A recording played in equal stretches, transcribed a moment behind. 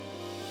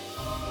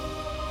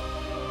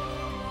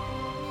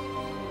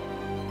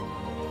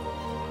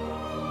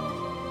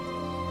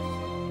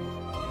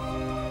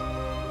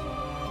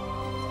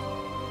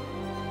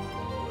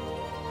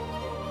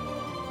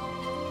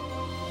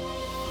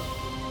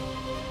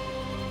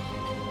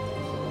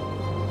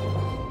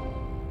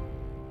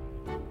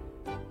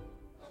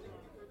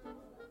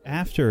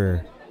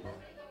after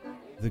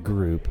the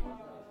group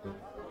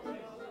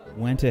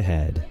went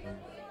ahead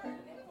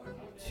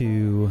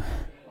to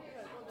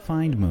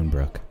find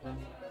Moonbrook,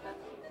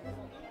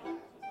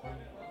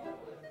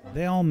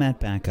 they all met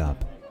back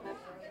up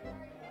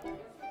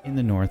in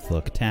the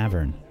Northlook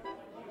Tavern.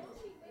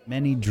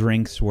 Many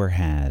drinks were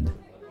had.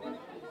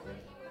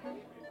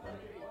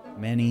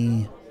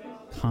 Many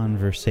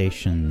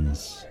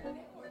conversations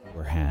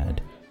were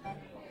had.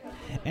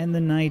 And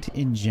the night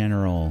in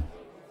general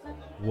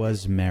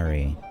was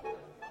merry.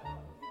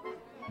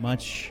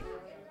 Much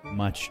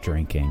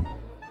drinking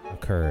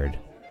occurred.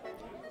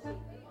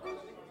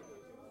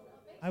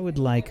 I would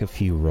like a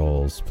few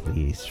rolls,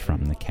 please,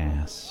 from the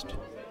cast.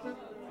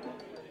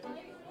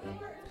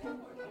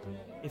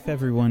 If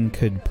everyone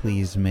could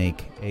please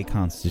make a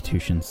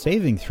Constitution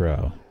saving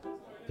throw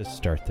to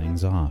start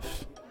things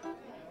off.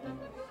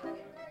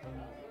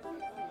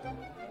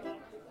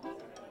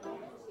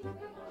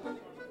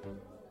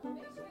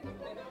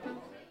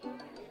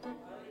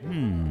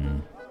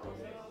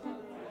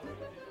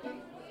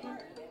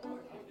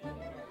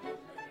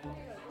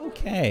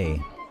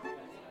 Okay.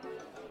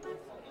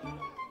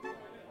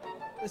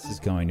 This is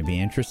going to be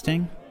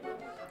interesting.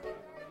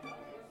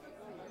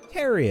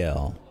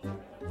 Teriel,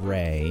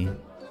 Ray,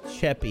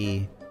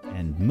 Cheppy,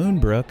 and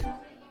Moonbrook,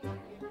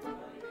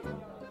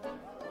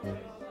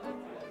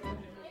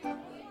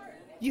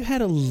 you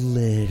had a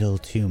little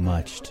too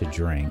much to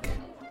drink.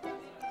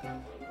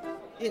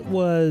 It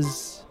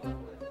was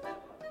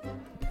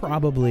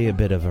probably a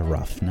bit of a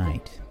rough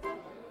night.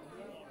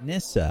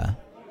 Nissa,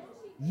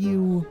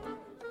 you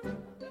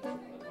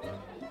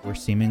were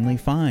seemingly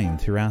fine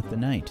throughout the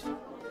night.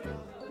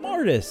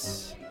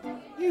 Mortis,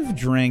 you've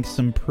drank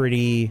some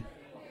pretty...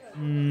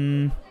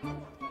 You've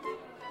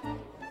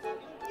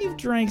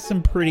drank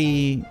some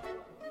pretty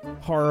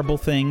horrible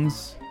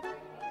things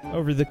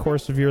over the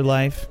course of your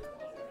life.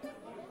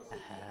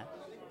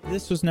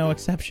 This was no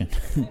exception.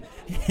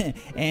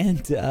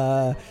 And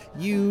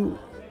you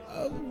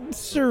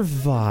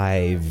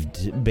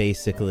survived,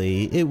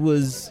 basically.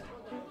 It's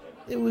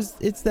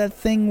that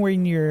thing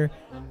when you're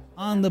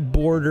on the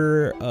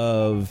border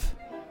of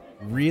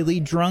really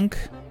drunk,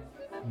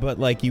 but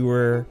like you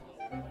were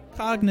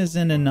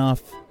cognizant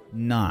enough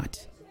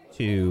not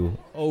to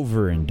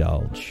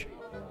overindulge.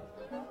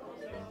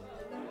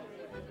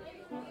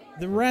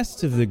 The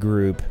rest of the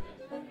group,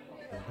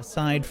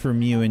 aside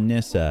from you and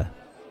Nissa,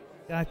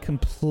 got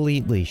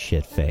completely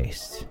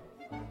shit-faced.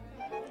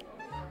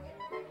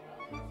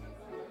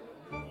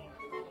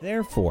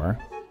 Therefore,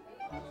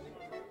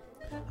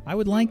 I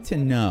would like to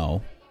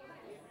know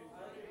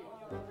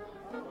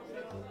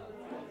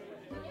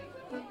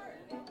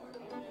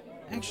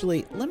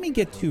actually, let me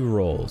get 2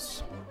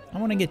 rolls. I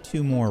want to get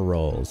 2 more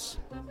rolls.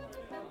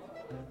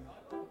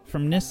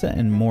 From Nissa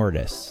and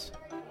Mortis.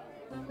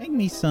 Make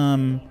me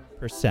some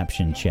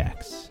perception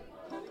checks.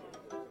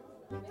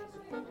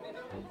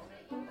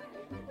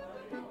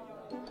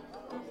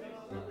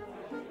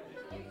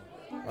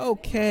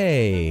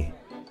 Okay.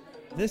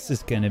 This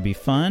is going to be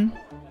fun.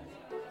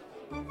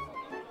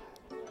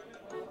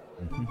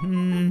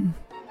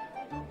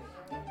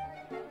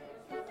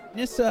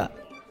 Nissa,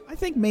 I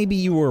think maybe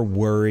you were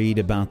worried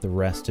about the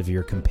rest of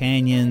your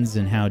companions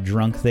and how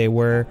drunk they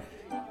were.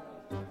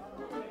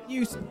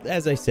 You,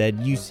 as I said,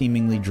 you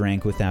seemingly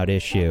drank without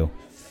issue.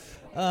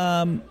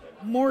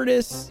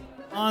 Mortis,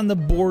 on the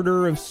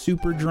border of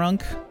super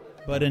drunk,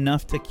 but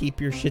enough to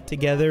keep your shit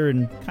together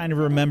and kind of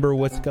remember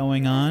what's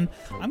going on.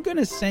 I'm going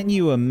to send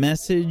you a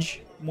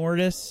message,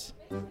 Mortis,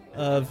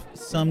 of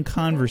some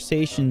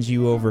conversations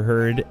you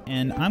overheard,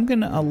 and I'm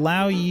going to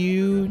allow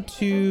you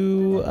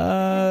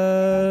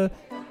to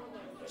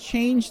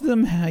change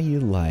them how you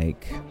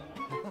like.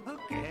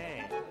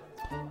 Okay.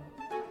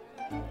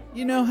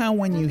 You know how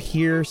when you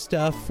hear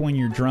stuff when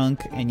you're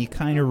drunk and you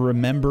kind of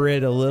remember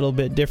it a little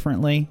bit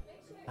differently?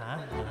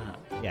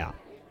 Yeah.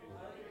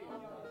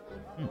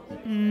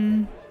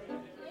 I'm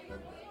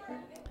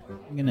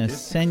going to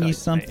send you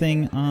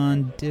something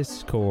on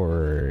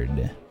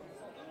Discord.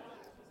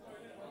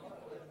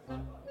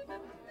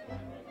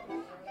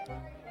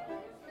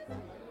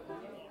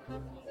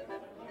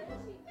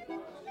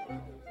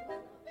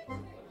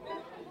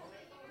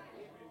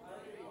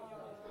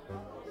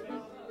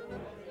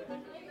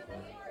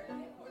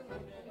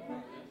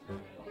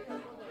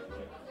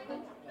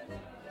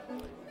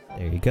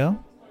 There you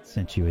go.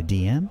 Sent you a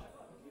DM.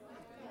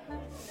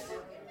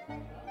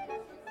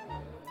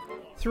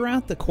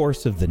 Throughout the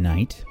course of the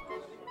night,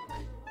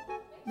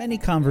 many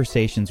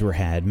conversations were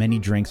had, many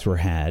drinks were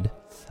had.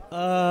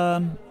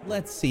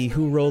 Let's see,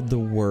 who rolled the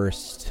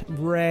worst?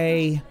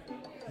 Ray,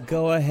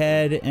 go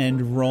ahead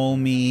and roll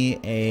me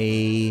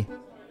a...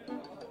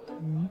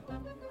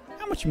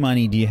 How much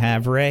money do you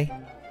have, Ray?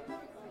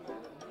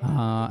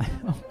 Oh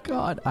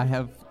God, I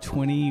have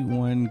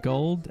 21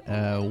 gold,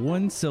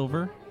 1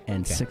 silver,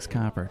 and 6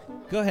 copper.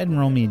 Go ahead and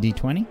roll me a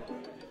d20.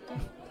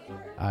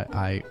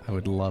 I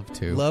would love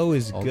to. Low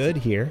is good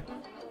here.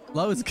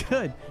 Low is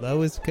good.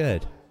 Low is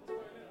good.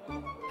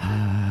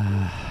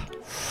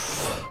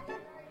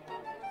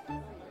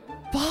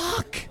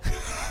 Fuck!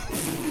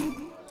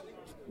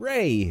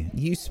 Ray,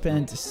 you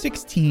spent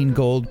 16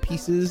 gold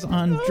pieces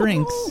on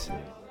drinks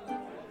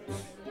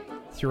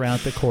throughout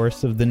the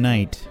course of the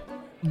night.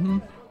 Mm-hmm.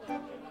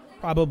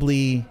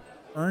 Probably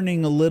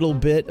earning a little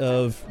bit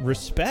of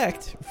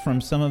respect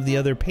from some of the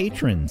other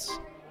patrons.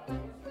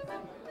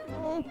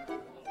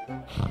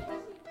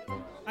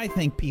 I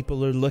think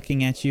people are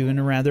looking at you in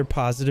a rather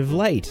positive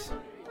light.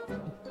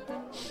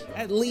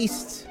 At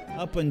least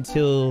up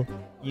until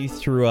you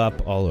threw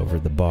up all over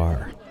the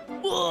bar.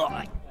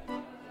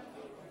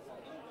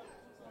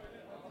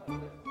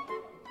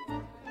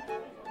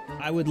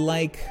 I would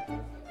like,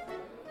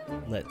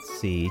 let's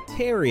see,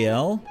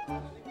 Teriel,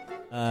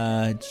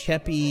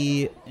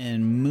 Cheppy,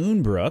 and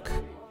Moonbrook.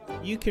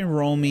 You can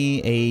roll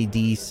me a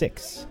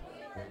d6.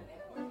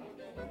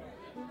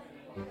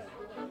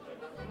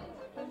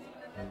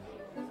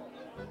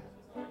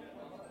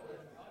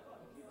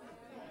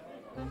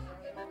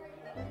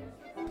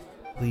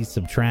 Please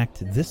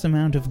subtract this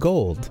amount of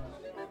gold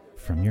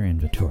from your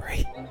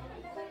inventory.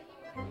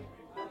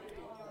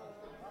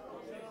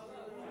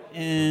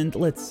 And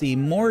let's see,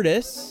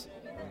 Mortis,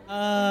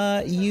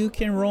 you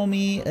can roll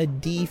me a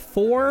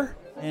d4,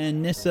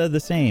 and Nissa the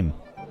same.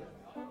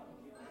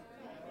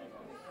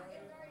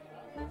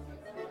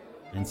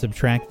 And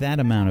subtract that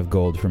amount of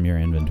gold from your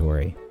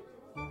inventory.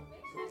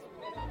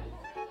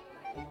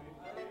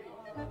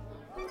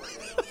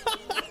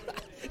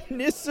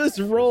 Nissa's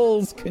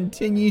rolls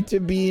continue to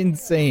be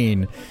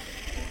insane.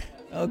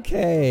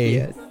 Okay.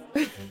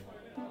 Yes.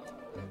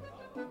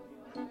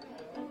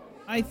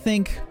 I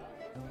think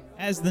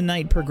as the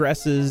night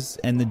progresses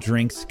and the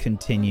drinks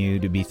continue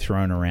to be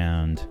thrown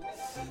around,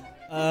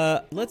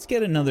 let's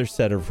get another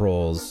set of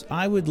rolls.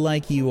 I would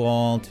like you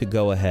all to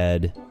go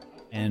ahead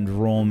and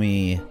roll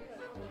me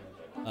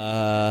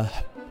a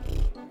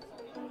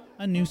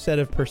new set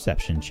of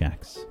perception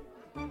checks.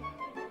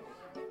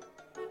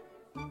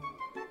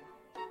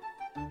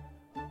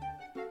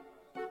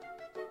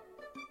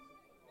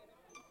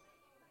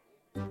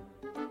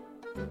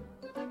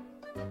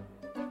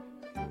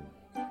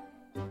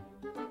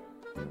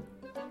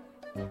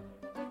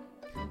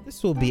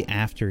 This will be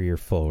after your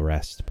full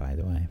rest, by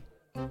the way.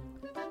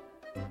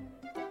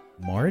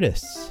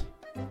 Mortis,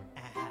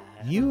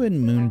 you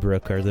and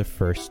Moonbrook are the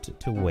first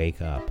to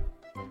wake up.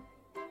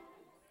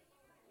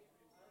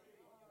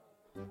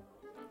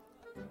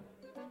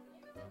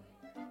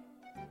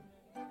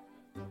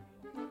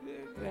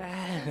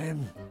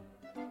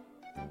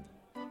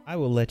 I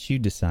will let you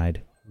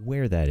decide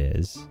where that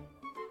is.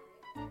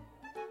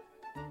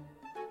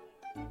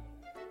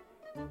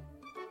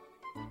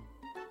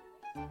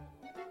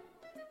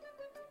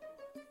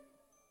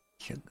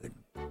 It's a good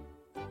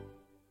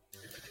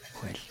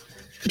question.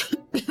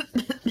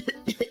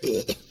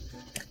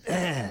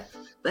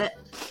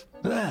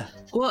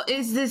 What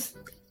is this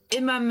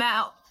in my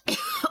mouth?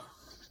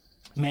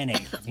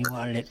 Mayonnaise. You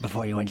wanted it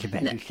before you went to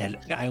bed. You said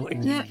I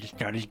wouldn't. No. You just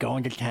started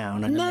going to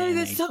town on the No, mayonnaise.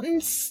 there's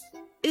something.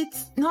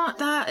 It's not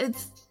that.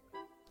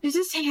 Is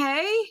this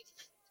hay?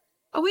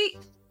 Are we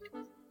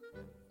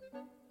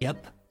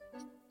Yep.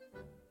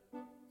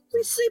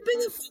 sleep in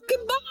the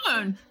fucking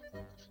barn?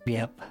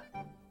 Yep.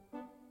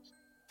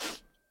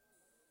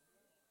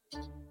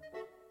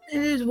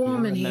 It is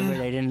warm in Remember here.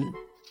 they didn't.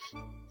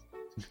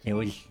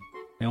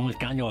 They almost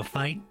got into a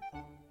fight.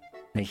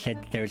 They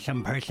said there was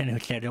some person who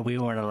said that we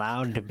weren't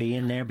allowed to be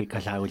in there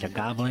because I was a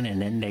goblin,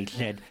 and then they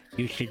said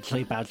you should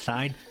sleep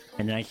outside.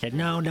 And then I said,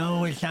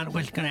 no, it's not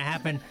what's gonna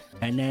happen.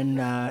 And then,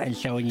 and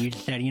so you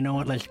said, you know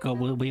what, let's go,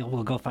 we'll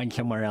go find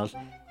somewhere else.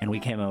 And we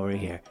came over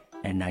here,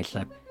 and I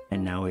slept,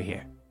 and now we're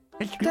here.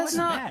 It wasn't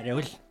not- bad. It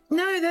was.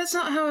 No, that's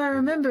not how I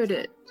remembered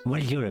it. What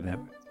did you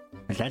remember?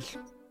 'Cause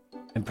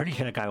I'm pretty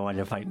sure that guy wanted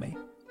to fight me.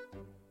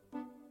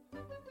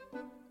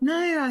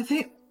 No, I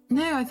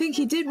think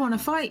he did want to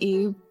fight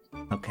you,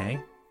 Okay.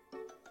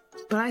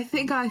 but I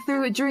think I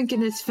threw a drink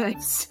in his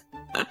face.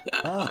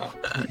 Oh,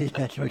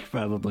 that was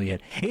probably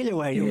it. Either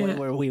way,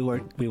 Yeah. we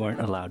weren't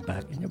allowed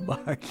back in the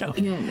bar. So,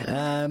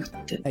 Yeah.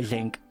 I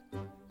think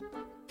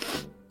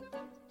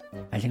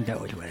that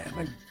was what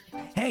happened.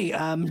 Hey,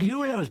 do you know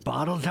where those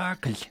bottles are?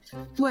 'Cause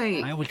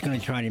Wait, I was gonna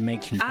try to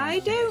make some. I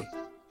don't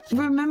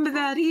remember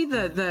that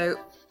either, though.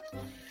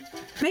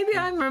 Maybe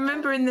I'm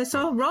remembering this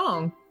all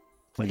wrong.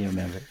 What do you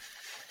remember?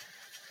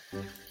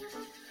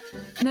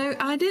 No,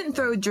 I didn't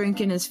throw a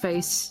drink in his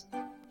face.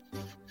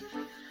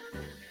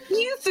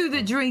 You threw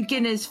the drink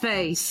in his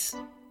face.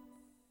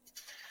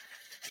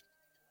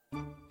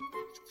 And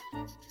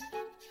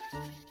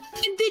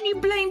then you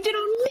blamed it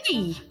on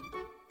me.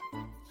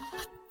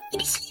 You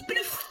sleep in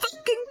a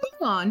fucking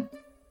barn.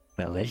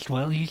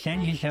 Well, you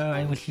said you, so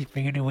I was just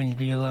figured it wouldn't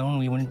be alone.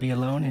 We wouldn't be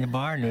alone in the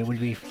bar, and it would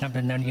be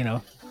something that, You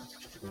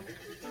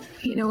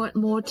know what?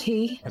 More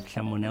tea. have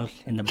someone else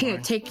in the Here,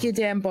 bar. take your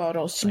damn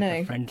bottle, like a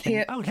Snow. friend thing.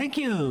 Here, Oh, thank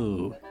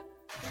you.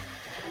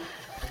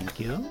 Thank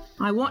you.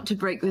 I want to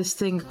break this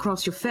thing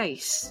across your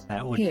face.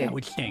 That Here.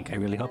 would stink. I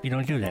really hope you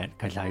don't do that,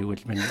 because I've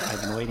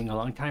been waiting a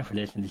long time for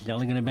this, and this is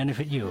only going to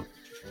benefit you.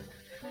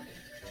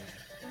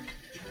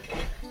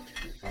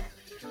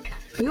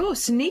 You're a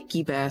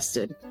sneaky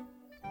bastard.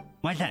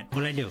 Why's that?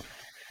 What'd I do?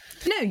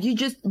 No, you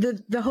just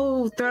the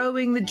whole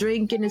throwing the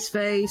drink in his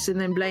face and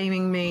then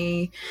blaming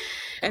me,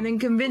 and then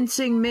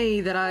convincing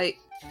me that I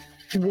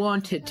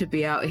wanted to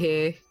be out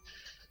here.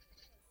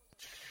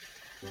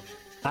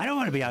 I don't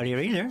want to be out here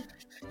either.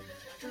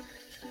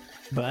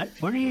 But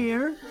we're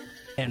here,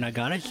 and I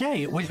gotta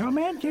say, it was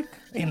romantic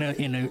in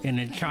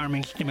a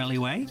charming, stimuli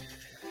way.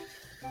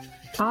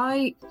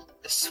 I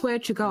swear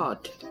to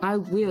God, I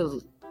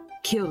will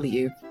kill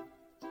you.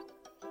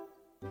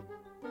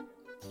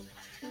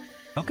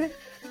 Okay.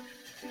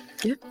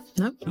 Yep.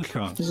 No. Too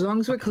strong. As long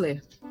as we're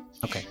clear.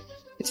 Okay.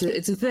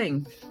 It's a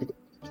thing.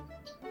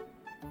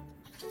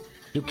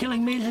 You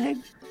killing me, is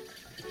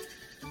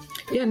it?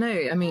 Yeah, no,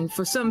 I mean,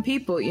 for some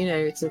people,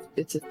 it's a...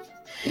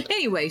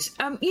 Anyways,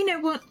 you know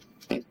what?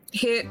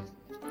 Here,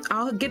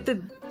 I'll get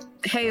the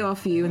hay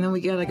off you, and then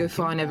we gotta go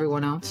find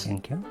everyone else.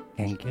 Thank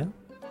you.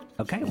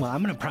 Okay, well,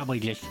 I'm gonna probably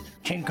just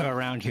tinker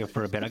around here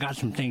for a bit. I got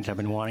some things I've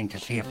been wanting to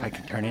see if I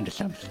can turn into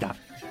some stuff.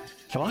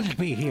 So I'll just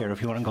be here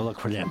if you want to go look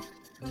for them.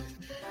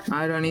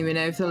 I don't even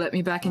know if they'll let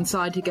me back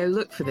inside to go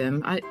look for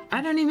them.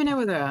 I don't even know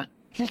where they're at.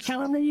 Just tell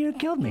them that you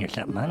killed me or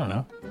something. I don't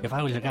know. If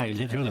I was the guy who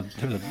did through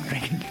the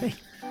drinking thing.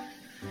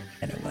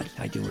 And it was.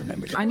 I do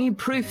remember that. I need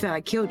proof that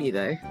I killed you,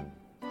 though.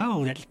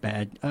 Oh, that's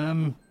bad.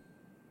 I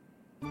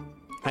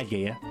get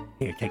ya.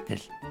 Here, take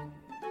this.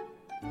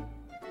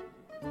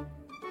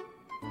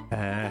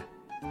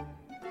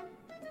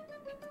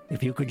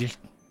 If you could just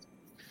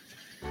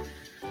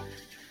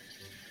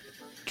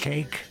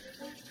take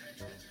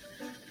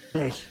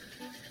this.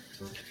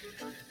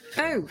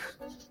 Oh.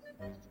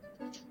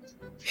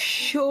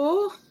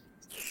 Sure.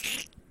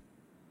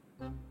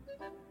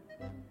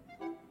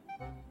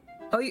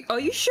 Are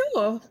you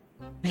sure?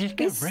 Just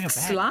gotta It's bring it back.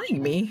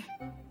 slimy.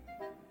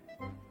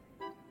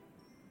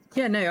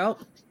 Yeah, no,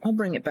 I'll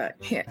bring it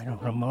back. Here. I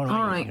don't know what All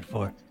I'm right. looking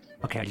for.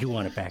 Okay, I do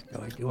want it back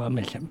though. I do. I'll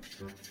miss him.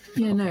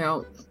 Yeah, no,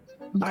 All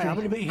right, I'm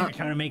gonna be here Uh,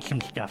 trying to make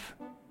some stuff.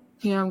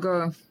 Yeah, I'm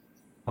going.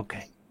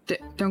 Okay.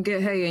 Don't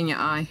get hay in your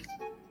eye.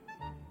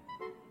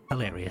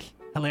 Hilarious.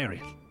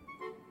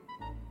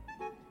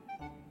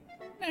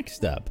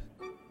 Next up,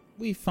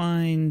 we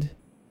find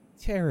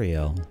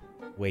Teriel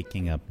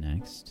waking up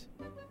next.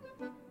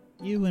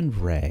 You and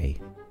Ray.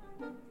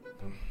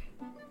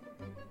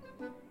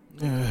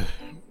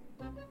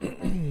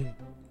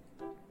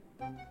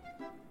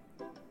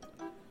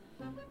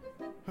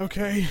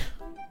 Okay.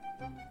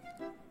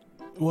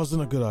 It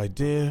wasn't a good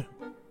idea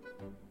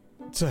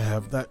to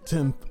have that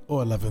 10th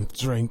or 11th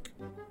drink.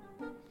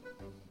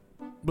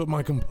 But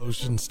my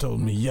compulsions told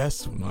me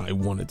yes when I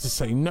wanted to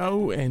say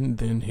no, and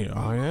then here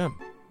I am.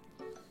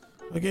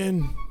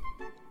 Again.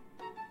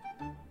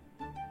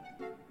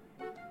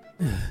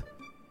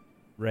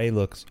 Ray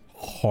looks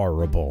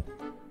horrible.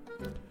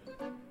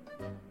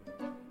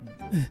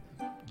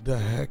 The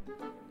heck?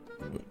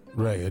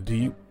 Rhea, do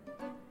you...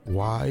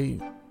 Why?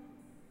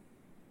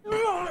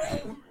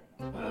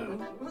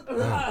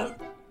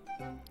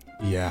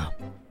 Yeah.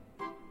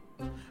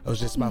 I was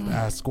just about to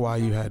ask why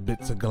you had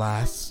bits of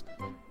glass,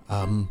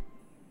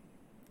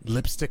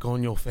 lipstick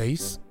on your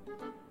face,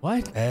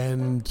 What?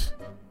 and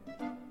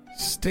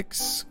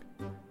sticks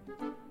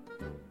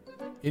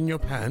in your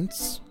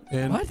pants,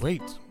 and What?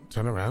 wait,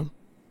 turn around.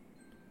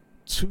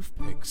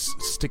 Toothpicks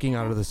sticking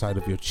out of the side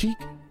of your cheek.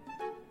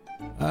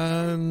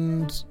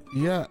 And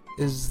yeah,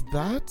 is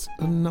that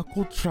a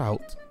knuckle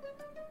trout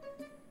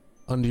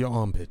under your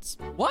armpits?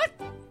 What?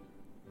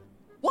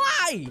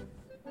 Why?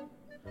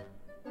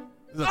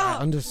 Look, I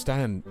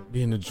understand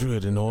being a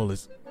druid and all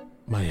is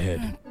my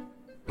head.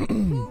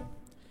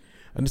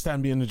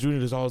 Understand being a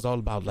druid is all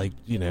about, like,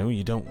 you know,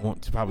 you don't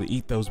want to probably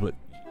eat those, but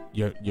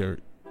you're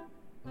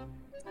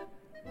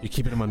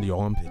keeping them under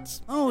your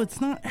armpits. Oh,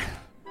 it's not.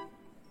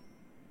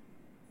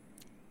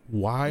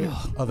 Why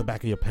are the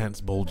back of your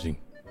pants bulging?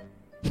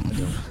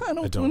 I don't don't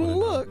want to wanna know.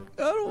 look.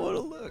 I don't want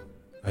to look.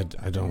 I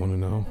don't want to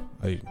know.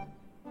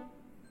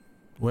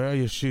 Where are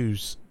your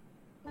shoes?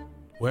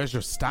 Where's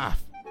your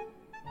staff?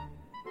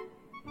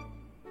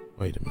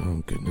 Wait a minute,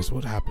 oh goodness,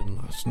 what happened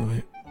last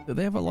night? Do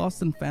they have a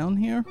lost and found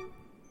here?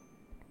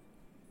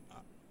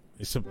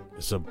 It's a,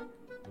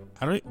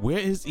 I don't, where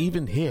is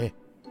even here?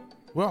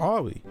 Where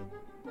are we?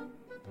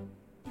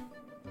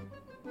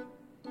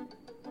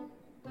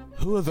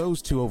 Who are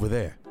those two over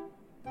there?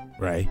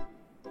 Ray?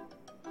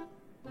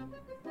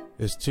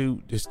 There's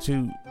two,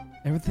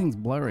 Everything's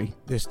blurry.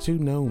 there's two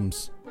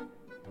gnomes.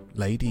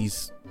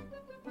 Ladies.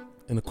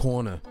 In a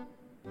corner.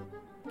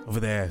 Over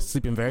there,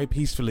 sleeping very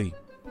peacefully.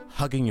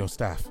 Hugging your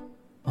staff.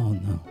 Oh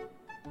no.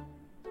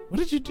 What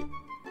did you do?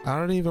 I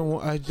don't even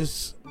want,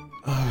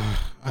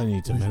 I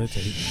need to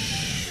meditate.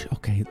 Shh.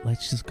 Okay,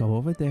 let's just go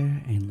over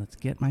there and let's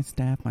get my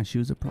staff. My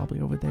shoes are probably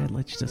over there.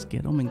 Let's just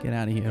get them and get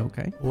out of here,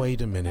 okay?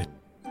 Wait a minute.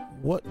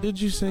 What did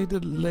you say the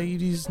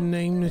lady's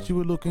name that you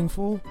were looking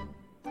for?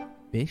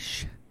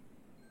 Bish?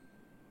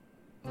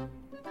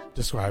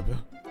 Describe her.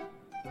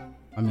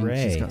 I mean,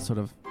 Ray. she's got sort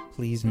of...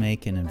 Please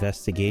make an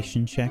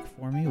investigation check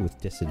for me with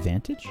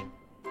disadvantage.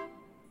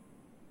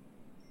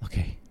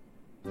 Okay.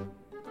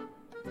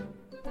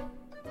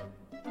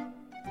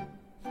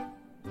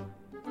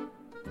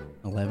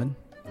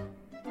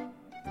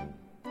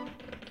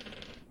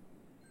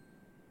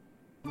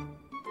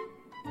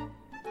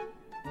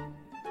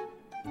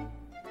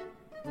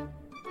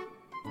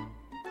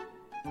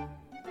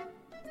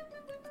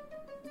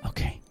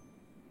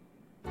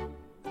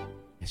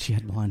 she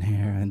had blonde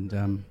hair,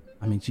 and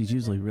I mean, she's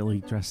usually really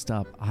dressed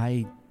up.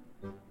 I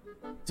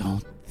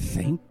don't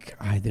think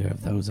either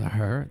of those are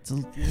her. It's a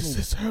Is little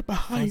this her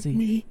behind fuzzy.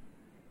 me?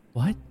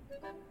 What?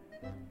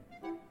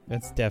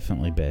 That's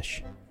definitely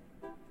Bish.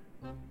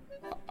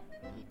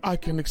 I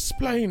can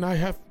explain. I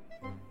have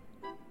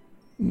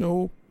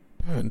no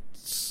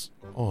pants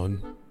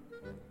on.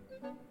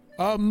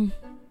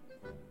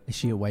 Is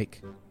she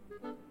awake?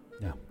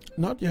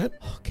 Not yet.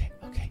 Okay.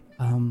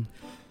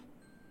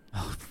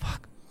 Oh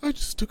fuck. I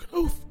just took an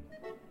oath.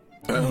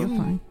 Oh, you're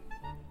fine.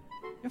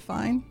 You're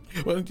fine.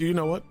 Well, do you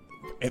know what?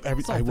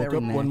 It's all I woke very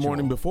up one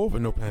morning natural. before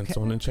with no pants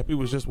Okay. on, and Cheppy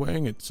was just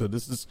wearing it. So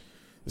this is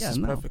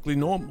No. perfectly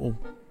normal.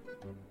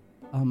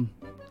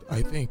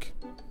 I think.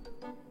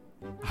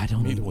 I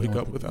don't Me to even wake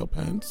know up without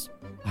pants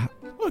Uh,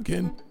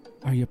 again.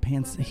 Are your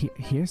pants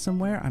here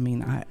somewhere? I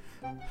mean,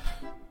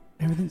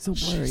 everything's so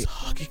blurry. She's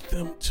hugging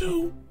them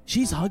too.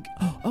 She's Okay.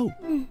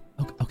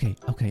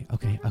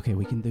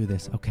 We can do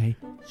this. Okay.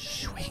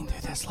 Shh. We can do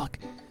this. Look.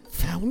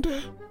 Found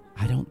her.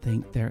 I don't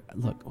think they're.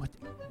 Look.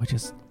 We're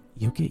just.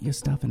 You get your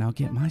stuff and I'll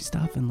get my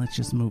stuff, and let's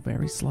just move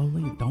very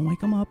slowly. Don't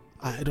wake them up.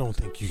 I don't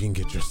think you can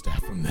get your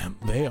stuff from them.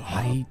 They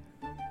are.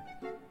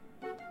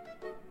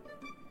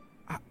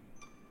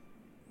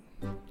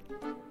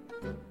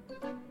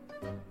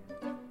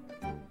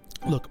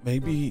 Look,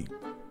 maybe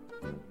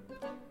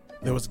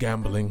there was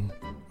gambling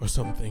or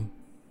something.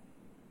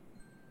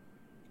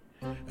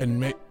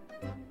 And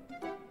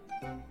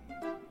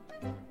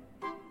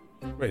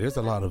Ray, there's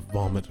a lot of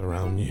vomit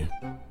around you.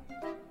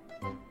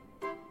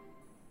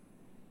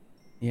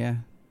 Yeah.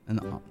 And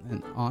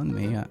on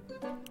me.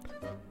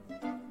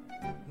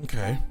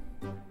 Okay.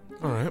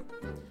 All right.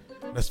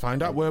 Let's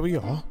find out where we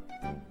are.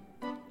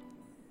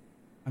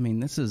 I mean,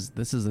 this is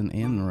an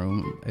inn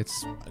room.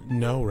 It's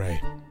No,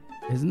 Ray.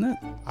 isn't it?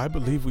 I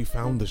believe we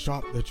found the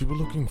shop that you were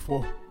looking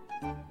for.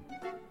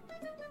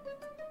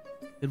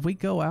 Did we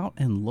go out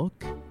and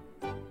look?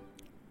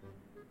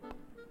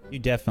 You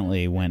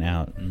definitely went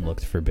out and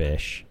looked for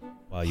Bish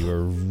while you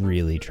were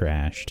really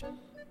trashed.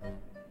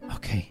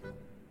 Okay.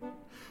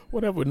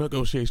 Whatever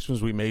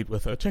negotiations we made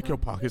with her, check your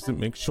pockets and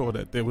make sure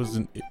that there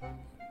wasn't.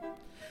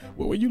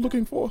 What were you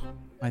looking for?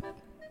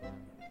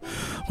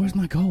 Where's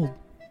my gold?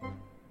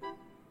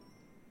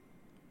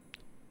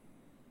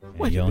 Yeah,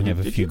 Wait, you only have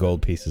a did few you-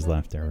 gold pieces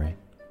left there, right?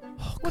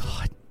 Oh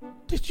God.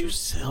 Did you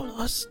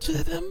sell us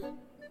to them?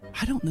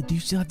 I don't know. Do you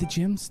still have the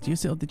gems? Do you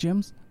still have the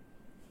gems?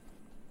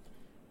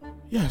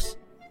 Yes.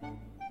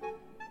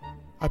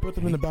 I put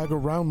them in the bag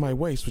around my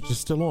waist, which is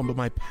still on, but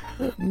my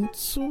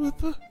pants are with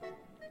the...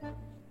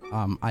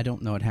 I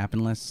don't know what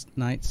happened last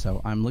night,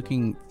 so I'm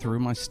looking through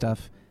my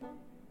stuff.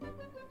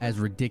 As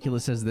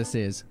ridiculous as this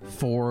is,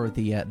 for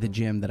the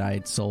gem that I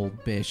had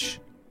sold Bish,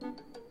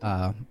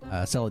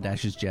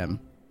 Celadash's gem.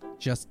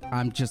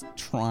 I'm just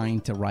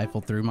trying to rifle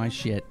through my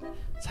shit.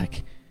 It's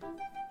like,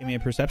 Give me a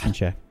perception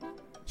check.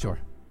 sure.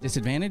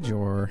 Disadvantage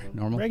or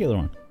normal? Regular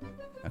one.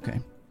 Okay.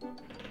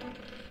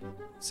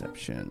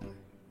 Perception.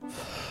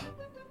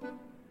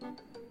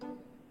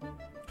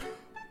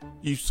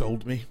 You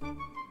sold me.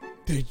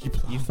 Did you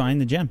You find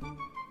the gem.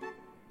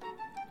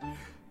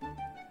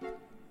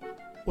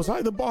 Was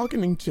I the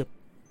bargaining chip?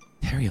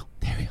 Teriel.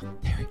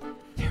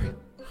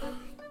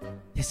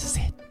 This is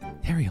it.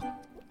 Teriel.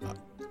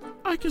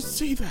 I can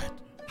see that.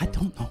 I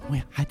don't know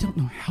where. I don't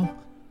know how.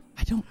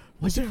 I don't.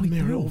 What Was there did a we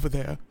mirror do? over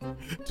there?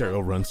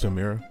 Daryl runs to a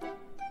mirror.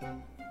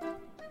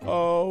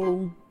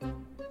 Oh.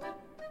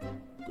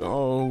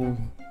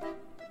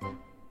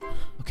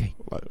 Okay.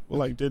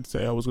 Well, I did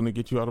say I was going to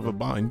get you out of a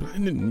bind, but I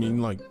didn't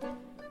mean like...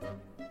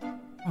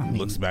 I mean,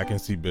 Looks back and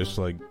see Bish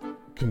like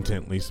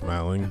contently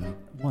smiling.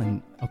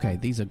 Okay,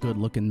 these are good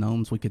looking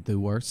gnomes. We could do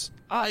worse.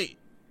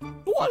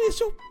 What is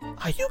your...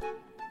 Are you...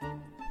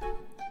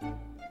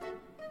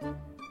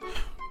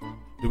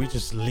 Do we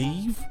just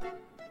leave?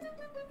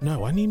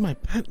 No, I need my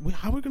pet.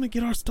 How are we going to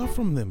get our stuff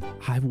from them?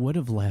 I would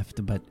have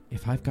left, but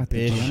if I've got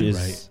the Bish gem,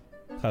 is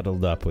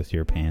cuddled up with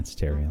your pants,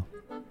 Teriel.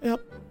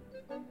 Yep.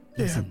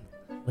 Yeah.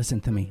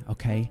 listen to me,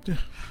 okay? Yeah.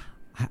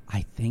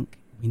 I think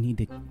we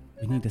need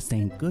to stay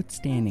in good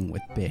standing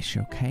with Bish,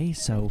 okay?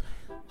 So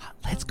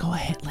let's go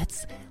ahead.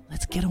 Let's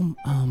get him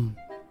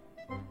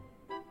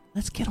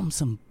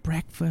some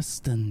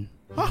breakfast and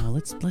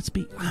let's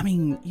be. I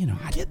mean, you know,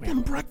 Get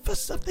them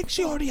breakfast. I think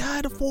she already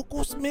had a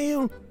 4-course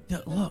meal.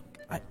 Look,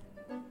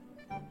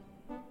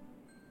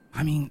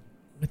 I mean,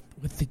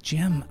 with the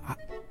gem,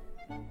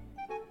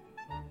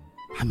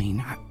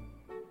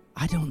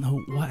 I don't know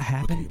what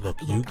happened.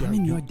 Okay, look, I'm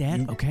in you- your debt,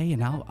 you- okay?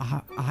 And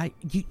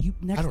you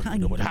next I don't time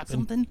even know you what need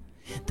happened. something,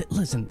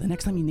 listen, the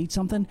next time you need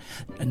something,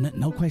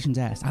 no questions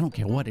asked. I don't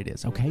care what it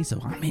is, okay? So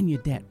I'm in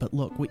your debt, but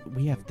look,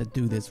 we have to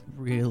do this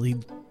really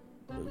We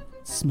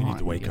smart. need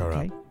to wake her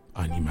okay? up.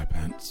 I need my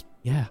pants.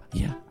 Yeah.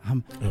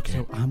 Okay.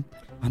 So I'm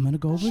gonna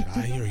go over. Should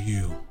I or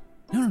you?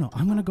 No.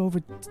 I'm gonna go over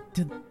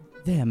to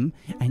them,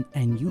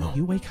 and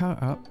you wake her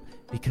up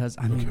because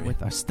I mean, Okay.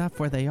 with our stuff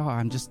where they are,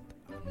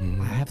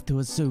 I have to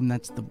assume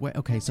that's the way.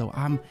 Okay, so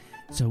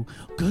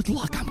good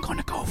luck. I'm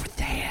gonna go over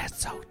there.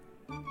 So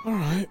All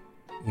right.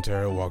 And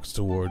Tara walks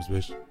towards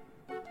Bish.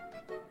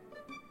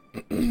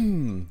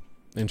 And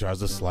tries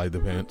to slide the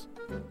pants.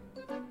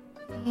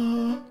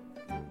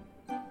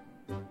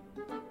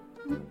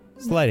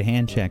 Slide a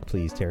hand check,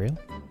 please, Teriel.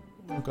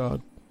 Oh,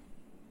 God.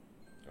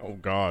 Oh,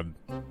 God.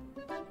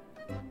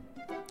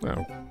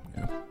 Oh,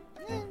 yeah.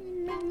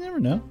 You never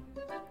know.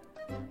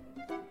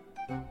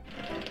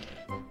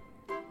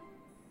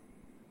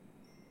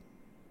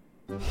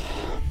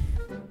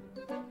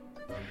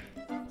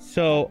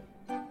 So,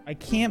 I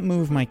can't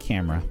move my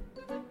camera.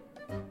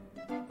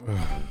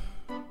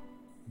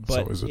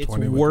 But So is a it's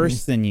 20 with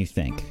worse than you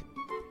think.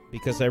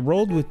 Because I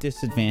rolled with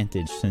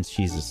disadvantage since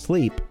she's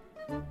asleep.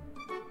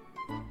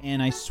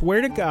 And I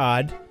swear to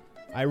God,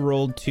 I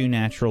rolled 2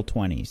 natural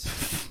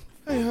 20s.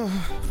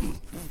 I'm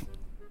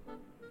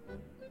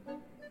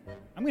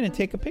going to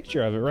take a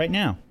picture of it right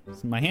now.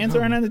 So my hands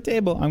aren't on the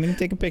table. I'm going to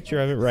take a picture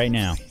of it right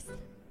now.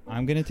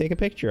 I'm going to take a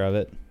picture of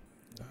it.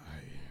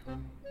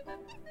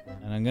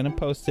 And I'm going to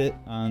post it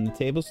on the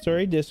Table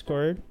Story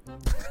Discord.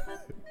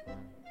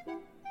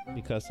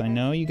 Because I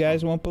know you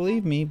guys won't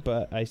believe me,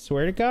 but I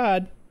swear to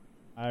God,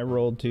 I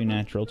rolled 2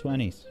 natural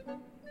 20s.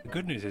 The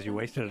good news is you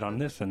wasted it on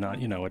this and not,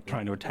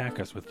 trying to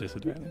attack us with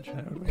disadvantage.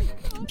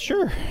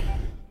 Sure.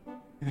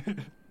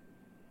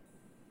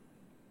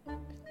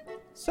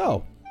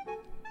 So,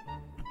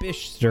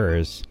 Bish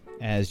stirs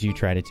as you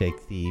try to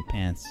take the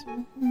pants.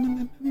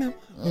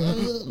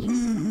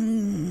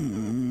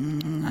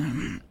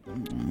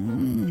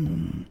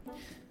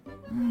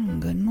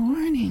 Good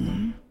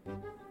morning.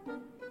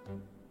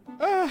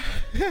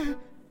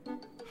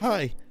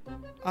 Hi.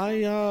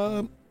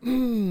 I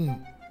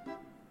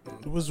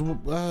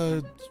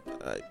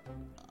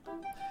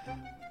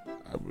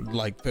would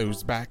like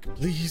those back,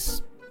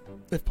 please,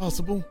 if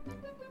possible.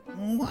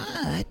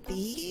 What,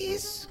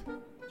 these?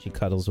 She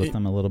cuddles with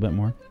them a little bit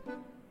more.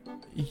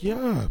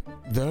 Yeah,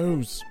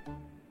 those.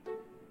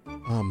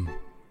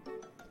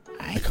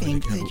 I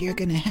think that you're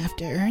gonna have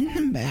to earn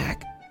them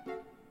back.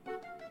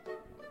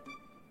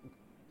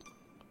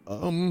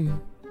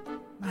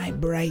 My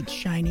bright,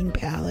 shining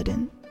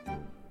paladin.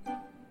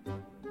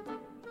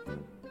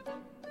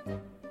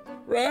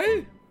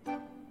 Right?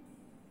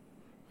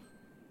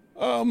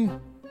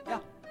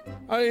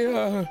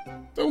 I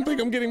don't think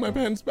I'm getting my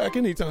pants back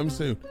anytime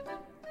soon.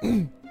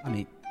 I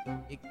mean,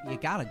 you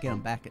gotta get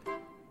them back.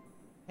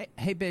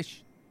 Hey,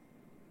 Bish.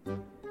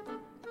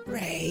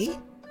 Ray?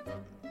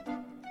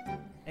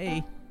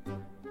 Hey.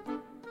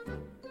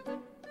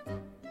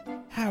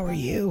 How are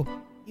you?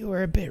 You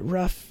were a bit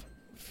rough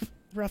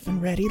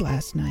and ready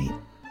last night.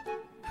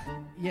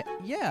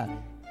 Yeah.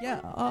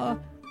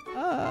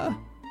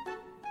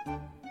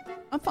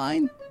 I'm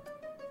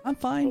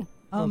fine.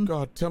 Oh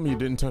God, tell me you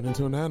didn't turn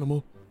into an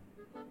animal.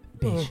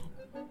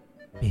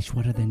 Bish,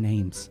 what are their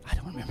names? I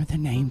don't remember their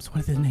names.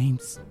 What are their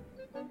names?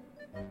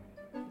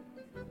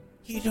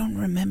 You don't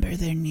remember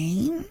their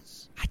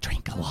names? I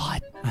drink a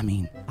lot. I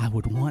mean, I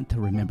would want to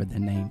remember their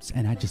names,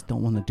 and I just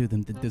don't want to do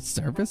them the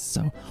disservice,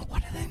 so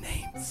what are their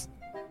names?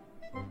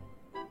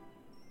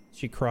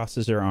 She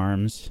crosses her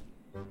arms.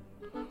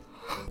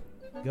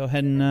 Go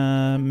ahead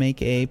and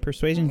make a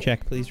persuasion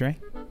check, please, Ray.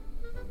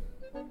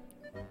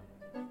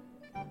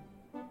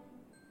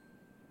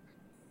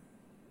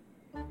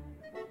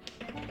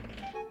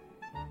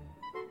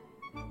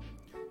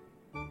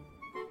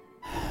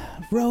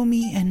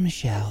 Romy and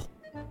Michelle.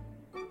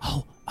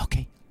 Oh,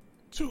 okay.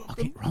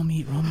 Okay,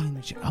 Romy and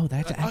Michelle. Oh,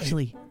 that's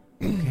actually...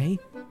 Okay.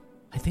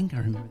 I think I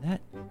remember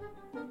that.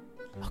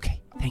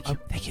 Okay, thank you.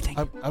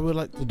 I would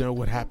like to know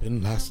what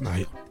happened last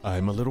night.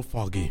 I'm a little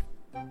foggy.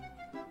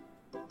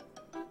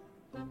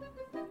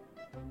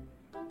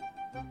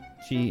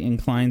 She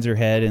inclines her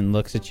head and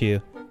looks at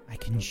you. I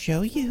can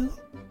show you.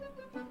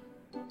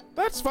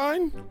 That's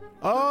fine.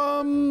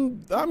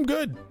 I'm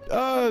good.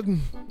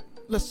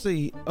 Let's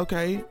see.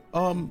 Okay.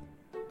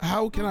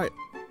 How can I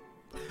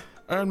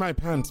earn my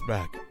pants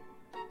back?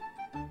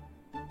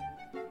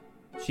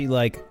 She,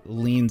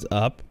 leans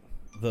up.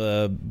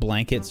 The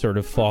blanket sort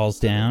of falls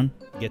down.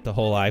 Get the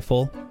whole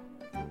eyeful.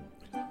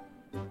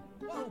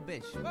 Whoa,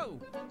 Bish, whoa.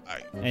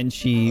 And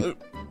she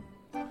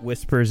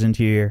whispers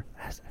into your ear.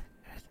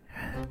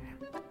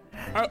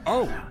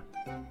 Oh,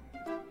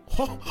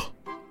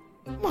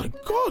 my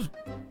God.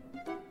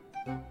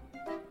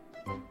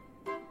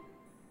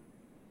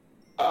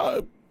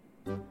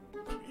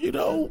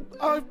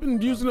 I've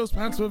been using those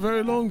pants for a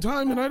very long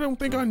time, and I don't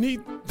think I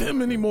need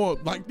them anymore.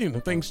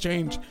 Things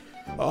change.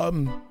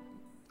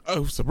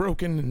 Oaths are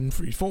broken and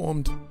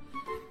reformed.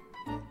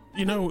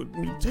 I would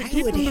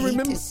hate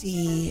to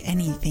see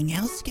anything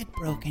else get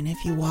broken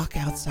if you walk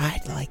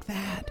outside like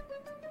that.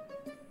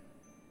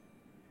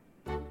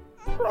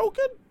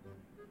 Broken?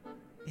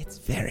 It's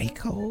very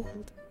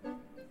cold.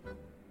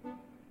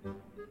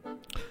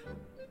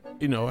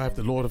 I have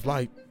the Lord of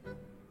Light,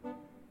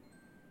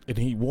 and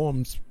he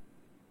warms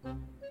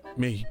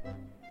me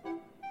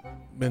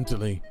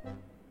mentally,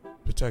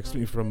 protects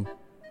me from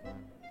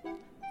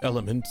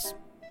elements.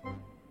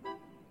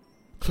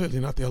 Clearly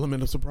not the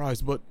element of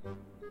surprise, but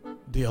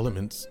the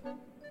elements.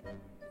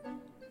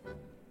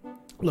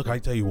 Look, I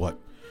tell you what,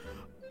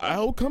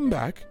 I'll come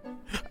back.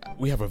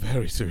 We have a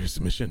very serious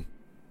mission.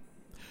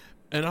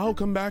 And I'll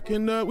come back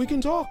and we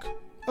can talk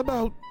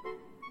about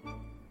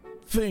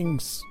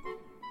things.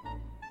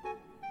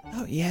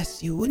 Oh,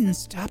 yes, you wouldn't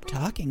stop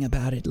talking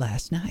about it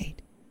last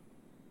night.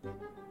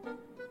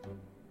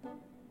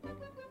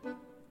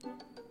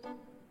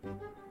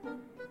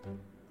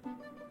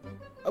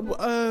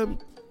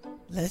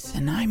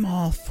 Listen, I'm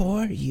all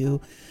for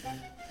you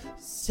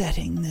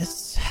setting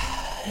this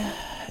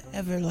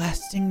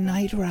everlasting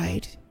night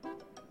right.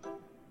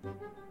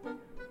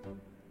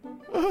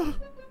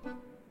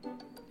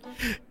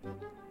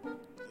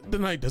 The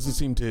night doesn't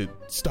seem to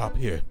stop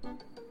here.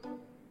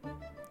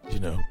 You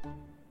know.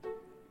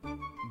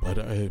 But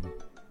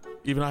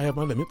even I have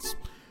my limits.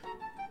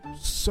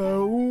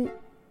 So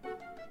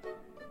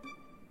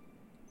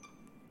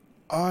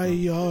I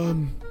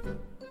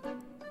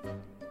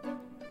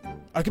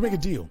can make a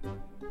deal.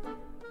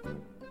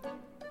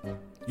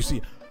 You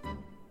see,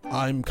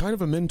 I'm kind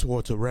of a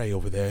mentor to Ray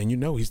over there, and you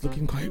know he's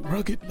looking quite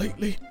rugged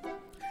lately.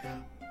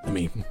 I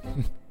mean,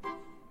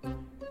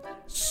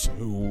 so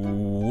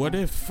what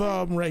if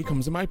Ray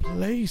comes in my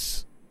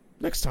place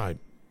next time?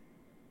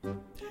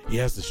 He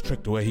has this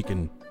trick to where he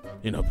can,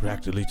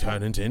 practically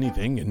turn into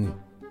anything and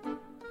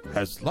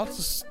has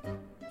lots of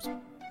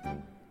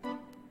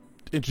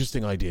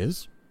interesting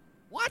ideas.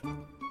 What?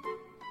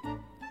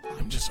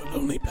 I'm just a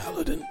lonely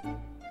paladin.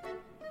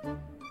 I'm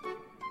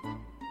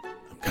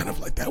kind of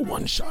like that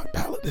one-shot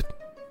paladin.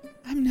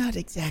 I'm not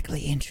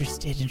exactly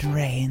interested in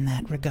Ray in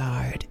that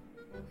regard.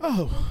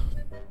 Oh.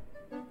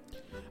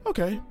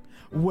 Okay.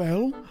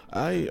 Well,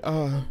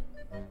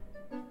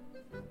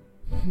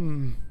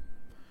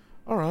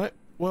 Alright.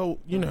 Well,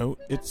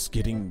 it's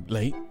getting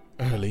late,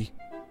 early,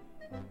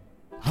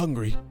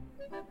 hungry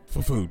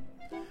for food.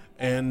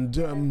 And,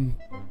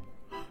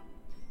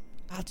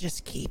 I'll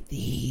just keep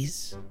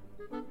these.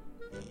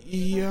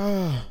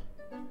 Yeah.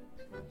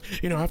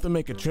 I have to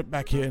make a trip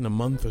back here in a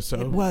month or so.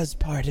 It was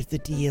part of the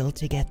deal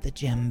to get the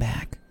gem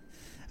back.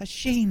 A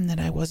shame that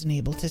I wasn't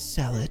able to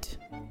sell it.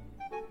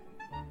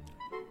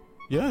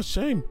 Yeah,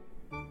 shame.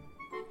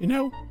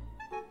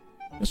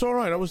 It's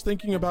alright. I was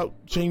thinking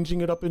about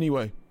changing it up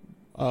anyway.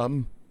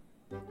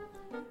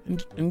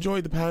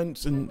 Enjoy the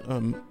pants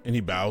and,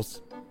 he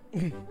bows.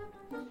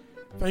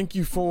 Thank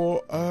you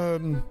for,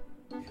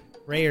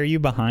 Ray, are you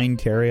behind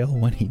Teriel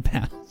when he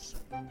bows?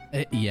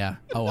 Yeah.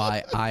 Oh,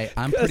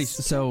 I'm pretty.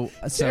 So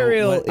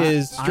Teriel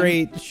is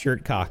straight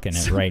shirt cocking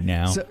it right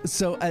now.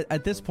 So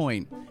at this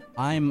point,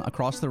 I'm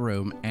across the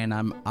room and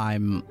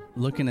I'm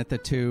looking at the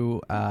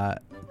two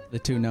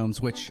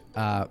gnomes, which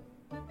I'm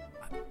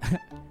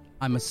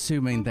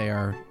assuming they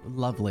are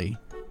lovely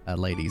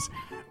ladies,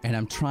 and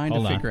I'm trying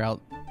to figure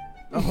out.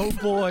 Oh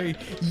boy!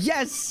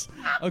 Yes.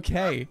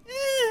 Okay.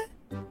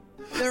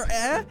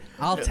 They're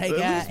I'll take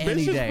it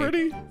any day.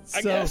 Pretty,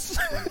 I guess.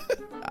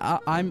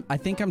 I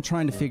think I'm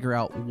trying to figure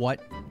out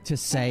what to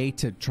say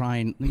to try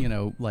and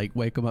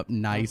wake them up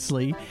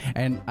nicely,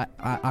 and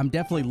I'm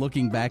definitely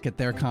looking back at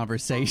their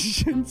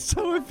conversation.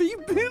 So if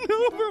you've been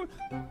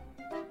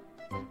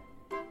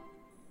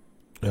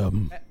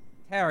over,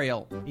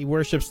 Teriel, he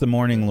worships the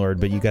Morning Lord,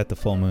 but you got the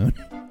full moon.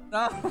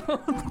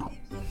 I'm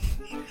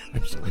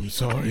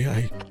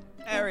sorry.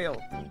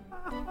 Teriel.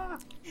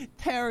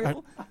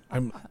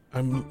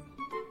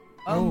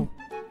 Oh,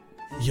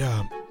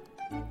 yeah.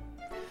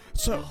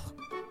 So,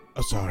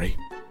 sorry.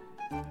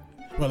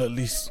 Well, at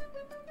least,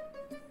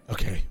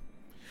 okay.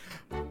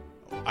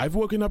 I've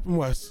woken up in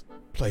worse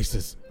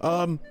places.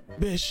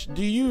 Bish,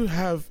 do you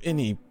have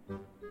any,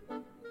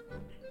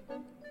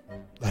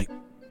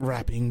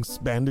 wrappings,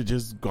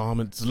 bandages,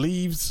 garments,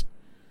 leaves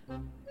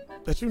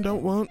that you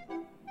don't want?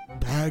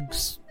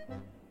 Bags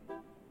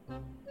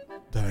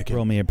that I can...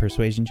 Roll me a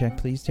persuasion check,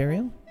 please,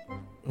 Teriel.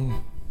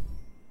 Oh.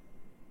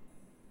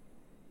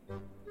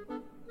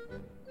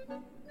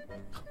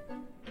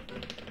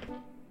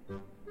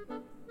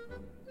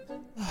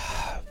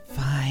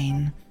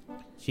 Fine.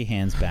 She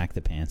hands back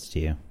the pants to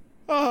you.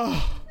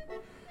 Oh,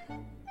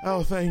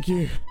 thank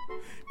you.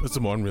 Puts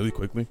them on really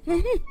quickly.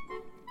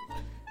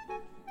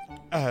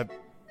 I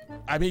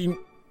mean,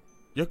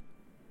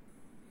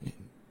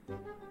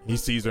 he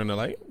sees her in the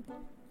light.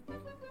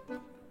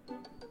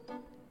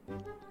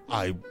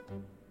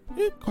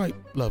 Quite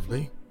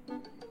lovely.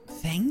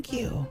 Thank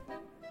you.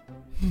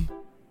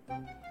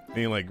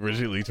 He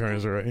rigidly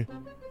turns away.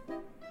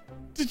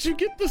 Did you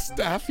get the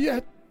staff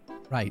yet?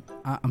 Right.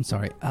 I'm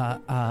sorry.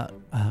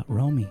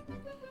 Romy,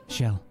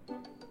 Shell.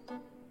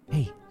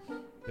 Hey.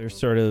 They're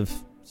sort of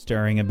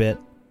stirring a bit.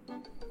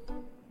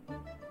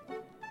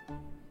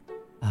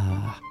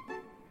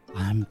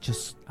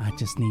 I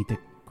just need to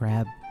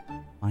grab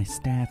my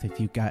staff if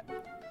you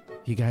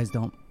guys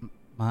don't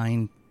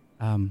mind.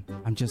 And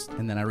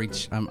then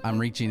I'm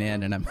reaching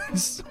in and I'm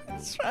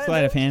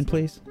Sleight of hand,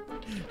 please.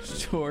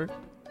 Sure.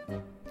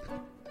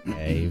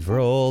 I've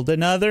rolled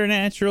another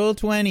natural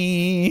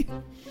 20.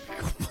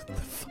 What the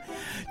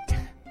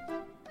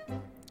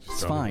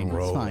It's fine.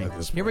 It's fine.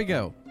 Here we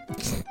go.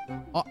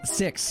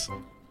 6.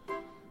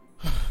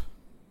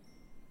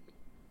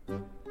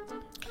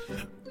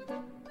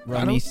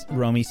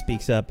 Romy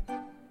speaks up.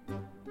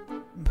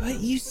 But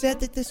you said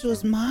that this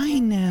was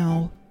mine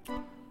now.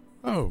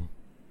 Oh,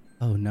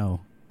 Oh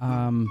no.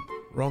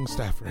 wrong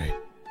staff, Ray.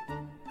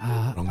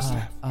 Wrong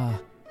staff.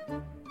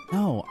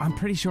 No, I'm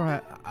pretty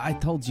sure I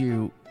told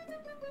you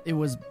it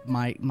was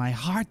my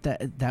heart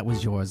that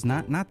was yours,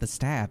 not the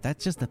staff.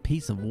 That's just a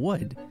piece of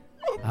wood.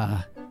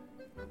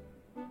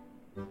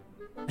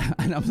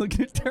 And I'm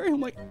looking at Terry, I'm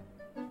like,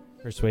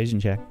 Persuasion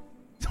check.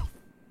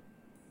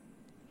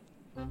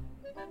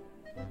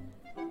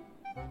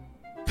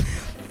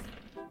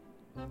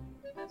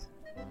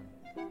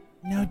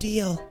 No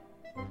deal.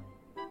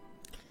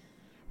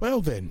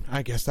 Well then,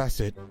 I guess that's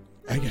it.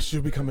 I guess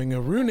you're becoming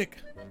a runic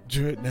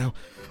druid now.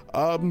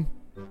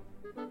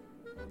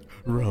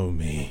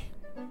 Romy,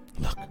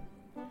 look.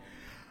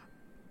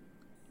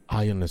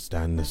 I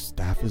understand the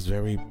staff is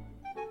very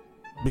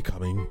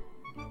becoming,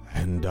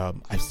 and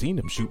I've seen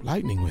him shoot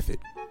lightning with it.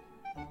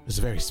 It's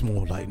very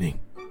small lightning,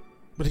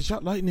 but he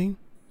shot lightning,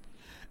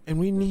 and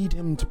we need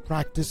him to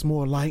practice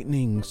more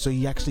lightning so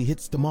he actually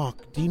hits the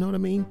mark. Do you know what I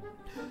mean?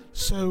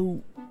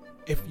 So,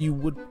 if you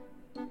would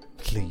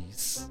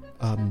please,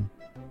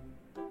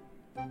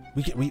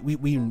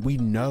 we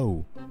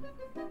know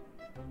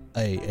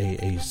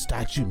a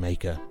statue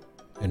maker,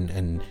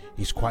 and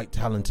he's quite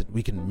talented.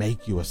 We can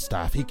make you a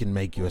staff. He can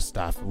make you a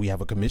staff. We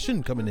have a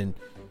commission coming in.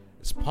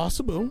 It's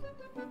possible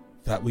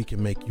that we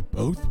can make you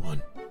both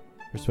one.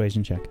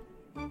 Persuasion check.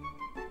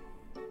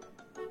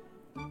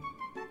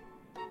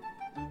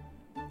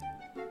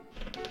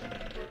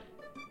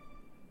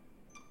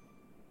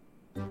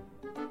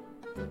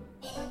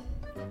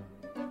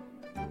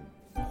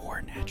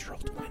 Four natural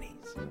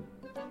 20s.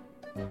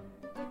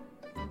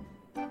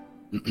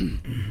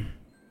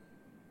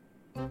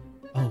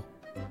 oh,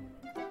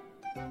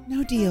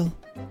 No deal.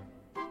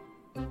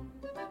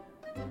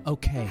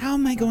 okay. How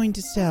am I going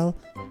to sell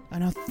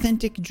an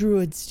authentic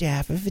druid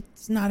staff if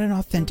it's not an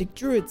authentic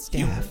druid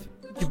staff?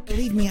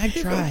 Believe me, I've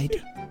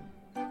tried.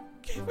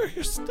 Gave her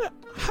your staff.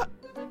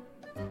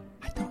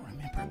 I don't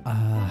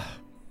remember.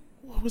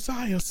 What was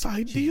I, a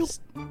side deal?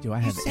 Do I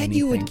You have said anything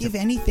you would to- give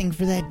anything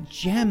for that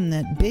gem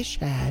that Bish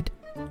had.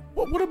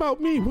 What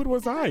about me? What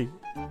was I?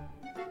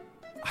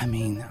 I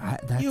mean,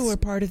 that's... You were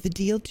part of the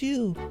deal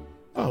too.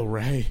 Oh,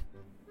 Ray.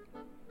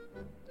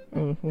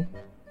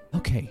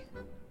 Okay.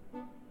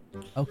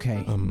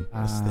 Okay.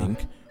 Let's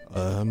think.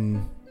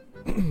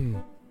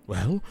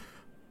 Well,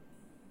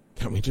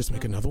 can't we just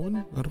make another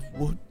one out of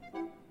wood?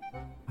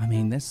 I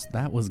mean,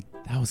 that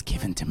was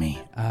given to me.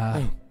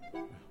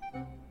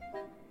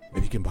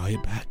 Maybe you can buy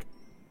it back.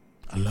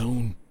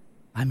 Alone.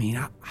 I mean,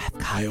 I've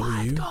got I owe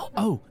 5 you? gold.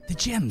 Oh, the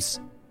gems.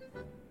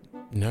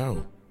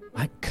 No.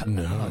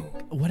 No.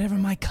 Whatever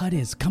my cut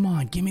is, come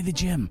on, give me the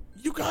gem.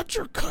 You got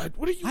your cut.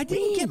 What do you I mean?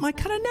 didn't get my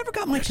cut. I never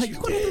got my Yes, cut. you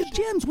You got all those did.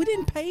 gems. We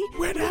didn't pay.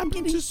 What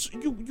happened to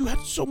you had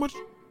so much.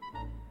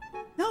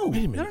 No,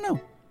 Wait a no, minute. no,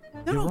 no,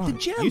 You're no. The right.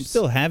 gems. You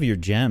still have your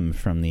gem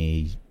from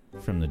the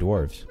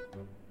dwarves.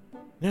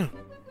 Yeah.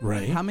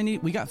 Ray. How many?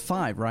 We got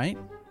 5, right?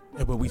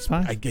 Yeah, but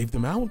Fine. I gave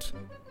them out.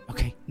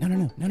 Okay.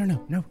 No.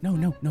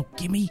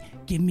 Give me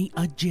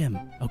a gem.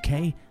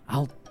 Okay.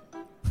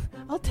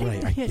 I'll take Ray,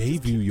 the I hit.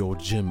 gave you your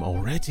gem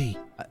already.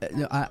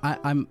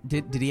 I'm.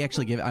 Did he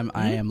actually give?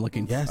 I am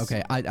looking. Yes.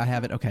 Okay. I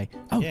have it. Okay.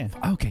 Oh. Yeah.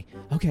 Okay.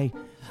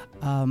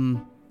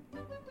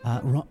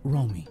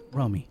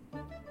 Romy.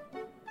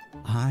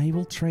 I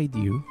will trade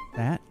you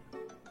that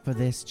for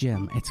this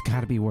gem. It's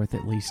got to be worth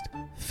at least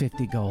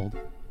 50 gold,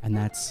 and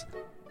that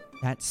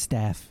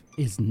staff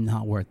is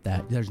not worth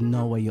that. There's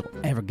no way you'll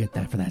ever get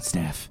that for that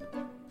staff.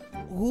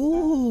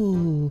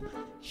 Ooh,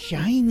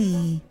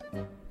 shiny.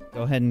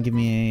 Go ahead and give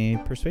me a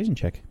persuasion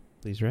check,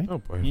 please, Ray. Oh,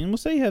 boy. And we'll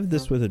say you have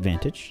this with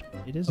advantage.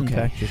 It is, in Okay.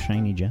 fact, a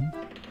shiny gem.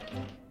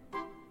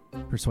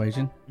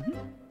 Persuasion.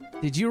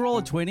 Did you roll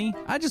a 20?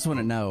 I just want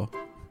to know.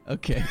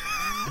 Okay.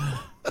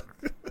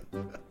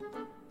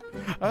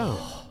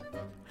 Oh.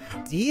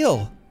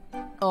 Deal.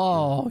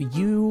 Oh,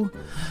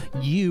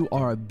 you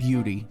are a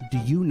beauty. Do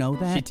you know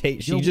that?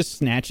 She just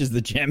snatches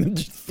the gem and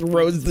just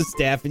throws the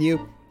staff at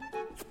you.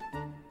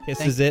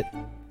 Kisses it.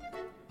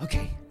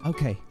 Okay.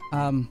 Okay.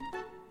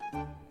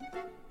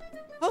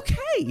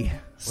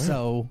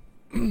 So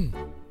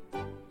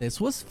this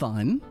was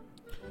fun,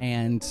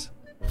 and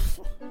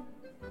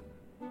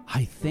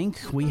I think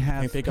we I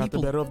have think they got the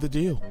people, better of the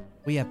deal.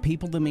 we have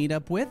people to meet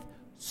up with.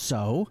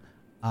 So,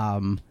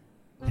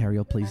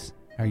 Ariel, please,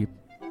 are your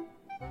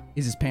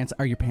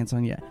pants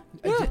on yet?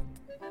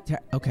 Yeah.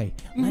 Okay,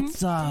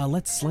 let's.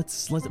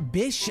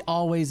 Bish,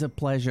 always a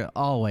pleasure.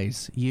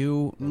 Always,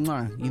 you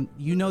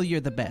know you're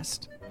the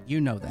best.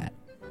 You know that.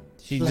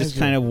 She just Pleasure.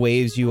 kind of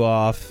waves you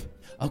off.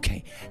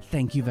 Okay,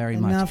 thank you very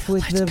much. Enough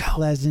with Let's the go.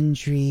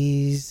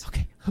 pleasantries.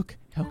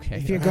 Okay.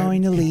 If you're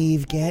going to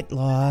leave, get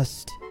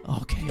lost.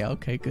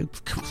 Okay, good.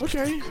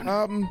 Okay.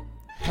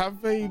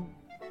 Have a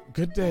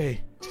good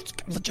day.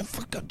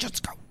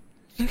 Just go.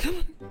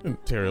 And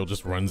Teriel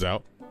just runs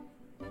out.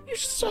 You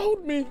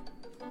sold me.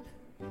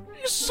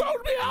 You sold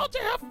me out to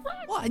have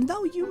friends. Well,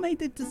 no, you made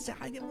the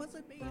decision. It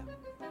wasn't me.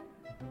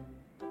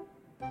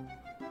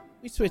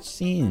 we switch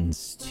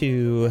scenes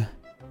to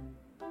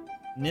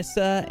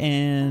Nissa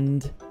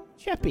and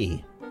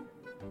Cheppy.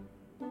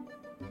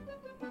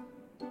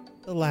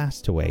 The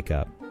last to wake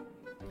up.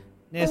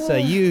 Nissa,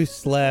 you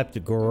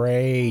slept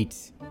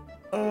great.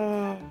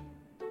 Oh,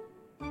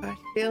 I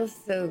feel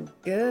so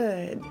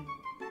good.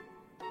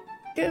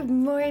 Good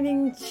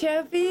morning,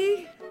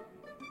 Cheppy.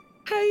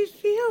 How you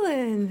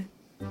feeling?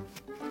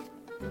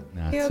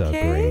 Not You so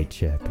okay? great,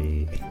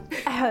 Cheppy.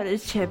 How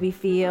does Cheppy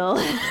feel?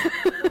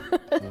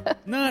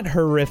 Not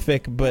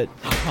horrific, but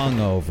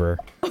hungover.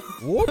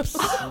 Whoops.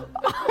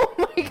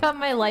 Oh my god,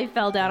 my light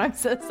fell down. I'm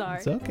so sorry.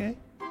 It's okay.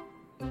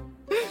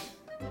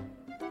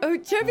 Oh,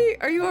 Cheppy,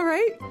 are you all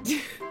right?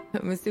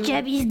 I'm assuming.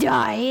 Cheppy's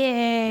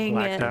dying.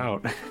 Blacked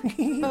out.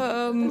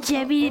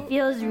 Cheppy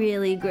feels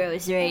really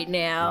gross right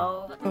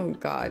now. Oh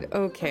God.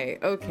 Okay.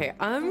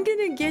 I'm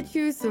gonna get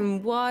you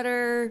some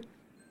water.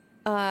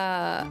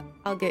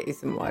 I'll get you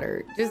some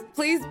water. Just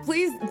please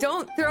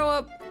don't throw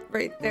up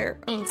right there.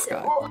 Oh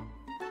God.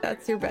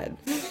 That's your bed.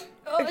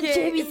 Oh,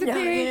 Okay, Cheppy's it's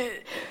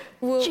okay.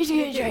 She's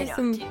gonna try get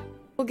you not to.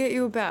 We'll get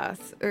you a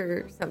bath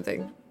or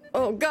something.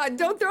 Oh God!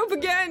 Don't throw up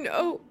again.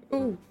 Oh.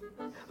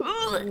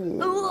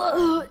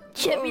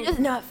 Cheppy does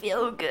not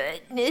feel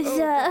good.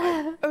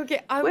 Nissa.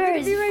 Okay, I'm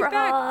Where's gonna be right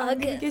back. I'm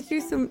Frog? gonna get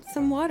you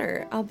some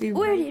water. I'll be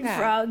Where right did back.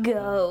 Frog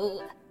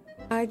go?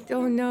 I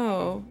don't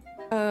know.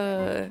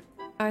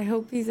 I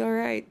hope he's all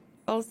right.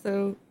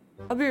 Also,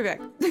 I'll be right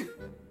back.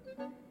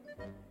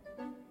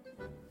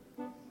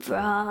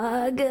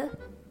 Frog.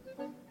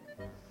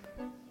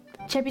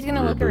 Cheppy's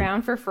gonna look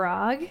around for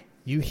Frog.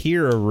 You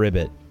hear a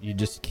ribbit. You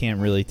just can't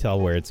really tell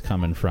where it's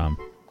coming from.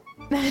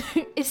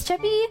 Is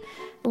Cheppy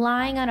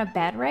lying on a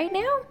bed right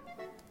now?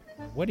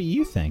 What do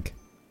you think?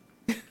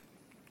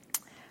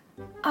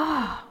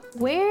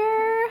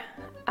 Where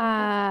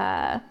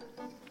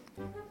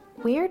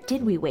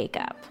did we wake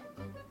up?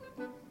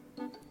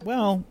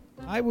 Well,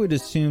 I would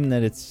assume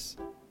that it's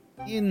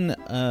in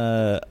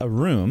a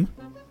room.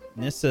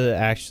 Nissa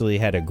actually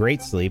had a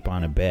great sleep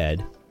on a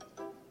bed.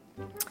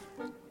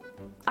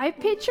 I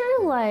picture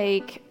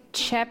like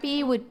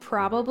Cheppy would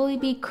probably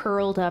be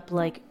curled up.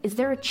 Like, is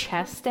there a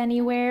chest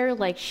anywhere?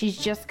 Like, she's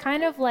just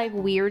kind of like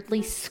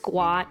weirdly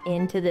squat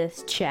into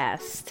this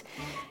chest,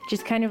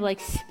 just kind of like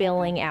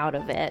spilling out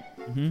of it.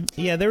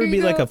 Yeah, there would Here be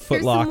you like go. a Foot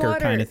Here's some Locker water.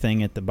 kind of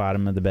thing at the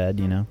bottom of the bed,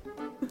 you know?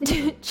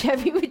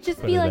 Cheppy would just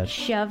Put be her to like bed.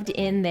 shoved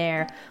in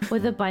there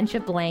with a bunch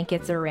of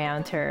blankets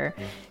around her.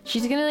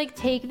 She's gonna like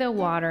take the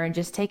water and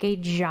just take a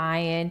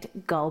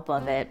giant gulp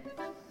of it.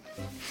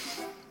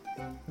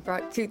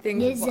 Brought 2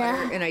 things of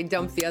water and I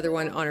dumped the other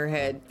one on her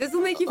head. This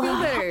will make you feel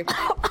better.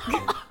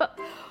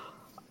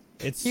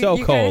 It's You- so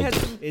you kinda cold. had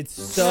some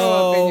It's throw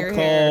up in so your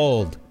hair.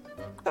 cold.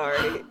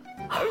 Sorry.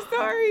 I'm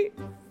sorry.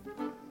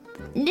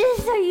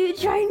 Nissa, are you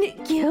trying to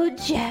kill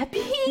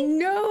Cheppy?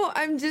 No,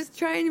 I'm just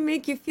trying to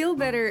make you feel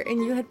better.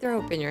 And you had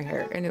throw up in your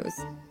hair, and it was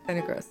kind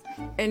of gross.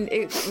 And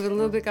it a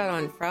little bit got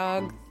on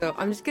Frog, so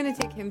I'm just gonna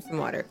take him some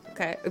water,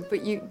 okay?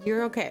 But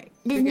you're okay.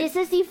 Does You're good.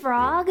 Nissa see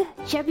Frog?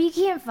 Cheppy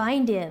can't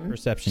find him.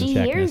 Perception she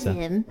check, hears Nissa.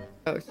 him.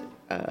 Oh shit.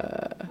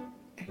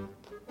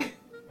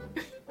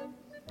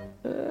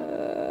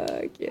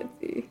 I can't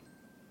see.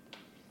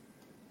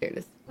 There it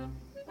is.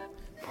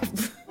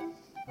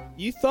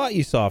 You thought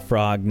you saw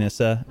Frog,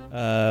 Nissa.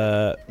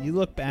 You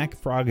look back,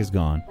 Frog is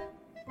gone.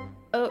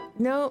 Oh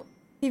no,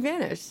 he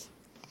vanished.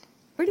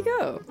 Where'd he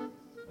go?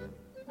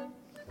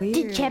 Did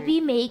Weird.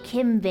 Cheppy make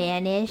him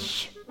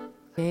vanish?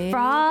 Maybe.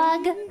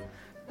 Frog?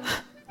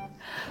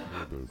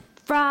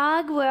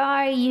 Frog, where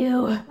are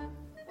you?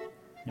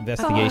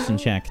 Investigation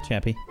check,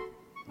 Chappie.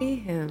 See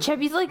him.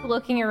 Cheppy's like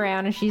looking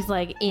around and she's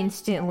like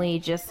instantly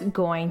just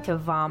going to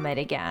vomit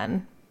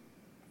again.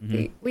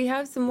 We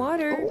have some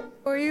water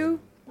for you.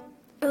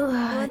 You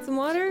want some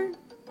water?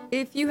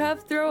 If you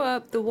have throw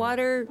up, the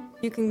water,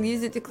 you can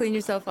use it to clean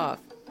yourself off.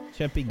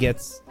 Chappie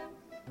gets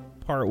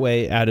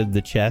partway out of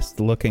the chest,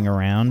 looking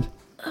around.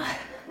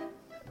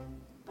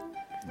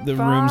 The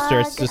room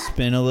starts to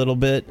spin a little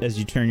bit as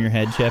you turn your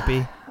head,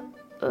 Chappie.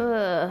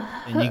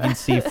 And you can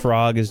see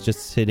Frog is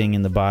just sitting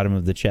in the bottom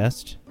of the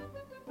chest.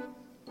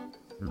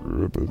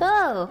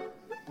 Oh,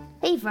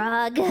 hey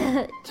Frog.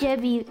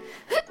 Cheppy.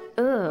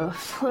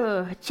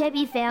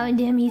 Cheppy found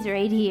him. He's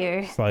right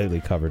here. Slightly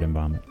covered in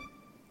vomit.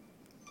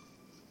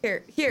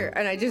 Here,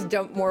 and I just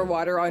dump more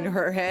water on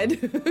her head.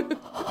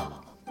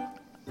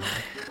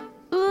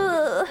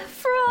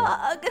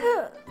 Frog.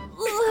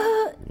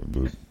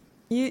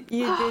 You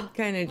did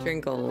kind of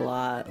drink a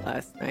lot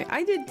last night.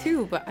 I did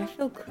too, but I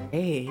feel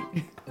great.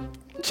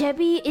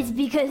 Cheppy, it's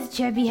because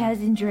Cheppy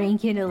hasn't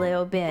drank in a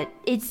little bit.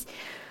 It's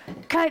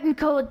cutting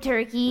cold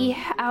turkey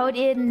out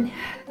in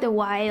the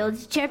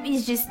wilds.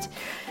 Cheppy's just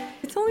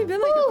It's only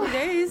been like a few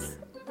days.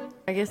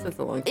 I guess that's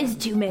a long time. is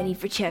too many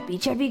for Cheppy.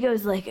 Cheppy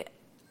goes like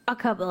a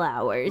couple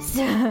hours.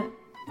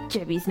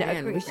 Cheppy's not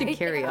Man, we great should right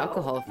carry now.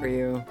 alcohol for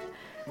you.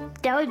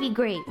 That would be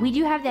great. We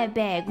do have that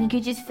bag. We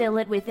could just fill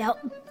it without.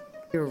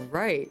 You're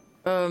right.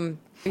 Are you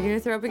gonna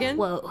throw up again?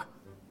 Whoa.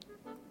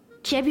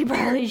 Cheppy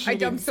probably I shouldn't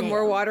dumped some say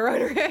more it. water on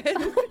her head.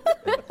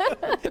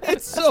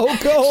 It's so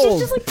cold.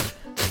 She's just like,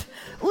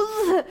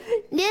 "Ugh,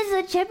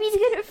 Nissa, Cheppy's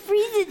gonna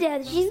freeze to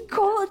death. She's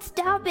cold.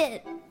 Stop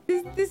it."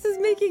 This is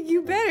making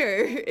you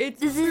better. It's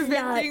This is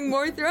preventing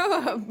more throw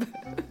up.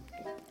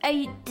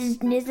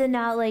 Does Nissa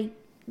not like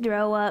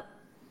throw up?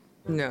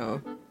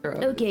 No. Throw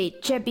up. Okay,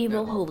 Cheppy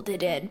will hold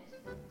it in.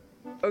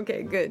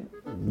 Okay, good.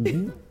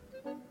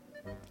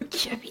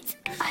 Cheppy's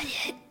got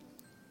it.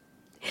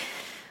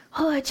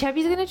 Oh,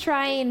 Cheppy's gonna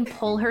try and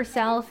pull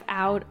herself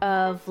out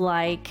of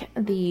like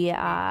the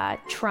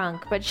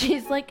trunk, but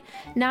she's like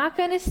not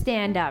gonna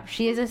stand up.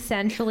 She is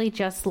essentially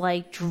just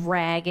like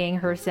dragging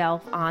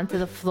herself onto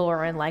the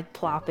floor and like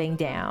plopping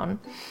down.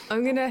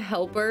 I'm gonna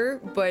help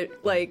her, but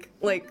like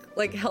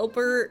help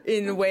her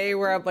in a way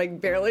where I'm like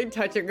barely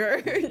touching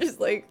her. Just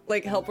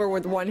like help her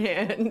with one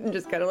hand and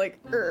just kind of like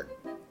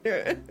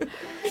and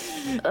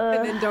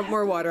then dump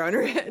more water on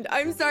her head.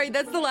 I'm sorry,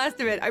 that's the last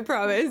of it, I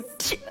promise.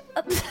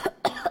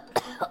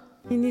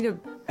 You need a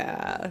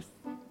bath.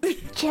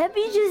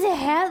 Cheppy just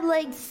had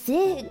like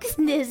 6,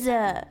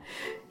 Nissa.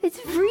 It's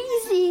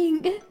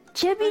freezing.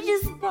 Cheppy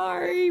just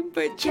Sorry,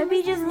 but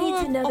Cheppy just needs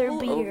throw up another all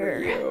beer.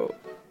 over you.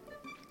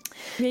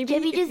 Maybe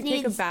Cheppy if just you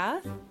take a needs-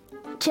 bath.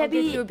 I'll get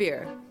you a Cheppy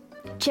beer.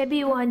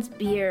 Cheppy wants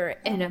beer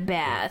and a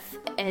bath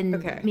and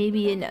Okay.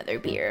 maybe another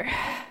beer.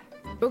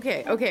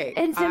 Okay.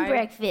 And some I-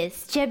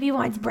 breakfast. Cheppy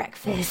wants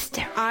breakfast.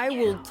 I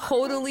will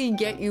totally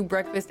get you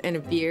breakfast and a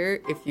beer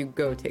if you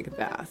go take a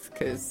bath,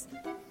 because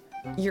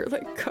you're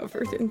like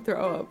covered in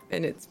throw up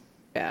and it's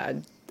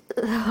bad.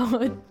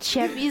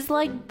 Cheppy's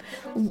like,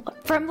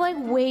 from like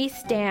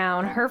waist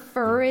down, her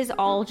fur is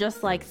all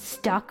just like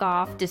stuck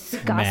off Matted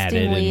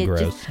disgustingly. and It gross.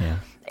 just- Yeah.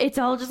 It's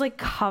all just like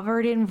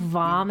covered in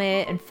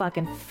vomit and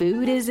fucking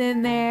food is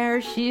in there.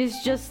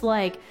 She's just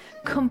like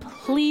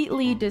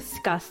completely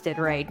disgusted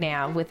right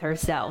now with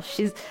herself.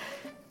 She's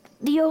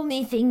the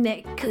only thing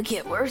that could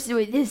get worse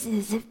with this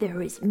is if there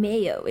was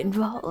mayo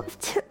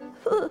involved.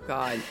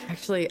 God,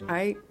 actually,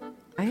 I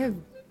have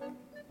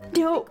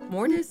No,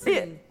 Mortis.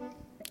 And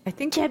I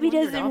think Cheppy he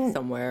wandered doesn't- off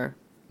somewhere.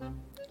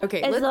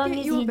 Okay, as let's long get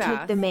as you a he took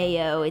bath. the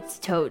mayo, it's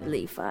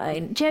totally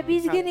fine.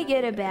 Cheppy's gonna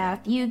get a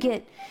bath. You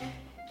get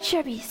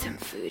Cheppy some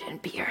food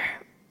and beer.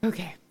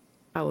 Okay,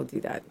 I will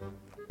do that. Who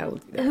I'll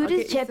does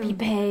get you Cheppy some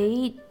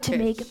pay to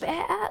make a fish.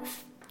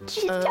 bath?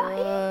 She's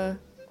dying.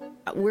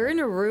 We're in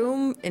a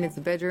room and it's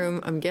a bedroom.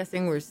 I'm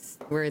guessing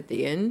we're at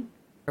the inn.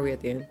 Are we at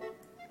the inn?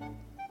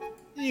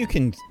 You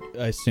can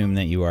assume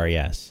that you are,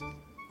 yes.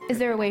 Is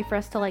there a way for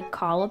us to like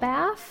call a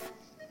bath?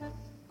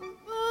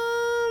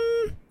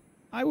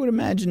 I would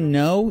imagine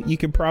no. You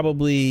could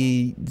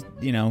probably,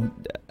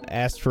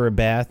 ask for a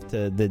bath.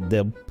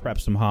 They'll prep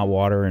some hot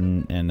water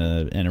and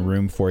a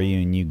room for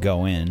you, and you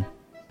go in.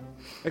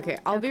 Okay,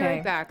 I'll be Okay.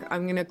 right back.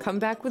 I'm gonna come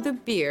back with a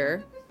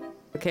beer.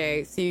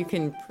 Okay, so you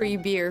can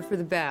pre-beer for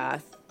the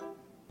bath,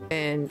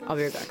 and I'll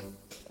be right back.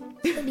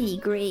 That'd be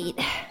great.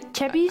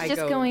 Cheppy's I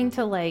just go- going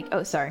to like.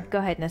 Oh, sorry. Go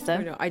ahead, Nissa.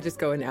 No, I just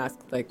go and ask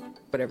like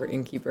whatever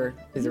innkeeper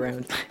is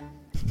around.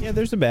 Yeah,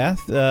 there's a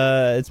bath.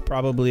 It's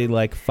probably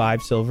like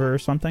 5 silver or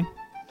something.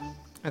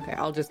 Okay,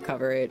 I'll just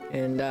cover it,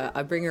 and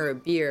I bring her a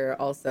beer.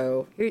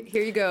 Also, here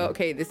you go.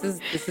 Okay, this is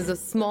a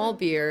small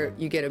beer.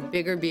 You get a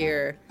bigger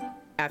beer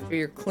after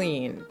you're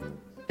clean,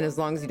 and as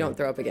long as you don't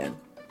throw up again.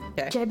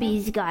 Okay.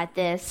 Cheppy's got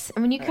this.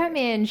 And when you come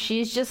in,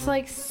 she's just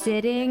like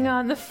sitting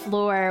on the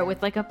floor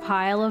with like a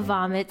pile of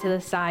vomit to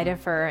the side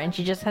of her, and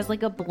she just has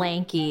like a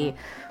blankie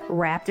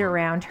wrapped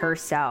around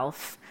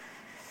herself.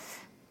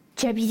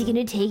 Cheppy's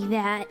gonna take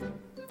that,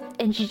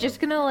 and she's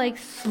just gonna like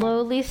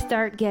slowly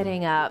start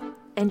getting up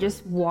and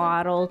just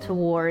waddle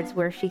towards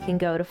where she can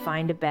go to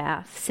find a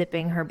bath,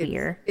 sipping her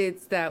beer.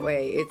 It's that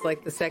way. It's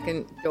like the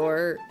second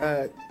door,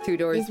 2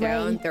 doors This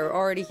down. way. They're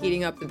already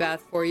heating up the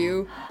bath for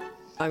you.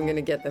 I'm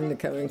gonna get them to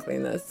come and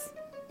clean this.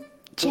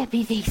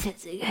 Cheppy thinks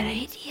that's a good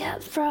idea.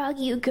 Frog,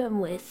 you come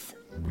with.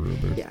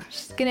 Yeah.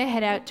 She's gonna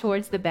head out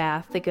towards the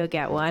bath to go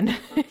get one.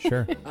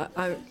 Sure.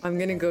 I'm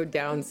gonna go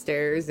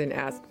downstairs and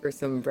ask for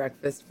some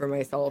breakfast for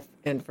myself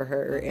and for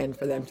her and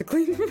for them to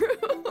clean the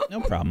room. No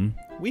problem.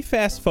 We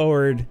fast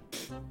forward,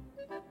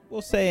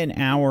 we'll say an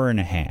hour and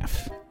a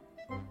half.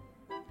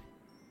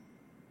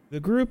 The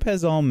group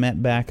has all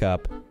met back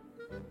up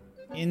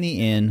in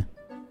the inn.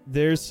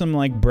 There's some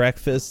like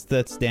breakfast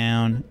that's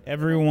down.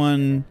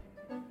 Everyone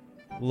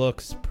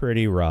looks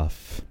pretty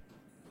rough.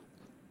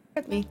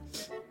 At me.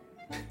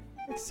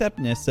 Except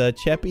Nissa.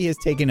 Cheppy has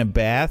taken a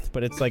bath,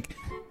 but it's like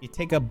you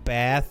take a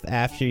bath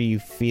after you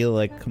feel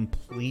like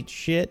complete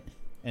shit.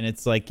 And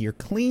it's like you're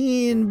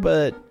clean,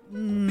 but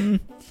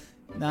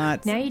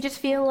not. Now you just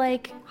feel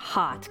like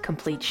hot,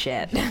 complete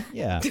shit.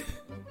 Yeah.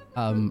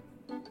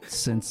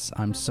 Since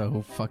I'm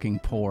so fucking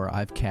poor,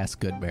 I've cast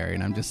Goodberry,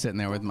 and I'm just sitting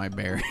there with my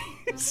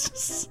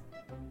berries.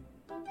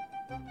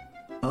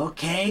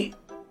 Okay,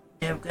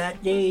 I've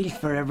got these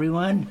for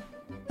everyone.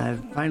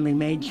 I've finally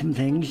made some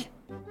things.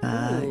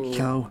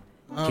 So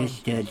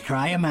just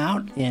try them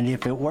out, and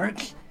if it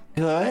works,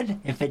 good.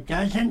 If it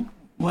doesn't,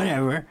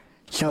 whatever.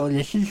 So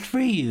this is for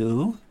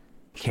you.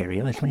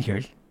 Cereal, this one's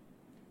yours.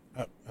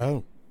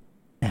 Oh.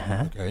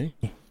 Uh-huh. Okay.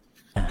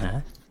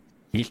 Uh-huh.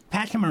 Just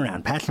pass them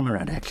around. Pass them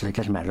around, actually. It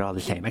doesn't matter. All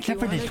the same. Except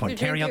for You want this us one. to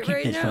Terry, drink I'll it keep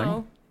right this now?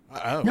 one.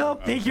 Oh,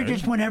 Nope, these are okay.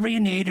 just whenever you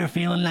need or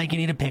feeling like you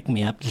need a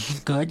pick-me-up. This is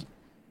good.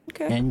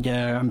 Okay. And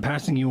I'm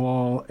passing you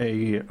all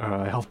a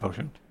health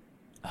potion.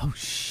 Oh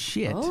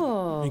shit!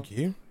 Oh. Thank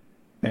you.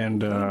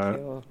 And Thank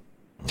you.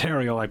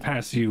 Teriel, I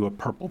pass you a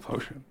purple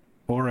potion.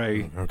 Or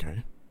a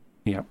Okay.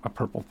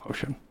 purple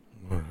potion.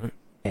 All right.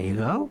 There you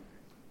go.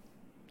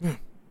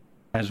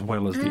 As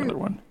well as the other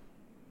one.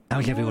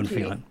 How's everyone Okay.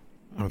 feeling?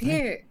 Okay.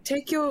 Here,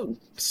 take your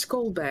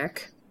skull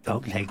back. Oh,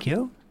 thank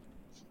you.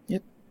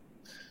 Yep.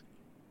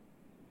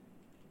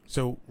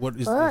 So what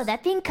is Oh, this?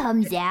 that thing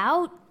comes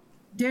out?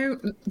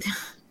 Don't.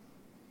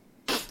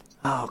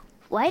 Oh,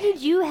 Why did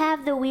you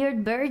have the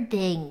weird bird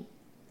thing?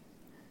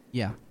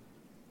 Yeah.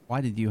 Why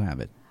did you have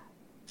it?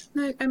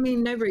 No, I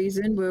mean no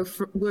reason.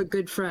 We're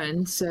good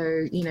friends,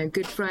 so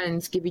good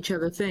friends give each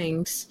other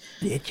things.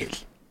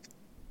 bitches.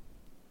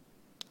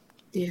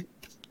 Yeah.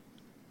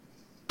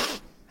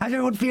 How's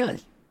everyone feeling?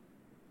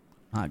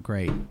 Not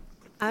great.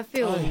 I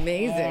feel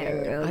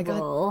amazing. I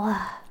got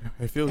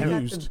I feel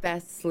the used.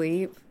 best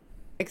sleep,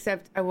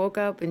 except I woke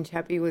up and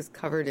Chappie was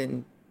covered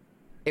in.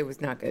 It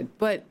was not good,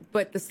 but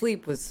the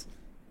sleep was,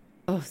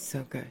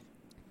 so good.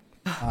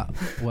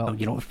 Well, Oh,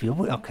 you don't feel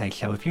okay.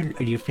 So if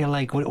you feel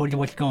like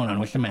what's going on?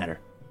 What's the matter?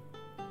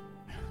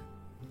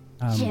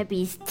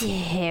 Cheppy's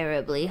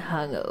terribly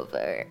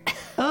hungover.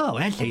 Oh,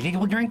 that's easy.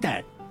 We'll drink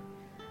that.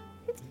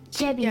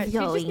 Cheppy's Yeah, she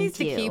going just needs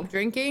to keep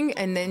drinking,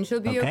 and then she'll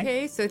be Okay.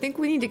 okay. So I think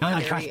we need to No,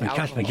 carry no, trust me. Trust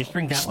me. alcohol. Just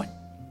drink that one.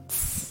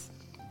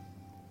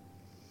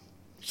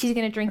 She's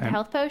gonna drink the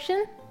health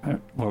potion?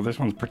 Well, this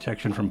one's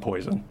protection from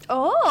poison.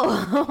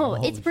 Oh,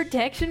 it's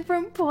protection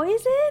from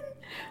poison?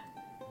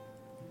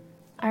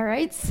 All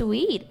right,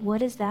 sweet. What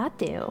does that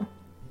do?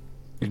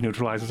 It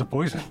neutralizes a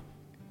poison.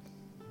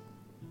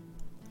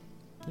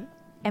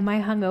 Am I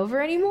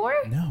hungover anymore?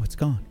 No, it's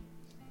gone.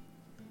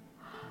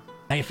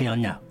 How you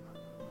feeling now?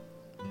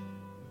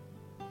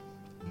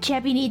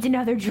 Cheppy needs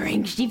another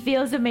drink. She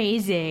feels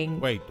amazing.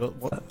 Wait,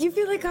 what? You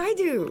feel like I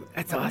do.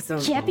 That's awesome.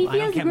 Cheppy I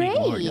don't feels get make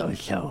more great. though,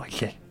 so it's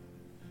just,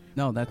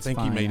 no, that's I think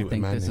you fine. made it I with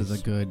think this is a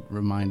mayonnaise. good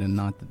reminder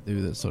not to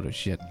do this sort of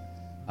shit.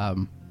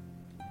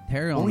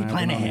 Terry well, we and I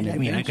plan went on ahead. an I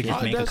mean, I could adventure.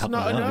 just make a That's couple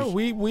not, of no,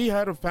 those. we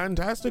had a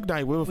fantastic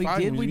night. We were We fine.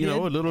 did, we a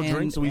did, little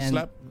drink, so we and-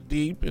 slept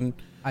deep, and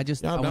I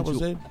just yeah, I that want was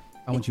you, it.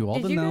 I want you all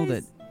Did to you know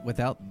guys-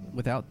 that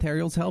without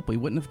Teriel's help, we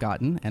wouldn't have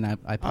gotten. And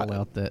I pull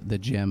out the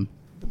gem.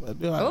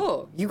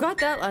 Oh, you got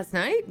that last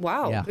night?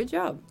 Wow, Yeah. good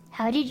job.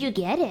 How did you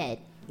get it?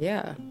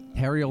 Yeah.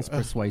 Teriel's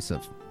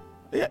persuasive.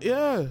 Yeah,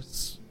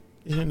 yes.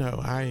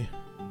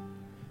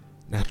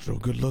 Natural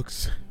good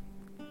looks.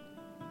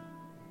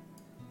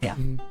 Yeah.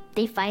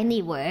 They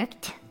finally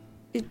worked.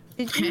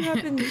 Did you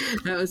happen?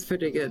 That was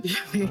pretty good.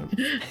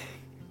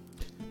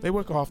 They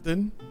work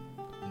often,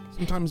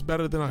 sometimes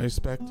better than I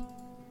expect.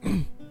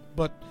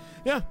 But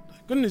yeah,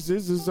 goodness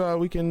is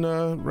we can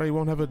Ray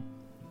won't have a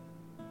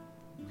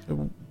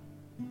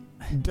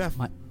death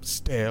My-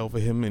 stare over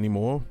him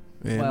anymore.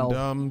 And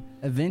Well,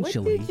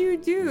 Eventually, What did you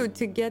do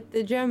to get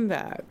the gem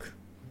back?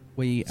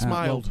 we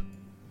smiled.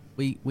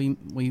 we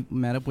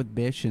met up with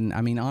Bish, and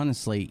I mean,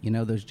 honestly,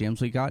 those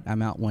gems we got.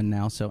 I'm out one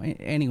now. So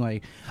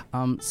anyway,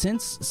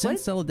 since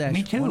Celaddash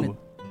Me too.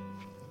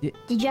 wanted-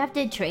 Did you have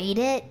to trade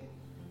it?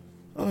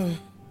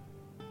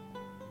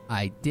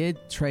 I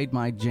did trade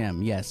my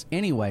gem. Yes.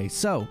 Anyway,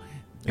 so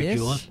Hey,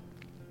 Jules?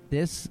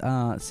 this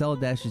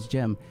Celadash's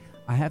gem,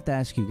 I have to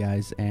ask you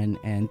guys, and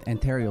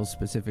Teriel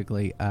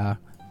specifically,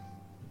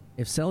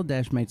 if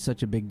Celadash made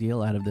such a big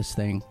deal out of this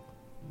thing,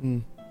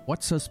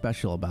 what's so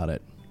special about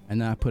it? And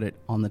then I put it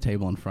on the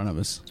table in front of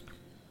us.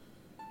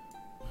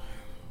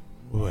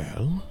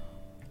 Well,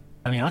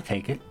 I mean, I'll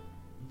take it.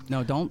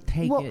 No, don't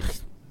take Well-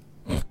 it.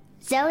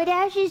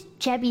 Zeladash is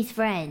Cheppy's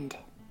friend.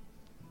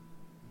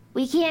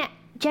 We can't.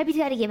 Cheppy's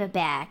got to give it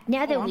back.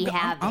 Now that we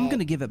have I'm it.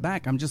 gonna give it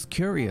back. I'm just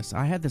curious.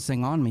 I had this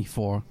thing on me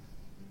for,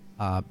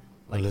 well,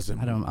 is it,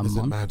 I don't know, a is it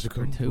month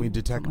magical? or two, Can we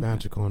detect something like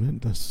magic on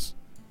it? That's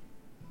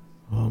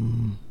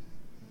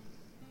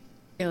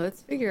Yeah,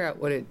 let's figure out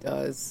what it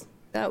does.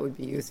 That would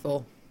be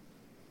useful.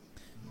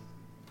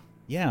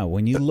 Yeah,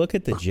 when you look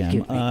at the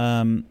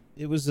gem,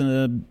 it was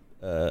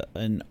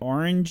an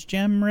orange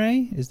gem,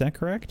 Ray. Is that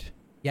correct?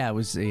 Yeah, it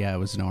was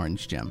an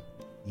orange gem.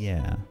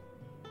 Yeah.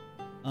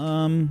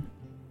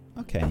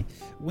 Okay.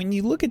 When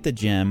you look at the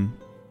gem,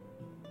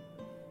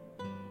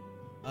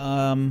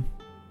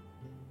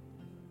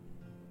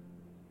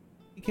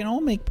 you can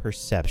all make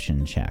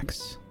perception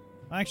checks.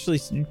 Actually,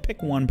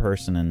 pick one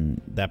person,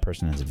 and that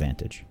person has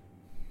advantage.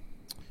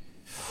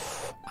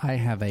 I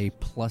have a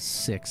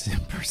 +6 in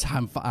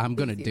person. I'm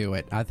gonna do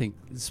it. I think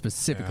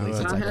specifically Yeah,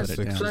 since I I have put it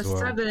six down. as well.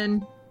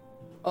 +7.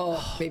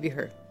 Oh, maybe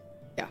her.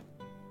 Yeah.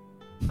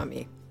 Not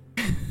me.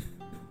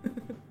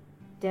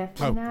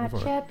 Definitely Oh, not go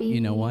for it. Cheppy.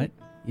 You know what?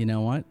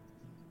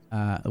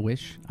 A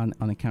wish on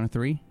the count of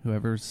 3.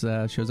 Whoever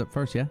shows up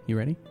first. Yeah, you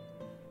ready?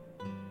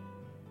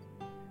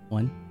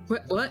 1.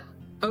 What?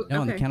 Oh,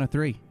 No, on the okay. count of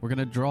 3. We're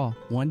gonna draw.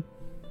 1,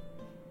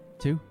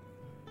 2,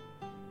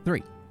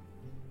 3.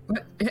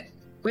 What?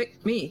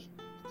 Wait, me.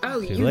 Oh,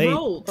 Too you late.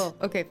 rolled. Oh,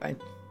 okay, fine.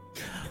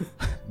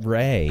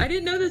 Ray. I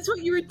didn't know that's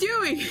what you were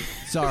doing.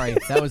 Sorry,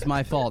 that was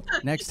my fault.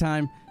 Next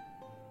time,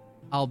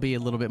 I'll be a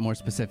little bit more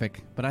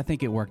specific, but I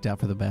think it worked out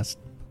for the best.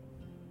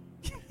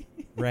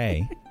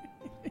 Ray.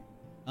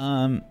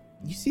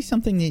 You see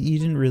something that you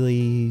didn't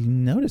really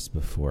notice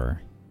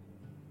before.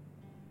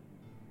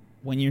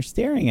 When you're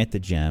staring at the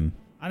gem,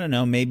 I don't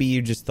know, maybe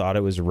you just thought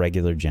it was a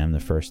regular gem the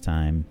first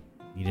time.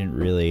 You didn't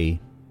really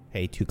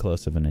pay too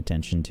close of an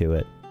attention to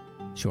it.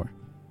 Sure.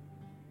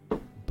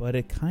 But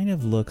it kind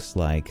of looks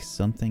like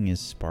something is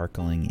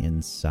sparkling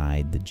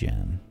inside the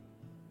gem.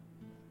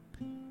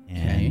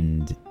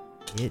 And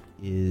it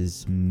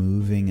is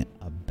moving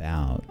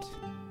about.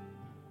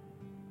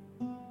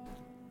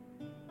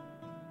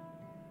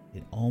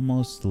 It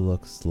almost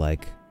looks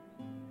like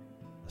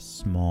a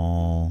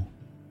small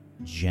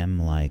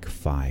gem-like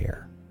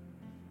fire.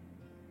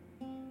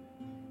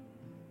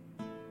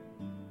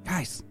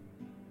 Guys,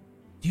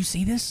 do you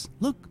see this?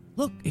 Look.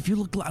 If you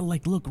look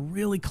look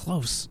really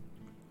close.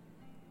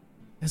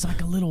 There's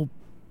like a little,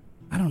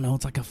 I don't know,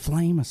 it's like a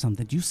flame or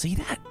something. Do you see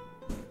that?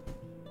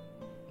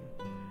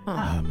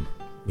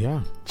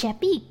 Yeah.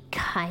 Cheppy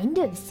kind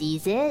of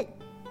sees it.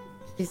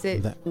 Is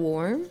it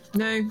warm?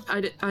 No,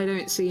 I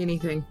don't see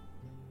anything.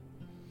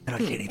 I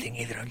don't see anything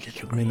either. I'm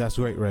just I mean, that's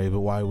great, Ray, but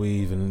why are we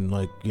even,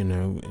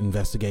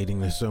 investigating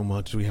this so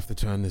much? We have to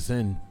turn this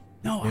in.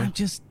 No, Yeah.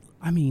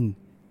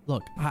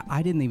 Look,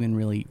 I didn't even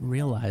really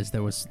realize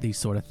there was these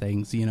sort of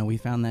things. You know, we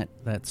found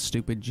that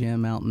stupid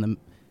gem out in the,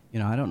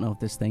 I don't know if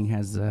this thing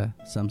has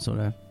some sort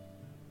of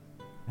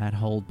bad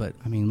hold, but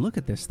I mean, look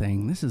at this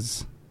thing. This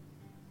is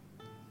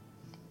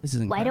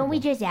incredible. Why don't we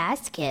just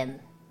ask him?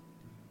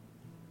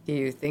 Do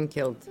you think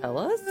he'll tell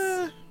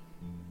us?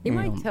 He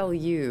might tell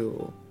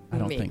you. I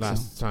don't Me. think so.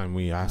 Last time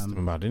we asked him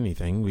about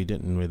anything, we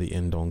didn't really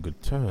end on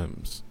good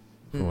terms,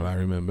 from what I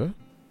remember.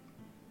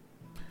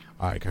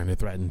 I kind of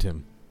threatened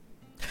him.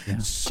 Yeah.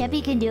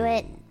 Cheppy can do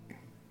it.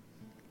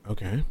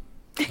 Okay.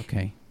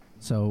 Okay.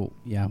 So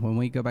yeah, when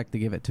we go back to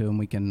give it to him,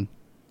 we can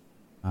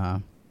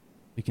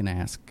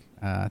ask.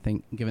 I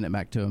think giving it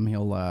back to him,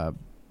 he'll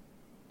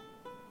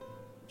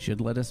should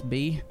let us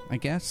be. I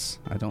guess.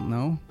 I don't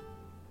know.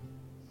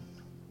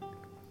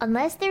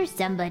 Unless there's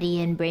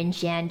somebody in Bryn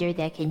Shander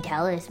that can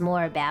tell us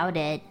more about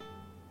it.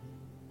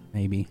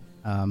 Maybe.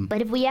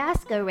 But if we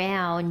ask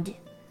around,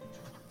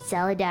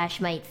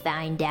 Saladash might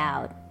find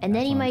out. And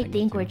then That's he what I'm might thinking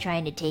think too. we're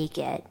trying to take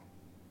it.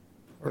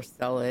 Or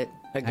sell it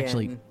again.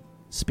 Actually,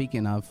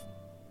 speaking of,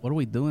 what are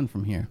we doing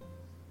from here?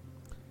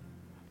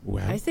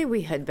 Well, I say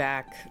we head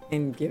back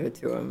and give it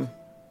to him.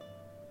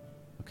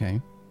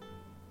 Okay.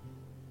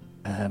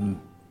 I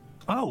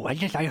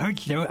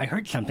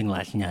heard something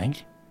last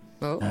night.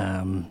 Oh,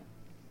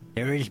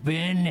 There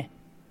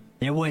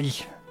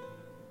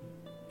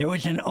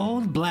was an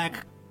old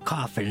black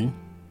coffin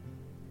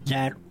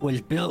that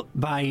was built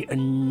by a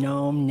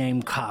gnome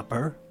named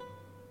Copper.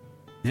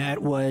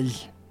 That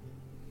was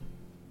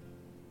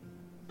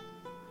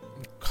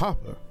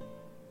Copper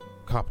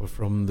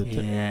from the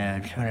yeah,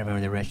 I'm trying to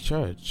remember the rest.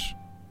 church.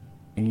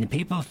 And the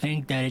people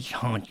think that it's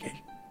haunted.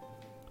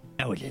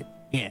 That was it.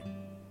 Yeah,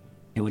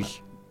 it was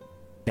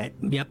that.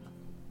 Yep.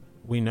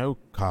 We know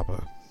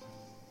Copper.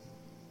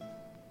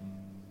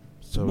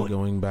 So we're What?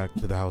 going back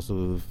to the house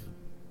of...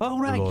 Oh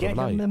right, Lord of yeah,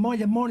 Light. the morning,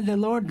 the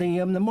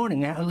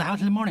house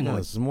of the morning Yeah,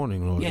 Lord. it's the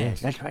morning, Lord. Yeah, Yes.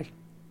 that's right.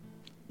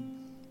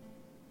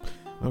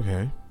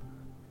 Okay.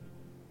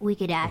 We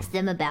could ask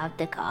them about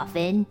the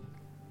coffin.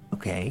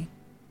 Okay.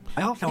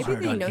 I also maybe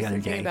heard they on know the other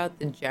something day. about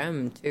the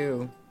gem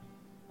too.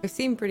 They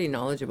seem pretty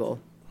knowledgeable.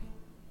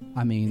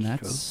 I mean,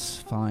 It's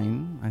that's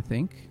fine, I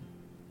think.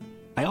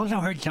 I also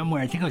heard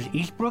somewhere. I think it was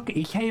Eastbrook,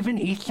 East Haven,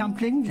 East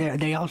something.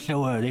 They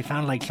also they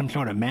found like some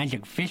sort of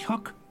magic fish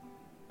hook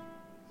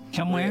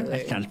somewhere. Really?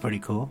 That sounds pretty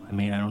cool. I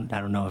mean, I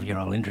don't know if you're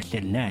all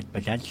interested in that,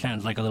 but that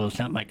sounds like a little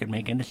something I could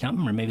make into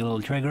something, or maybe a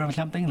little trigger or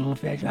something, a little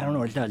fish. I don't know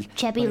what it does.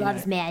 Cheppy But,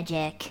 loves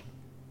magic.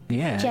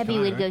 Yeah. that's Cheppy what I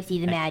would heard. go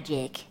see the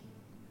magic.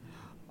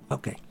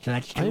 Okay, so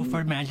that's two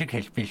for magic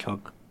fish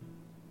hook.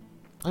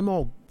 I'm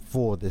all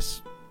for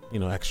this,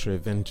 extra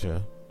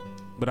adventure.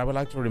 But I would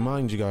like to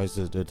remind you guys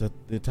that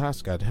the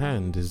task at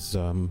hand is,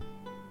 well,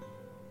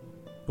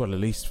 at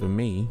least for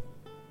me.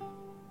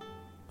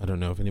 I don't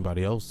know if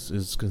anybody else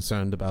is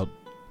concerned about,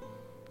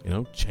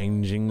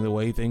 changing the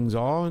way things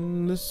are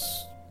in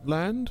this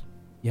land.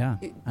 Yeah,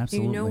 Do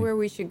absolutely. you know where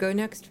we should go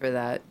next for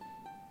that?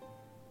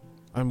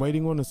 I'm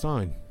waiting on a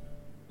sign.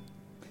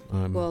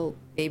 Well,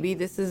 maybe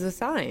this is a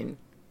sign.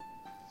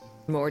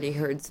 Morty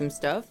heard some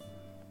stuff.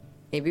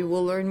 Maybe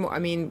we'll learn more. I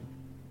mean,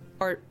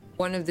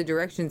 one of the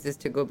directions is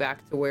to go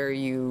back to where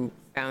you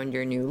found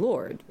your new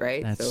lord,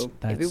 right? So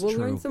maybe That's we'll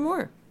learn true. some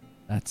more.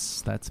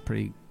 That's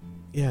pretty.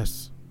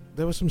 Yes,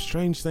 there were some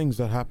strange things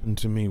that happened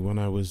to me when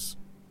I was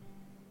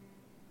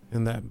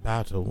in that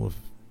battle of...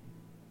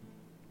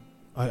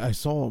 I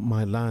saw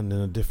my land in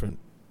a different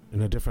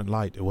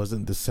light. It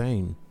wasn't the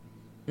same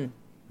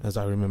as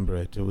I remember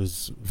it. It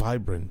was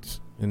vibrant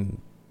and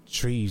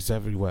trees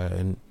everywhere,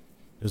 and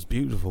it was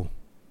beautiful.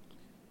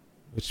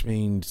 which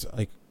means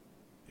like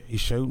he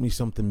showed me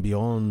something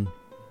beyond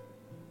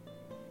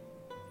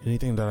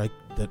anything that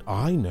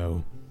I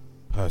know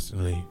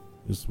personally.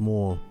 It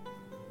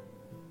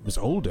was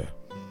older,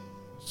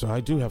 so I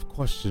do have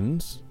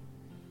questions,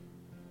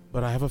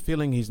 but I have a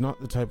feeling he's not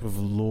the type of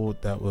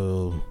lord that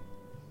will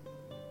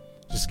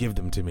just give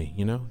them to me,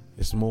 you know?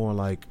 It's more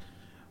like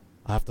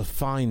I have to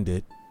find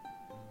it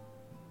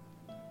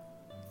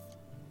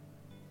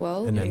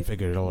and then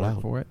figure it all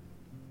out for it.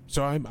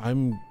 So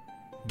I'm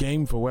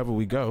game for wherever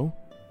we go.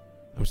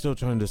 I'm still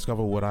trying to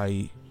discover what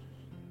I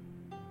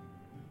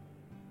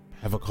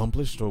have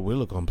accomplished or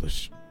will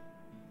accomplish.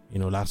 You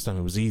know, last time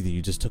it was easy.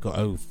 You just took an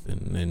oath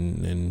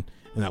and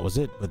that was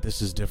it. But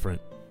this is different.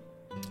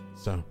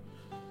 So.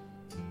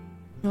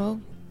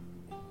 Well,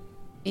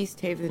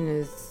 East Haven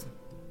is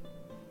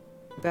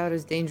about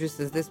as dangerous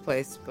as this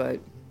place,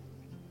 but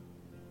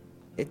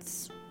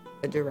it's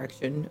a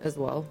direction as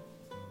well.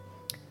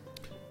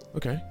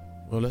 Okay.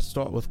 Well, let's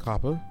start with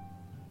Copper.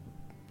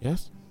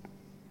 Yes?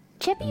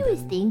 Chippy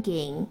was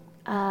thinking,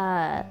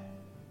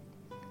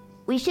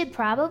 we should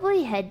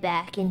probably head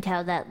back and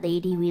tell that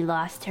lady we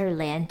lost her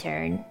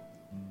lantern.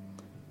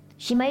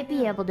 She might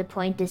be able to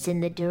point us in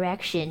the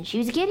direction. She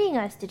was getting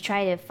us to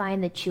try to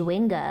find the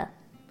Chewinga.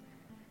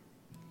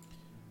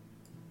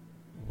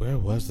 Where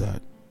was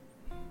that?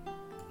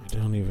 I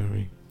don't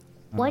even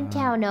One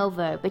town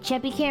over, but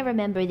Chippy can't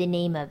remember the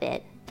name of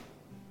it.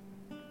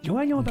 Do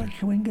I know about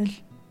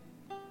Chewingas?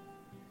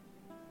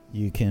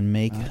 You can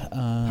make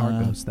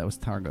Targos. That was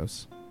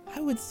Targos.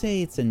 I would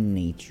say it's a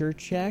nature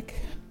check.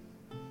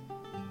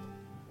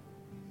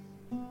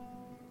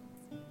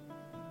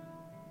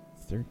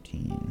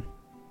 $13.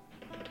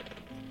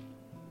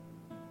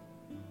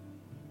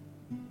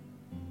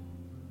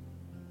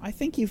 I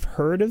think you've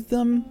heard of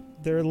them.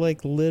 They're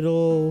like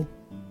little...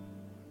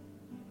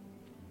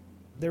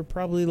 They're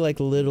probably like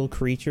little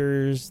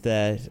creatures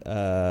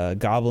that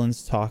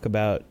goblins talk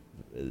about,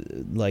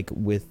 like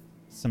with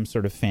some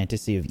sort of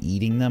fantasy of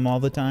eating them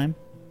all the time.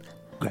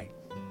 Great.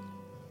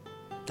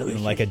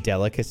 Like a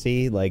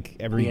delicacy. Like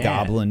every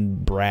goblin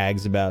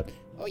brags about,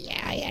 oh yeah,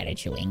 I had a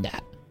Chewinga.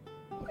 It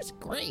was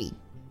great.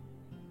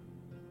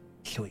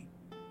 Sweet.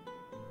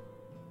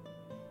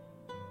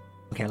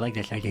 Okay, I like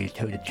this idea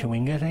too, the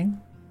Chewinga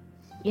thing.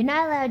 You're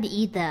not allowed to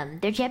eat them.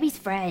 They're Chippy's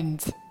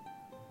friends.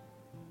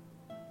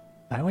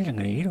 I wasn't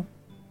gonna eat them.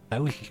 I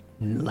would just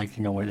like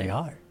to know where they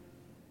are.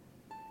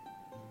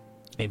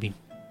 Maybe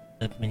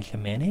slip them in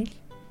some mayonnaise?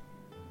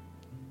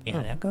 Yeah,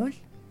 how that goes?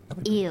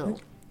 Ew.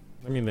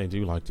 I mean, they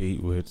do like to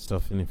eat weird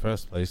stuff in the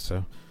first place,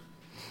 so...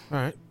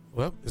 Alright,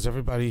 well, is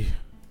everybody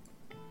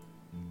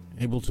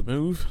able to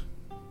move?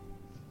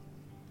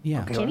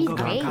 Yeah. Okay, Jimmy's go on,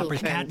 great.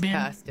 Copper's cat bin.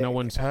 Fantastic. No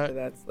one's hurt? After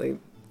that sleep.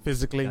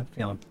 Physically?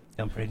 Yeah,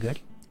 feeling pretty good.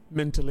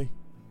 Mentally?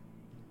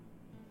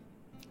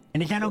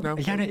 And is that No.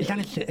 is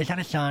that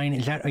a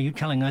sign? Are you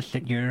telling us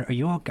that are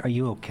you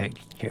okay?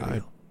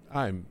 Cheerio?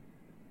 I'm...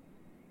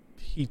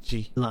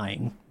 peachy.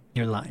 Lying.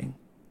 You're lying.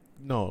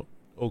 No,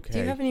 okay. Do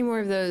you have any more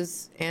of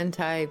those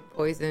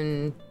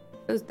anti-poison?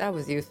 That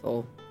was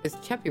useful. Because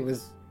Cheppy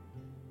was...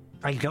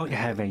 I don't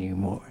have any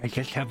more. I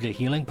just have the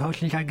healing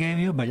potions I gave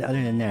you, but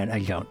other than that, I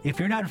don't. If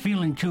you're not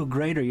feeling too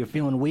great or you're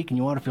feeling weak and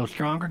you want to feel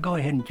stronger, go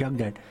ahead and chug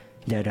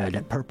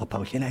that purple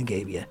potion I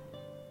gave you.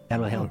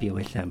 That'll help you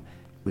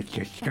with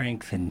your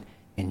strength and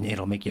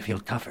it'll make you feel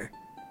tougher.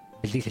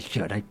 At least it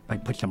should. I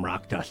put some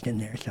rock dust in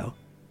there, so.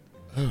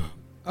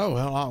 Oh,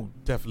 well, I'll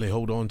definitely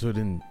hold on to it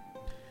in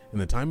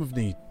the time of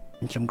need.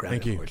 And some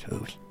Thank you. Gravivores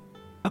hooves.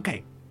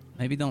 Okay.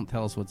 Maybe don't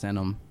tell us what's in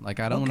them.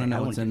 Like I don't want to Okay, I know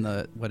won't what's in do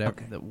the whatever.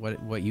 Okay.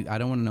 What you? I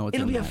don't want to know what's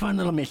It'll in be a that. fun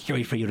little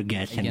mystery for you to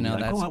guess. And You know, you're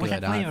like, that's oh, what was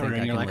that good. I flavor? think I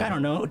And you're can like, I live.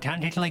 don't know. It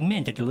tastes like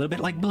mint. It's a little bit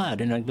like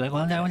blood. And I'd be like,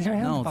 well, that was their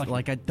healing No, potion.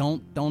 like I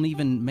don't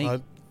even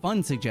make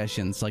fun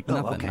suggestions. Like Oh,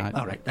 nothing. okay.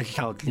 All right. That's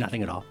how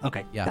nothing at all.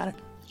 Okay. Yeah. Got it.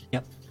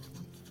 Yep.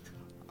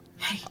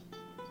 Hey,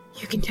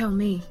 you can tell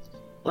me.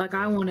 Like,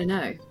 I want to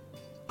know.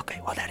 Okay.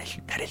 Well, that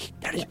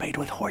is made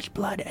with horse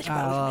blood as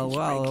Oh,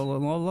 well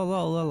as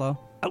mint sprigs.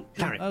 Oh,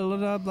 sorry.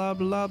 Blah blah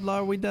blah blah.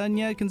 Are we done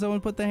yet? Can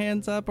someone put their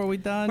hands up? Are we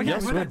done?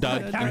 Yes, we're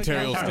done. Sorry,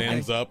 Ontario sorry,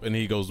 stands up and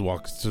he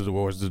walks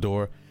towards the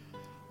door.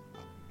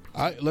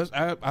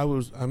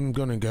 I'm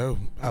gonna go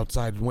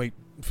outside and wait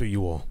for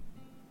you all.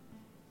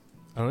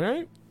 All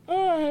right.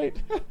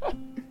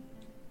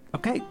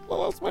 Okay. I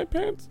lost my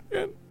pants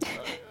again.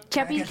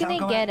 Cheppy's guess I'll gonna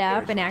go get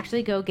out up and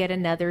actually go get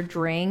another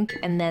drink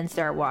and then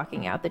start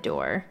walking out the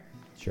door.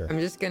 Sure. I'm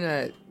just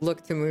gonna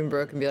look to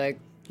Moonbrook and be like,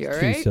 you 2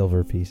 alright?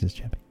 silver pieces,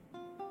 Chippy.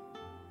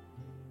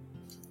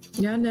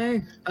 Yeah, no,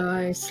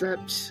 I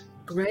slept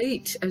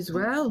great as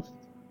well.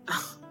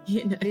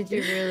 You know. Did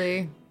you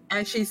really?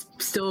 And she's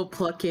still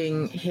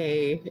plucking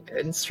hay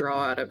and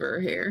straw out of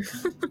her hair.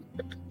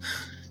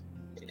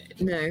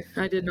 No,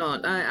 I did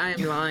not. I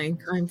am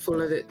lying. I'm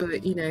full of it,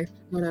 but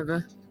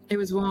whatever. It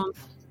was warm,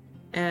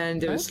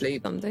 and it was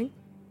sleep. Something.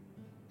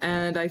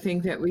 And I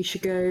think that we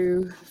should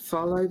go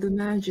follow the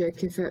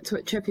magic if that's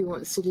what Cheppy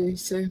wants to do.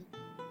 So,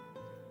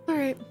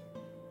 Alright.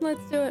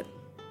 Let's do it.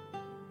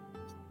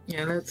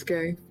 yeah, let's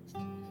go.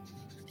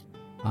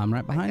 I'm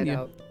right behind Head you.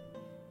 out.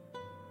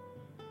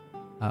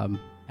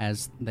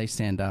 as they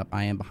stand up,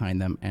 I am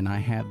behind them, and I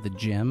have the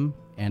gem,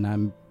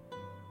 and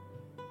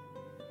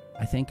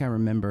I think I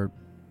remember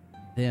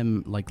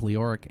them, like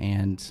Leoric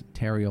and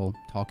Teriel,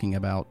 talking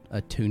about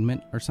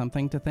attunement or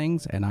something to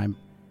things, and I'm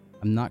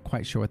not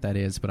quite sure what that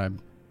is, but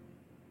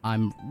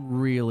I'm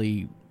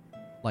really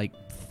like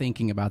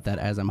thinking about that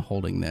as I'm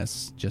holding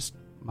this. Just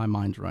my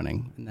mind's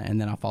running, and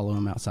then I'll follow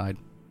him outside.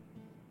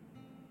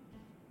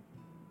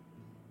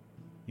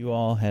 You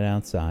all head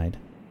outside.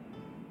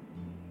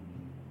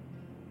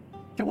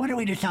 So what do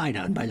we decide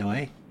on, by the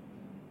way?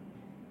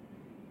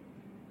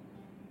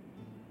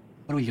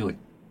 What are we doing?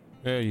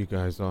 There you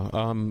guys are.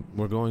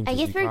 We're going to I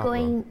guess the we're opera.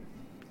 going.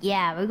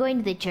 Yeah, we're going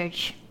to the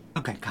church.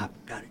 Okay, cop,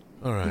 got it.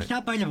 All Can you right.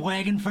 stop by the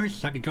wagon first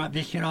so I can drop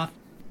this shit off?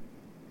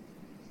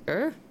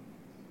 Sure.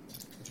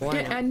 Why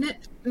Yeah, not?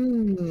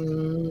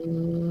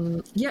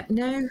 and yeah,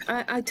 no, did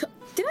I tell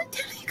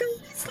you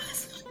guys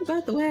last night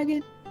about the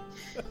wagon?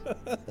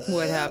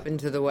 What happened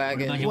to the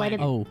wagon? about you? What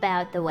Oh.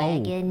 about the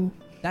wagon?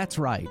 That's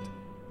right.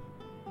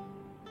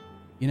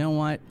 You know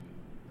what?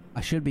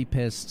 I should be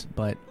pissed,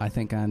 but I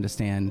think I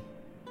understand.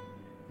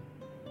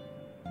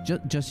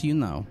 Just you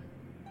know,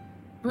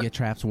 What? your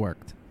traps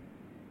worked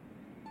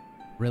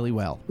really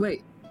well.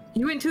 Wait,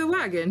 you went to the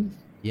wagon?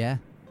 Yeah.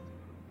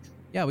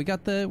 Yeah, we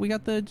got the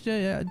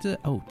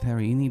oh,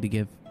 Terry, you need to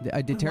give.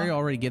 Did Terry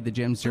already give the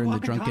gems during the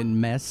walking drunken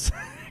mess?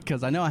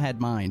 Because I know I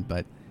had mine,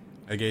 but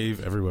I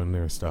gave everyone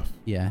their stuff.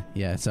 yeah.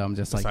 So I'm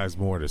just like, Besides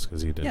Mortis,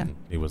 because he didn't. Yeah,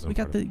 He wasn't. we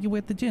got part of you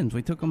with the gems.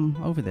 We took them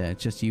over there.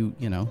 It's just you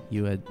know,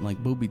 you had like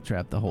booby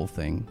trapped the whole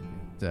thing,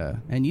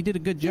 and you did a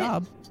good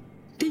job.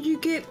 Did you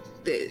get?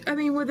 I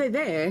mean, were they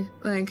there?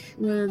 Like,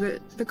 were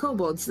the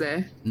kobolds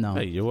there? No.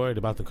 Hey, you're worried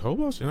about the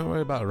kobolds? You're not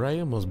worried about Ray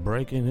almost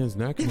breaking his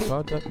neck and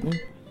caught that thing?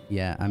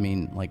 Yeah, I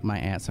mean, like my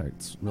ass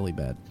hurts really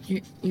bad.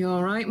 You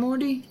all right,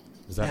 Morty?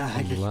 Is that Yeah,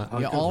 I just- la-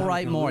 You're all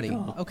right, Morty.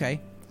 Okay.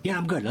 Yeah,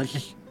 I'm good. Let's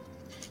just...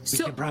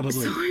 should probably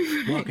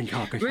sorry, walk and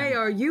talk or Ray, something.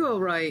 are you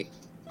all right?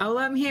 All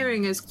I'm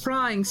hearing is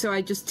crying, so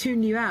I just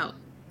tuned you out.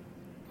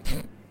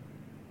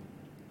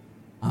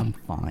 I'm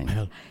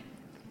fine.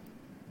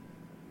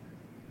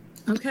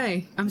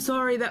 Okay, I'm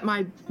sorry that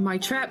my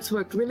traps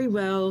worked really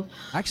well.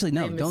 Actually,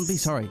 no, I don't be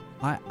miss- sorry.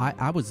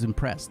 I was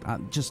impressed.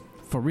 Just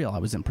for real, I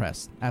was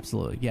impressed.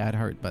 Absolutely. Yeah, it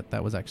hurt, but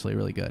that was actually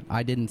really good.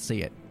 I didn't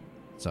see it,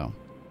 so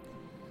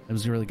it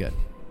was really good.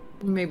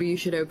 Maybe you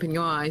should open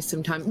your eyes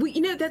sometime. Well,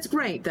 you know, that's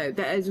great, though.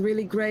 That is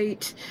really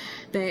great.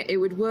 That it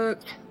would work.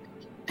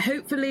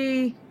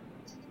 Hopefully,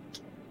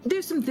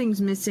 there's some things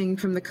missing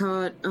from the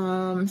card.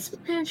 Some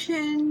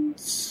passion,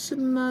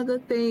 some other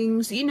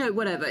things. You know,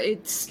 whatever.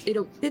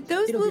 It'll. Did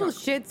those it'll be little all-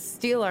 shits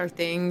steal our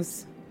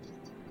things?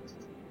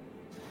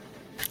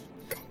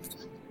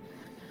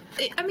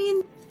 I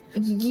mean,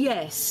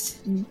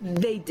 yes,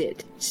 they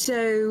did.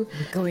 So,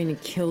 I'm going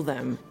to kill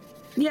them.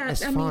 yeah.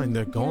 That's I mean, fine.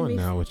 They're yeah, gone we-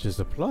 now, which is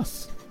a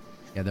plus.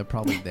 Yeah, they're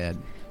probably dead.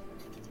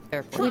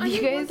 Therefore, Well, I Did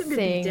you didn't want guys them to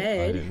be sing? I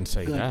dead. didn't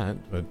say Good.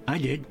 that, but I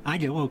did.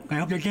 Well, I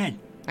hope they're dead.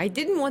 I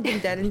didn't want them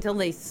dead until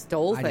they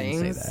stole I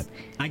things. didn't say that.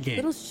 I did.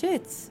 Little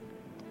shits.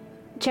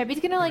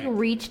 Chubby's gonna like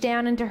reach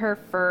down into her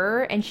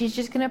fur and she's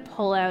just gonna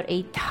pull out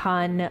a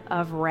ton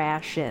of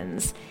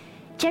rations.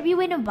 Chubby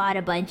went and bought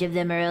a bunch of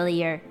them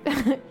earlier.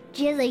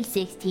 She has like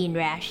 16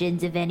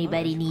 rations if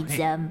anybody needs great.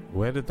 some.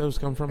 where did those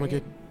come from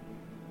again?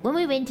 When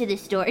we went to the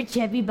store,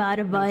 Chubby bought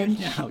a bunch.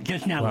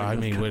 Just now. Well, I where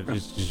mean, those where come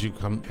from. did you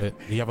come? Do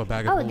you have a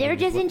bag of Oh, holding they're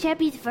just before- in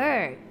Chubby's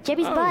fur.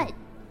 Chubby's butt.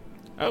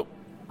 Oh,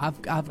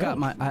 I've got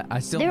my. I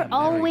still. They're have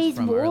berries always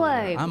from warm.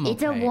 earlier. I'm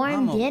It's a okay.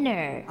 warm I'm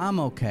dinner. I'm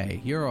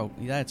okay. You're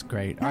okay. That's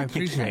great. I That's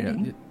appreciate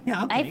exciting. it.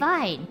 Yeah, okay. I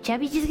fine.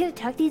 Chubby's just gonna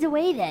tuck these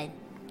away then.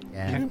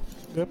 Yeah.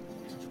 yep.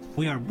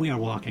 We are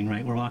walking,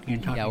 right? We're walking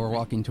and talking. Yeah, we're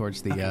walking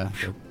towards the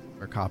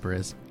where Copper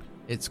is.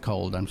 It's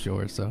cold, I'm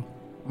sure. So.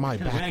 My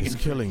The back wagon is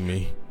first. killing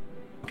me.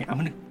 Okay, I'm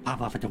gonna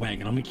pop off at the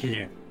wagon. I'll meet you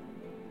there.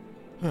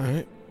 All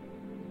right.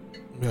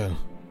 Well,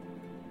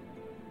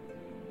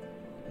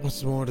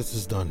 what's more this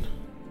is done.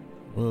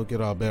 We'll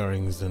get our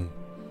bearings and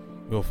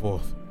go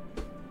forth.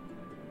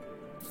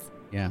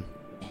 Yeah.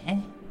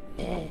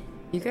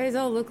 You guys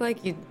all look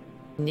like you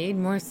need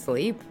more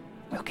sleep.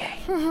 Okay.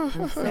 I'm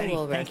so Thank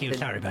well thank you. rested.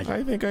 Sorry about that.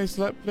 I think I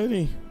slept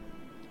plenty.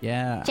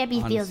 Yeah.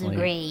 Chubby feels honestly,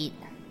 great.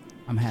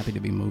 I'm happy to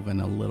be moving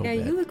a little Yeah,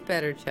 bit. you look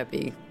better,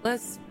 Cheppy.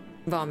 Less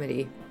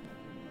vomity.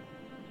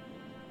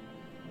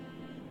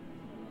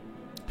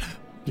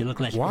 You look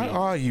less. Why green.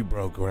 are you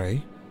broke,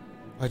 Ray?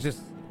 It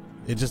just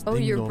Oh,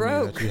 dinged you're on me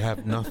broke. that you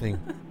have nothing.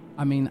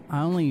 I mean,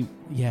 I'm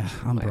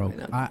Why broke.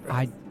 am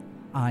I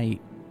not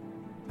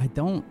I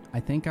don't. I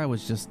think I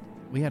was just.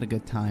 We had a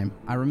good time.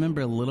 I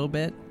remember a little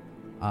bit.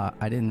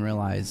 I didn't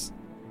realize.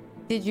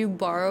 Did you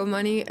borrow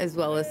money as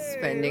well as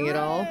spending it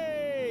all?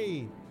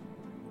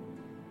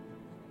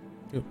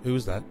 Who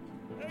was that?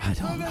 I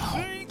don't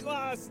know.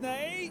 last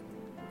night.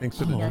 Thanks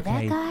for the Oh, Know drink. that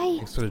okay. guy?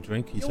 Thanks for the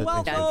drink. He said You're thanks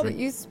for That's the what drink.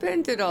 you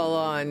spent it all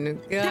on.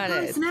 Got That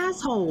it. guy's an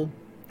asshole.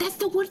 That's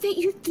the one that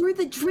you threw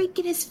the drink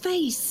in his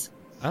face.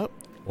 Oh,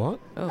 what?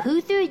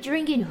 Who threw a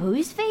drink in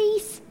whose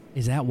face?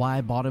 Is that why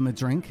I bought him a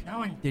drink? No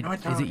one- Did, no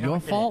one's is it no your one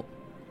did it. fault?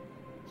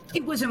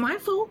 It wasn't my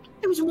fault.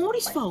 It was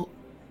Morty's fault.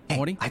 Hey,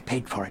 Morty? I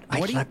paid for it. I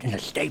Morty? slept in the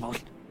stables.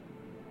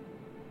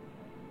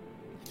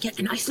 Yeah,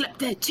 and I slept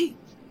there too.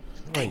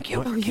 Thank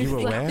you. Oh, You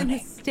were slept where? in a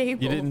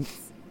stable. You didn't.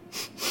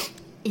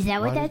 Is that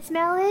what What? that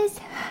smell is?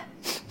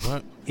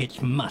 What?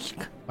 It's musk.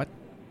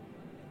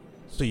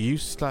 So you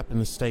slept in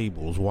the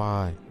stables?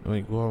 Why?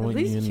 Like, why At weren't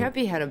you least in?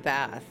 Cheppy had a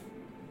bath.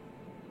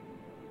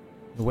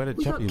 Where did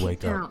We got Cheppy wake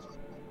kicked up? out.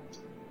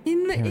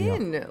 In the Terry,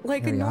 inn.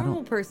 Like a Terry, I don't-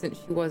 normal person.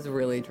 She was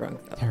really drunk,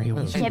 though. Terry,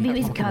 we shouldn't Debbie be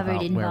was talking covered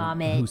about in where-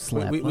 vomit. Who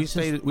slept? We Let's just-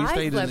 stayed. We I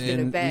stayed slept in a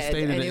in. We bed,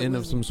 stayed in and an it inn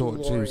of was some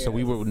sort too. So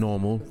we were glorious.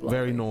 normal, It was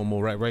very lovely.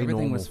 normal, right? Very Everything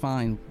normal. was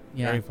fine.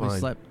 Yeah, Very we fine.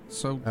 slept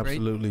so great.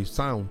 Absolutely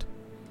sound.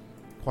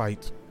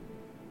 Quite.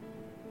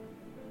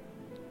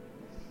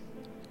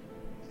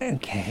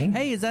 Okay.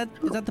 Hey, is that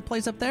the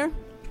place up there?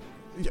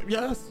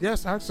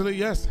 Yes, actually,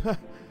 yes.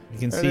 You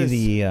can That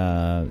see is-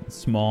 the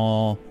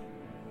small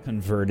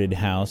converted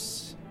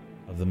house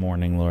of the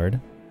Morning Lord,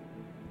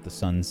 with the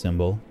sun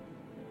symbol.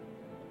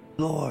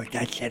 Lord,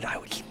 I said I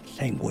was in the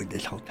same wood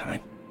this whole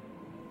time.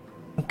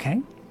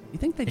 Okay. You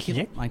think they'd This is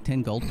give it? my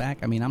 10 gold back?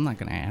 I mean, I'm not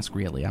going to ask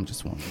really. I'm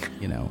just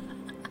wondering,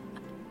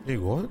 Hey,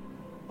 what?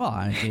 Well,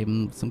 I gave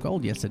him some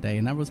gold yesterday,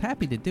 and I was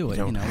happy to do it.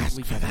 Don't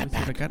ask for that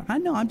could've back. I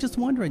know. I'm just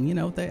wondering.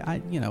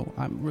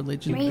 I'm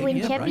religion. Ray, when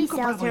yeah, Cheppy right? could sells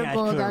probably her ask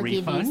gold, for a I'll give you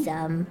refund.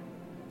 some.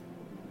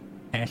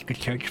 Ask a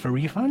church for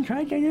refunds,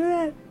 right? They do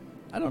that.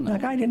 I don't know.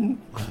 Like I didn't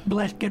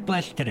get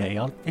blessed today.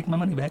 I'll take my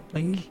money back,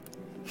 please.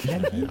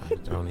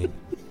 Tony.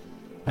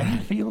 I can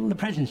feel the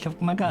presence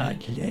of my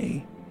God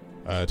today.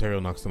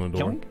 Terrell knocks on the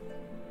door.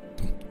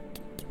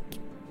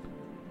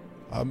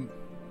 Joink.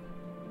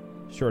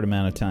 Short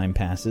amount of time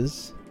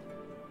passes,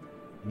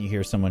 and you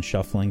hear someone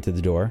shuffling to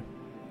the door.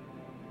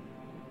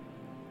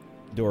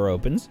 Door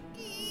opens.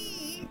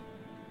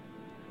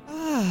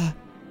 Ah.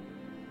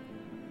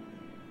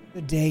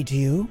 Good day to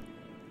you.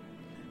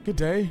 Good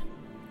day.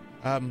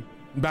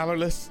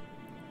 Valorless.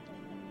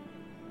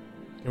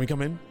 Can we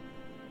come in?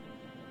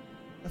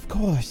 Of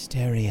course,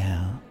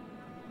 Teriel.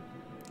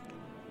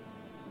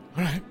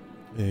 All right.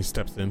 And he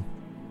steps in.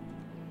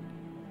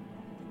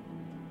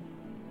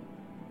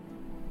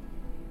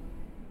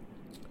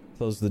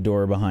 Close the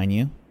door behind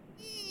you.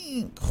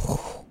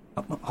 Oh,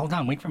 hold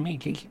on, wait for me,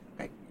 geez.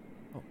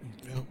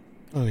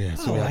 Oh yeah.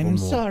 So Oh, we have I'm one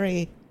more.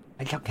 sorry.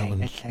 It's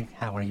okay.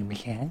 How are you,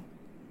 Miss Anne?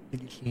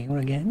 Good to see you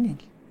again.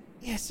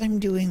 Yes, I'm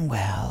doing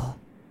well,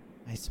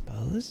 I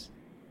suppose.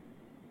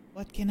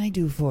 What can I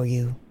do for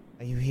you?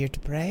 Are you here to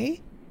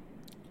pray?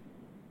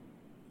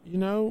 You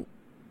know,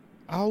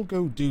 I'll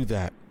go do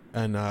that.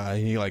 And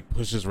he like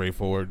pushes Ray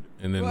forward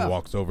and then Wow.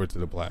 walks over to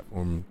the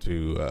platform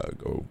to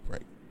go pray.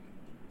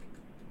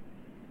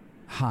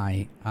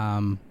 Hi.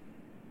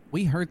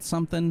 We heard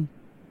something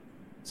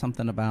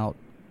about.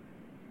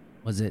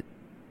 Was it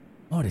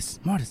Mortis?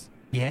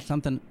 Yes.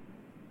 Something.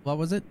 What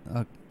was it?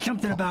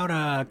 Something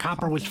about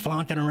copper was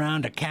flaunting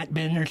around a cat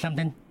bin or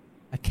something.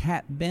 A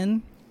cat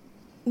bin?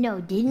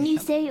 No, didn't you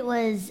say it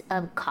was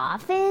a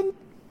coffin?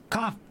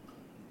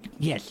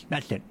 Yes,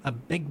 that's it. A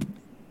big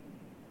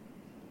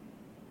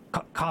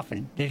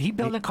coffin. Did he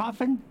build a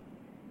coffin?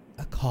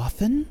 A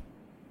coffin?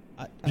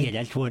 Yeah,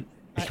 that's what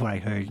I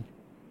heard.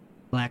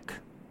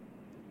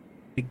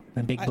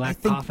 A big black I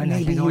think coffin.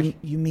 maybe I think it was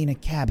you mean a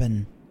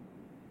cabin.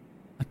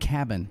 A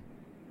cabin.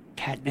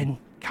 cat bin,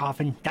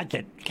 coffin. That's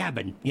it.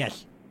 Cabin.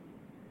 Yes.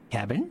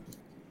 Cabin.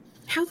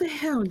 How the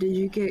hell did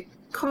you get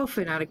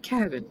coffin out of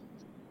cabin?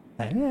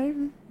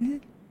 You know,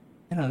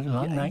 it was a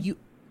long night. You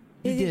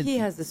did. He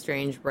has a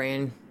strange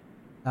brain.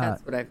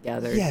 That's what I've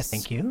gathered. Yes.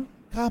 Thank you.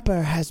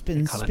 Copper has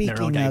been Call it speaking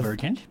of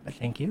neurodivergent, but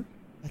thank you.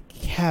 a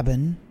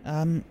cabin.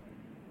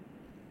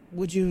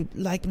 Would you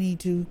like me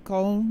to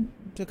call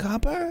to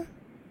Copper?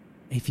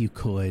 If you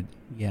could,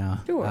 yeah.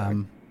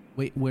 Sure.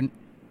 We wouldn't.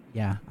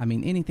 Yeah, I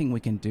mean anything we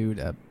can do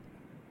to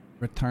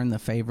return the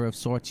favor of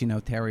sorts,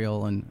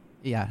 Teriel, and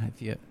yeah,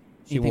 if you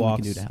anything we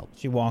can do to help.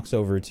 She walks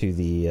over to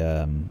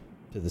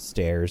the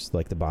stairs,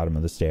 like the bottom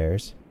of the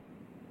stairs.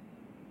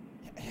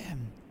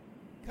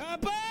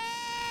 Copper!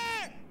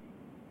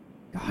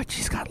 God,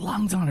 she's got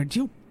lungs on her.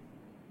 Do you?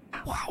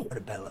 Wow. What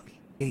a bellows.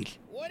 Jeez.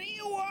 What do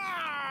you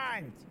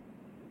want?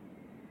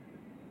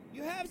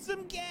 You have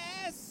some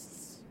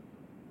guests.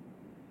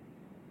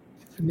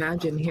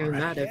 Imagine hearing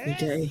that every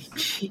day.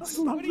 Jeez.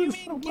 What do you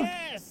mean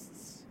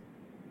guests?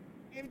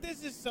 If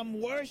this is some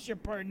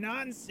worshiper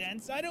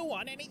nonsense, I don't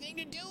want anything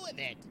to do with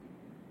it.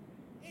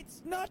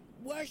 It's not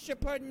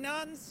worshiper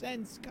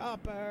nonsense,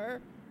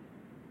 Copper.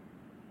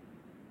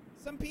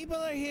 Some people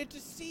are here to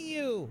see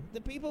you.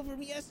 The people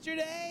from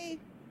yesterday?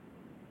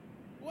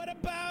 What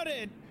about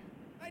it?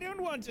 I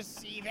don't want to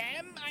see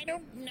them. I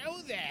don't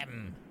know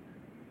them.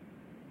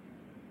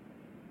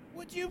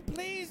 Would you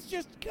please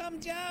just come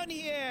down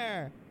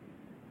here?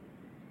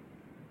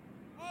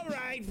 All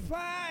right,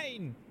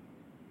 fine.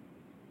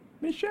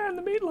 Miss Sharon,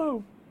 the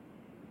meatloaf.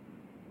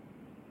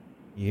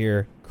 You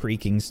hear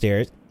creaking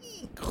stairs.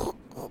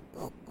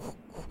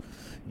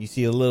 You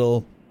see a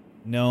little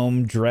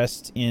gnome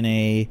dressed in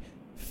a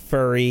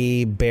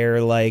furry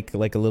bear-like,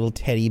 like a little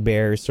teddy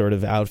bear sort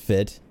of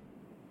outfit.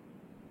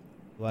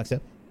 Walks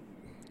up.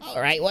 All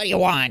right, what do you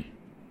want?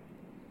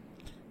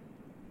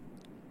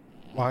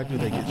 Why do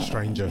they get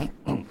stranger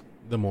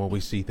the more we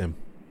see them?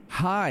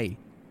 Hi.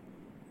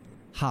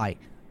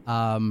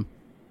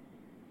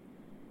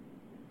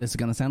 This is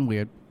gonna sound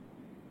weird.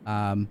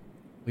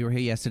 We were here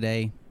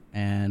yesterday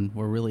and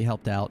we're really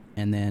helped out,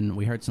 and then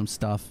we heard some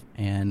stuff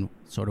and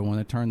sort of want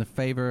to turn the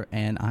favor,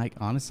 and I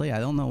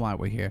don't know why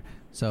we're here.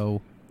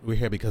 So We're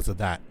here because of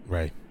that,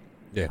 Ray.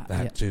 Yeah,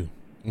 that yeah. too.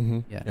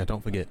 Mm-hmm. Yeah.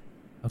 Don't forget.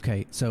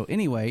 okay, so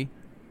anyway,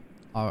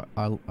 our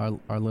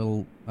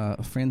little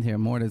friend here,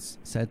 Mortis,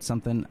 said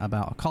something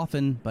about a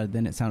coffin, but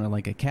then it sounded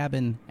like a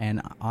cabin,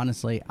 and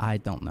honestly, I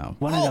don't know.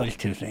 One of those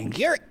two things.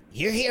 You're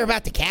here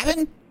about the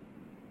cabin?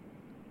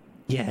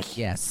 Yes.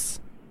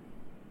 Yes.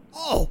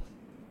 Oh,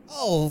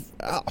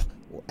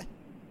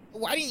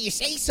 why didn't you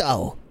say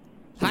so?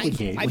 I've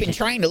been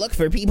trying to look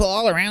for people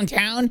all around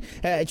town,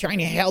 trying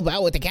to help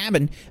out with the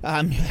cabin.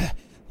 There's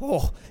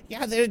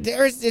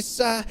this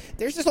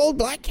old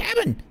black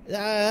cabin.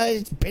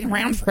 It's been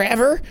around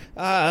forever.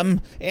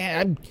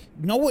 And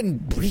no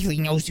one really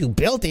knows who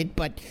built it,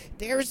 but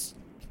there's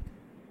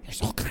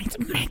all kinds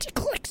of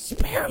magical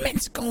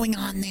experiments going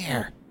on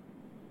there.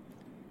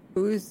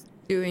 Who's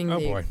doing the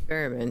boy.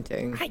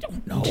 experimenting? I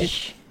don't know.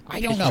 I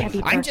don't Happy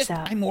know. perks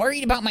out. I'm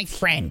worried about my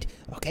friend.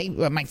 Okay,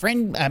 my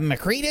friend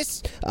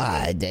Macretus.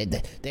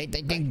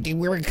 They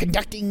were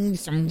conducting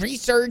some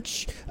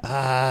research.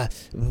 Well,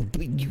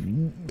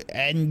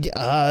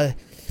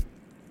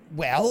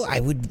 I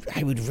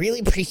would really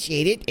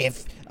appreciate it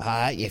if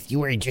you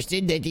were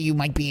interested, that you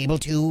might be able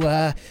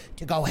to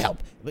go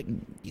help. But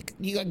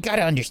you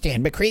gotta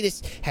understand,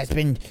 Macretus has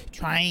been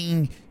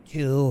trying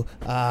to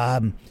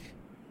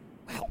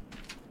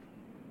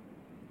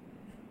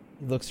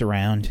He looks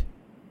around,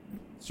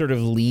 sort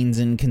of leans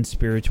in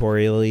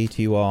conspiratorially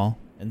to you all,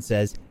 and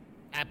says,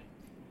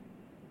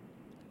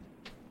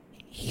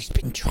 he's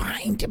been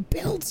trying to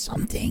build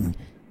something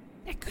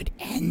that could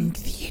end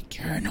the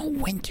eternal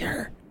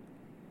winter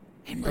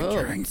and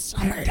return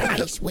summer to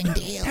Icewind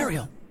Dale.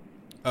 Ariel.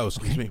 Oh,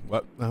 excuse me.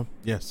 What?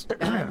 Yes.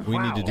 We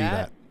need to do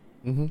that.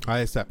 Mm-hmm. I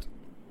accept.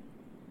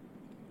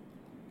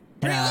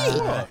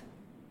 Really?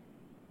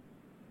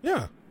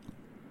 Yeah.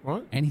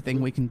 What?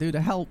 Anything we can do to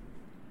help.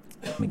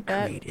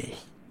 Macretus.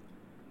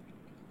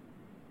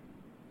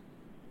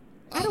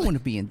 I don't want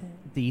to be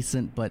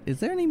indecent, but is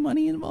there any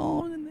money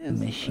involved in this?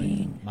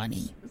 Machine.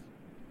 Money.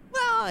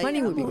 Well,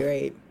 Money would be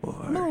great.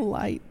 A little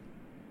light.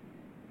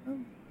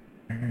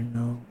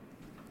 Eternal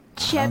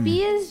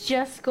Cheppy is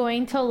just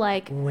going to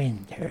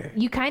winter.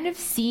 you kind of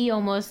see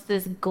almost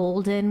this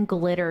golden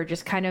glitter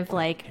just kind of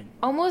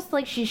almost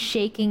like she's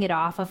shaking it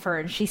off of her,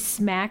 and she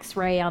smacks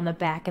Ray on the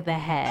back of the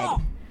head.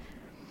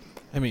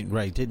 I mean,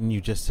 Ray, didn't you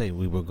just say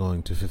we were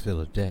going to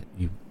fulfill a debt?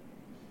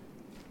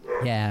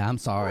 Yeah, I'm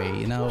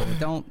sorry.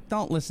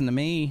 Don't listen to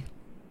me.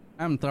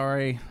 I'm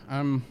sorry.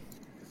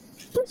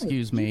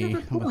 Excuse me. You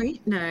have a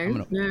point.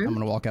 I'm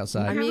gonna walk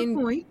outside. I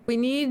mean, we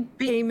need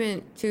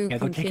payment to Yeah,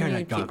 go take care of continue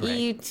that dog, to Ray.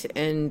 eat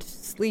and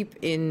sleep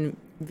in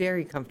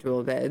very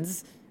comfortable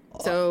beds.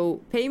 So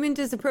payment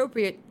is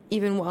appropriate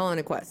even while on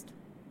a quest.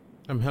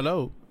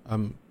 Hello.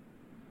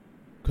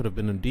 Could have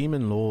been a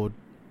demon lord.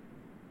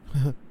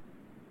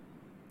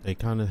 They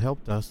kind of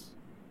helped us.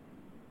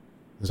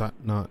 Is that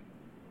not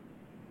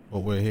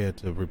what we're here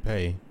to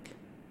repay?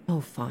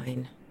 Oh,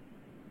 fine.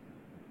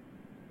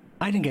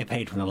 I didn't get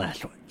paid from the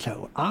last one,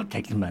 so I'll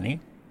take the money.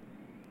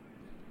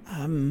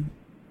 I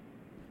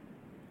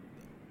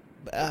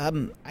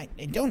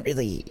don't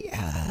really,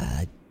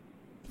 I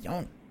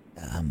don't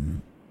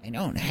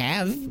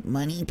have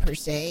money per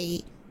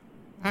se.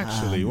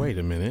 Actually, wait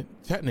a minute.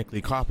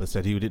 Technically, Copper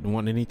said he didn't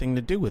want anything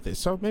to do with it,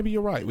 so maybe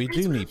you're right. We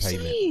do need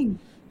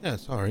payment. Yeah,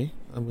 sorry.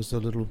 I was a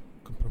little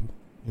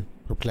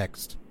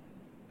perplexed.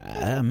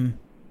 I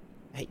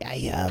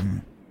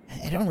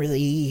don't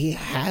really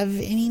have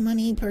any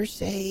money per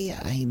se.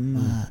 I'm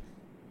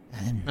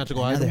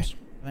Magical items?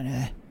 I'm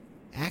an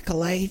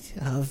acolyte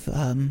of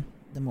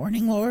the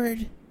Morning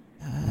Lord.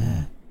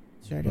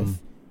 Sort of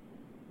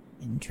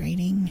in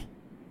training.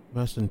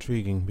 That's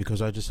intriguing,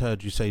 because I just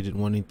heard you say you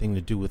didn't want anything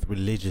to do with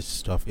religious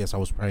stuff. Yes, I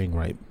was praying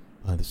right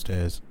by the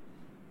stairs.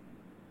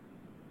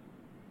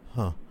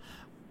 Huh.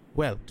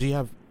 Well, do you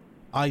have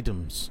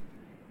items?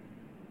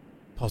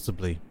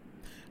 Possibly.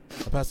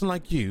 A person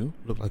like you,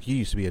 look like you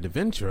used to be an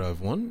adventurer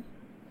of one,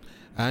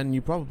 and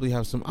you probably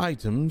have some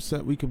items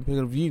that we can put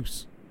of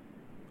use.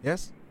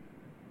 Yes?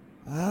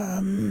 Go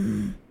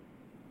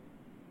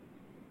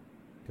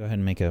ahead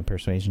and make a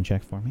persuasion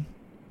check for me,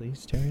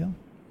 please, Teriel.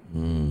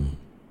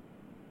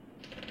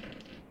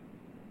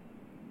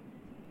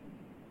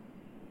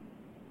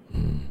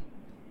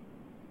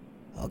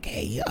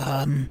 Okay,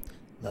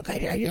 look, I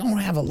don't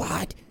have a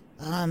lot.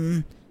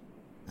 I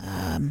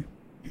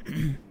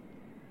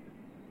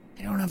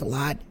don't have a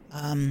lot.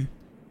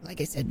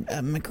 Like I said,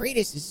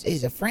 Macretus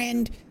is a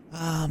friend.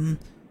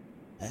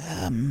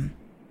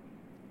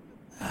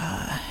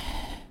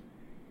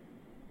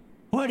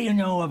 What do you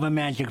know of a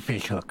magic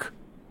fishhook?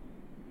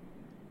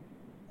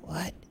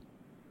 What?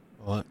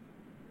 What?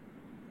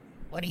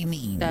 What do you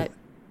mean? That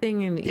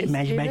thing in East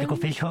Magical Haven?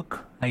 fish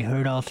hook? I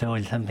heard also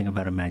something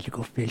about a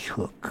magical fish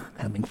hook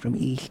coming from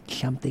East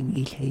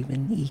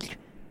Haven, East.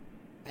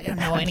 I don't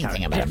know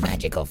anything about a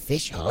magical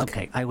fish hook.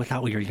 Okay, I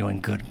thought we were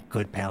doing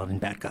good paladin,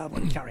 bad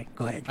goblin. Sorry,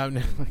 go ahead. Oh,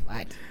 no.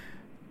 What?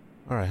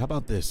 All right, how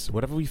about this?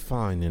 Whatever we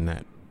find in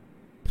that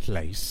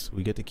place,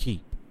 we get to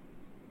keep.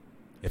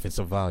 If it's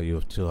of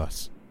value to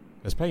us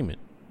as payment.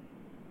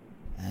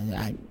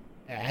 As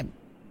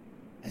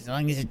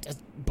long as it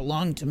doesn't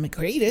belong to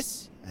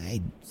Macretus,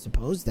 I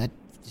suppose that's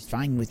just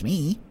fine with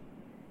me.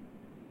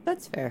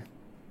 That's fair.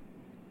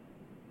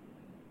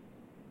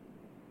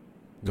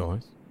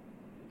 Guys?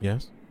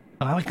 Yes?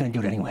 Oh, I was gonna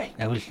do it anyway.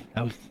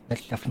 That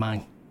stuff's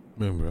mine.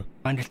 Moonbrook.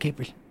 Finders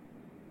keepers.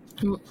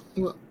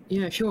 Well,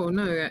 yeah, sure.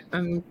 No,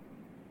 I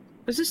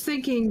was just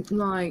thinking,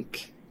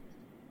 like,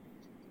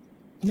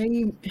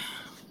 maybe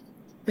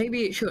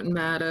it shouldn't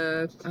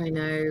matter. I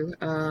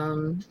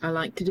know. I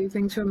like to do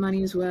things for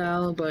money as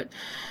well, but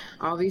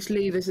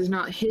obviously this is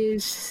not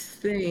his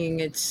thing.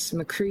 It's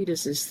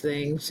Macretus's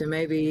thing. So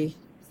maybe,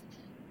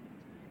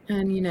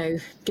 and you know,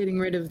 getting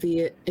rid of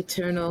the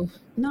eternal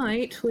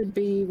night would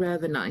be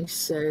rather nice.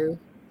 So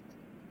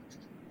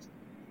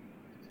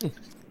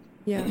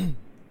Yeah.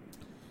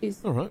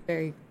 He's All right.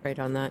 very right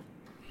on that.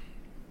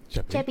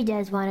 Cheppy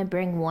does want to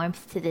bring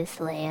warmth to this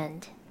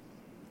land.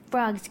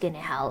 Frog's gonna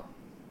help.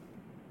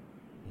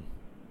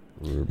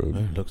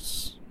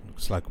 Looks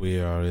like we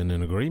are in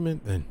an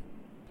agreement then.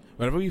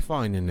 Whatever we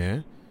find in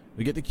there,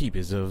 we get to keep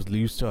it of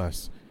use to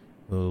us.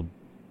 We'll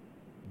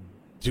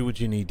do what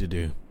you need to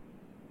do.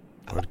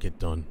 Or get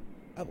done.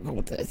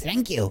 Well,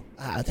 thank you.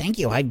 Thank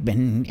you. I've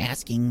been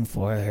asking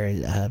for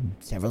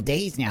several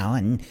days now,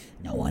 and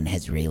no one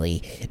has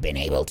really been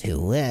able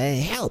to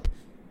help.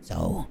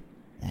 So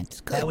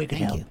that's good. Yeah, we can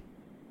thank help. you.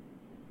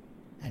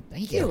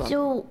 Thank you.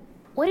 So,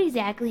 what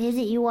exactly is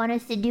it you want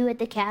us to do at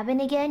the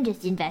cabin again?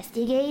 Just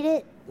investigate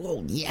it?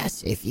 Well,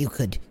 yes, if you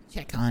could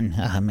check on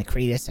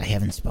Macretus. I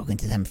haven't spoken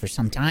to them for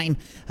some time,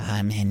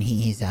 and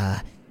he's,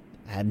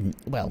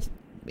 well,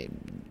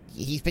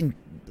 he's been,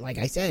 like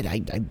I said,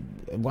 I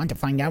want to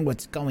find out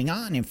what's going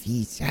on, if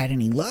he's had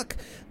any luck,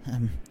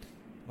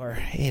 or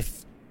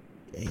if,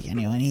 you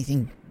know,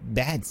 anything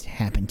bad's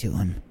happened to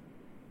him.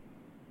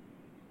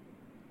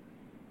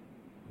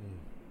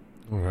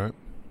 All right.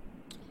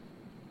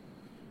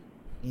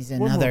 He's One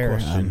more another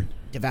question.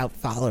 devout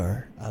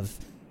follower of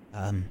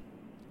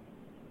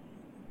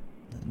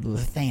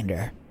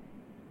Lathander.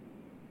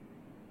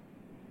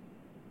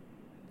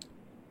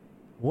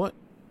 What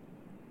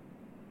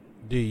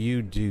do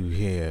you do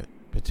here,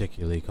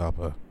 particularly,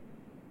 Copper?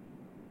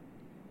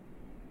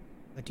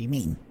 What do you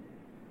mean?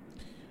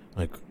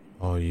 Like,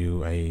 are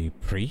you a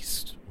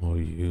priest? Or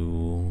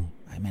you...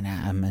 I'm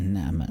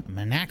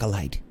an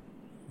acolyte.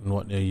 And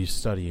what are you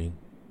studying?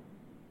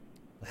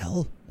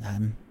 Well,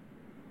 an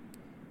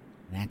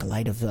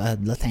acolyte of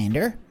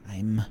Lathander.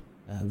 I'm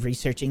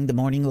researching the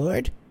Morning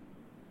Lord,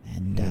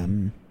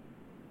 and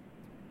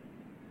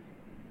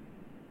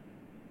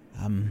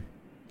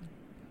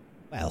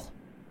well,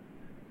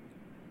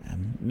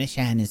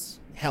 Mishan is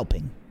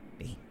helping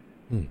me.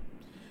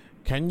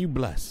 Can you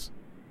bless?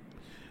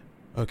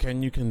 Or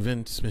can you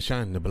convince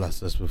Mishan to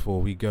bless us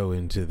before we go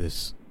into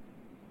this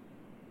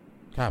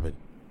cabin?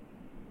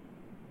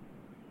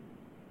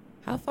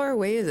 How far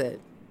away is it?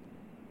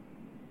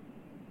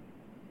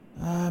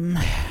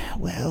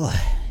 Well,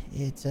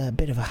 it's a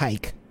bit of a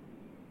hike.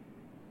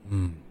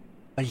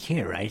 But it's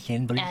here, right?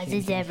 As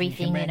is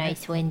everything in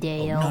Icewind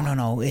Dale.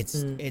 No,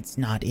 it's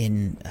not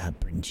in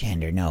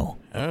Brinchander, no.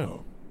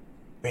 Oh.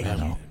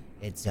 No.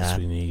 It's Yes,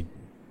 we need...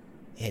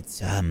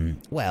 It's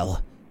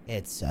well,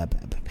 it's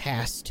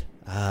past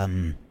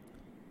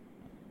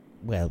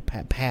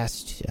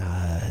past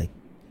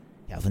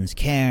Calvin's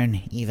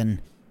Cairn, even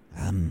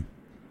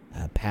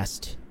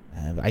past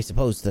I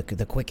suppose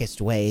the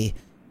quickest way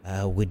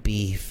would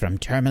be from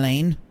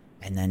Tourmaline,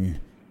 and then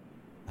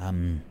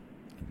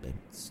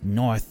it's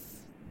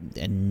north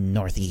and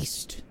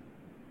northeast.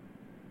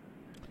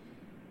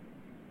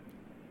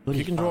 If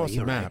you can draw us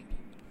a map.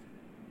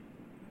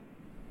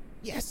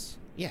 Yes,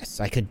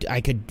 I could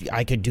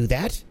do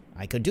that.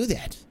 I could do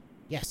that.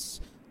 Yes,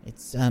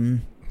 it's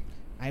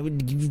I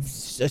would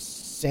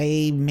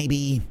say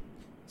maybe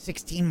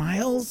 16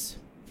 miles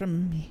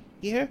from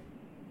here.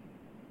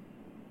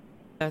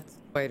 That's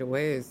quite a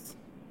ways.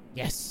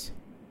 Yes.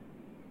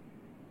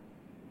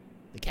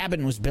 The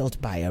cabin was built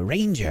by a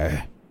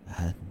ranger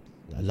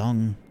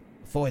long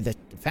before the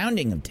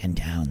founding of 10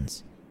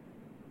 Towns.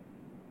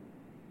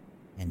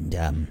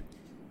 And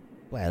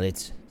well,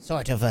 it's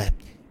sort of a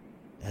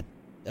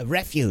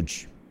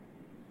refuge,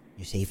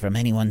 you see, from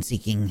anyone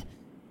seeking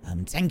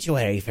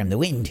sanctuary from the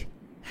wind.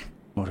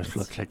 Mortis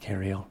looks at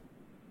Teriel.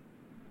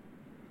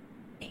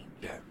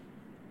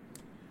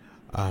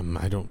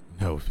 I don't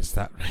know if it's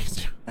that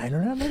right. I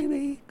don't know,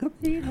 maybe.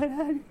 Could be.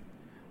 I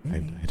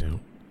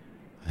don't.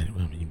 I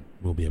mean,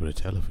 we'll be able to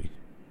tell if we...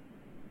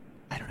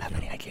 I don't have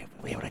any idea.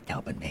 We'll be able to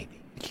tell, but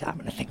maybe. I'm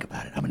going to think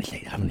about it. I'm going to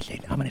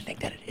think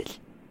that it is.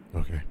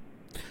 Okay.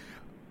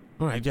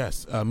 All right,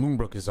 yes.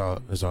 Moonbrook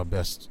is our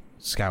best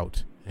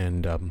scout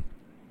And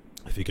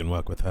if you can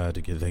work with her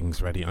to get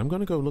things ready, I'm going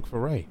to go look for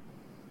Ray,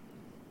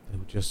 who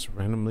just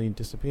randomly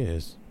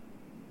disappears.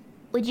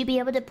 Would you be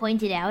able to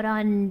point it out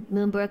on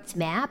Moonbrook's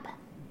map?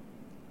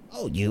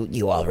 Oh,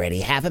 you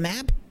already have a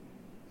map?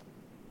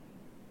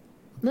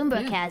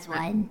 Moonbrook has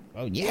one.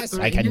 Oh yes,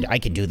 I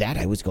can do that.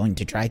 I was going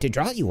to try to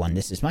draw you one.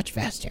 This is much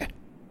faster.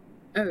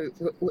 Oh,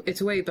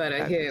 it's way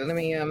better. Here, let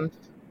me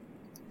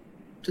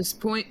just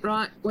point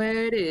right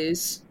where it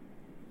is.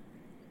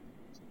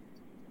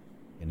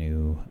 Going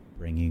to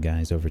bring you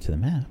guys over to the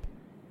map.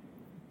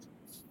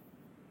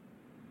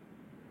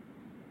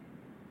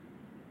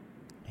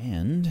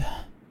 And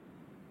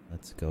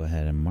let's go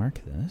ahead and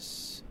mark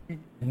this.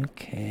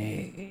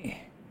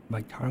 Okay.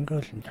 Like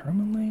Targos and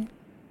Tourmaline?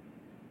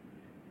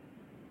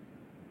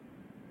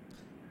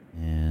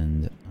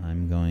 And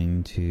I'm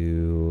going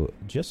to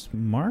just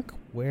mark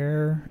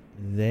where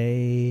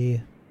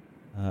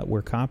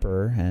where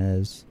Copper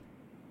has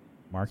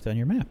marked on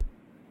your map.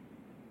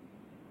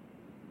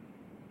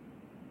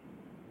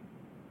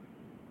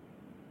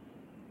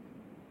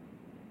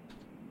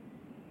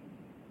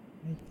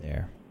 Right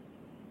there.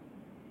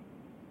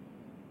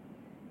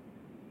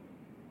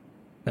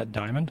 That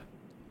diamond?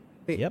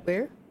 Wait, Yep.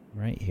 where?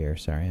 Right here.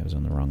 Sorry, I was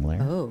on the wrong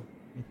layer. Oh.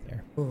 Right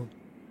there. Oh.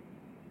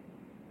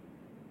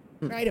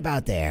 Right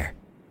about there.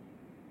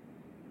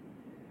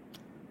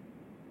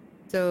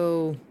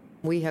 So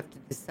we have to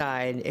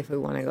decide if we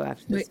want to go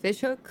after this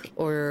fishhook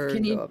or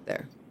Can you- go up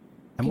there.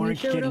 I'm more Can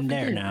you show it interested in off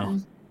there again? now.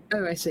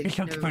 Oh, I see. This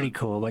looks Never pretty mind.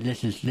 cool, but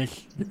this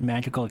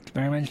magical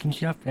experiments and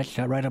stuff, that's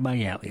right up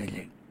my alley, I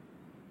think.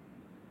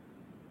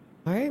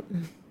 All right.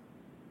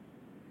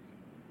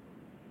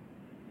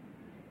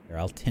 Here,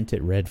 I'll tint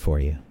it red for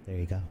you. There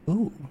you go.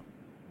 Ooh.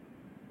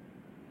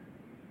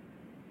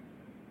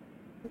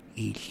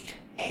 East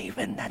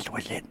Haven, that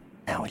was it.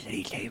 That was it,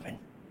 East Haven.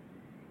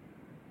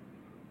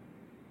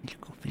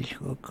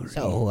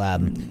 So,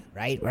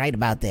 right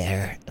about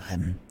there.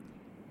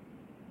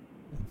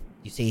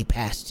 You see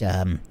past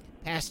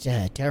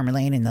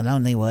Tourmaline in the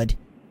Lonely Wood.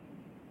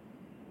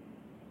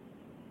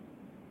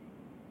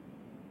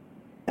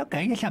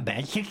 Okay, that's not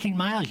bad. 16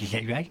 miles, you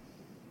said, right?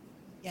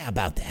 Yeah,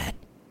 about that.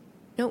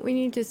 Don't we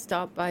need to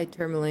stop by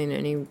Tourmaline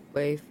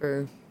anyway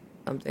for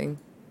something?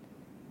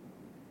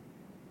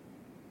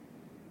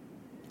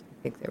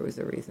 I think there was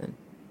a reason.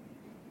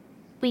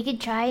 We could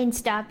try and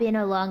stop in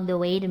along the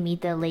way to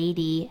meet the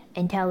lady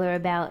and tell her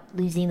about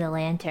losing the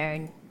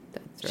lantern.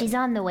 That's right. She's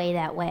on the way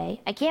that way.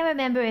 I can't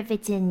remember if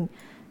it's in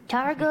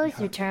Targos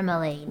or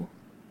Tourmaline.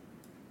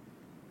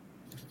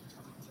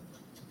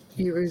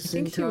 He I was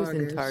in think she was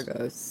in Targos.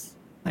 Targos.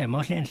 I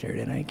almost answered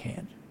and I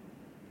can't.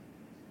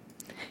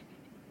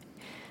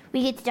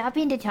 We could stop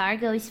into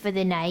Targos for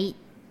the night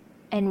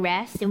and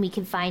rest, and we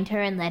can find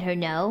her and let her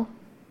know.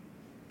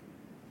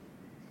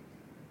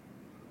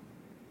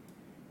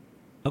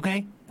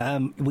 Okay,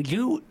 we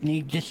do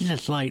need, this is a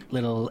slight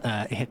little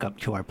hiccup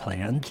to our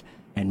plans,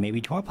 and maybe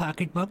to our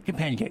pocketbook,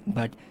 depending,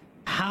 but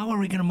how are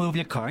we going to move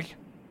the cart?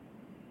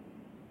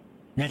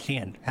 That's the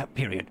end,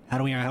 period. How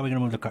are we going to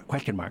move the cart?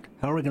 Question mark.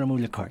 How are we going to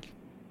move the cart?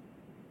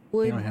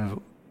 We Would don't have...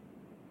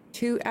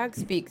 2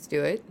 axe beaks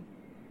do it?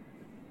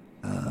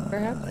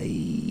 Perhaps?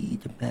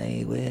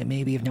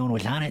 Maybe if no one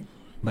was on it,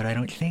 but I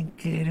don't think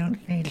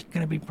it's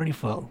going to be pretty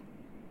full.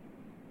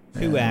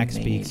 2 axe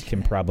maybe beaks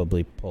can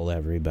probably pull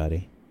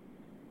everybody.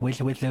 With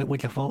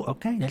the full,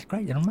 okay, that's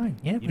great. I don't mind.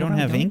 Yeah, You don't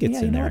have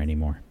ingots in there what?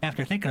 anymore.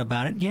 After thinking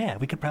about it, yeah,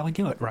 we could probably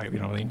do it. Right, we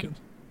don't have ingots.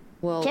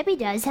 Well, Chebby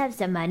does have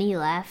some money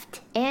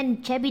left,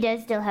 and Chebby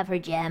does still have her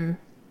gem.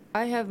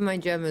 I have my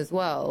gem as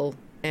well,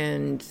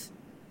 and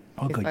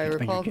Oh, if good, I you spend your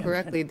recall gems.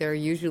 correctly, they're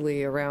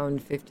usually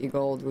around 50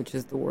 gold, which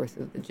is the worth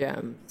of the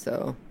gem.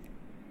 So,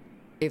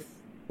 if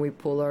we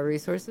pool our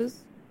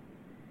resources,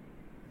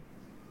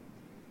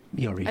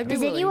 Your I'd be resources. Does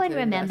willing anyone to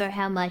remember invest.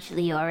 how much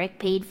Leoric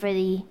paid for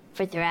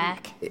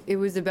Thrak? It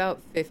was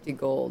about 50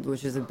 gold,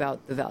 which is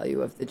about the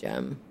value of the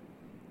gem.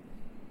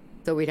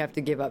 So we'd have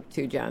to give up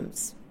 2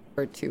 gems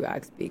for 2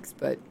 axe beaks,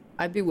 but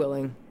I'd be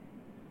willing.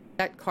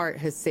 That cart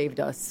has saved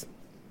us.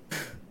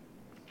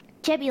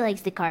 Chebby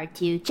likes the card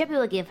too. Chebby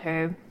will give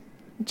her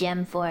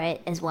gem for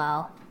it as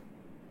well.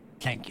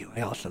 Thank you.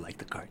 I also like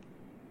the cart.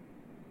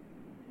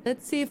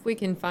 Let's see if we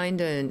can find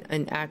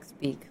an axe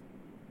beak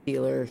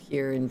dealer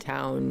here in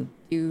town.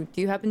 Do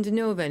you happen to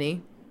know of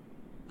any?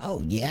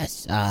 Oh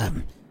yes,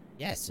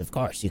 yes, of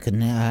course. You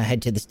can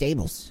head to the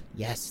stables.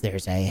 Yes,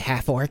 there's a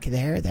half orc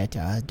there that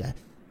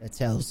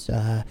sells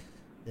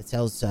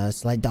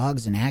sled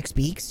dogs and axe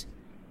beaks.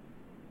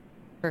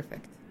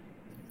 Perfect.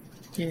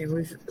 Yeah,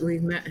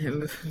 we've met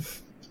him.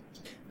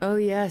 Oh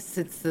yes,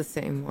 it's the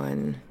same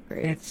one.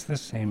 Great. It's the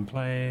same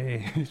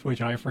place,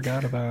 which I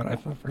forgot about. I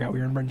forgot we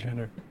were in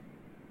Brinchender.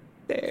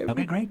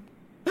 Okay, great.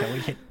 So we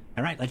should.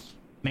 All right, let's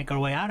make our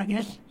way out, I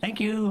guess. Thank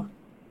you.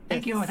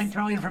 Thank you. Thanks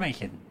for all the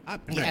information.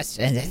 Yes,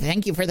 and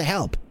thank you for the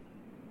help.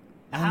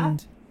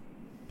 And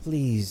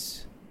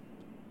please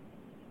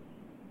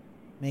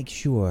make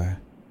sure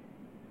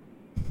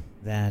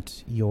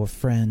that your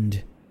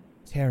friend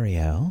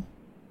Teriel,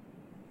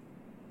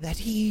 that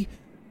he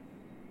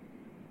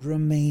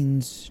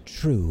remains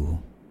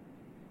true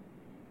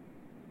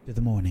to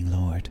the Morning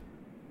Lord.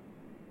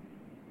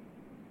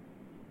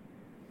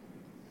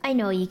 I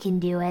know you can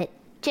do it.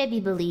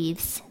 Jebby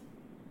believes.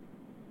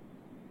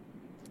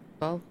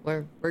 Well,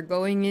 we're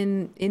going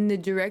in the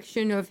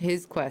direction of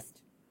his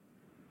quest.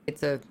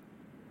 It's a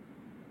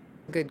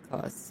good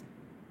cause.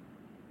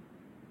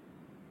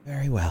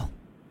 Very well.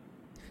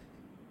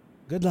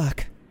 Good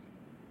luck.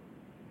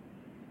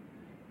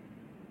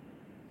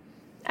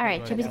 All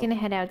right, Chubby's gonna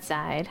head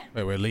outside.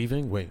 Wait, we're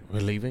leaving? Wait,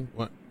 we're leaving?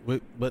 What?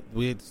 But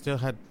we still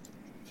had...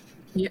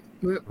 Yeah,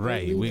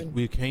 Ray,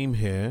 we came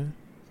here.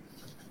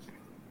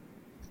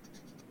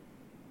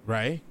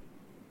 Ray?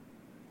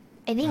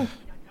 I think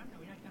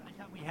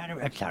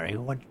I'm sorry.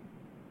 What?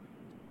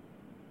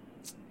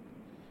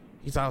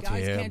 He's out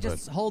Guys here, can't but...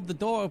 just hold the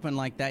door open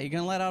like that. You're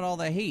gonna let out all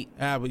the heat.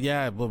 but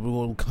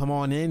we'll come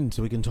on in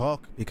so we can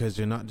talk, because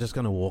you're not just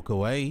gonna walk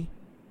away.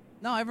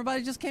 No,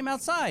 everybody just came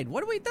outside.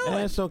 What are we doing?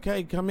 It's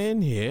okay, come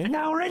in here.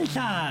 Now we're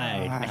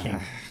inside. I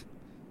think.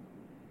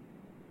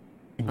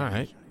 All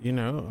right,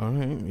 all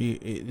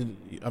right.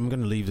 I'm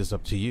gonna leave this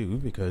up to you,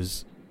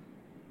 because,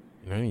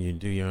 you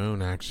do your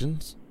own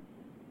actions.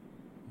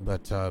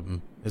 But,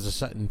 there's a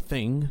certain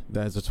thing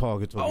that's a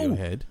target on your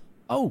head.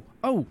 Oh.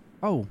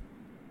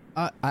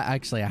 I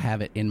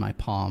have it in my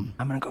palm.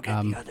 I'm gonna go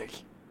get the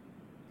others.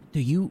 Do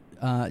you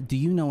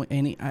know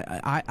any?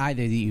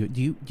 Either of you.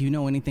 Do you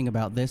know anything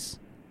about this?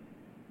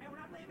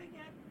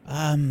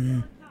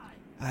 I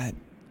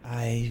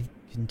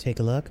can take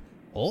a look.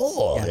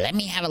 Oh, let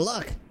me have a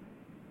look.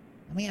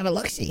 Let me have a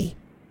look-see.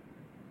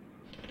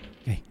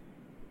 Okay.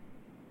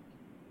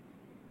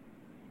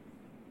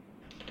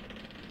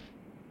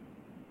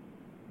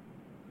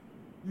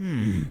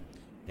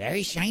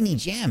 Very shiny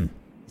gem.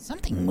 Is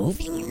something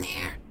moving in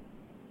there?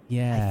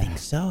 Yeah. I think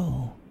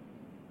so.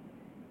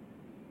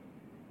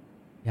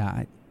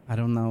 Yeah, I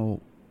don't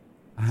know.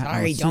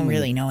 Sorry, don't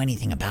really know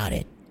anything about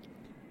it.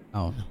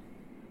 Oh.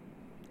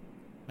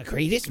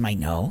 Macretus might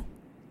know.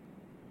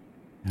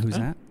 Who's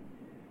that?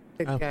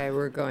 The guy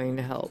we're going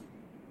to help.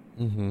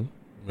 Mm-hmm.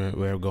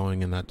 We're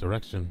going in that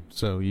direction,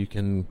 so you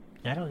can...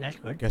 That's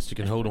good. Guess you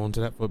can hold on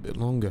to that for a bit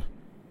longer.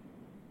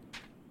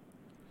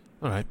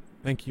 All right.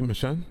 Thank you,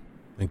 Michelle.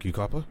 Thank you,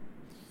 Copper.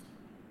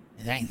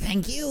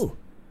 Thank you.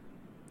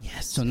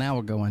 Yes. So now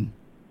we're going.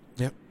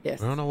 Yep.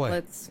 Yes. We're on our way.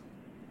 Let's.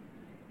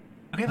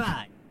 Okay,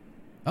 bye.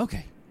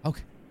 Okay.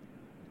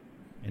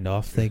 And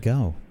off they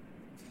go.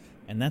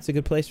 And that's a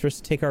good place for us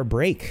to take our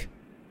break.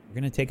 We're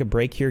going to take a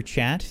break here,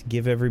 chat.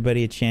 Give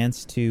everybody a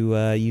chance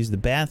to use the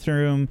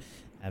bathroom,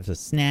 have a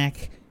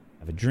snack,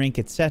 have a drink,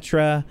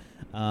 etc.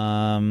 We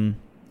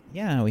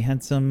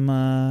had some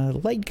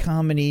light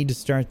comedy to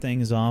start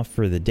things off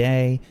for the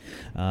day.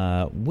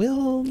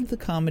 Will the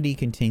comedy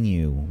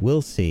continue?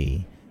 We'll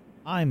see.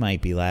 I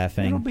might be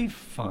laughing. It'll be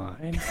fine.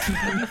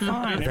 It'll be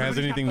fine. If it has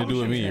anything to do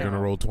with me, you're going to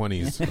roll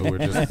 20s. So we're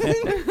just...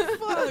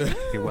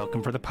 You're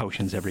welcome for the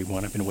potions,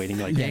 everyone. I've been waiting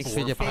like Thanks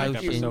 4 for or 5 the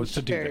episodes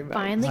to do Very that. much.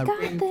 Finally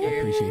got there.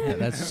 Appreciate that.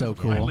 That's so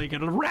cool. Finally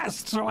get a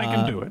rest so I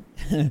can do it.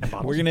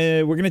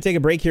 We're gonna take a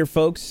break here,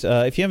 folks.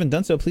 If you haven't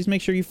done so, please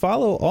make sure you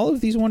follow all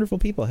of these wonderful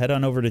people. Head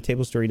on over to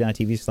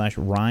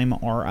tablestory.tv/rhyme,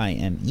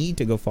 RIME,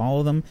 to go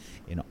follow them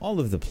in all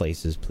of the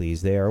places,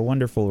 please. They are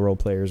wonderful role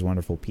players,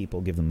 wonderful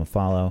people. Give them a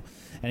follow.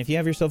 And if you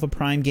have yourself a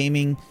Prime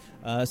Gaming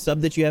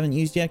sub that you haven't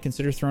used yet,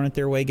 consider throwing it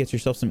their way. Get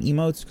yourself some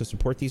emotes. Go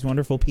support these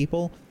wonderful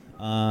people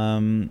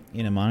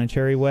in a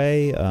monetary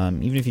way.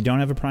 Even if you don't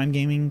have a Prime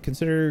Gaming,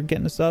 consider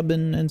getting a sub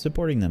and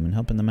supporting them and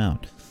helping them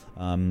out.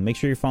 Make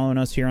sure you're following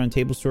us here on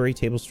Table Story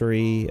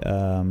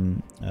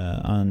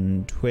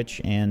on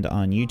Twitch and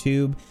on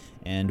YouTube,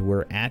 and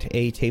we're at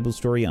a Table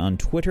Story on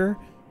Twitter.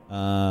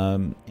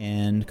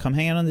 And come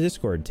hang out on the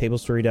Discord,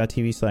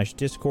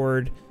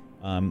 tablestory.tv/Discord,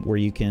 where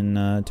you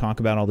can talk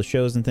about all the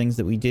shows and things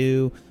that we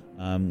do.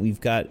 We've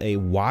got a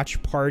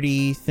watch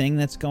party thing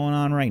that's going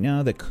on right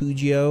now that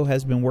Kujio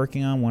has been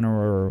working on. One of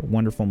our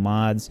wonderful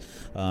mods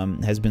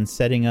has been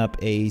setting up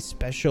a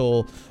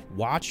special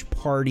watch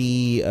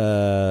party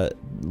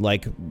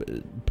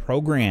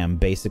program,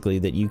 basically,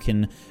 that you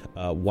can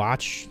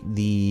watch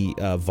the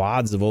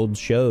VODs of old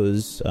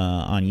shows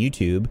on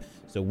YouTube.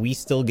 So we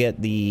still get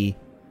the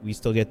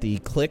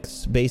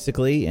clicks,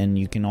 basically, and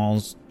you can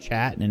all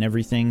chat and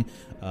everything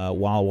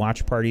while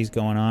watch party's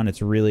going on.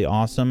 It's really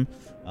awesome.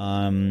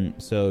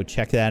 So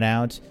check that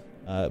out.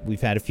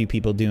 We've had a few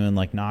people doing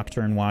like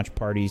Nocturne watch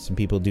parties, some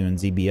people doing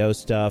ZBO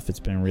stuff. It's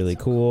been really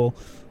cool.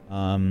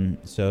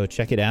 So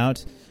check it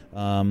out.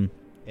 And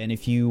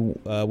if you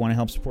want to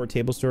help support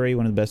Table Story,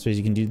 one of the best ways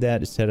you can do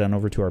that is head on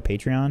over to our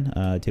Patreon,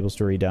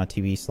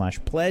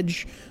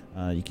 tablestory.tv/pledge.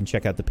 You can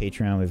check out the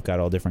Patreon. We've got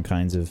all different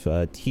kinds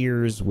of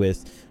tiers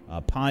with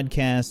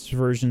podcast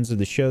versions of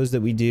the shows that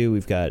we do.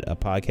 We've got a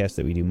podcast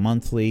that we do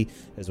monthly,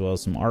 as well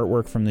as some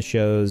artwork from the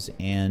shows.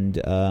 And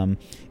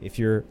if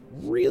you're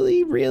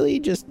really, really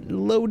just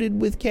loaded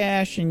with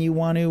cash and you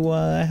want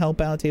to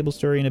help out Table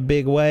Story in a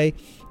big way,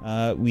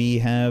 we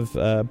have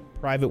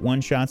private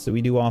one-shots that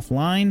we do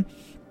offline.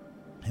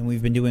 And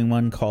we've been doing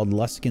one called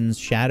Luskin's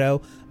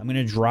Shadow. I'm going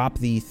to drop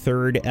the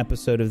 3rd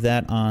episode of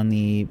that on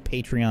the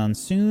Patreon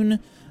soon.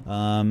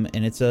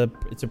 And it's a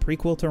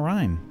prequel to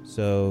Rime.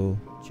 So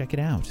check it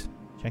out.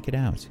 Check it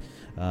out.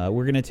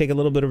 We're going to take a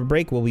little bit of a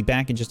break. We'll be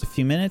back in just a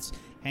few minutes.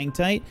 Hang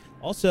tight.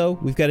 Also,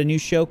 we've got a new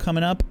show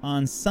coming up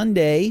on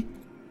Sunday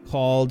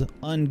called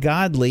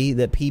Ungodly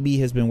that PB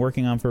has been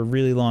working on for a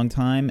really long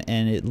time,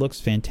 and it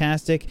looks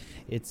fantastic.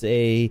 It's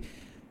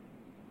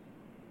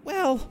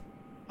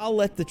I'll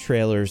let the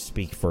trailers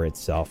speak for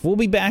itself. We'll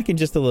be back in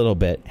just a little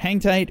bit. Hang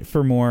tight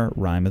for more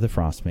Rime of the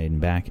Frost Maiden.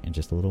 Back in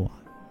just a little while.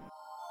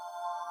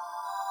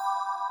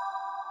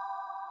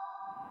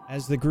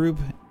 As the group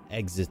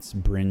exits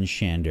Bryn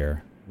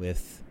Shander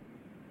with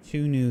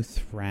two new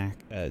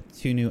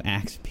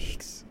axe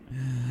beaks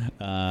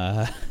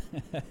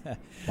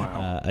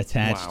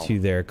attached to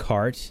their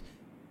cart,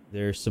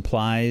 their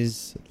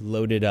supplies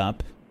loaded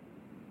up,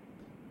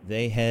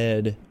 they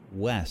head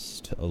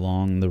west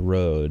along the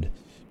road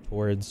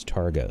towards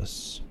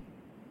Targos.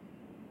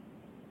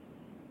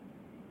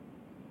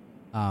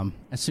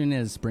 As soon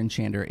as Bryn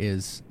Shander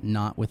is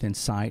not within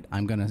sight,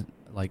 I'm gonna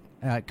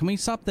can we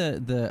stop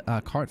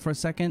the cart for a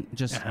second?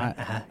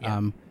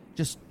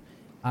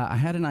 I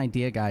had an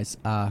idea, guys.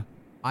 I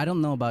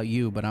don't know about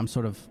you, but I'm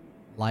sort of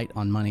light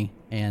on money,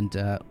 and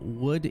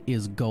wood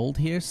is gold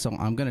here, so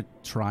I'm gonna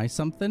try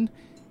something,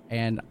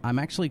 and I'm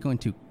actually going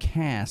to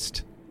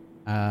cast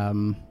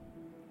plant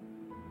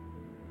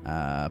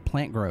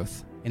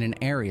growth in an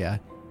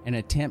area and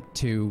attempt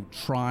to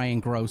try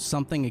and grow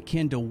something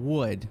akin to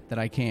wood that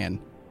I can.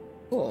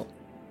 Cool.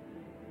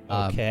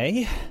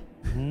 Okay.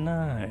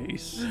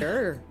 Nice.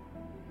 Sure.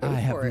 I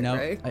have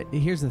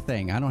here's the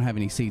thing. I don't have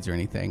any seeds or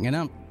anything,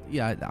 and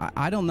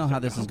I don't know how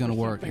this is going to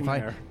work.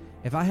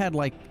 If I had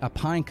like a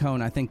pine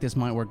cone, I think this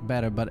might work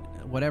better. But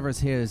whatever's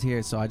here is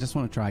here, so I just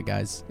want to try,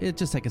 guys. It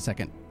just take a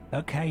second.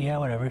 Okay, yeah,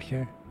 whatever,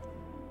 sure.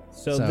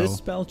 So this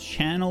spell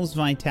channels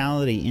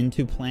vitality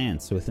into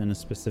plants within a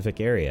specific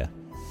area.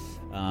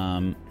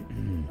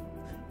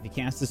 If you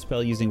cast the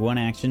spell using one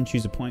action,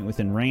 choose a point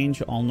within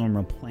range. All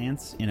normal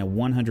plants in a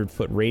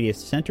 100-foot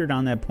radius centered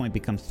on that point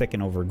become thick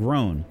and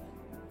overgrown.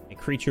 A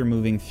creature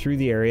moving through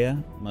the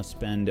area must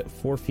spend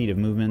 4 feet of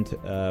movement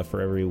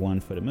for every 1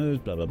 foot it moves,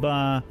 blah, blah,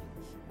 blah.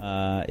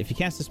 If you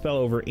cast a spell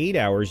over 8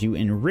 hours, you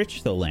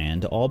enrich the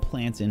land. All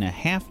plants in a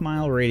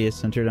half-mile radius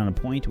centered on a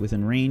point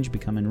within range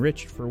become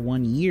enriched for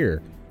 1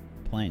 year.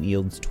 The plant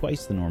yields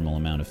twice the normal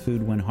amount of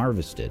food when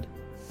harvested.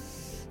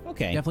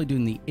 Okay. Definitely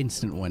doing the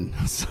instant one.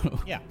 So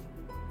yeah.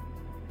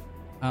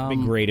 It'd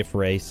be great if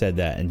Ray said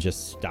that and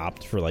just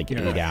stopped for like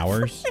 8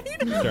 hours.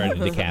 Started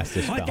to cast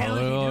this spell. Okay.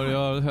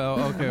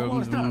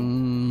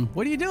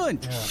 What are you doing?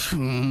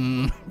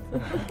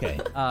 Okay.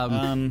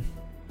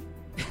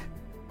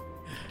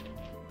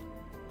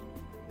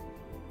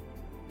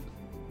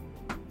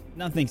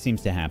 Nothing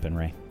seems to happen,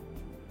 Ray.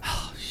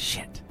 Oh,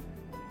 shit.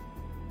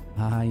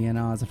 I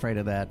was afraid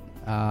of that.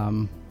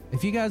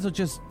 If you guys will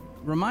just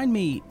remind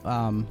me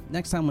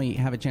next time we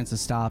have a chance to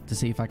stop to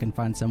see if I can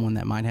find someone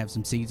that might have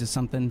some seeds or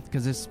something,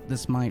 because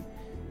this might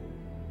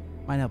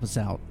help us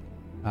out.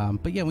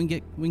 But yeah, we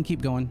can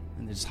keep going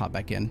and just hop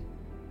back in.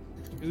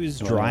 Who's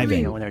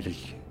driving? When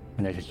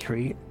there's a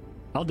tree,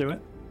 I'll do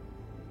it.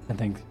 I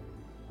think,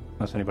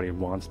 unless anybody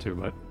wants to,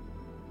 but.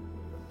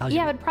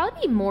 Yeah, it would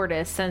probably be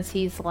Mortis, since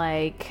he's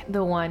like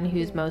the one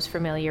who's most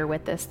familiar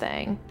with this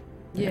thing.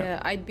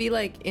 Yeah, I'd be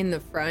like in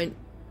the front,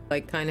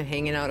 like kind of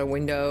hanging out a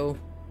window.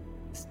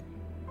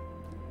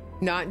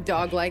 Not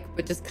dog-like,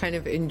 but just kind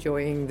of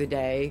enjoying the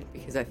day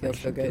because I feel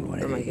so good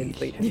from my good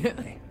sleep. Yeah.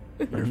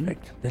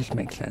 Perfect. This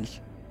makes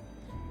sense.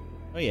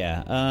 Oh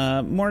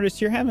yeah,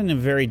 Mortis, you're having a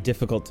very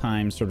difficult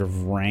time sort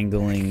of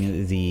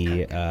wrangling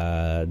the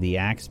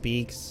axe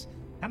beaks.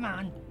 Come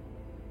on.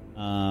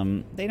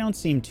 They don't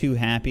seem too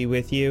happy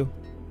with you.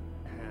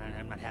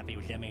 I'm not happy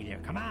with them either.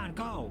 Come on,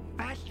 go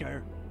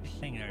faster. This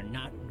thing are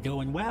not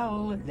doing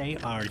well. They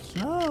are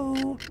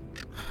slow.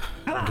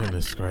 Come on.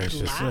 Goodness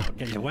gracious.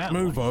 Loud as well.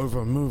 Move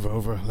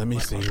over. Let me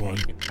see one.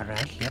 All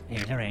right, yep,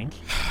 here's the range.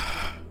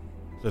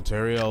 So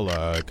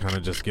Teriel kind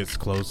of just gets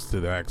close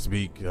to the axe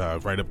beak,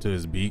 right up to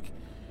his beak,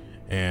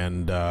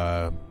 and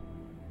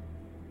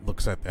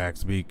looks at the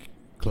axe beak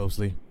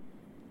closely.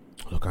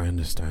 Look, I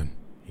understand.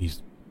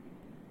 He's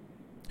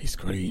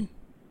green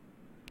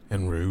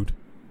and rude.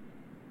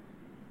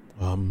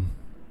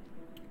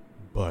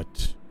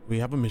 But we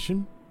have a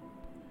mission,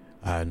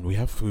 and we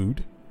have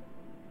food.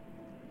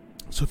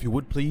 So if you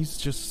would please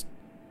just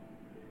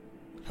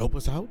help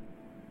us out.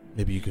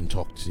 Maybe you can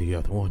talk to the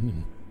other one.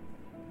 And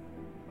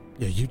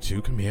yeah, you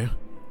two, come here.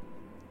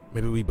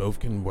 Maybe we both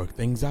can work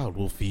things out.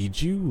 We'll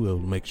feed you. We'll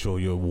make sure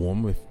you're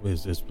warm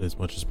as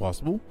much as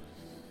possible.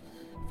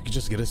 If you could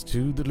just get us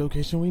to the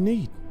location we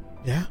need.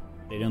 Yeah?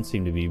 They don't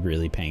seem to be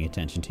really paying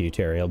attention to you,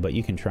 Teriel, but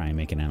you can try and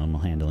make an animal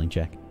handling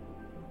check.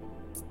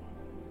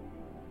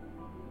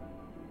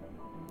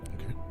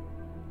 Okay.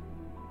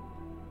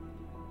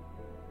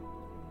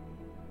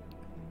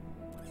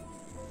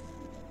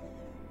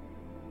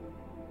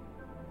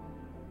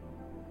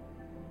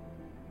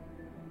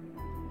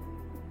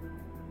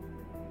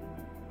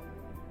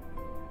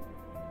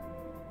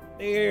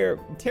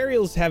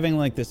 Teriel's having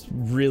like this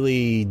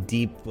really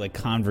deep like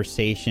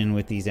conversation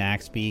with these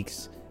axe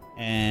beaks,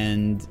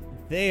 and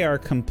they are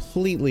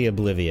completely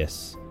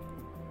oblivious.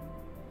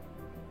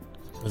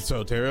 And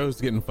so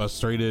Teriel's getting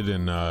frustrated,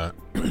 and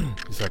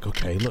he's like,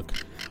 "Okay, look,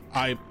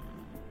 I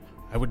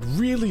would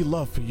really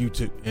love for you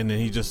to," and then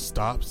he just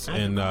stops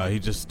and he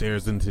just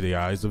stares into the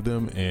eyes of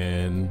them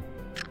and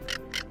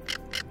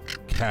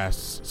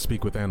casts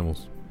Speak with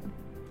Animals.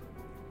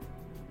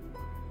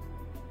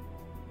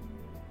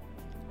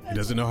 He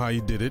doesn't know how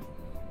he did it,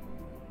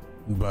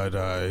 but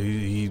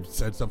he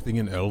said something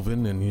in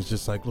Elven, and he's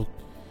just like, "Look,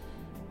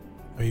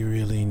 we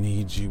really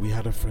need you. We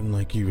had a friend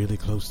like you really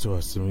close to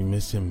us, and we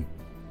miss him.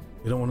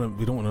 We don't want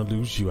to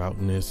lose you out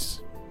in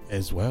this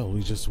as well.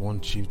 We just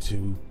want you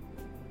to,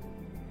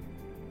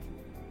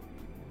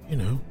 you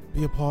know,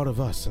 be a part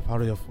of us, a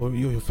part of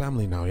your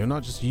family now. You're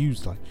not just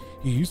used like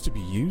you used to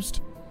be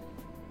used.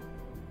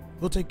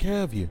 We'll take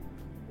care of you.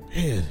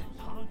 Here."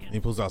 And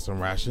he pulls out some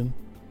ration.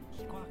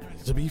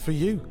 To be for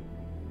you.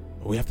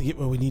 We have to get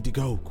where we need to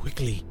go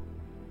quickly.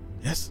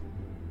 Yes?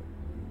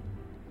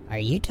 Are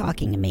you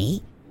talking to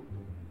me?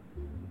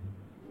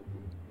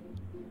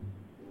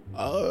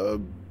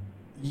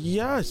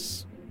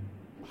 Yes.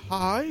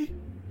 Hi?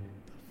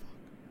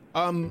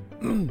 I'm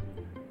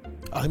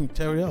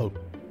Teriel.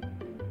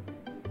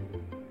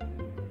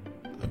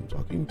 I'm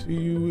talking to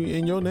you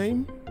in your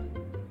name?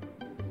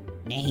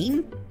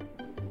 Name?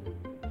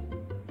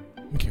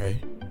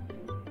 Okay.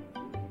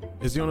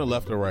 Is he on the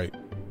left or right?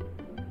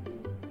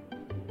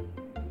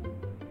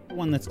 The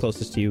one that's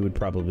closest to you would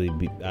probably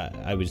be,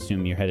 I would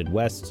assume you're headed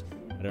west.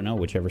 I don't know,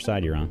 whichever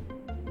side you're on.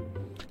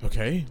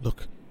 Okay,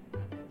 look.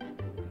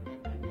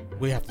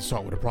 We have to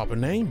start with a proper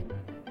name.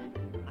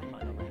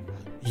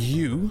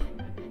 You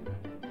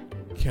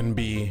can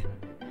be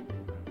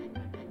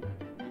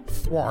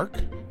Thwark.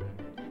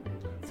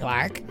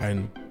 Thwark?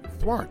 And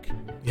Thwark,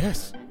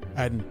 yes.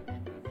 And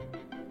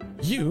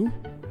you,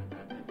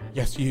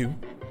 yes, you,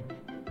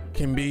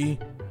 can be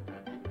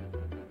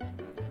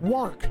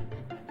Wark.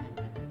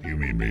 You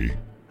mean me?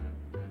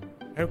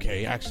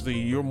 Okay, actually,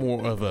 you're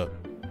more of a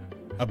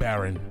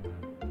Baron.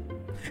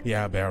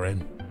 Yeah,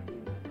 Baron.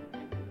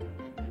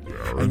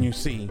 Baron? And you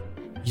see,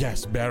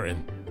 yes,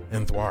 Baron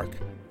and Thwark,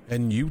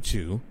 and you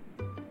two,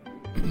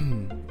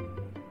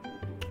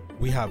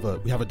 we have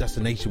a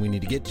destination we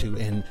need to get to,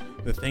 and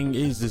the thing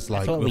is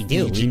like that's what we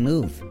do. We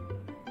move.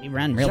 We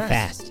run real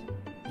fast.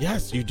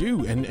 Yes, you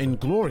do, and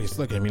glorious.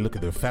 Look, I mean, look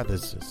at their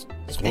feathers. It's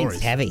This glorious.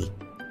 thing's heavy.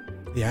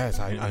 Yes,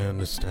 I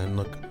understand.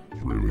 Look,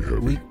 It's really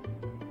heavy.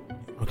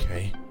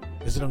 Okay,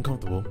 is it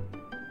uncomfortable?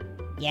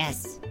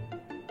 Yes.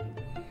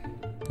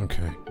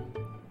 Okay.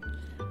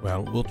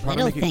 Well, we'll try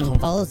Little to make it thing comfortable.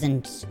 pulls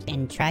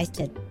and tries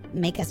to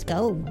make us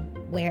go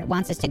where it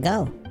wants us to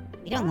go.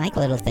 We don't like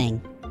little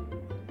thing.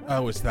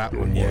 Oh, it's that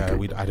Don't one. like Yeah,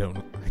 it. I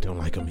don't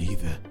like him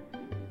either.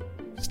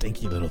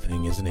 Stinky little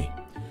thing, isn't he?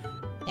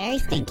 Very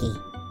stinky.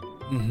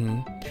 Mm-hmm.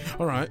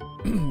 All right.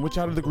 Which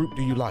out of the group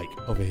do you like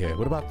over here?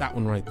 What about that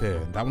one right there?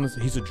 That one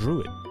he's a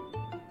druid.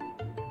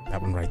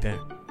 That one right there.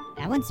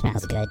 That one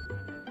smells good.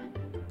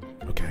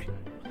 Okay.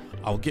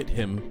 I'll get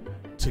him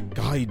to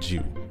guide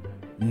you,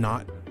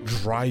 not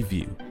drive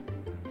you.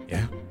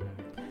 Yeah?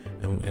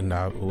 And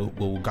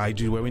we'll guide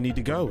you where we need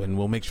to go, and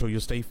we'll make sure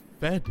you'll stay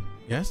fed.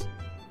 Yes?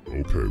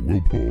 Okay,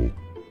 we'll pull.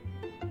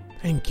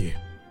 Thank you.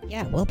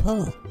 Yeah, we'll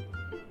pull.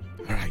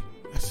 All right.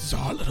 This is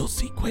our little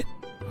secret.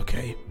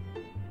 Okay.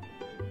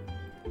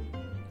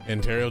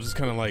 And Teriel just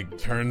kind of like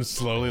turns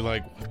slowly,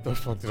 like, what the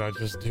fuck did I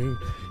just do?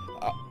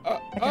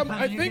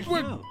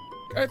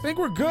 I think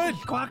we're good.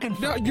 Squawking.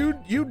 No,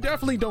 you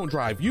definitely don't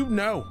drive. You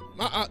know.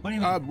 What do you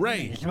mean?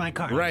 Ray. It's my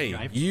car. Ray,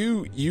 Drive.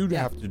 you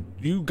have to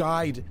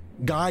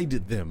guide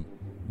them.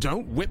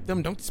 Don't whip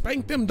them. Don't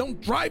spank them. Don't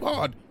drive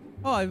hard.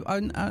 Oh,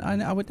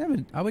 I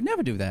would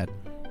never do that.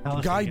 How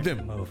else Guide are you gonna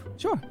them. Move?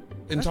 Sure.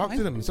 And That's talk fine.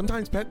 to them.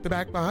 Sometimes pet the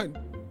back behind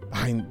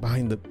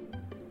the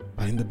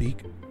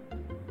beak.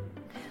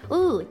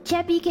 Ooh,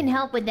 Cheppy can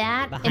help with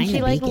that. Behind and she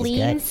the like beak is good.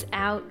 leans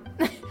out.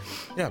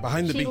 Yeah,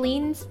 behind the She beak.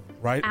 leans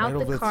right out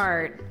over the its-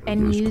 cart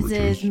and There's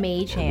uses Scritches.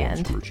 mage I want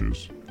hand.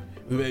 Scritches.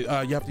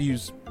 You have to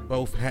use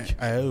both hands.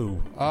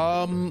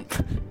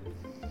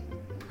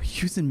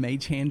 Using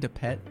mage hand to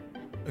pet.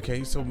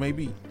 Okay, so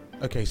maybe.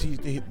 Okay,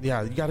 see,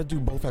 yeah, you got to do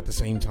both at the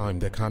same time.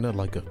 They're kind of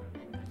like a.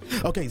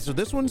 Okay, so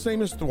this one's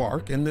name is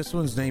Thwark, and this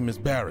one's name is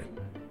Baron.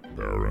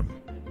 Baron.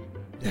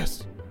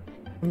 Yes,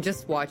 I'm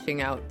just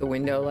watching out the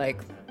window,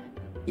 like,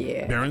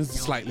 yeah. Baron's the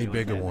slightly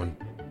bigger one.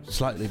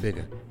 Slightly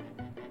bigger.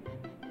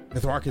 The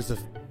Thwark is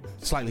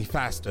slightly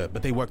faster,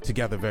 but they work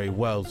together very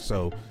well.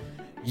 So,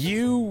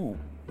 you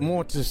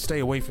more to stay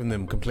away from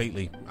them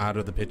completely, out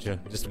of the picture,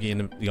 just to be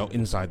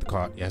inside the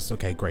cart. Yes,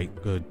 okay, great,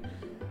 good.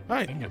 All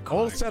right,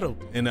 all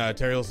settled. And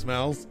Teriel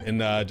smells and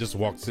just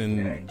walks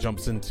in,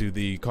 jumps into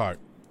the cart.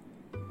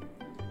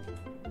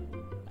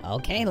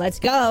 Okay, let's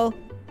go.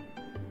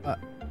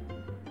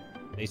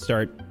 They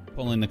start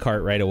pulling the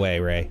cart right away,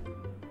 Ray.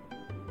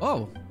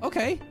 Oh,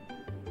 okay.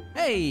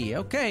 Hey,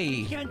 okay.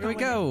 Here we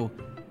go.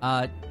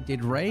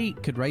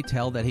 Could Ray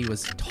tell that he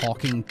was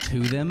talking to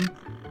them?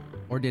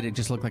 Or did it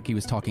just look like he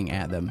was talking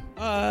at them?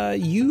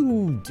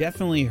 You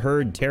definitely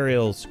heard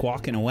Teriel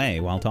squawking away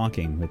while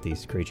talking with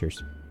these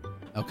creatures.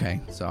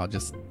 Okay, so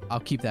I'll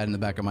keep that in the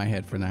back of my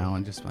head for now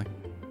and just like,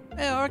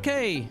 hey,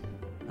 okay.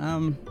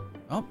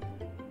 Oh,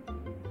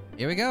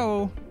 here we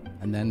go.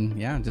 And then,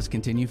 yeah, just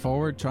continue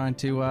forward, trying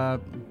to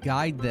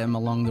guide them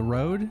along the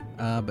road,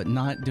 but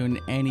not doing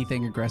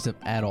anything aggressive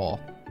at all.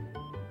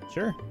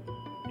 Sure.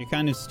 You're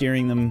kind of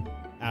steering them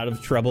out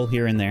of trouble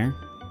here and there.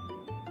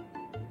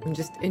 I'm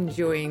just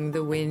enjoying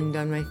the wind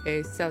on my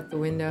face out the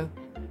window.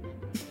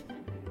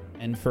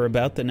 And for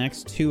about the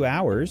next 2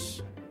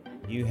 hours,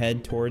 you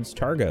head towards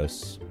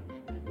Targos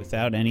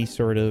without any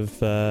sort of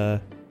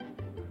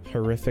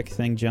horrific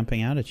thing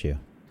jumping out at you.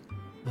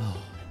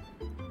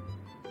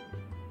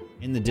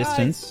 In the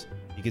distance,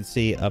 you can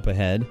see up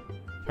ahead,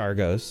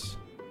 Targos.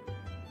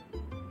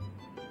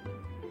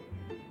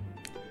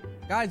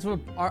 Guys,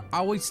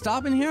 are we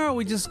stopping here or are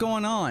we just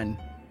going on?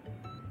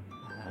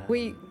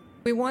 We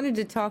wanted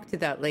to talk to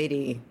that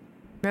lady.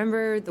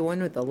 Remember the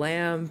one with the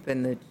lamp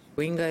and the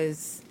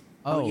Chewingas?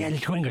 Oh yeah, the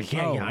Chewingas.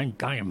 Yeah, yeah.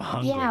 I am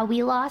hungry. Yeah,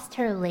 we lost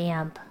her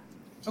lamp.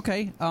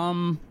 Okay,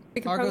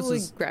 we could probably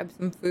grab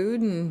some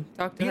food and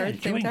talk to her at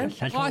the same time.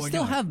 Oh, I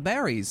still have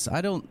berries.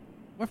 I don't...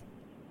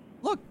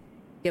 Look.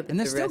 Yeah, but and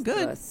they're the still rest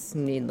good. of us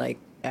need, like,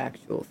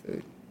 actual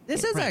food.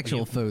 This is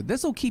actual food.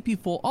 This will keep you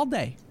full all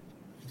day.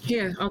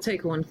 Here, I'll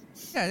take one.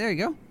 Yeah, there you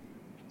go.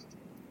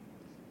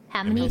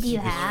 How many do you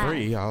have?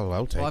 3.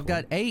 I'll take Well, I've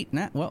got 8.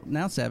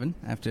 Now 7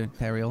 after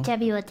Teriel.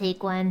 Chubby will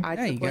take one. I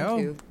There you took one go.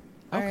 too.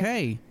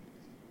 Okay.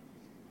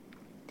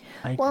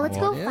 Well, let's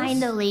go Yes.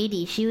 find the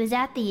lady. She was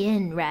at the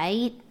inn,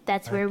 right?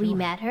 That's where we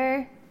met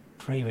her.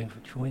 Craving for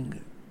Chewinga.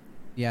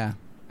 Yeah,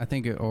 I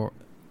think or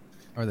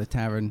the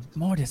tavern.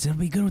 Mortis, it'll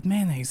be good with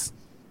mayonnaise.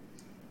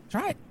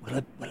 Try it. Will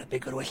it be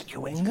good with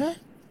Chewinga?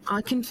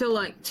 I can feel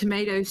like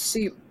tomato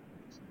soup,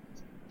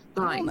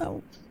 like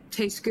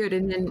tastes good,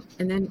 and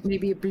then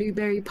maybe a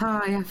blueberry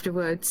pie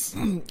afterwards.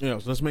 Yeah,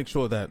 so let's make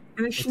sure that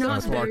And the it's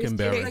not schnozberries.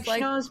 Barkenberry. Like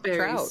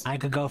schnozberries. I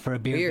could go for a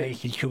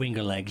beer-based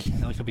Chewinga legs.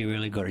 Those would be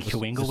really good.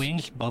 Chewinga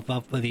wings, both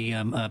up for the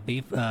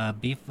beefalo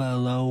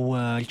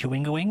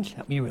Chewinga wings.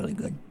 That'd be really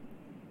good.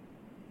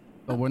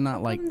 But we're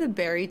not like The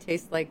berry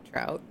tastes like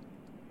trout.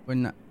 we're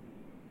not.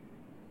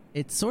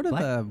 It's sort of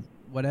a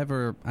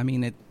whatever. I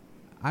mean, it.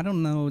 I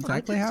don't know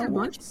exactly how it a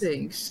bunch works. of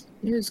things.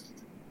 It was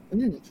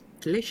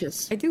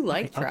delicious. I do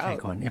like I'll trout.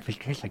 take one if it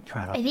tastes like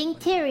trout. I think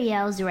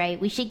Teriel's right.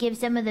 We should give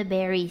some of the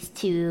berries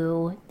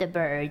to the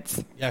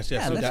birds. Yes,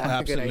 Yeah, so that's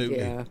that, a good absolutely.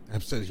 idea.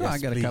 Absolutely. Sure, Yes, I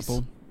got please. a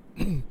couple.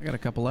 I got a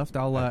couple left.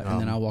 I'll and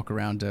then I'll walk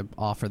around to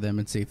offer them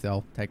and see if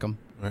they'll take them.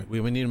 Right.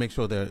 We need to make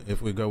sure that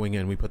if we're going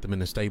in, we put them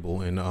in a stable.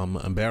 And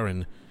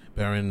Baron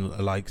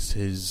likes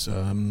his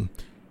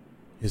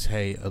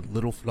hay a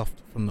little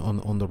fluffed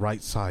on the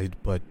right side,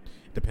 but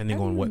depending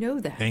How do on you what know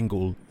that?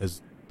 angle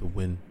as the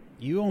wind.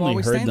 You Well, only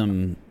we heard stand-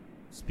 them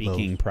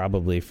speaking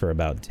probably for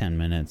about 10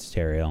 minutes,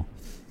 Teriel.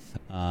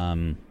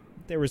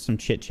 There was some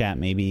chit-chat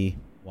maybe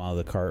while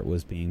the cart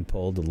was being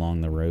pulled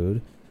along the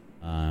road,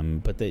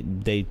 but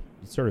they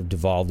sort of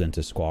devolved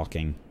into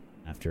squawking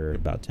after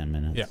about 10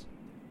 minutes. Yeah.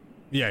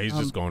 Yeah, he's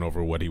just going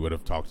over what he would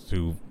have talked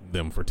to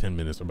them for 10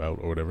 minutes about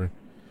or whatever.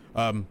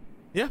 Yeah,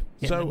 Yeah,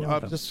 I so know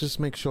them. just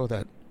make sure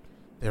that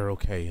they're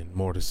okay and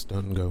Mortis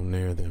doesn't go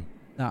near them.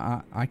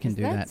 I can Does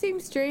do that that. seem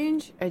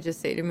strange? I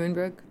just say to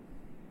Moonbrook.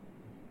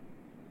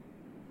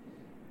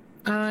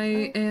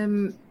 I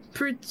am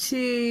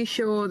pretty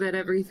sure that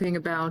everything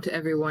about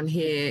everyone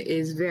here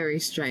is very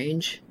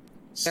strange.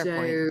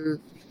 Fair So,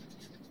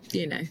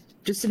 you know,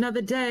 just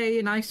another day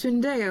in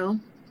Icewind Dale.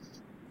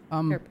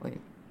 Fair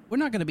point. We're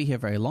not going to be here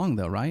very long,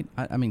 though, right?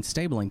 I mean,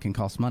 stabling can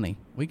cost money.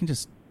 We can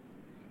just...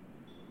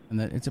 And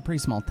it's a pretty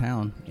small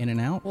town. In and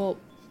out. Well,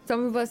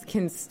 some of us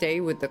can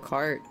stay with the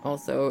cart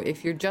also.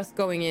 If you're just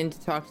going in to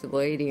talk to the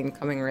lady and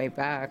coming right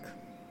back.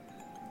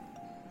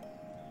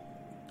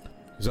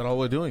 Is that all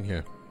we're doing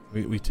here?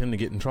 We tend to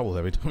get in trouble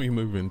every time we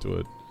move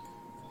into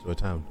a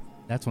town.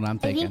 That's what I'm I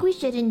thinking. think we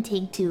shouldn't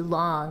take too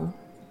long.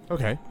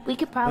 Okay, We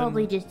could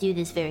probably just do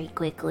this very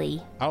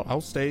quickly.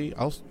 I'll stay.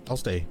 I'll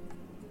stay.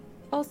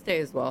 I'll stay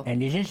as well.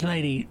 And is this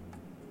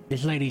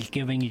lady's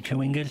giving you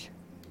Chewingas?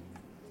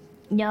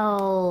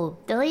 No,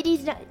 the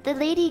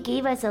lady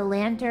gave us a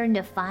lantern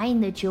to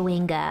find the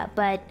Chewinga,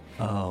 but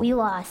Oh. we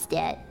lost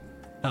it.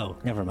 Oh,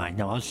 never mind.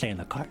 No, I'll stay in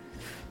the cart.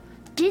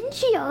 Didn't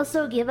she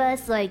also give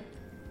us like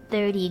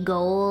 30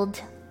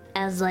 gold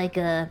as like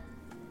a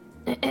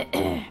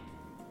minute.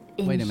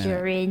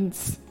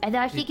 insurance? I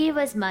thought she gave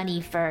us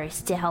money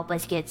first to help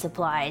us get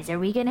supplies. Are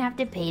we gonna have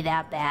to pay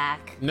that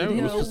back? No,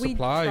 it was No, the we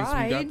supplies. We got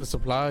tried. the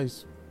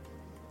supplies.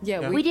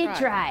 Yeah, We did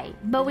try,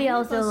 but we None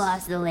of also us-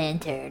 lost the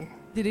lantern.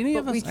 Did any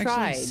of But us we actually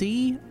tried.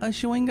 see a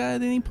Chewinga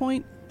at any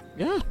point?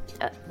 Yeah.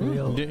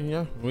 Real.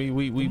 Yeah. We've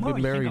The more been I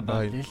think married about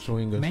by this,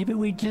 Chewingas. Maybe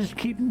we just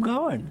keep them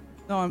going.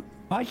 No,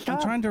 Why I'm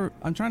stop? trying to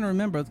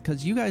remember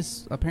because you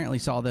guys apparently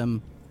saw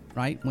them,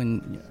 right?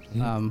 When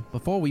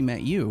before we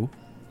met you,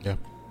 Yeah.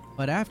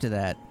 but after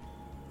that,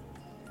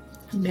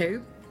 No.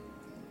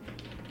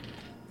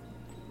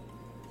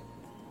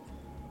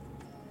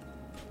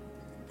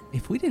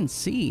 if we didn't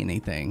see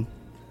anything,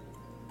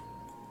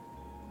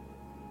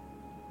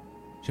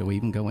 should we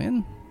even go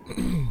in?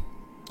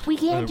 We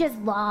can't just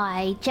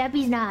lie.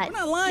 Chubby's not. We're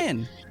not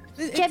lying.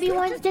 Chubby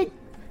wants to.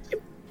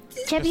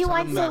 Chubby tell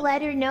wants him to that-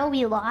 let her know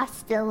we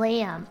lost the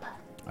lamp.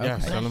 Yeah,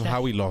 tell him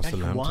how we lost the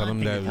That's lamp. Tell him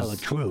one that thing to tell the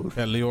truth.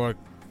 that Leora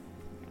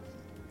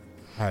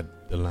had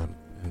the lamp.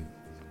 And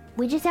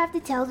We just have to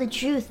tell the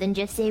truth and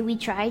just say we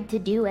tried to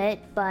do it,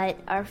 but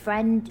our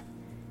friend,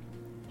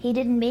 he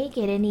didn't make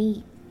it, and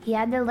he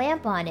had the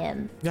lamp on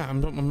him. yeah,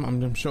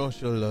 I'm sure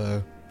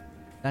she'll.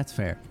 That's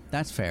fair.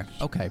 That's fair.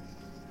 Okay.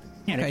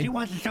 Yeah, and Okay. if she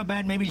wants it so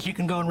bad, maybe she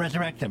can go and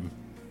resurrect him.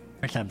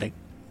 Or something.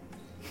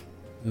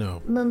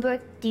 No.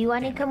 Moonbrook, do you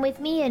want to come with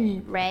me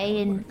and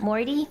Ray and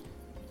Morty?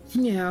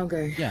 Yeah, I'll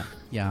go.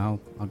 Yeah,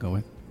 I'll go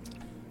with.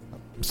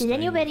 Does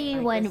anybody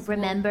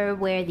remember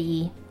where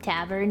the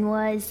tavern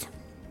was?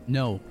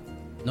 No.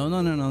 No.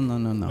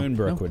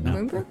 Moonbrook would know.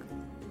 Moonbrook?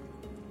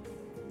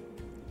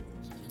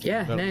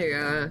 Yeah, Well-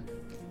 no,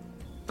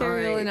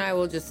 Ariel and I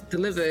will just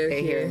deliver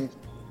stay here. here.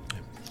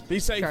 Be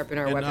safe. Sharpen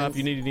our and, weapons. if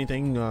you need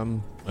anything,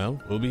 well,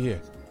 we'll be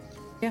here.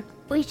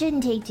 We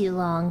shouldn't take too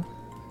long.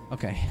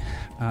 Okay.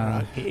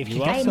 If You she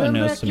Hey, also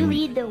know Moonbrook, you some.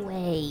 lead the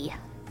way.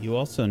 You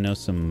also know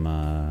some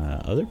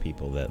other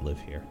people that live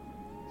here.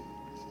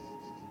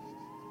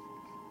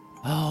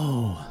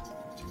 Oh,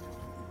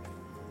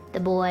 The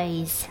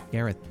boys.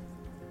 Garrett.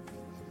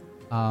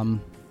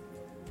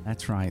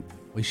 That's right.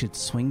 We should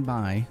swing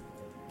by,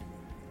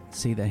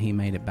 see that he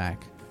made it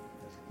back.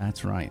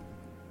 That's right.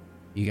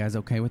 You guys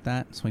okay with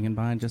that? Swinging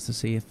by just to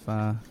see if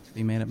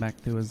he made it back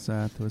to his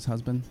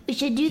husband? We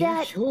should do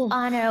that sure.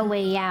 on our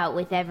way out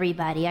with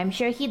everybody. I'm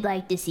sure he'd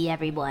like to see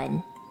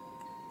everyone.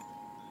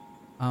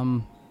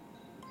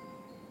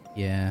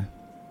 Yeah.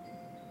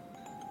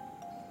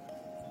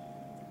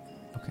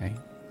 Okay.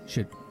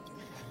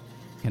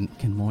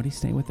 Can Morty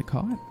stay with the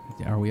cart?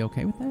 Are we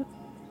okay with that?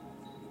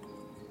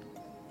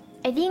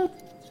 I think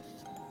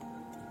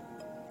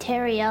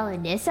Teriel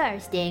and Nissa are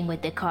staying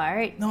with the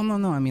cart. No.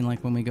 I mean,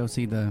 like when we go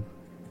see if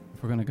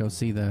we're gonna go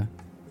see the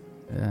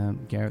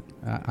Garrett.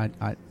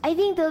 I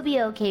think they'll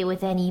be okay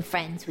with any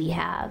friends we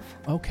have.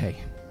 Okay.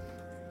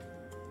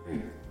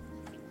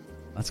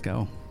 Let's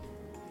go.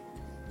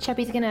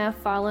 Chubby's gonna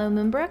follow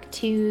Moonbrook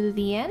to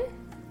the inn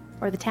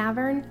or the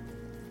tavern.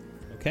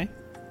 Okay.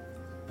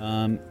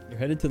 You're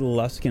headed to the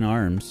Luskin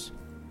Arms.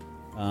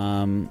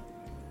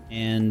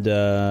 And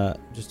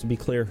just to be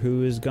clear,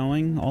 who is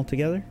going all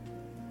together?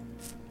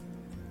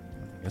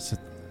 I guess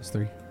it's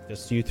 3.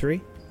 Just you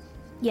three?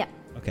 Yeah.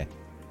 Okay.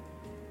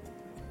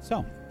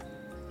 So,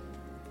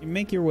 you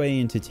make your way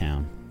into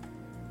town.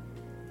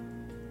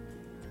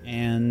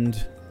 And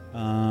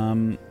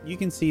you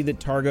can see that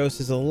Targos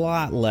is a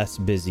lot less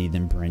busy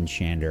than Bryn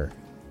Shander.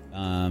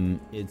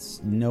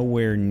 It's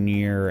nowhere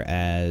near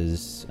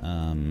as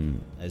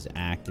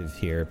active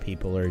here.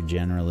 People are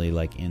generally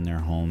like in their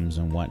homes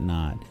and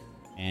whatnot.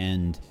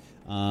 And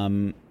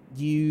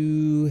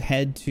you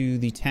head to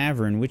the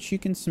tavern, which you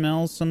can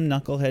smell some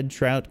knucklehead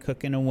trout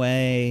cooking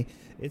away.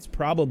 It's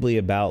probably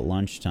about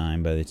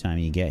lunchtime by the time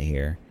you get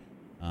here.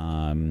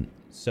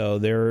 So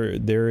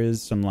there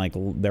is some lights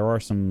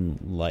and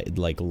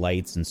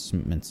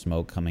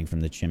smoke coming from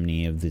the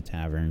chimney of the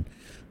tavern,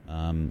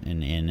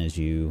 and in as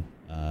you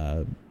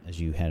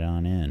head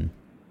on in.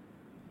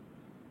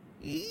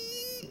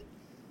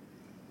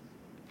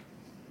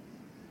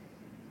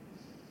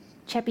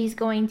 Cheppy's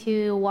going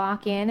to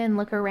walk in and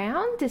look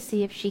around to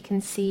see if she can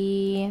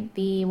see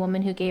the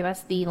woman who gave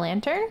us the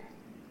lantern.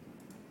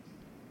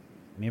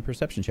 Give me a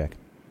perception check.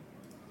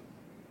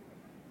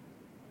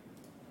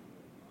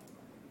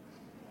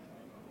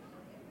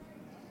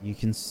 You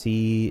can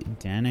see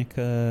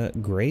Danica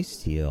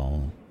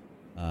Greysteel,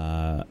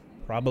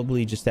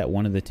 probably just at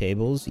one of the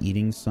tables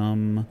eating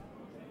some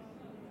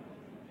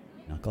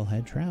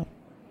knucklehead trout.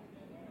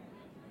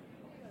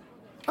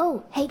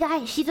 Oh, hey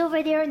guys, she's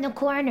over there in the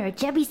corner.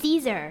 Chubby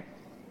sees her.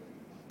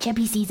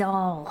 Chubby sees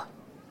all.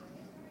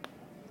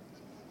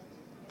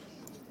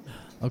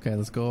 Okay,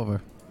 let's go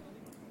over.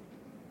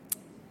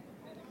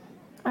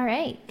 All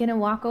right, gonna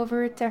walk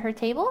over to her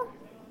table.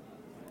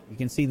 You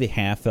can see the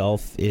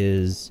half-elf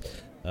is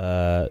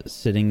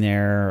sitting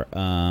there,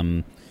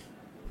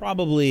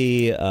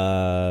 probably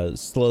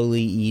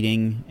slowly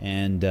eating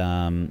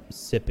and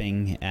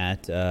sipping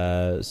at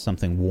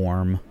something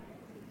warm.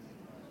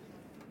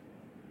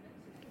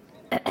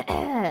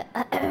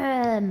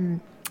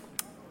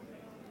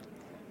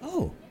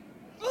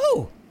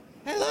 Oh,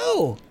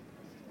 hello.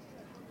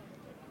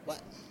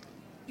 What?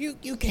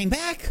 You came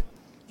back?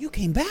 You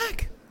came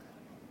back?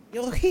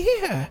 You're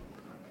here.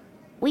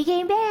 We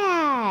came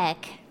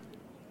back.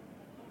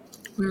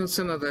 Well,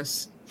 some of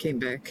us came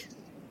back.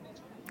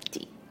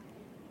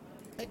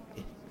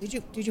 Did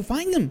you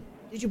find them?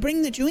 Did you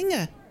bring the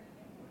chewinga?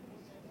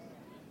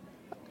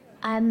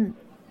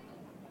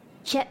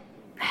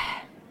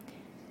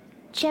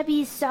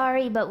 Chubby's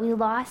sorry, but we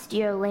lost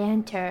your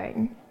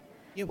lantern.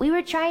 We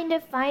were trying to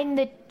find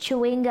the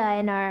chewinga,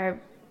 and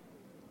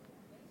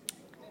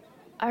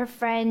our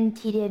friend,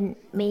 he didn't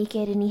make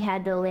it, and he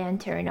had the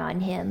lantern on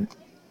him.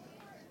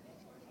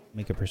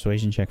 Make a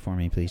persuasion check for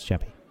me, please,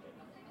 Chappie.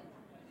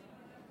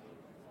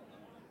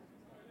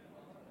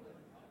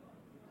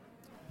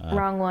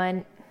 Wrong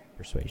one.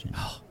 Persuasion.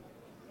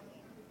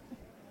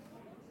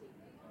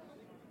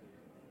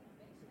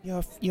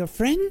 Your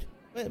friend?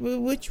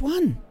 Which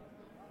one?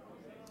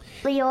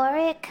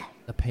 Leoric?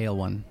 The pale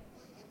one.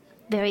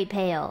 Very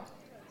pale.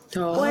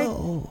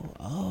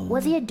 Oh.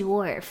 Was he a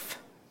dwarf?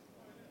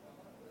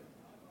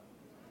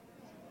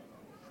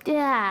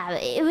 Yeah,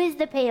 it was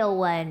the pale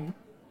one.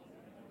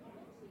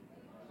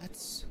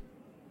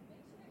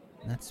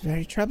 That's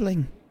very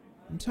troubling.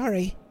 I'm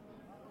sorry.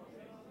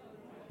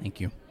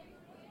 Thank you.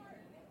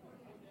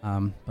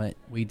 But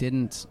we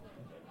didn't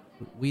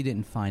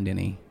find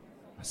any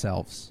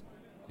ourselves.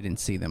 We didn't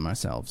see them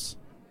ourselves.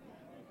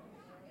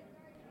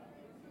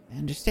 I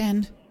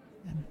understand.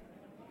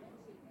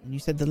 And you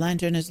said the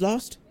lantern is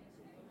lost?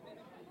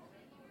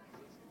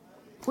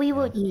 We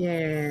were.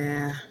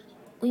 Yeah.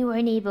 We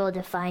weren't able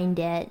to find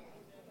it.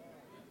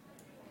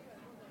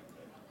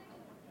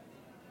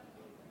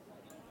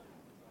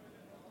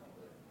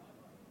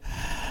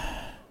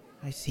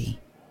 I see.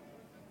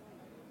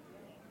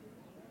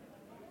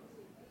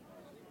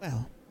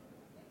 Well,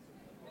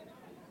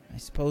 I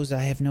suppose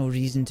I have no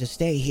reason to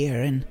stay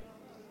here in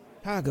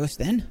Targos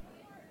then.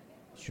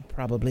 Should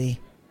probably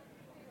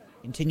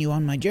continue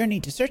on my journey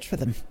to search for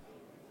them.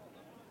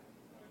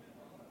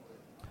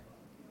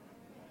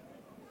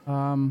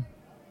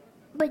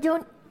 But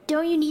don't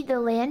you need the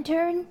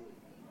lantern?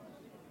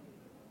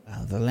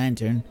 Well, the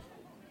lantern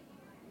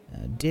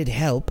did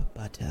help,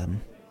 but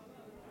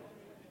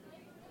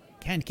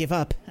can't give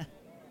up.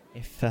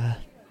 If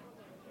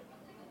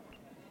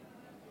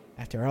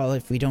after all,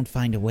 if we don't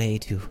find a way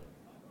to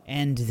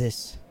end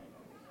this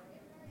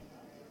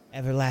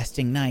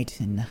everlasting night,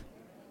 and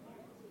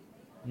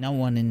no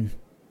one in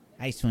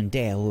Icewind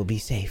Dale will be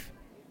safe.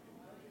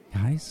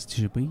 Guys,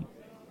 should we?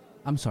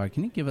 I'm sorry.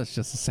 Can you give us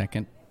just a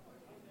second?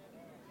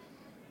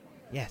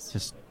 Yes.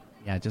 Just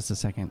a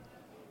second.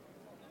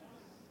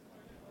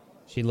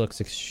 She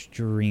looks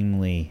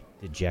extremely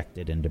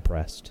dejected and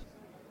depressed.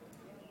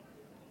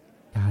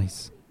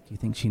 Guys, do you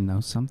think she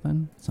knows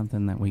something?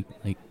 Something that we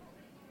like?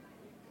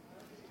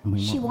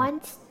 She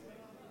wants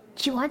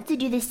to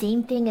do the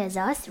same thing as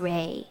us,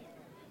 Ray.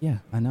 Yeah,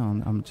 I know.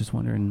 I'm just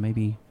wondering.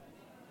 Maybe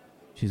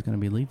she's gonna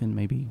be leaving.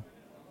 Maybe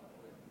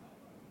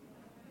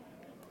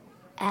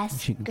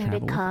Ask she can her to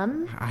travel with-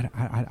 come.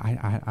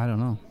 I don't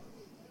know.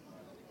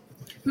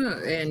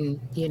 And,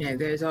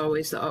 there's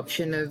always the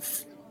option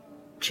of,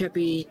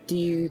 Cheppy, do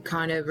you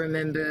kind of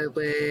remember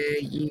where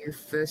you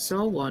first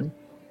saw one?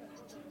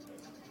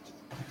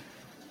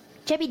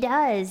 Cheppy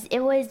does. It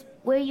was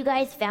where you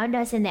guys found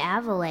us in the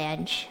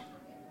avalanche.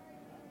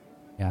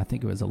 Yeah, I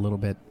think it was a little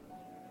bit.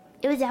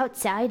 It was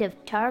outside of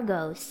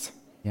Targos.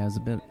 Yeah, it was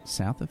a bit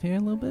south of here, a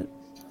little bit.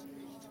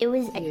 It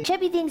was.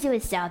 Cheppy thinks it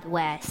was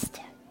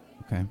southwest.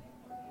 Okay.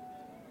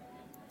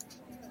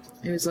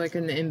 It was like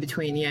an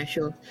in-between, yeah,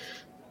 sure.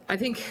 I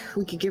think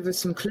we could give her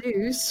some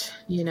clues,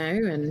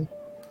 and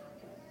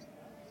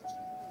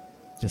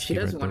Just she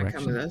give her doesn't want to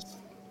come direction. with us.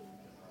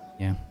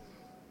 Yeah.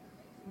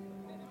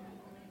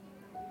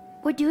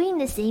 We're doing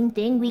the same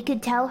thing. We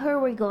could tell her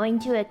we're going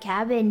to a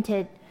cabin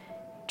to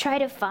try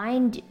to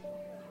find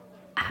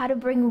how to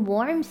bring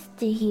warmth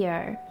to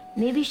here.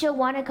 Maybe she'll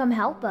want to come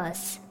help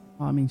us.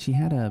 Well, I mean, she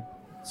had a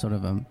sort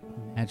of a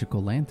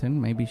magical lantern.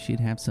 Maybe she'd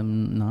have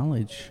some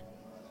knowledge.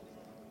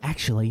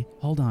 Actually,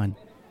 hold on.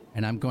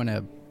 And I'm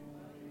gonna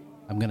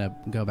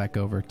go back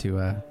over to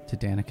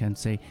Danica and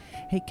say,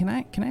 "Hey, can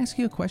I ask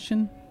you a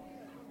question?"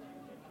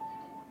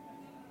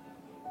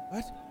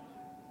 What?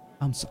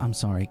 I'm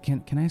sorry.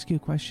 Can I ask you a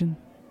question?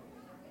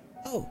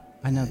 Oh,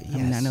 I know. yes. I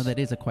mean, I know that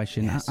is a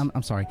question. Yes.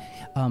 I'm sorry.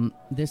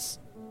 This,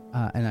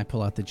 and I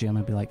pull out the gem.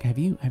 I'd be like, "Have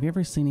you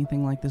ever seen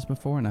anything like this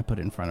before?" And I put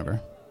it in front of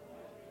her.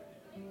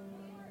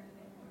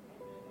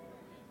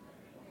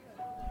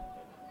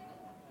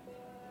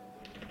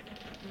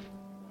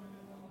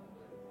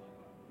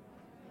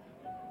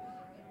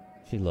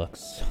 She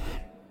looks.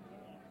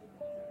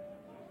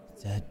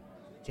 It's a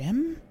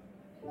gem?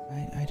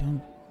 I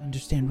don't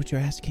understand what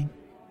you're asking.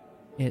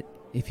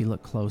 If you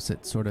look close,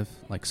 it sort of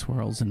like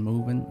swirls and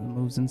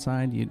moves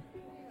inside.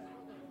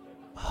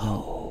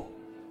 Oh,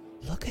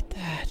 look at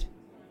that.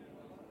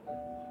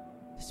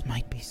 This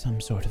might be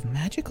some sort of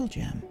magical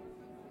gem.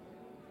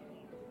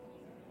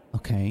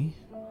 Okay.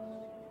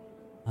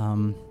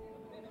 Do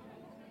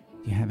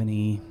you have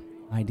any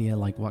idea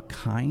like what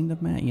kind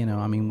of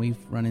I mean,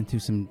 we've run into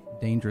some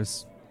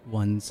dangerous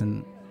ones,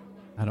 and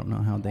I don't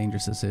know how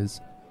dangerous this is.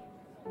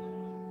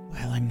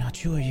 Well, I'm not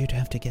sure. You'd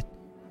have to get...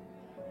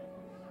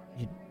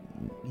 You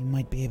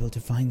might be able to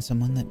find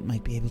someone that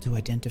might be able to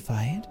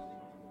identify it.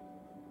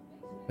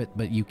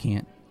 But you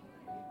can't.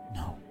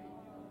 No.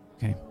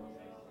 Okay.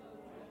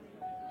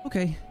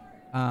 Okay.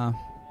 Well,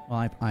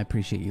 I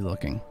appreciate you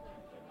looking.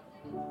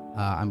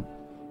 I'm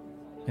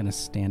gonna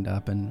stand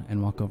up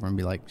and walk over and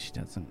be like, she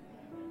doesn't.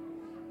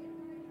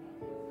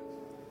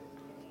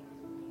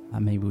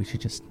 Maybe we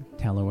should just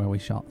tell her where we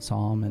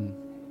saw him, and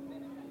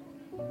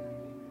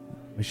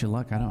Wish you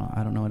luck. I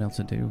don't know what else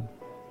to do.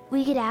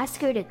 We could ask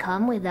her to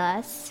come with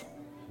us.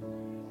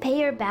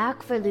 Pay her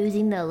back for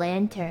losing the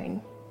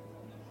lantern.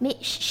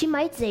 She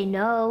might say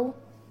no.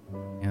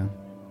 Yeah.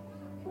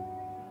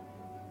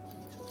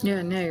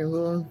 Yeah, no,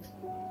 well,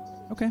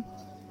 Okay.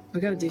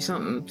 we gotta do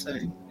something, so.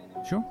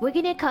 Sure. We're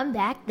gonna come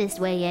back this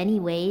way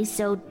anyway,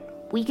 so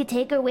we could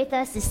take her with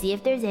us to see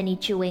if there's any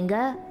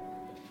Chewinga.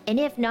 And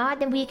if not,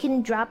 then we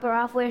can drop her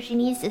off where she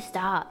needs to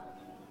stop.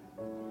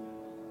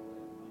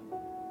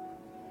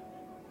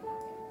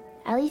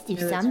 At least do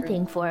Yeah, that's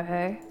something for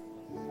her.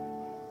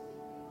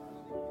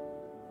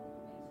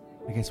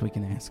 I guess we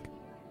can ask.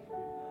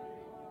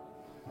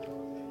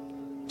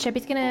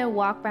 Cheppy's gonna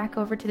walk back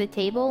over to the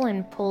table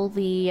and pull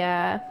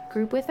the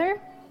group with her.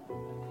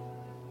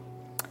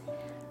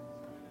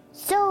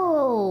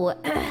 So,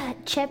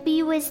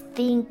 Cheppy was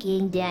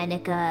thinking,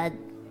 Danica,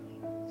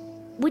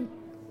 would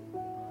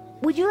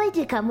you like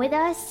to come with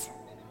us?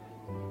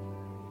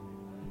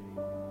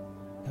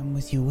 Come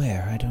with you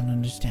where? I don't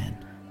understand.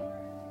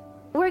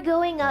 We're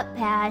going up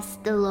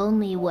past the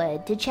Lonely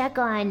Wood to check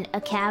on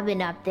a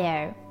cabin up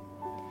there.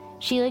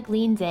 She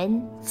leans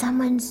in.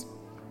 Someone's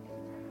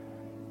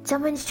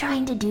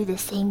trying to do the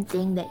same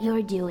thing that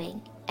you're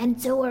doing,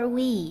 and so are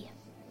we.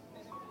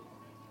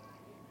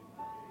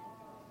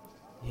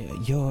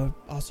 You're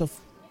also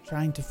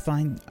trying to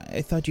find...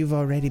 I thought you've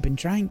already been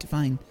trying to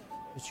find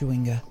the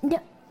Chewinga. No,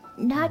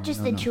 not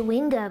just the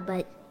Chewinga,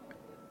 but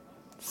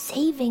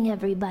saving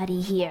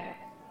everybody here.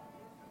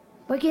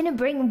 We're gonna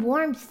bring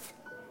warmth.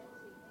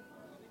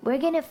 We're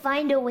gonna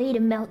find a way to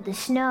melt the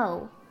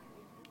snow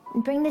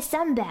and bring the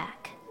sun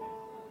back.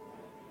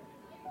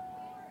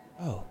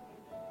 Oh.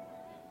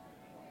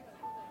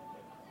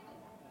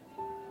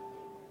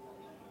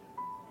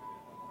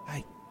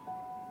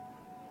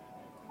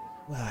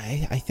 Well,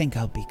 I think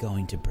I'll be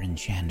going to Bryn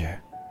Shander.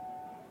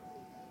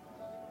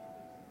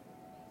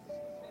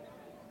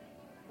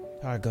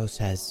 Targos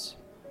has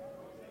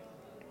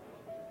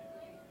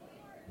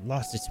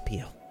lost its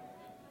appeal.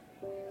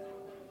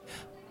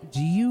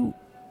 Do you...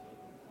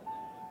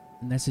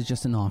 And this is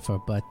just an offer,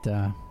 but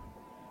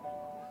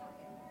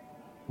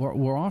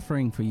we're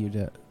offering for you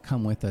to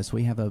come with us.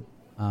 We have a...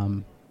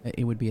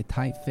 it would be a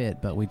tight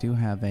fit, but we do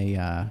have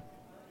a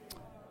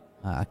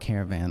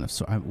caravan of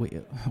sorts.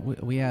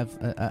 We have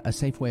a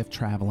safe way of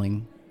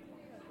traveling.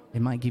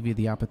 It might give you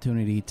the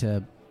opportunity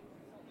to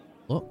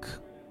look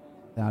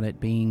without it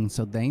being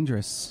so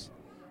dangerous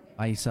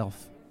by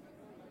yourself.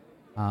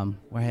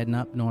 We're heading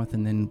up north,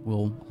 and then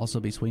we'll also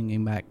be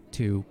swinging back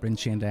to Bryn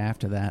Shander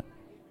after that.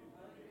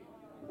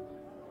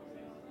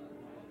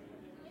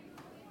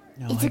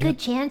 No, It's a good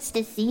chance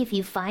to see if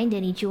you find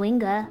any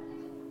Chewinga.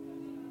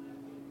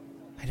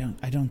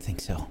 I don't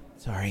think so.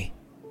 Sorry.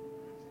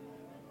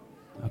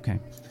 Okay.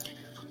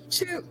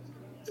 So,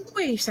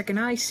 wait a second.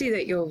 I see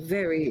that you're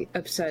very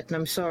upset, and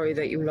I'm sorry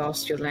that you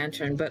lost your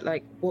lantern. But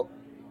what?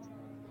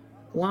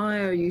 Why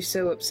are you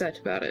so upset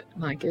about it?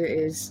 Like, it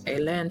is a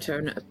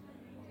lantern.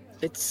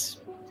 It's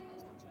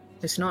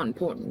not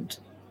important.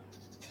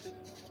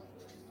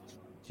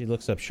 She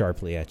looks up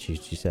sharply at you.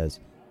 She says,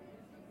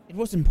 It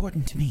was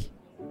important to me.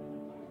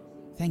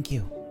 Thank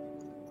you.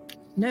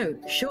 No,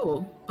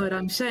 sure, but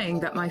I'm saying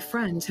that my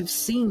friends have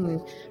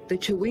seen the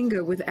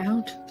Chewinga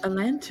without a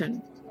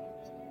lantern.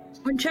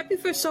 When Cheppy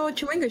first saw a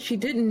Chewinga, she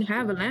didn't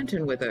have a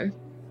lantern with her.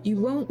 You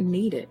won't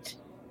need it.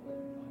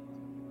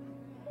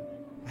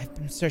 I've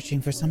been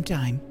searching for some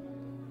time,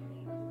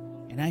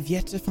 and I've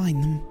yet to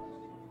find them.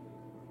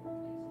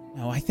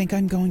 No, I think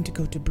I'm going to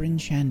go to Bryn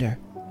Shander.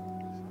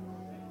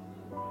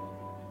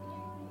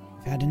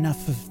 I've had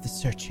enough of the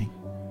searching.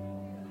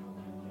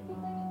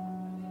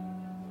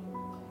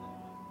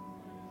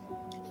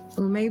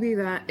 Well, maybe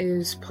that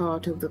is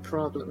part of the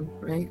problem,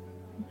 right?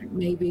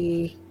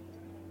 Maybe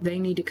they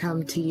need to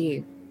come to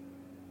you.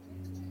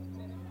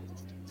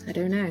 I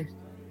don't know.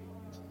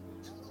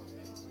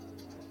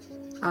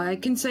 I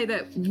can say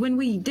that when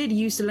we did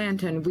use the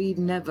lantern, we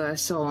never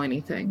saw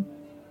anything.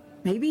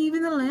 Maybe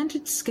even the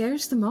lantern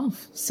scares them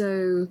off,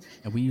 so...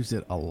 And we use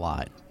it a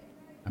lot.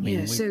 I mean,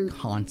 Yeah, we so-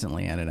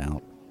 constantly had it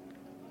out.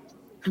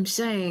 I'm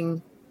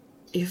saying,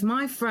 if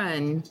my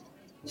friend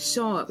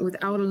saw it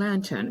without a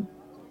lantern,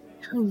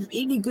 a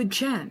really good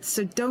chance,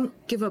 so don't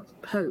give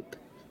up hope.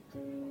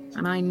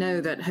 And I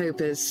know that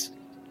hope is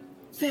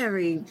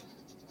very,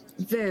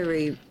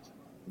 very,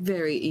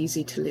 very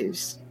easy to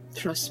lose.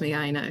 Trust me,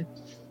 I know.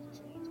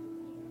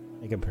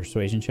 make a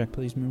persuasion check,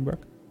 please,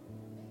 Moonbrook.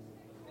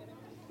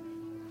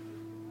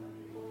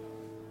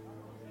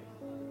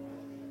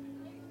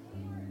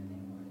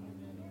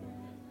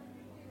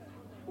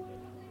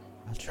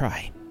 I'll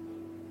try.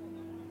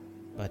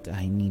 But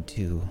I need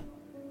to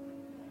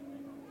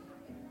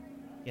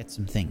get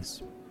some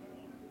things.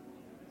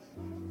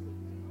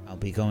 I'll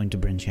be going to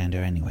Bryn Shander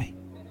anyway.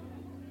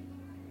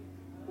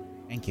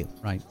 Thank you.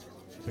 Right.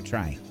 For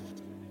trying.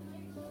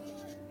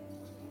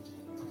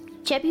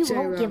 Cheppy So,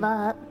 won't give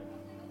up.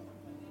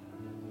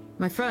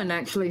 My friend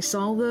actually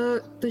saw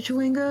the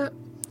Chewinga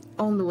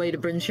on the way to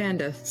Bryn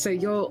Shander, so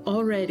you're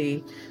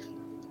already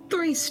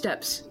 3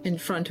 steps in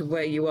front of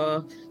where you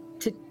are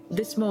to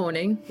this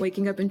morning,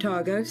 waking up in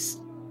Targos.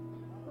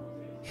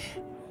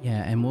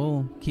 Yeah, and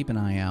we'll keep an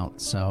eye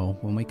out. So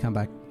when we come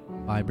back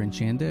by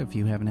Brinchanda, if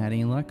you haven't had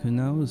any luck, who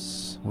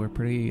knows? We're a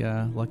pretty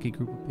lucky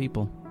group of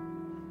people.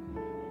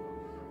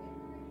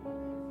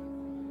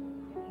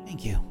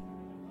 Thank you.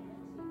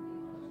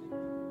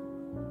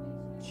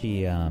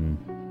 She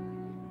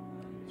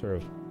sort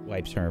of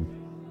wipes her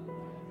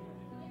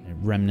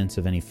remnants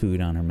of any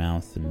food on her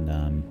mouth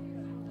and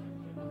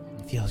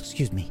if you'll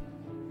excuse me.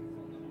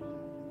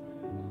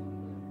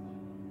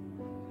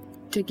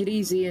 Take it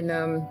easy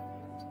and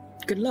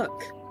good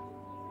luck.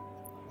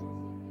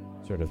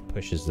 Sort of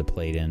pushes the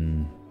plate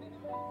in,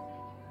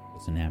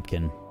 puts a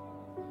napkin,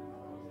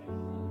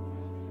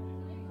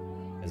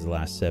 has the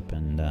last sip,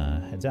 and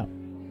heads out.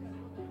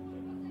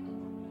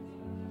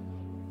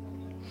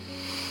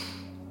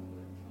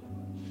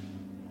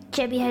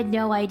 Chubby had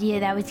no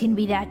idea that was gonna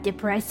be that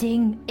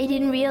depressing. I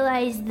didn't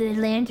realize the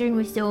lantern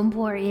was so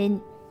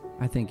important.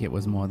 I think it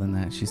was more than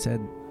that. She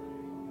said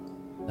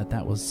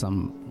that was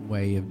some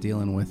way of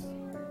dealing with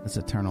this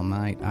eternal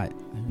night.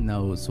 Who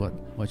knows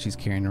what she's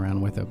carrying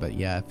around with her, but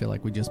yeah, I feel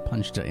like we just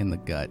punched her in the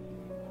gut.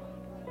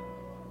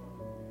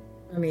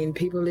 I mean,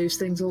 people lose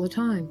things all the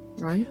time,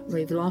 right?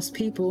 We've lost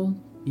people.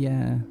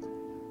 Yeah.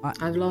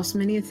 I've lost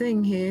many a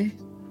thing here.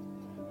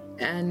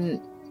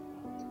 And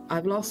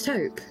I've lost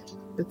hope.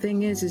 The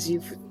thing is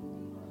you've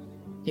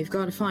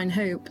got to find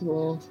hope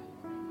or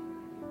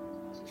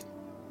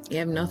you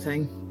have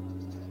nothing.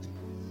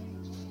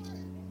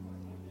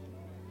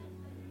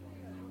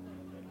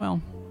 Well,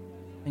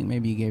 I think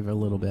maybe you gave her a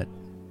little bit.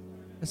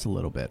 Just a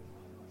little bit.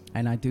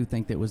 And I do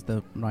think that was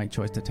the right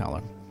choice to tell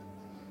her.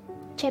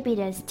 Chubby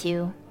does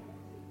too.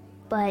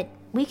 But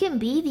we can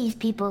be these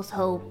people's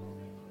hope.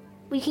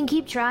 We can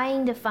keep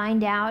trying to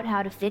find out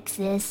how to fix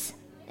this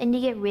and to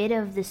get rid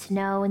of the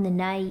snow and the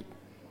night.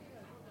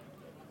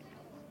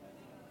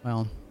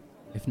 Well,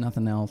 if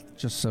nothing else,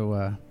 just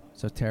so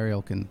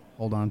Teriel can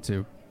hold on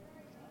to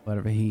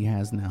whatever he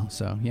has now.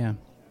 So yeah.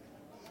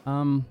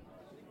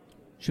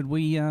 Should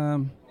we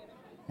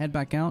head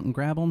back out and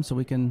grab him so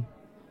we can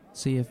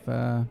see if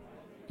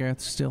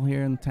Gareth's still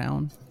here in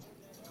town?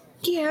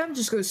 Yeah, I'm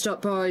just gonna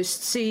stop by,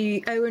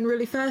 see Owen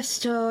really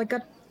fast. I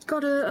gotta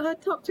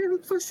talk to him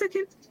for a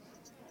second.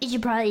 You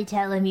should probably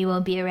tell him you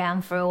won't be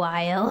around for a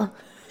while.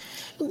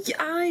 Yeah,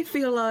 I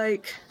feel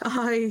like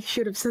I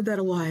should have said that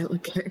a while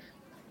ago.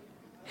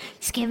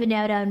 Skipping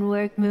out on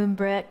work,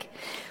 Moonbrook.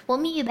 We'll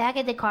meet you back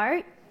at the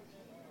cart?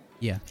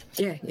 Yeah.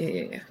 Yeah.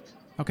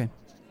 Okay.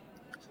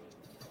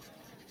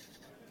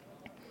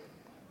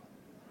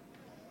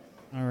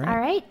 All right.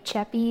 Alright,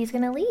 Chappie's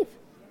gonna leave.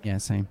 Yeah,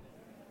 same.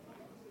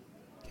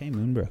 Okay,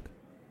 Moonbrook.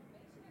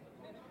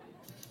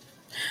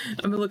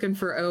 I'm looking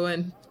for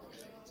Owen.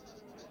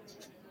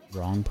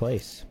 Wrong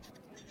place.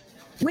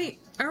 Wait,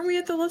 aren't we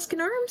at the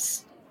Luskan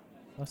Arms?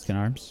 Luskan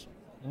Arms?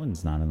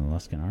 Owen's not in the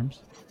Luskan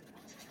Arms.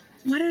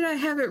 Why did I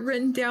have it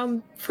written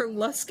down for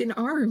Luskan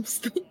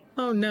Arms?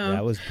 Oh no.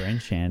 That was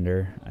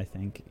Brinchander, I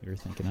think you were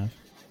thinking of.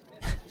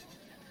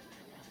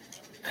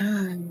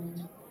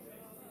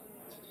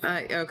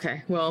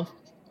 Okay, well,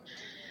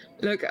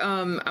 look,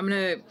 I'm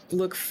gonna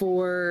look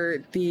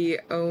for the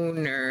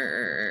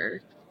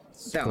owner.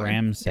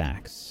 Scram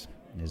Sachs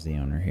is the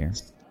owner here.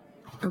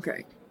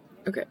 Okay.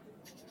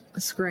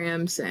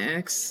 Scram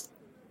Sachs.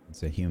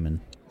 It's a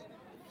human.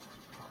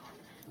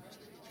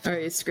 All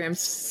right, Scram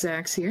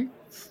Sachs here.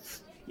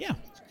 Yeah,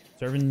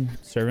 serving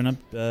up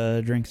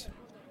drinks.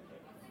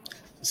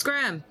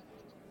 Scrammy.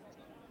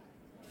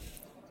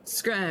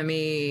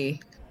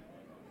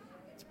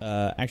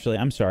 Actually,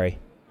 I'm sorry.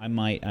 I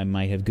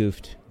might have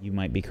goofed. You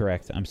might be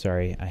correct. I'm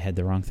sorry. I had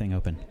the wrong thing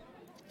open.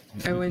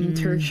 Owen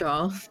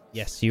Tershall.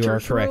 Yes, you are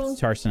correct.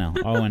 Tarsenel.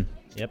 Owen.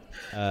 Yep.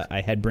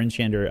 I had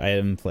Brinchander. I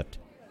am flipped.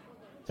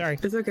 Sorry.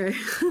 It's okay.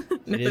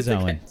 No, it is it's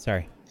Owen. okay.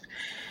 Sorry.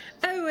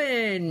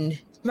 Owen,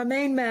 my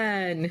main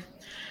man.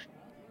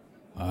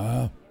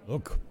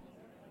 Look.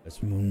 It's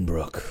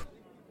Moonbrook.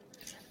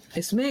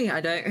 It's me.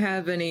 I don't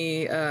have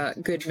any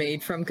good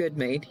mead from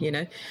Goodmead, you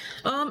know.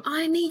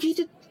 I need you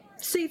to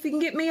see if you can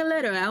get me a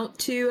letter out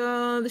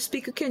to the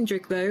Speaker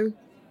Kendrick, though.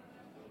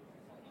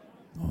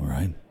 All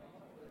right.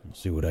 I'll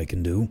see what I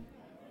can do.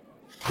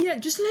 Yeah,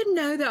 just let him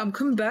know that I'm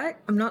coming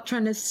back. I'm not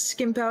trying to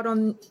skimp out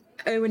on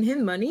owing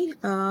him money.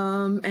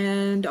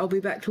 And I'll be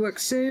back to work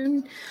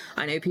soon.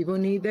 I know people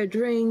need their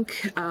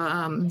drink.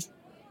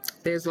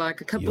 There's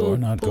like a couple. You're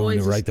not going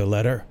to write the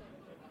letter?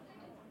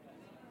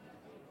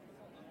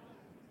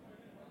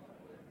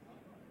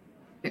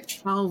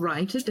 I'll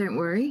write it. Don't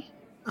worry.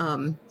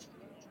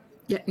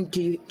 Yeah.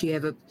 Do you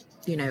have a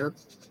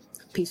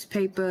piece of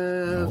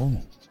paper?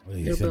 No. What do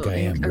you think I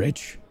am,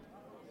 rich?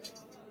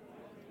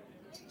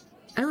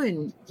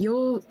 Owen,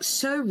 you're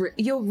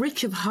you're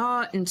rich of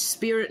heart and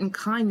spirit and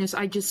kindness.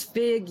 I just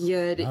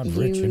figured Not you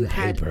rich in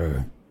had.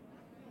 paper.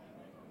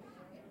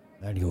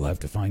 That you'll have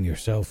to find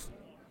yourself.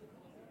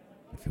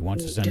 If you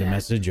want to send a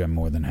message, I'm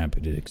more than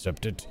happy to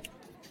accept it.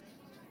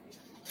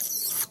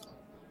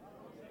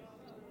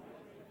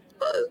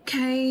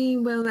 Okay,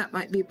 well, that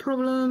might be a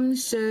problem.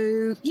 So,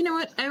 you know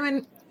what,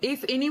 Owen?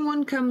 if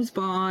anyone comes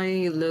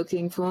by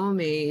looking for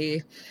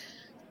me,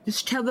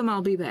 just tell them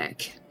I'll be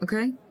back,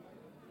 okay?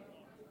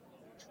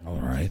 All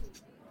right.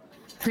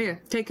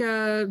 Here, take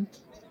a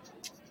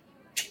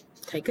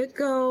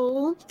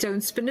gold.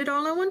 Don't spend it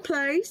all in one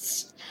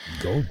place.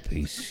 Gold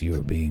piece.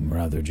 You're being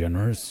rather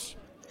generous.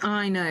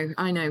 I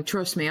know.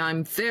 Trust me,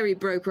 I'm very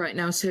broke right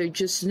now, so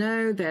just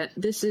know that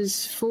this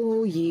is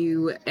for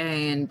you,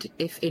 and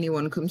if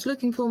anyone comes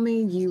looking for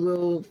me, you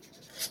will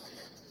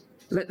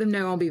let them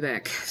know I'll be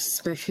back,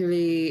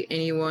 especially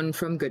anyone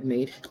from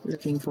Goodmead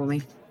looking for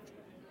me.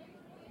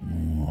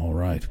 All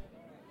right.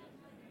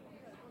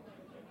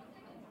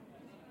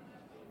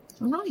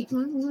 All right,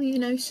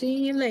 well,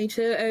 see you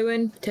later,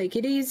 Owen. Take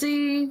it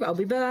easy. I'll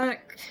be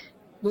back.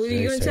 What are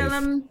you going to tell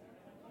them?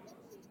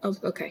 Oh,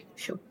 okay,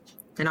 sure.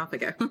 And off I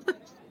go.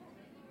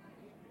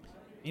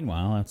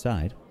 Meanwhile,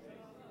 outside,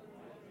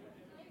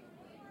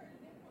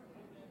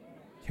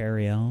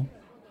 Teriel,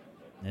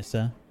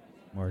 Nissa,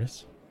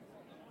 Mortis.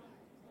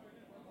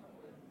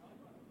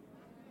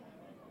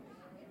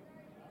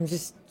 I'm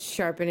just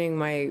sharpening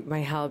my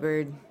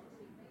halberd.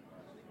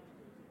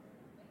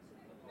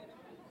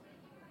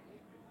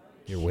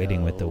 You're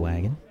waiting with the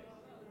wagon?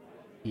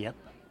 Yep.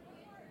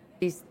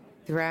 These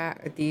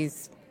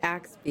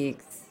axe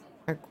beaks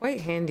are quite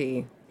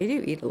handy. They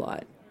do eat a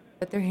lot,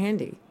 but they're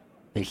handy.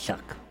 They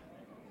suck.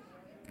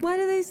 Why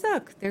do they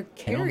suck? They're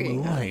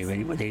carrying us.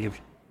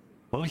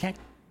 What was that?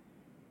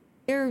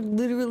 They're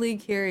literally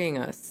carrying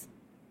us.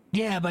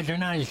 Yeah, but they're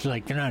not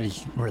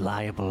as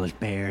reliable as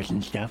bears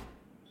and stuff.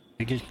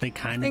 They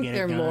kind of get I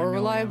think they're more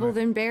reliable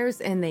than bears,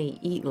 and they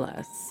eat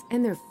less,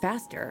 and they're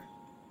faster.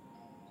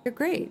 They're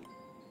great.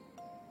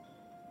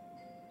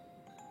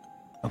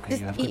 Okay,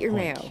 just eat your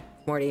mayo,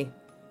 Morty.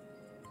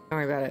 Don't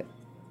worry about it.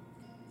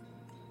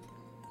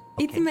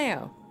 Okay. Eat the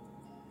mayo.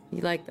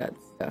 You like that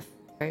stuff,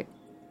 right?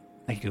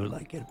 I do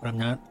like it, but I'm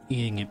not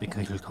eating it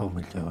because you told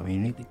me to. I'm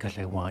eating it because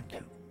I want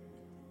to.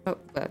 Oh,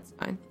 that's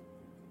fine.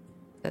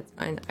 That's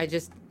fine. I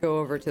just go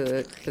over to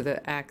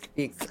the axe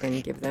beaks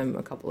and give them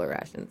a couple of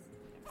rations.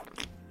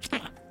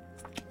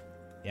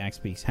 The axe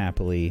beaks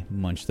happily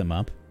munch them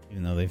up,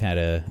 even though they've had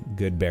a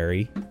good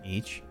berry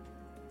each.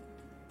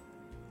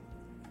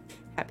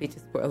 Happy to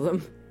spoil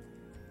them.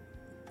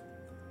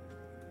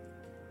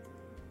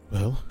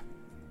 Well,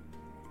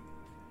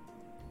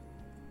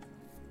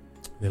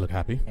 they look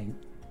happy.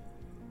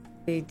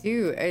 They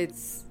do.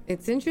 It's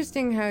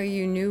interesting how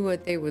you knew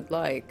what they would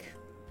like.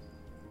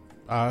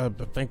 I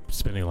think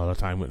spending a lot of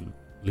time with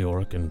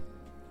Leoric and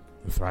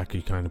Thrak,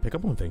 you kind of pick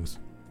up on things.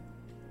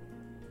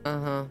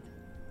 Uh-huh.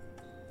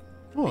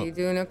 What? Are you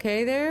doing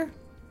okay there?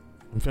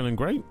 I'm feeling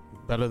great.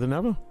 Better than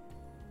ever.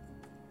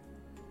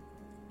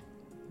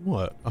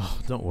 What? Oh,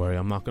 don't worry.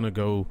 I'm not going to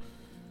go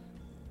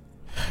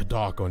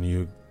dark on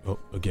you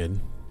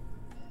again.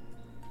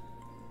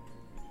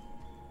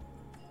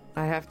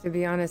 I have to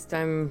be honest,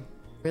 I'm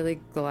really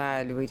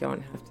glad we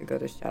don't have to go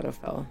to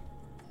Shadowfell.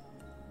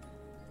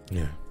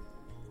 Yeah.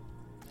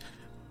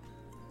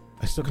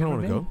 I still kind of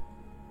want to go,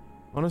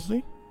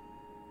 honestly,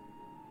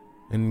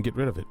 and get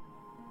rid of it.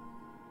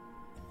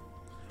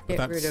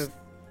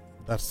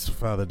 That's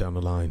further down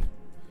the line.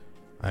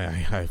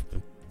 I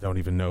don't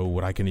even know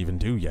what I can even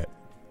do yet.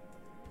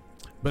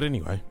 But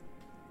anyway.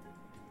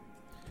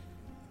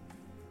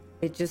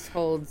 It just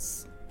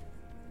holds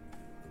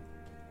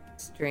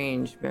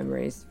strange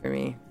memories for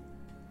me.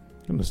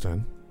 I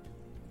understand.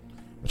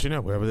 But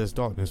wherever there's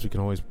darkness, we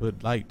can always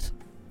put light.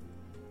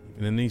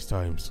 Even in these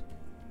times.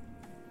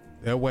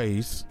 There are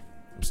ways.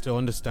 I'm still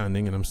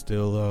understanding, and I'm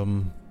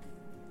still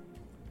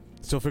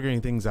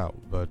figuring things out.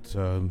 But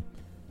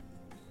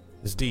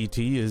this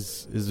deity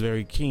is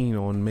very keen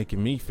on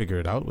making me figure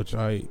it out, which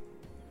I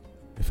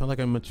felt like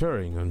I'm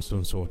maturing on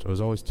some sort. I was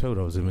always told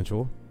I was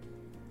immature.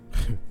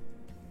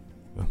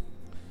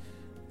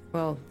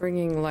 Well,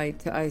 bringing light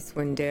to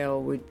Icewind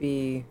Dale would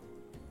be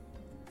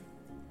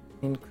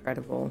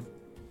incredible.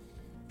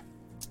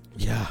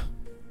 Yeah.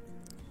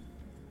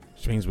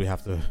 Which means we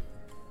have to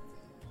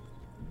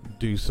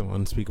do some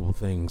unspeakable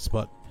things,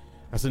 but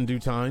that's in due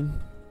time.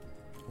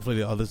 Hopefully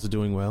the others are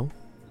doing well,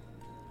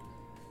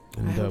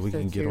 and we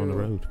can get on the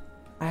road.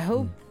 I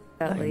hope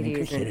that lady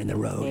isn't in the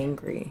road.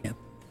 Angry. Yep.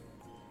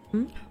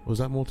 What was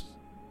that, Mortis?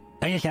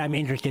 I'm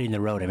interested in the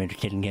road. I'm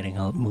interested in getting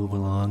move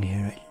along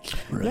here.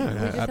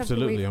 Yeah,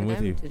 absolutely. I'm with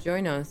you. To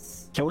join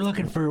us. So we're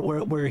looking for.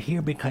 We're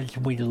here because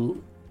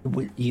you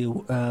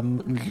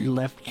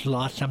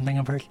lost something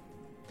of hers.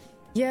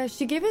 Yeah,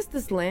 she gave us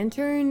this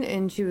lantern,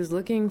 and she was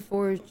looking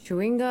for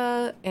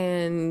Chewinga,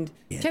 and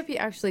Cheppy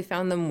actually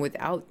found them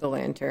without the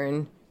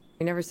lantern.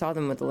 We never saw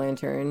them with the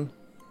lantern.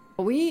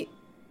 But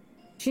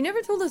she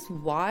never told us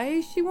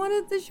why she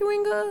wanted the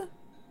Chewinga.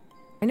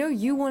 I know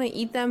you want to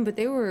eat them, but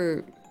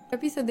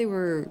Cheppy said they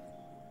were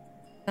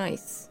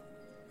nice.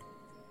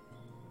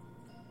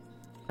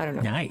 I don't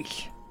know.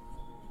 Nice.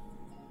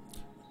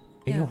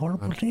 They do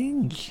horrible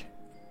things.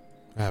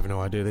 I have no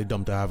idea. They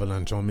dumped the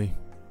avalanche on me.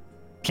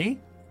 See?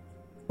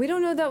 We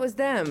don't know that was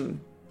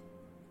them.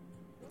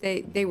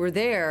 They were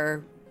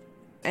there,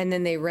 and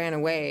then they ran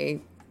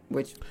away,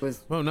 which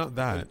was Well, not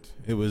that.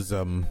 It was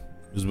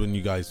when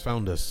you guys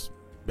found us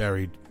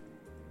buried.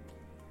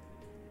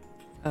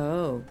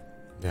 oh.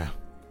 Yeah.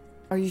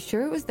 Are you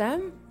sure it was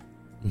them?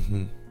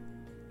 Mm-hmm.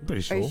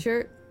 Pretty sure. Are you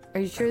sure? Are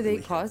you sure they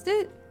caused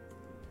it?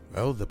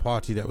 Well, the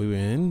party that we were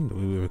in,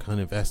 we were kind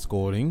of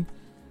escorting,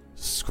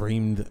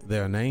 screamed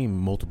their name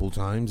multiple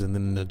times, and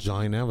then a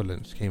giant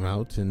avalanche came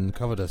out and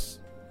covered us.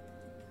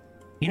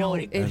 You know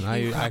what? If And I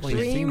you actually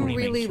scream seen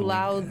really one.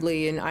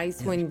 loudly in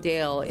Icewind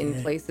Dale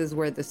in places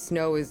where the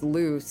snow is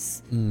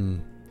loose,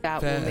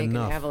 that Fair will make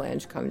enough. an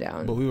avalanche come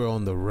down. But we were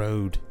on the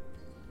road,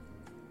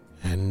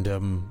 and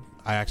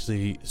I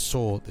actually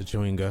saw the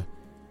Chewinga,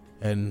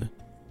 and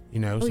you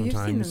know, Oh, you've seen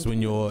sometimes them when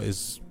too. you're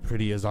as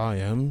pretty as I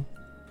am,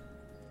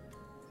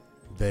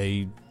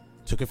 they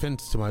took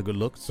offense to my good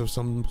looks of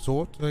some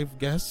sort, I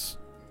guess,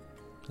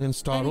 and How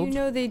startled. do you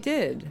know they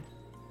did?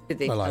 Did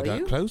they Well, I tell got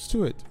you? close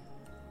to it,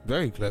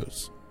 very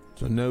close,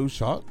 so no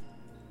shot.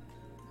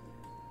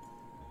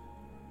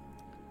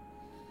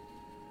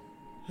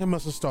 It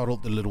must have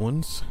startled the little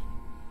ones.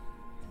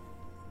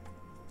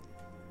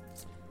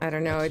 I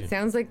don't know. Gotcha. It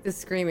sounds like the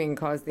screaming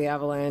caused the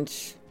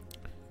avalanche.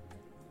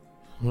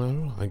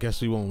 Well, I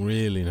guess we won't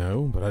really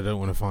know, but I don't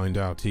want to find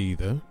out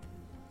either.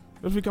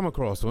 But if we come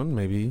across one,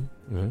 maybe,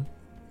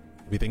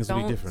 maybe things will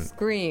Don't be different.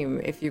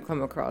 scream if you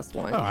come across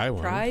one. Oh, I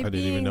won't. Try I didn't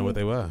even know what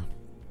they were.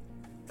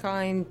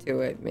 kind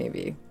to it,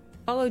 maybe.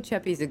 Follow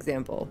Cheppy's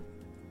example.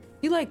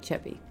 You like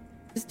Cheppy.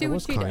 Just do I what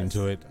was she kind does.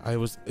 to it. I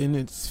was in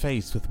its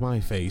face with my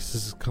face,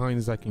 as kind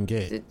as I can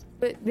get.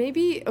 But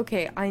maybe,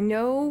 okay, I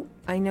know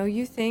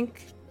you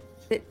think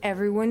that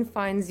everyone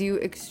finds you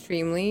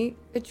extremely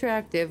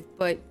attractive,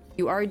 but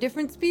you are a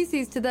different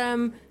species to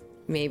them.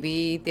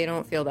 Maybe they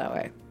don't feel that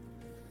way.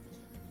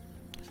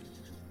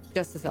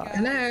 Just a thought.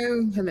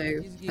 Hello, hello,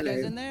 You hello.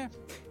 guys in there?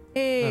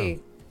 Hey.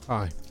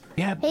 Hi.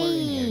 Yeah, we're in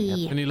here.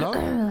 Hey, Any luck?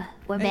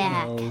 we're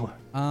back.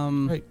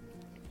 Hello. Hey.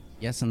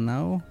 Yes and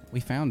no. We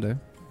found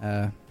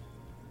her.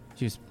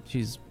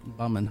 She's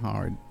bumming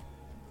hard,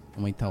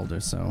 and we told her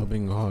so.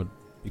 Rubbing hard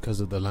because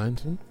of the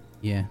lantern?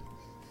 Yeah.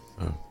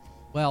 Oh.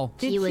 Well,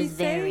 Did She was say-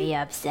 very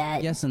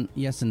upset. yes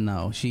and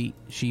no. She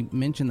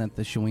mentioned that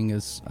the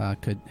Chewingas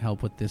could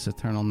help with this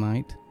eternal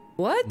night.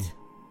 What?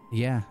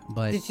 Yeah,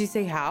 but Did she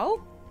say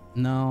how?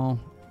 no.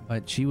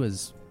 But she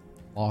was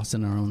lost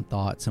in her own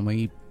thoughts, and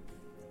we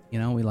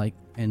like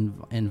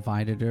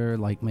invited her,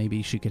 like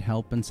maybe she could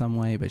help in some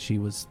way, but she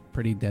was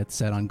pretty dead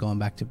set on going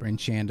back to Bryn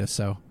Shanda.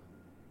 So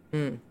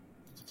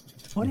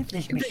What if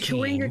this The machine?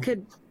 Chewinga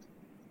could.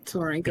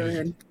 Sorry, go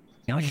ahead.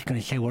 I was just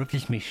gonna say, what if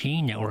this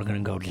machine that we're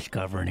gonna go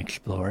discover and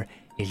explore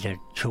is a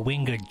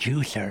Chewinga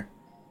juicer?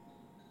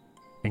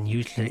 And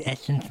use the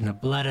essence and the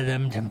blood of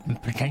them to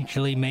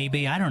potentially,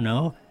 maybe, I don't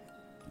know,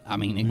 I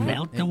mean, it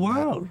melt the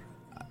world.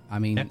 I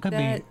mean, That could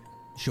That,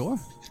 sure.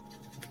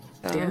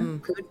 Yeah,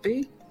 could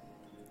be.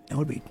 That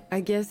would be.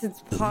 I guess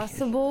it's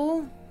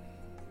possible.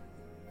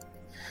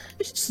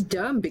 It's just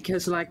dumb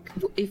because, like,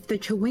 if the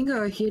Chewinga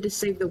are here to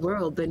save the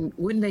world, then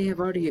wouldn't they have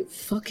already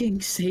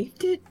fucking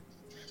saved it?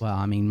 Well,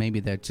 I mean,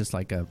 maybe they're just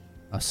like a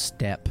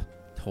step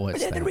towards Maybe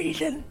they're the that.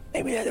 reason.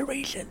 Maybe they're the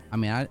reason. I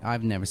mean,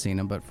 I've never seen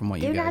them, but from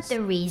what They're you not guys,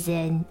 the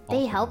reason. They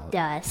Awful helped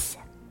us.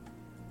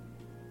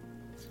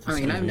 I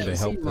mean, I've Maybe never they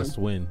seen helped one. us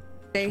win.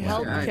 They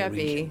helped Yeah, I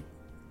Cheppy.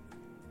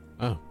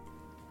 Oh.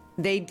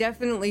 They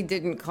definitely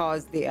didn't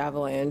cause the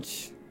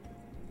avalanche.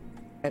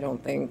 I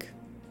don't think.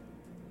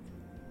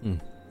 Hmm.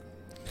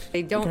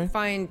 They don't Okay.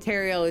 find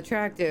Teriel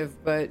attractive,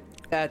 but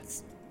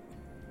that's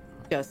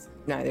just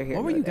neither here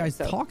what were nor you there, guys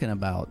so. talking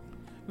about?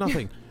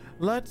 Nothing.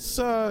 Let's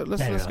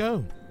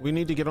go. We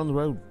need to get on the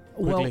road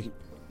quickly.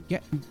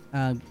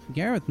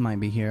 Gareth might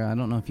be here. I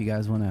don't know if you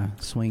guys want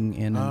to swing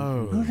in.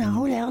 And, Who the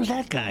hell's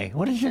that guy?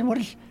 What is it? What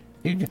is?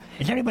 Is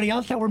there anybody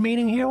else that we're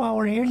meeting here while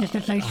we're here? Just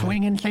to say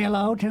swing and say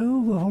hello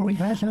to before we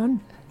pass on?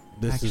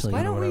 This is Actually- Why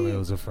kind of don't what we? I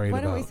was afraid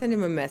Why don't we about. send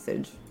him a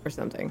message or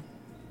something?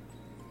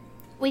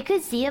 We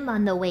could see him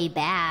on the way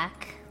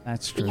back.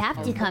 That's We true.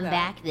 have to come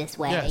back this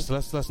way. Yes,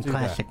 let's do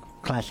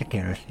Classic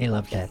Gareth. He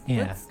loves that.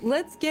 Yeah.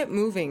 Let's get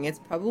moving. It's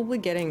probably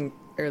getting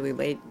fairly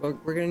late.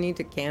 We're gonna need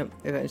to camp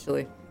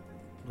eventually. that.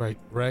 Right,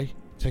 Ray,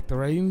 take the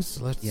reins.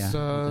 Let's. Yeah,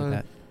 we'll do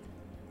that.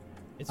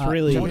 It's Uh,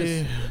 really,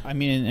 Mortis- I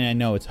mean, and I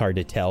know it's hard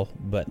to tell,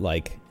 but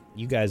like,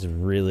 you guys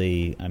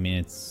really, I mean,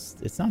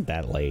 it's not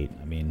that late.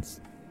 I mean,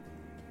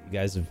 you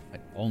guys have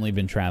only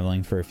been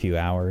traveling for a few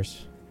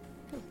hours.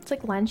 It's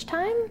like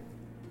lunchtime?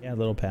 Yeah, a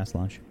little past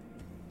lunch.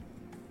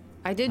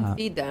 I did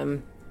feed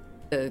them.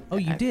 Oh,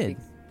 you did?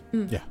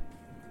 Yeah.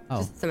 Oh,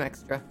 Just some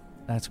extra.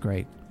 that's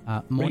great.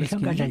 Mortis,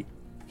 some can guys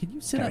you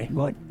sit Sorry, up?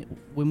 what?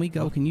 When we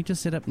go, can you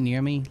just sit up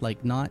near me,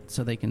 like not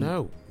so they can?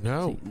 No,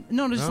 see-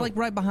 no, just no. like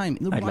right behind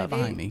me. Right love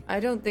behind me. I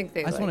don't think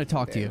they. I just like want to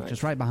talk him to you, very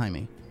just much. right behind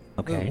me.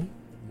 Okay.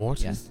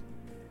 Mortis? Yes.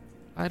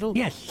 I don't.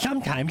 Yes,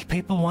 sometimes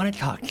people want to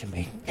talk to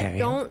me, Terry.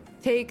 Don't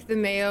take the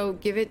mayo.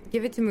 Give it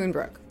to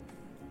Moonbrook.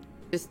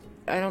 Just,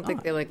 I don't Ah.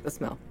 think they like the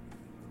smell.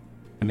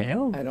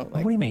 Mail? I don't What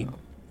like do you the mean? smell.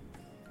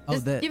 Oh,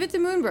 Just that. give it to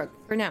Moonbrook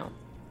for now.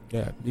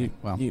 Yeah.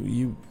 Well.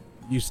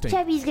 You stink.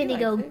 Chubby's gonna He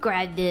go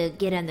likes it.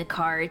 get on the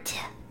cart.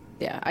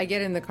 Yeah, I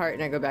get in the cart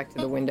and I go back to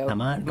the window.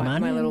 Come on my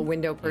in. little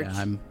window perch.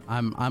 Yeah,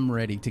 I'm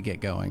ready to get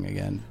going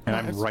again. And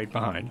I'm right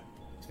behind.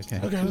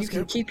 Okay. Okay, You let's can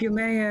go. keep your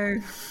mayo.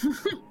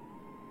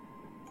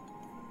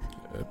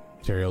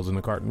 Teriel's in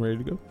the cart and ready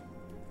to go.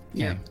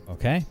 Yeah.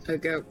 Okay. I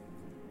go.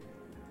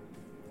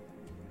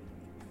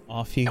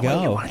 Off you And what do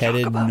you go. wanna talk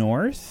Headed about?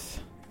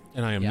 north.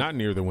 And I am Yeah. not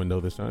near the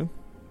window this time.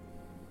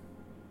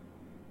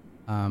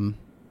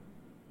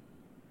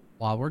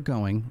 While we're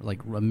going, like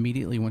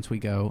immediately once we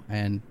go,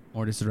 and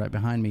Mortis is right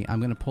behind me,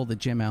 I'm gonna pull the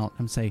gem out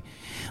and say,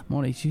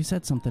 Mortis, you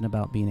said something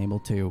about being able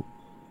to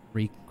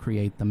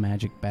recreate the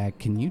magic bag.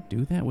 Can you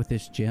do that with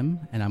this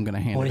gem? And I'm gonna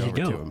hand What it does over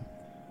it do? to him.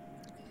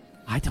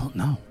 I don't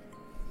know.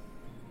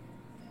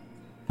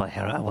 Well,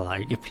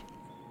 if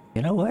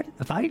you know what?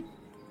 If I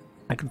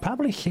could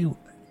probably see.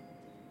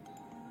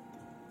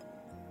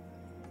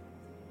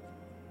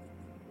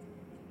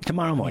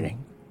 Tomorrow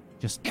morning.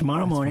 Just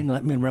Tomorrow that's morning, fine.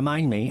 let me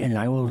remind me, and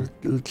I will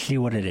see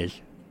what it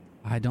is.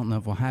 I don't know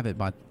if we'll have it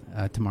by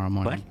tomorrow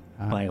morning.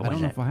 Why, I what's don't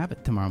know that? if we'll have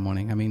it tomorrow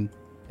morning. I mean,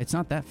 it's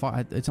not that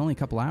far. It's only a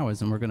couple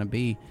hours, and we're gonna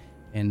be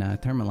in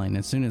Tourmaline.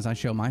 As soon as I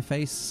show my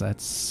face,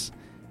 that's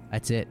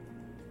it.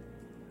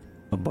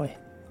 Oh boy.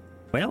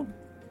 Well,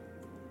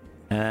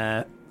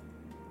 yeah,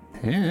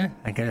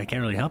 I can't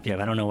really help you if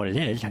I don't know what it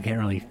is. I can't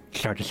really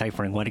start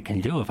deciphering what it can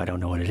do if I don't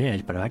know what it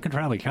is. But I could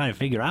probably try to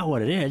figure out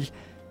what it is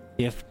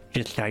if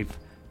just I've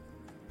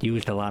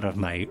used a lot of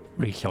my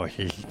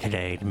resources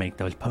today to make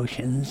those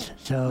potions.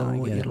 So I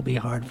get it. it'll be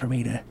hard for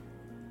me to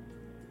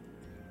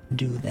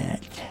do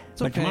that.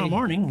 But okay. tomorrow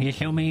morning, you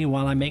show me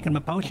while I'm making my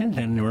potions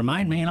and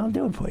remind me, and I'll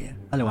do it for you.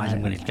 Otherwise,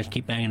 I'm going to just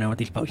keep banging out with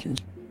these potions.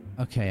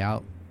 Okay,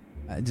 I'll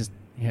just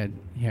here.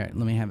 Let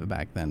me have it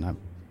back then.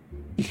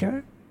 You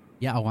sure?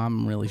 Yeah, oh,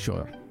 I'm really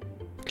sure.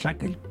 It's not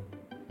good.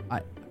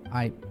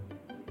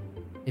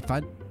 If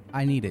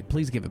I need it,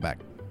 please give it back.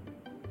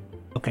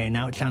 Okay,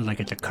 now it sounds like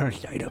it's a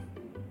cursed item.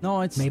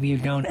 No, it's Maybe you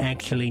don't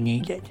actually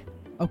need it.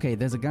 okay.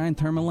 There's a guy in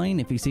Tourmaline.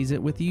 If he sees it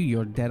with you,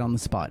 you're dead on the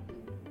spot.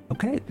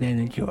 Okay, then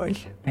it's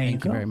yours. There Thank you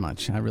go. very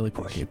much. I really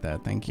appreciate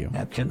that. Thank you.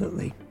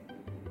 Absolutely.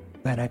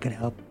 Glad I could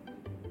help.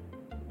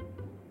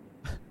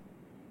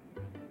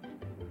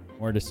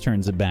 Mortis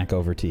turns it back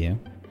over to you.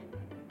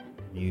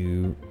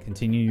 You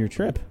continue your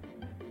trip.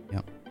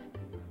 Yep.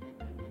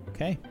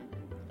 Okay.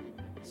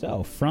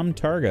 So, from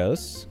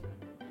Targos,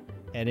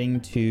 heading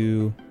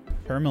to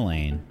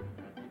Tourmaline.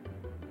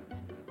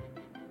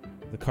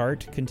 The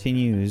cart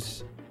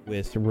continues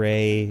with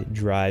Ray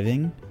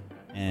driving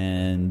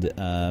and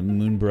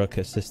Moonbrook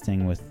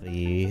assisting with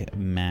the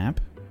map.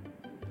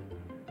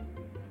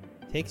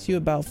 Takes you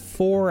about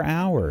 4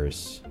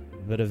 hours,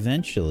 but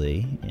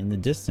eventually, in the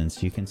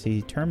distance, you can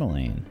see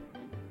Tourmaline.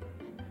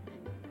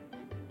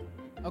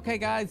 Okay,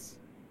 guys.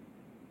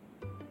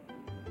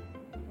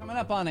 Coming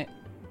up on it.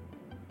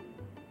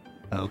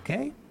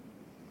 Okay.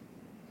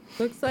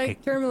 Looks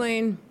like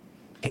Tourmaline.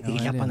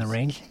 He's it up on the is.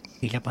 range.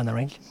 He's up on the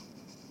range.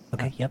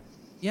 Okay, yep.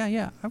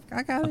 Yeah.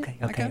 I got Okay,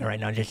 it. I okay. got All it. right,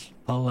 now just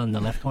pull on the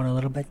left one a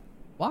little bit.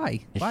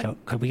 Why? Just Why? so,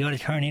 cause we got to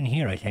turn in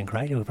here, I think,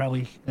 right? It was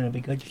probably going to be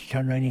good just to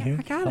turn right in here.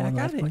 I got Pull it. I on the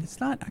got left it. one. It's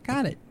not. I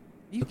got it.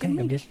 You Okay, kidding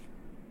I'm me? just.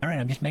 All right,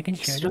 I'm just making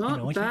sure. that you know Stop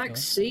what you're doing.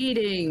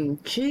 backseating.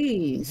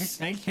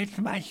 Jeez.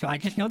 I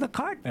just know the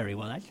cart very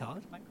well. That's all.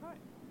 It's my cart.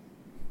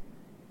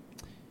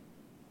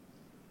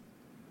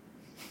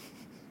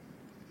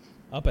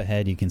 Up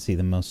ahead, you can see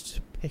the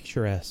most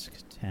picturesque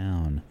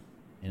town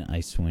in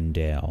Icewind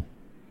Dale.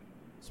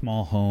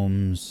 Small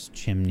homes,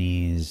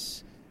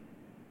 chimneys.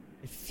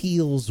 It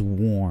feels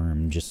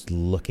warm just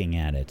looking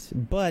at it,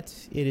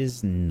 but it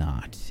is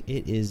not.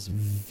 It is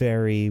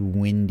very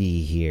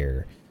windy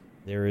here.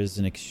 There is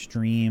an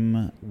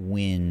extreme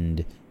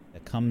wind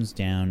that comes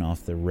down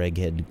off the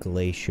Reghead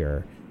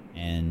Glacier,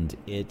 and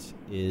it's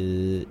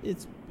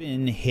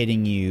been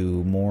hitting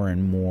you more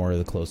and more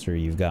the closer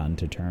you've gotten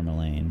to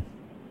Tourmaline.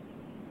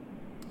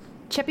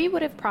 Chippy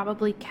would have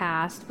probably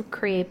cast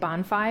create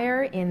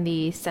bonfire in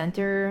the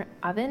center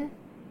oven.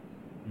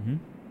 Mm-hmm.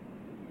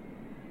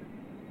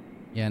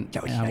 Yeah, and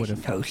That was I nice would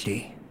and have.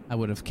 toasty. I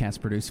would have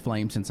cast produce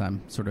flame since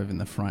I'm sort of in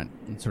the front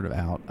and sort of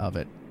out of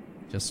it,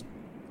 just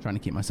trying to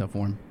keep myself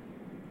warm.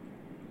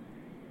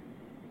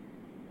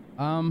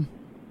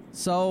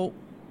 So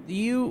do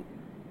you?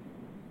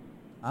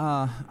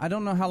 I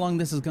don't know how long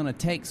this is gonna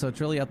take, so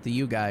it's really up to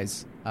you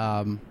guys.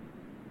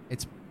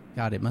 It's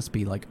God, it must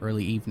be like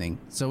early evening,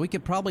 so we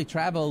could probably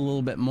travel a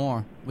little bit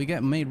more. We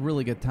made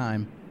really good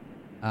time.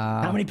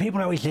 How many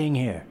people are we seeing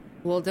here?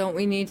 Well, don't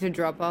we need to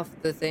drop off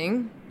the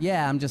thing?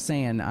 Yeah, I'm just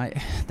saying.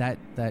 That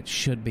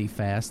should be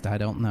fast. I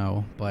don't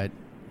know, but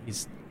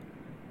he's.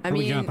 I Are we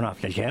mean, jumping off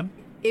the ship?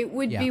 it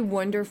would Yeah. be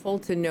wonderful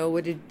to know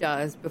what it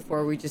does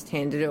before we just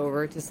hand it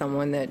over to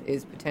someone that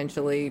is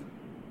potentially,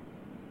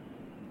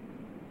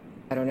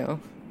 I don't know.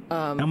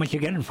 How much you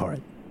getting for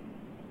it?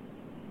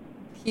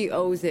 He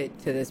owes it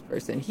to this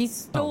person. He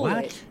stole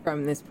what? it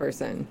from this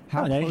person.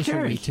 How Oh, that close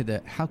are we is to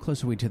the? How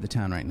close are we to the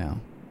town right now?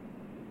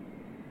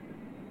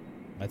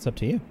 That's up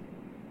to you.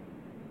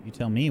 You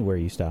tell me where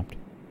you stopped.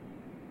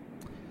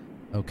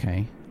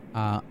 Okay.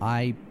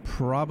 I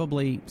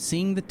probably,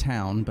 seeing the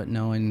town, but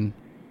knowing,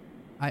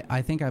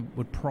 I think I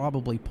would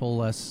probably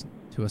pull us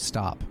to a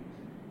stop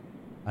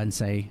and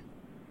say,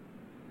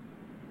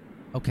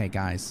 okay,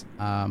 guys,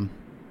 I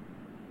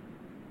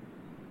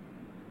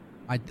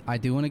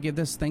do want to give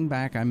this thing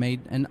back. I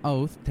made an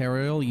oath.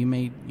 Teriel,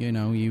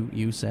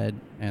 you said,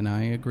 and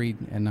I agreed,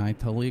 and I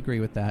totally agree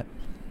with that.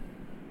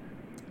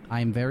 I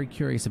am very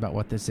curious about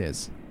what this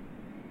is.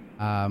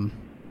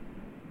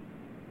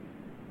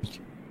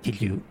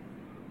 Did you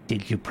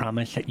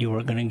promise that you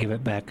were going to give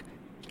it back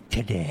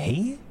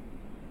today?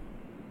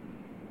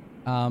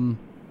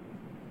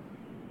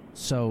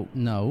 So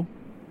no.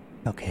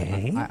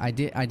 Okay. I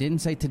didn't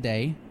say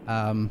today.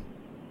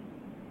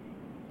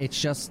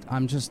 It's just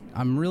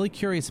I'm really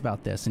curious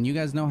about this, and you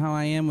guys know how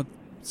I am with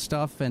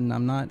stuff, and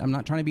I'm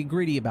not trying to be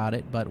greedy about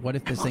it, but what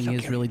if this thing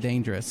is really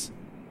dangerous?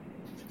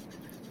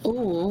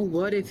 Oh,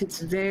 what if it's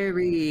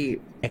very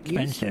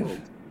expensive? Useful?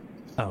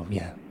 Oh,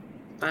 yeah.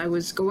 I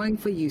was going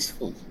for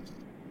useful.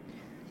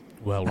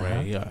 Well,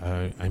 Ray,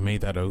 I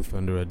made that oath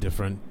under a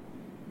different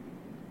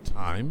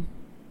time.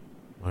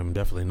 I'm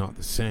definitely not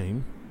the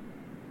same.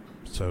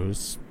 So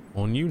it's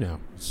on you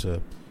now. It's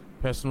a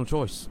personal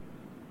choice.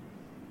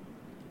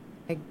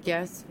 I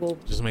guess we'll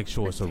just make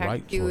sure it's the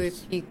right protect you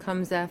choice. if he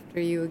comes after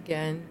you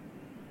again.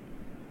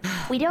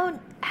 We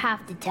don't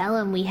have to tell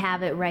him we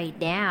have it right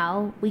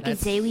now. We could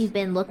say we've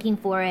been looking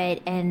for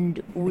it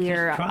and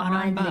we're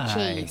on the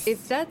chase.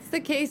 If that's the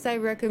case, I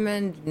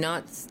recommend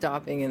not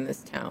stopping in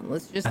this town.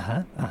 Let's just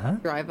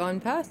drive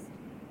on past.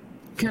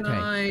 Can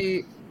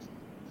I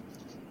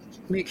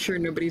make sure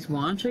nobody's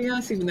watching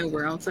us, even though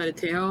we're outside of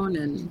town?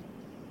 And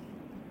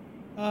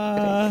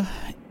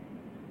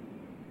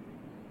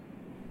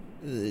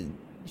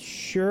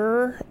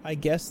Sure. I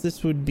guess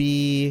this would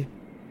be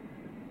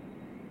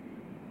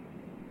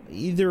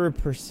either a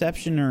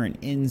perception or an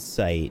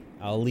insight.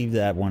 I'll leave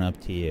that one up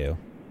to you.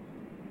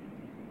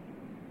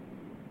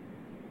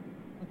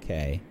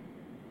 Okay.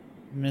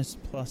 Miss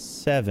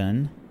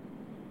 +7.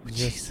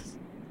 Jesus.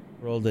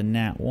 Rolled a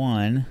nat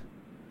 1.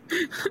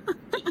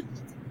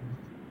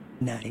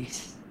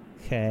 Nice.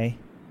 Okay.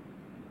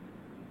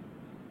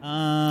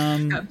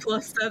 got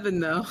 +7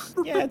 though.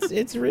 Yeah,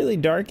 it's really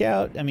dark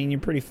out. I mean, you're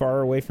pretty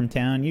far away from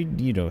town.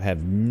 You don't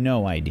have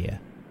no idea.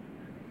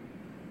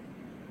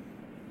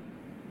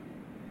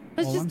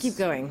 Let's just keep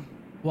going.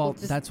 Well, We'll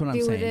just that's what I'm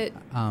deal with saying.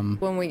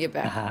 it when we get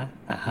back.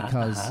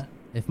 Because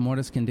if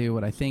Mortis can do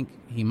what I think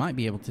he might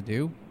be able to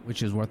do,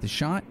 which is worth a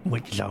shot.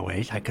 Which is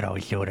always, I could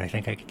always do what I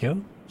think I could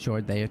do. Sure,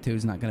 a day or two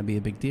is not going to be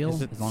a big deal.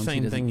 Is it as the long as he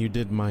same doesn't- thing you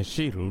did my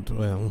shield?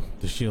 Well,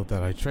 the shield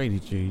that I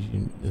traded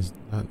you is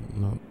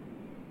not...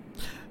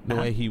 The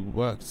way he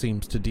works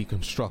seems to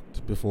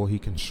deconstruct before he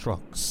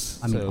constructs.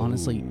 I mean, so-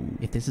 honestly,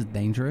 if this is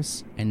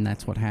dangerous and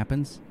that's what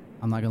happens,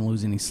 I'm not going to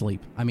lose any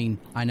sleep. I mean,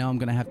 I know I'm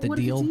going to have to What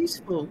if deal it's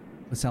useful?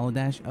 with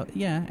Saladash.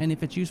 Yeah, and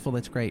if it's useful,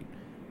 that's great.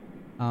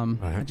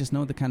 I just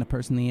know the kind of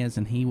person he is,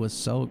 and he was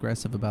so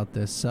aggressive about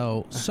this.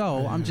 So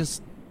I'm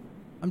just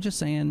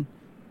saying,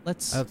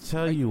 let's. I'll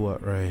tell you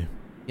what, Ray.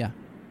 Yeah.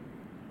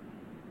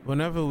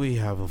 Whenever we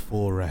have a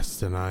full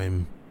rest and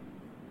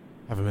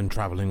haven't been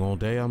traveling all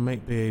day, I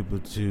might be able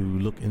to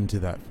look into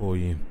that for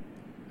you.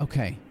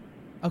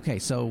 Okay,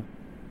 so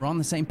we're on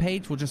the same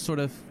page. We'll just sort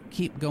of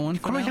keep going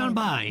for Cruise now. on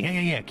by.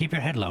 Yeah. Keep your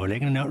head low. Are they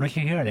going to notice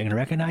you here? Are they going to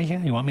recognize you?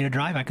 You want me to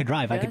drive? I could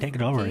drive. I could take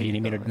it over. You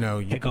need me to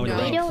take over the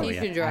road for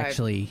you?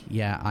 Actually,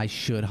 yeah, I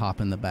should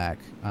hop in the back.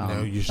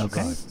 No, you should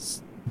okay.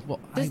 drive. Well,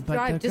 Just but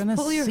drive. they're Just gonna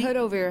pull your see- hood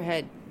over your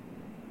head.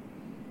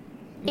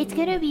 It's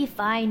gonna be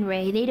fine,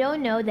 Ray. They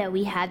don't know that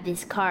we have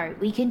this cart.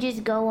 We can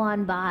just go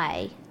on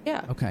by.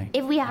 Yeah. Okay.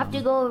 If we have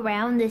to go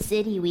around the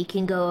city, we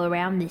can go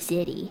around the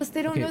city. Plus,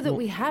 they don't Okay, know that well-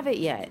 we have it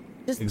yet.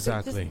 Just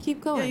keep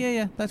going.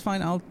 Yeah. That's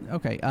fine.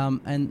 Okay.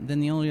 And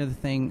then the only other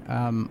thing,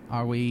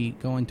 are we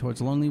going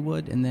towards Lonely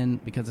Wood, and then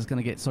because it's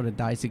going to get sort of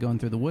dicey going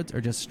through the woods,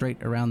 or just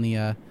straight around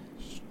the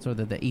sort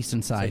of the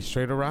eastern side?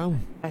 Straight around.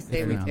 I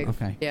say we around. take.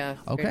 Okay. Yeah.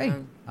 straight Okay.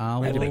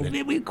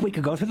 around. We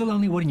could go through the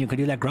Lonely Wood and you could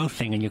do that growth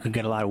thing and you could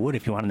get a lot of wood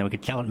if you want and then we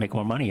could sell it and make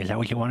more money. Is that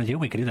what you want to do?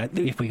 We could do that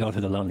if we go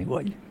through the Lonely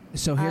Wood.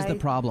 So here's the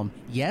problem.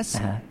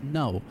 Yes,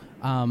 no.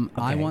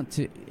 I want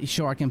to.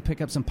 Sure, I can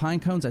pick up some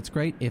pine cones. That's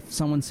great. If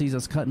someone sees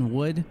us cutting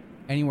wood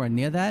anywhere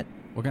near that,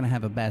 we're gonna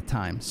have a bad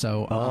time.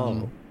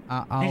 So,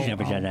 He's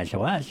never done that to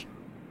us.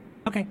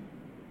 Okay.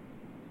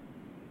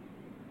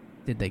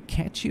 Did they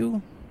catch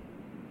you?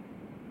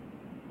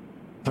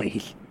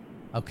 Please.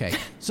 Okay.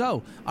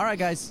 So, all right,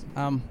 guys.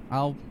 Here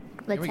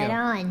Let's we head go.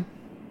 on.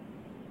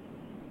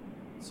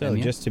 So,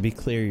 just to be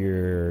clear,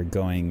 you're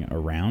going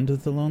around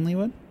the Lonely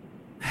Wood?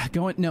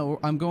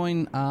 I'm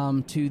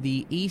going to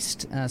the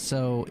east.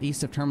 So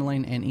east of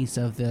Tourmaline and east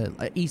of the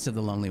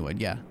Lonely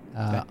Wood. Yeah.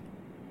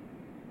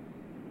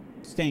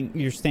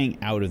 You're staying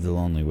out of the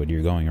Lonely Wood.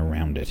 You're going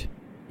around it.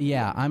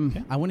 Yeah.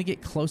 I want to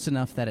get close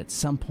enough that at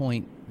some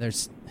point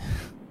there's.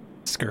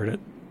 Skirt it.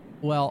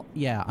 Well,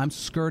 yeah. I'm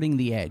skirting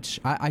the edge.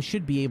 I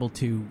should be able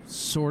to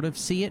sort of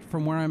see it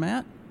from where I'm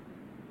at.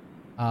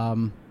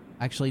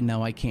 Actually,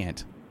 no, I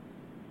can't.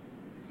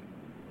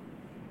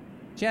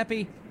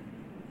 Chappie.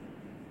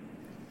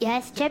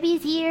 Yes,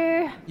 Chubby's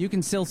here. You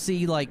can still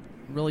see, like,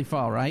 really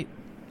far, right?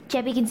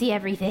 Chubby can see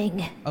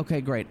everything. Okay,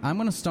 great. I'm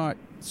going to start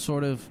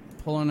sort of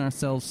pulling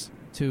ourselves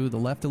to the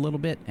left a little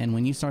bit, and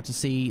when you start to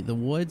see the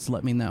woods,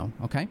 let me know,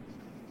 okay?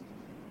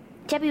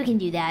 Chubby can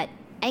do that.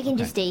 I can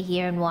just stay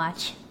here and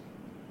watch.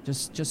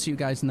 Just so you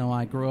guys know,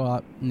 I grew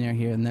up near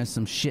here, and there's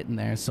some shit in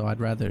there, so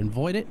I'd rather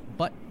avoid it,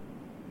 but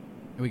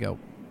here we go.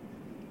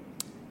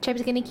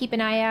 Chubby's gonna keep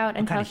an eye out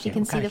until she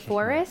can see the shit?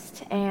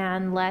 forest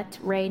and let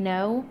Ray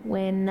know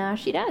when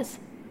she does.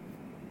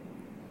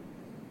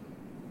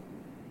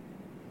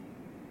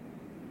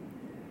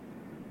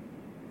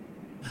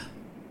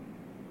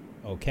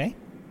 Okay.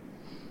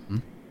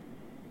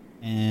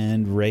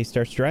 And Ray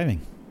starts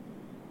driving.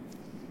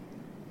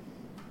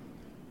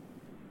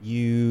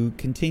 You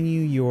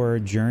continue your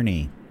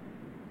journey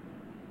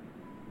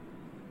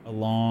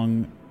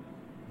along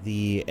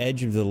the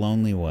edge of the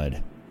Lonely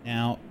Wood.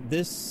 Now,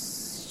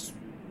 this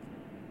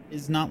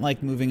is not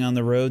like moving on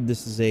the road.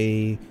 This is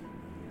a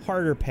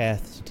harder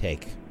path to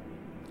take.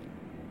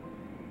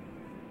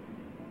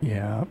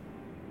 Yeah.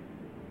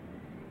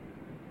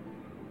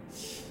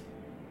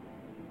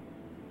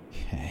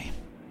 Okay.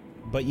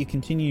 But you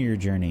continue your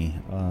journey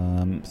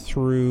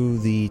through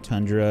the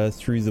tundra,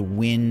 through the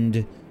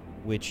wind,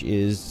 which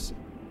is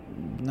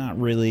not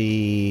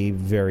really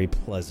very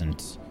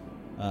pleasant.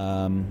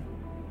 The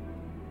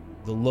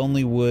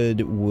Lonely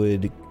Wood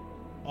would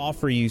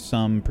offer you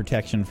some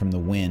protection from the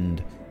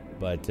wind,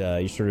 but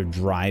you're sort of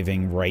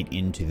driving right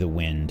into the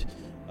wind.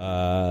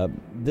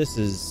 This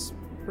is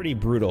pretty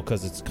brutal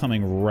because it's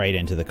coming right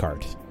into the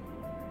cart.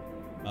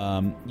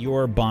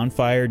 Your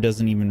bonfire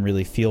doesn't even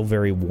really feel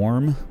very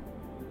warm,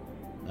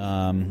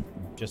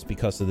 just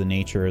because of the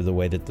nature of the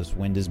way that this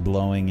wind is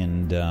blowing,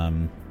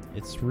 and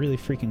it's really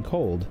freaking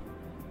cold.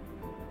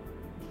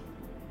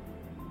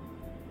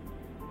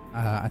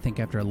 I think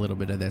after a little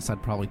bit of this,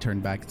 I'd probably turn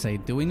back and say,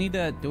 "Do we need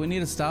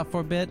to stop for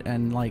a bit?"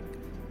 And like,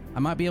 I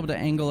might be able to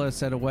angle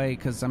us at a way,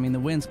 because I mean the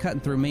wind's cutting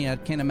through me. I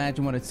can't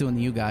imagine what it's doing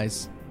to you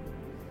guys.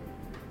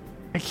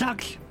 It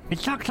sucks. It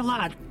sucks a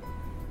lot.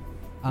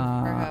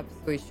 Perhaps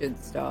we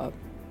should stop.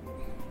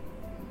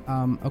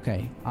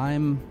 Okay.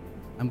 I'm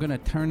gonna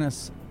turn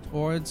us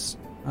towards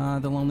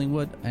the Lonely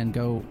Wood and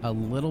go a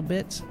little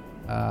bit,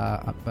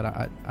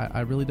 but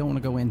I really don't want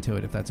to go into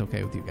it if that's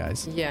okay with you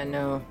guys. Yeah,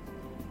 no.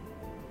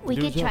 We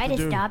could try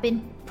to stop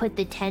and put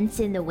the tents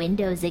in the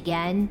windows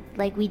again,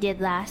 like we did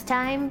last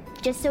time,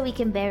 just so we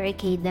can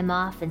barricade them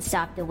off and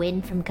stop the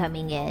wind from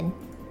coming in.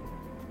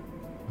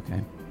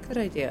 Okay. Good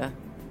idea.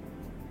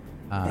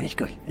 That's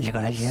good. That's a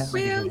good idea.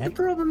 Well, the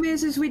problem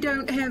is we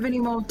don't have any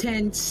more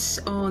tents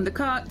on the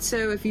cart,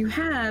 so if you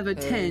have a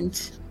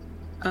tent,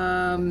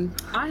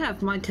 I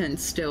have my tent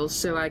still,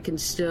 so I can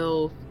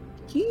still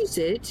use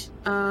it.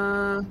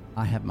 I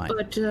have mine.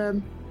 But,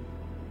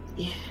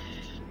 yeah.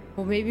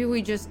 Well, maybe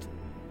we just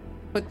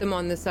put them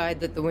on the side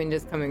that the wind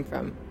is coming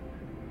from.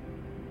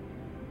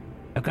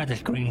 I've got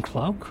this green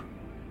cloak.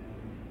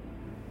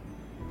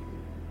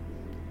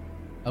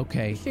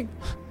 Okay. We should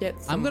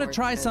get some I'm gonna more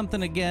try tents.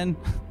 something again.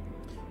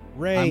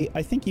 Ray,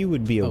 I think you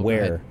would be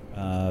aware,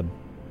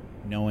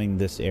 knowing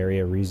this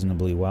area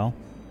reasonably well,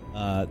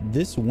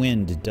 this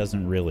wind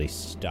doesn't really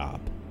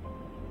stop.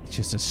 It's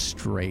just a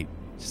straight,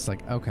 just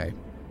like, okay.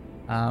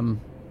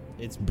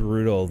 It's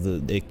brutal.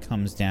 It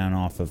comes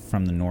down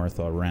from the north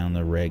around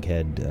the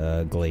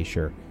Reghead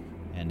Glacier,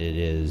 and it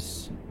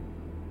is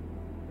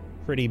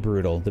pretty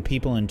brutal. The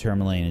people in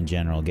Tourmaline in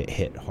general get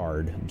hit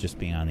hard just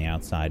being on the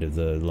outside of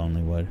the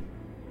Lonely Wood.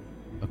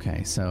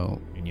 Okay, so...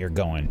 And you're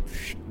going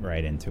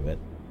right into it.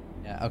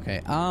 Yeah,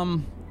 okay.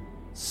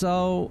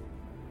 So...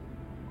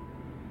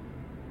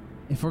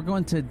 If we're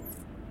going to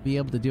be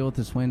able to deal with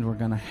this wind, we're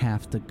going to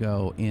have to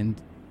go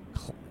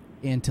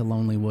into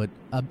Lonely Wood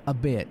a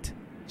bit,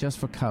 just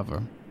for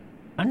cover.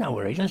 I'm not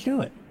worried. Let's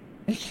do it.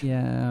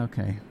 Yeah,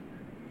 okay.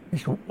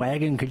 This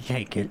wagon could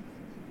take it.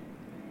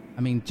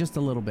 I mean, just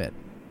a little bit.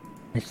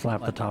 I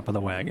slapped the top of the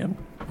wagon.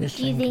 Do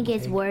you think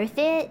it's worth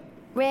it,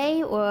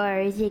 Ray, or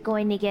is it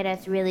going to get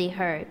us really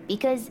hurt?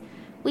 Because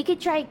we could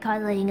try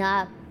cuddling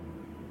up,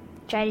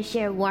 try to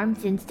share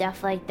warmth and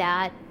stuff like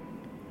that.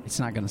 It's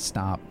not going to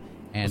stop.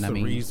 And What's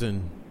the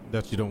reason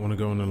that you don't want to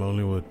go in the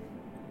Lonely Wood?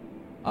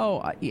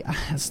 Oh, yeah,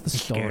 it's the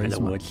stories. Scared of the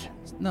woods.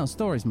 No,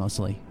 stories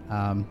mostly.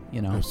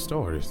 You know. No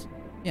stories.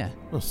 Yeah.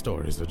 No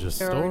stories are just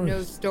There stories. are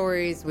no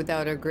stories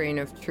without a grain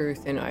of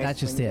truth in Icewind That's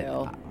just it.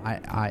 Dale.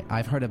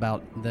 I've heard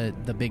about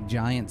the big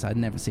giants. I'd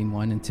never seen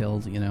one until,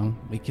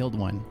 we killed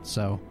one.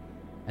 So,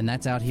 and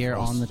that's out here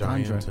Frost on the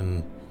tundra. giant,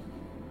 and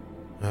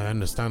I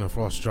understand a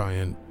frost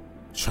giant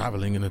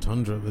traveling in a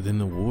tundra within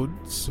the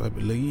woods, I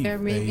believe. There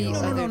may be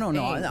other No.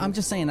 things. I'm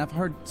just saying, I've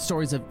heard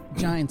stories of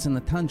giants in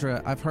the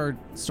tundra. I've heard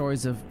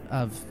stories of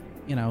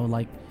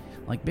like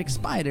big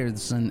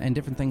spiders and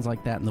different things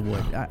like that in the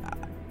wood.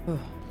 Well,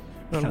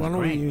 why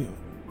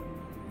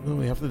don't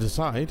we have to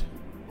decide.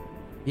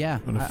 Yeah.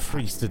 We're going to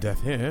freeze to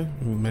death here.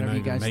 We may Whatever not you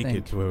even guys make think.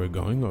 it to where we're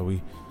going, or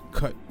we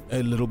cut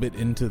a little bit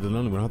into the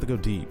Lonely. We don't have to go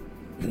deep.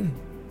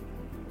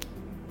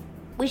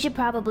 We should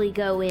probably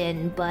go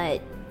in,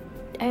 but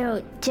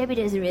Chubby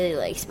doesn't really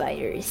like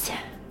spiders.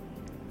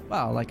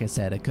 Well, like I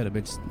said, it could have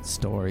been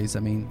stories. I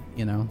mean,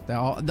 you know,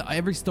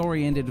 every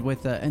story ended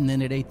with, and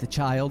then it ate the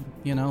child.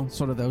 You know,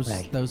 sort of those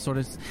sort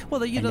of. Well,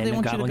 they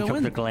want you to go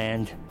in. The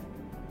gland.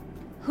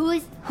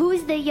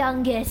 Who's the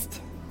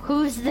youngest?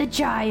 Who's the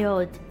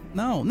child?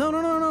 No.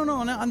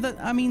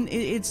 I mean,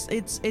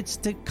 it's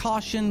to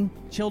caution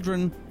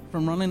children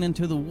from running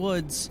into the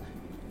woods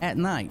at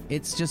night.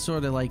 It's just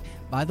sort of like,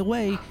 by the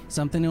way,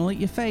 something will eat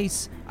your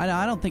face.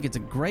 I don't think it's a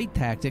great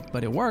tactic,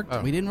 but it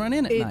worked. We didn't run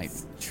in at night.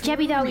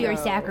 Chubby thought we were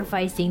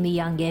sacrificing the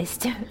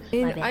youngest.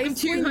 I'm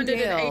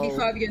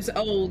 285 years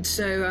old,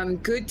 so I'm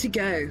good to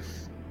go.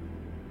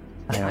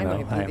 I don't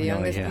know. I have the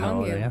youngest no idea how among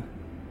old you. I am.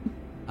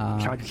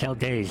 It's hard to tell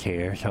days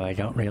here, so I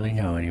don't really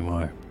know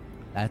anymore.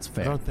 That's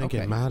fair. I don't think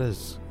Okay. it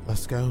matters.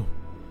 Let's go.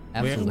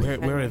 Absolutely.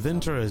 We're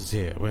adventurers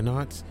here. We're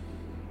not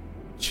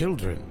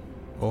children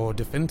or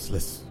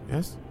defenseless.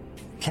 Yes?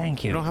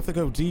 Thank You you. don't have to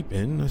go deep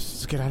in. Let's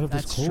just get out of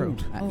That's this true.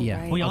 cold.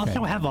 Yeah. We okay.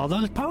 also have all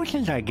those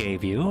potions I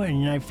gave you,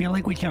 and I feel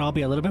like we should all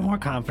be a little bit more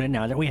confident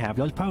now that we have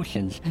those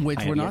potions. Which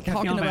I we're have not yet to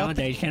talking feel about.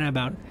 validation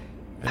about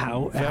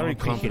how Very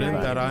appreciative confident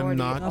I that am. I'm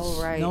not.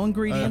 All right. No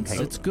ingredients.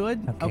 Okay. It's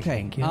good. Okay,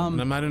 thank you.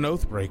 And I'm not an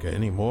oathbreaker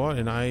anymore,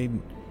 and I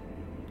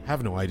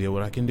have no idea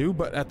what I can do.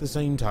 But at the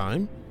same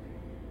time,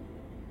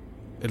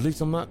 at least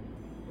I'm not.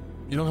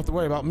 You don't have to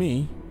worry about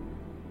me.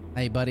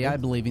 Hey, buddy, I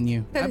believe in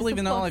you. I There's believe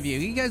the in all plus. of you.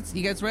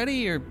 You guys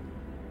ready? Or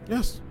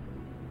Yes.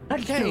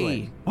 Let's do Okay.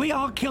 it. We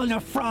all killed a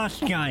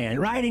frost giant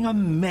riding a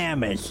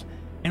mammoth.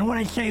 And when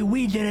I say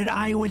we did it,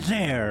 I was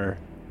there.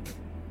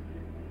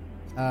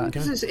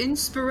 This is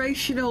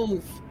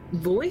inspirational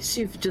voice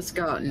you've just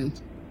gotten.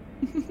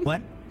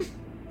 What?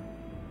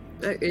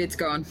 It's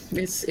gone.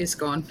 It's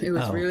gone. It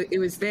was Oh. really. It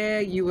was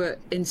there. You were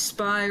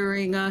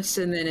inspiring us,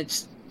 and then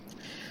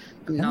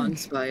I'm not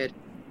inspired. It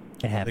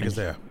I think happens. it's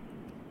there.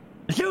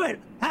 Let's do it.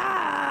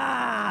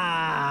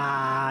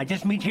 Ah!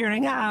 Just me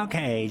cheering. Ah,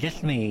 okay.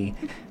 Just me.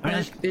 All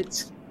right,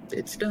 let's-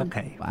 It's done.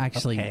 okay.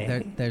 actually,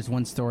 Okay. there's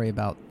one story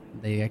about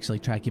they actually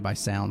track you by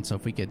sound. So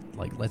if we could,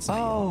 like, let's say.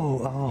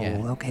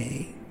 Yeah.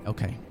 Okay.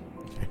 Okay.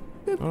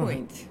 Good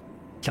point.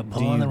 So Do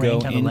pull on you the go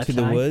reins on the left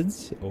into the side.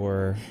 woods,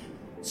 or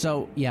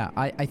So yeah,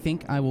 I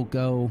think I will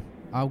go.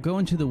 I'll go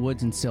into the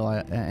woods until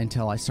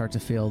I start to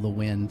feel the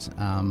wind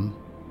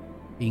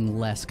being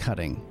less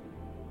cutting.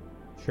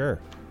 sure?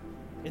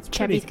 It's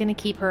Chubby's pretty. gonna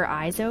keep her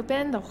eyes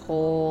open the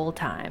whole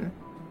time.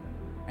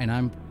 And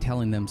I'm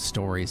telling them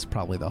stories,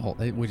 probably the whole,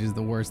 which is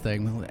the worst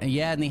thing.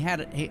 Yeah, and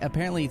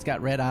apparently he's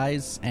got red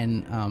eyes,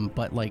 and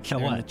but like So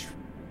they're in what? the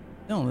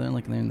no, they're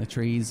like they're in the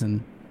trees,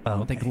 and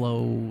Oh, they okay.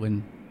 glow,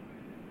 and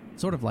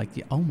sort of like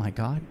oh my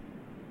god.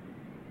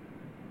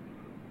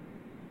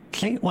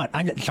 See what?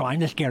 So I'm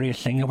the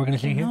scariest thing that we're gonna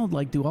see here. No,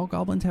 like do all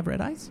goblins have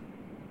red eyes?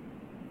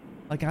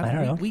 Like I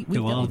don't know. We do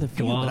dealt all, with a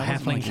few, do all but I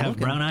wasn't, like, halflings have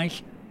looking. brown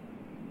eyes?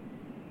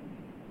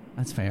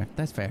 That's fair.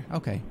 That's fair.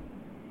 Okay.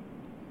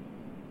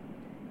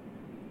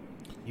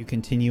 You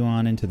continue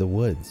on into the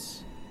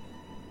woods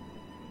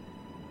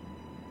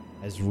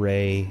as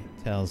Ray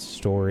tells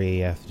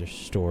story after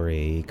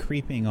story,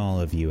 creeping all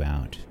of you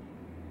out.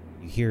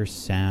 You hear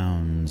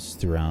sounds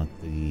throughout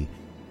the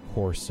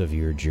course of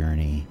your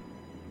journey,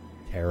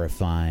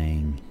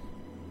 terrifying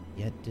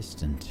yet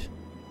distant.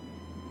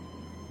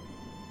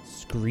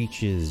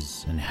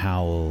 Screeches and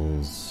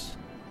howls,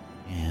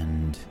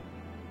 and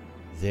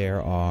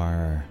there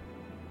are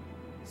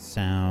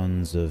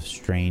sounds of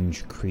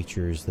strange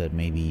creatures that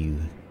maybe you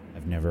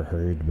have never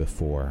heard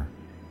before.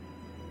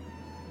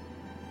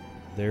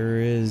 There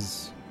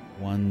is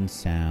one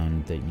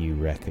sound that you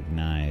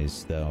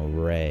recognize, though,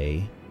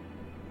 Ray.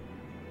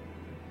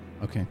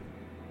 Okay.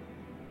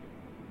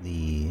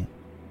 The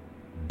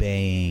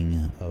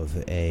baying of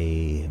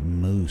a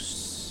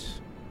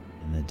moose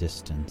in the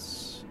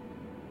distance,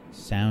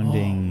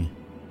 sounding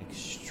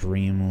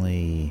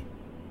extremely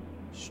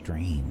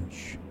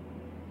strange.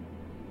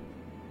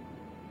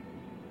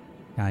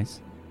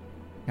 Guys,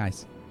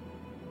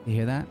 you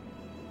hear that?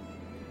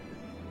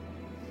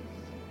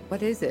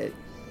 What is it?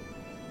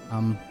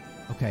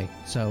 Okay,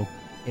 so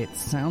it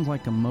sounds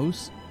like a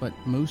moose, but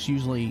moose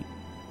usually,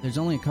 there's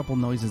only a couple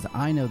noises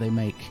I know they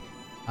make.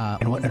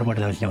 And what are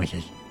those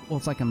noises? Well,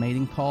 it's like a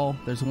mating call.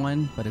 There's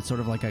one, but it's sort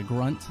of like a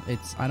grunt.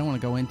 I don't want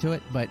to go into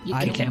it, but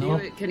I don't know.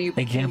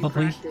 Example,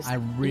 please. I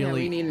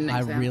really,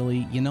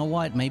 you know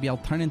what? Maybe I'll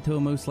turn into a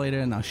moose later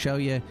and I'll show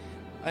you.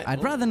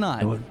 I'd rather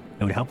not. It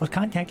would help with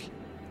context.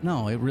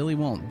 No, it really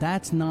won't.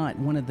 That's not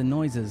one of the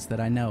noises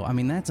that I know. I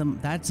mean, that's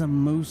a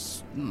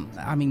moose.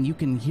 I mean, you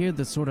can hear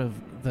the sort of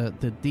the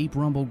deep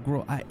rumble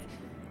growl. I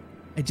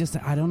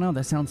don't know.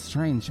 That sounds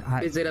strange.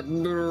 Is it a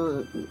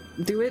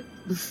do it?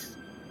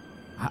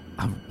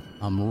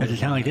 I'm really Does it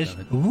sound like this?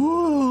 bad at it.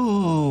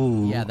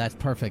 Ooh. Yeah, that's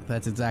perfect.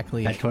 That's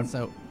exactly That's it. what-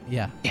 So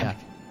yeah.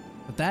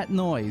 But that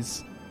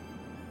noise,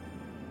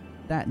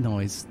 I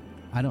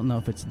don't know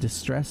if it's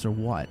distress or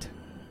what.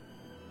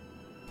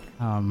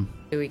 Do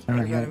we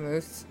care about a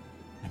moose?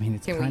 I mean,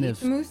 it's Can kind we eat of.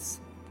 the moose?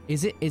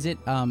 Is it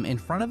in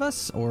front of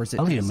us or is it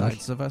I'll to eat the a moose.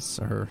 sides of us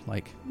or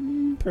like?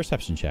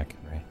 Perception check,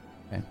 right?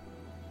 Okay.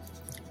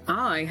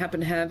 I happen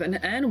to have an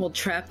animal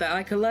trap that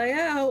I could lay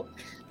out.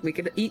 We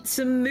could eat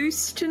some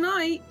moose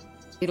tonight.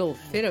 It'll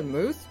fit a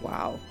moose?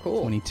 Wow,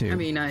 cool. 22. I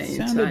mean, It I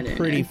sounded don't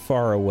pretty know.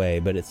 far away,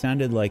 but it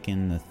sounded like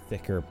in the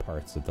thicker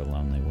parts of the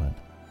Lonely Wood.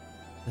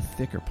 The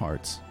thicker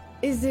parts.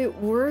 Is it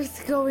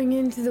worth going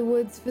into the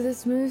woods for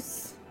this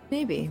moose?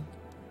 Maybe.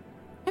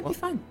 Might be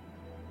fun.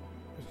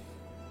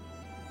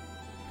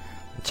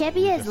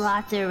 Cheppy has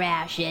lots of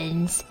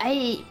rations.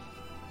 I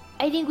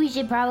think we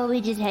should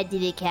probably just head to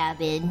the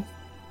cabin.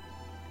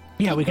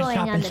 Yeah, Keep we can going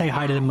stop on and the say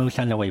hi to the path. moose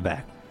on the way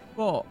back.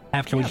 Well,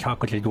 After we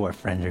talk with the dwarf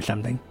friends or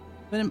something.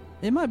 but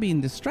it might be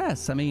in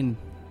distress. I mean,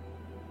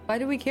 Why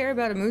do we care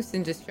about a moose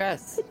in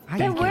distress?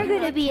 Then we're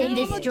gonna be in I'm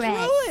a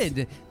distress.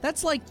 druid.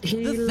 That's like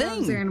He the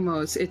loves thing.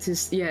 animals. It's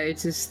his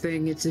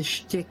thing. It's a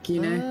shtick,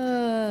 you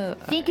know.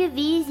 Think of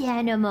these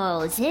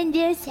animals and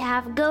this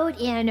half goat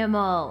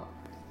animal.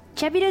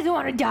 Cheppy doesn't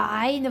want to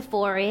die in the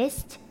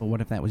forest. But what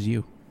if that was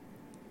you?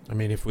 I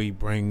mean, if we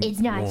bring It's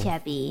not warmth,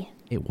 Cheppy.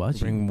 It was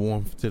you. bring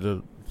warmth to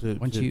the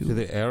Once you- to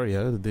the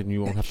area, then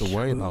you won't have to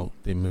worry about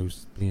the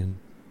moose being.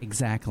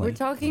 Exactly. We're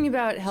talking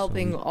about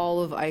helping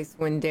all of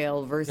Icewind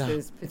Dale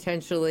versus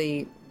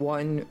potentially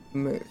one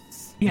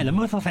moose. Yeah, the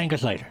moose will thank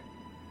us later.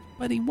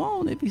 But he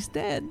won't if he's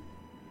dead.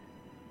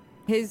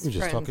 His We're just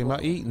friends talking about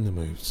will. eating the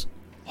moose.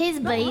 His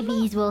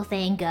babies will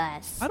thank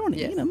us. I don't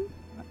Yes. eat him.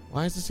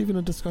 Why is this even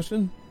a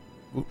discussion?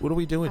 What are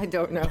we doing? I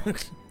don't know.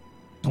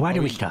 Why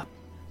do we stop?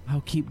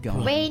 I'll keep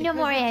going. Ray, no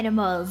more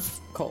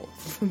animals. Cold,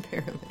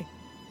 apparently.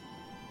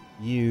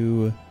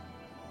 You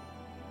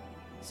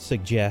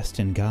suggest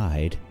and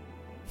guide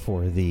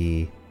for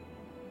the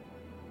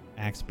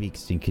axe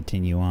beaks to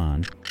continue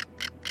on.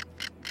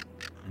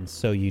 And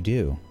so you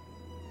do,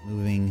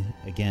 moving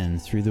again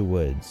through the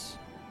woods.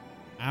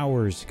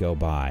 Hours go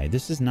by.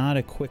 This is not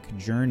a quick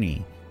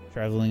journey.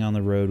 Traveling on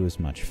the road was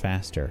much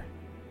faster.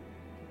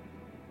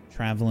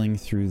 Traveling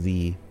through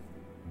the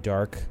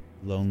dark,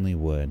 lonely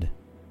wood.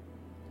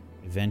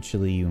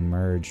 Eventually you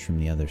emerge from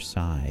the other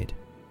side.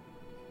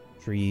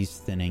 Trees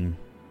thinning,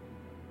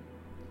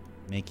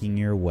 making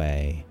your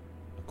way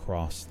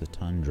across the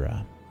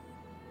tundra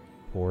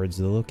towards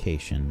the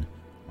location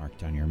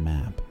marked on your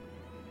map.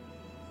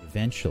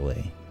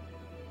 Eventually,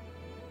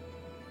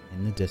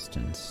 in the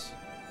distance,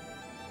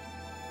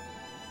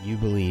 you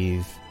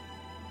believe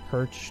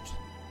perched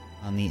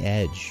on the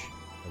edge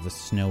of a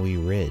snowy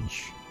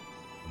ridge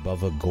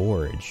above a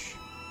gorge,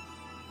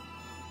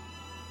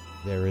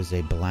 there is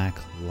a black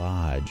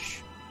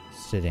lodge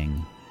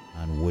sitting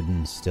on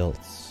wooden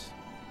stilts.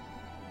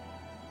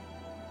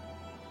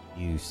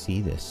 You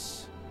see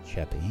this,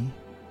 Cheppy?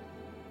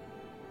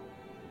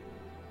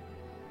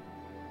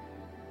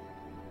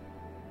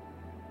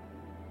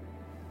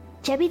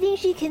 Cheppy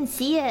thinks she can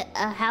see a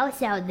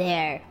house out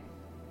there.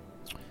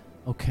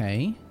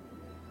 Okay.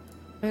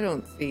 I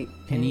don't see.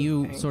 Can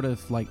you anything. sort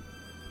of like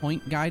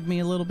point guide me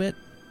a little bit?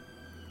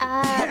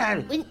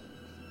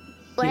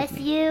 Bless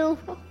you.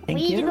 We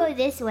need to you. go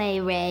this way,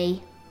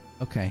 Ray.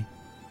 Okay.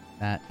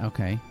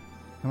 Okay.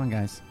 Come on,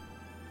 guys.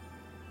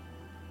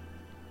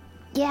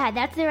 Yeah,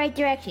 that's the right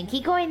direction.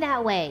 Keep going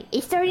that way.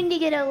 It's starting to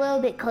get a little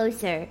bit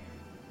closer.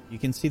 You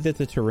can see that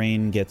the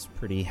terrain gets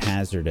pretty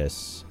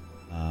hazardous.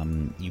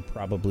 You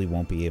probably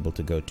won't be able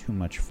to go too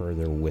much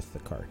further with the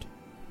cart.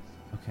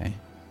 Okay.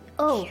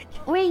 Oh,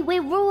 Ray, wait,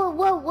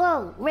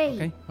 whoa,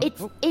 Ray.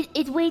 Okay.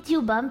 It's way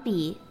too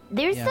bumpy.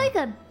 There's Yeah. like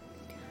a...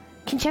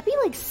 Can Cheppy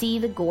like see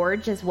the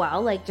gorge as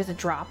well? Like just a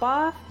drop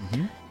off?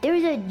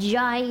 There's a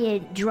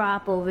giant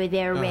drop over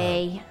there,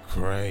 Ray.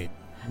 Great.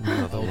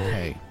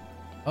 Okay.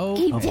 Oh.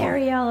 Keep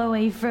Dariel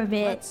away from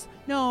it.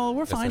 No,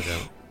 we're Yes, I fine.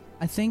 don't.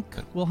 I think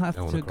we'll have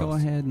I wanna to go cross.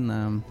 ahead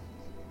and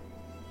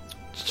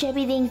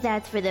Cheppy thinks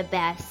that's for the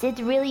best. It's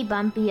really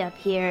bumpy up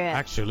here.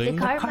 Actually, the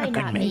cart might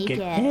not make it.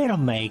 It'll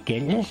make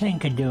it. This thing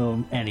can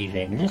do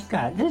anything. This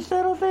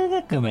little thing,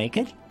 it can make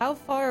it. How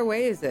far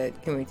away is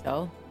it? Can we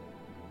tell?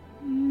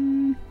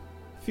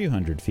 A few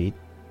hundred feet.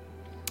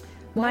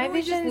 Why My don't we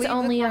just vision's leave the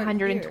only cart here?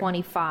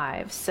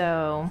 125,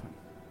 so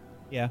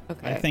Yeah.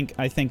 Okay.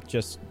 I think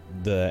just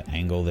the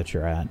angle that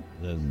you're at,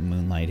 the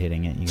moonlight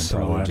hitting it, you can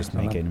probably just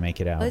make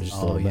it out Let's- just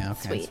a oh little bit. yeah, okay,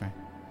 Sweet. that's right.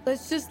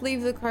 Let's just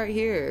leave the cart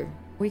here.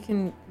 We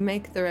can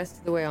make the rest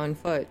of the way on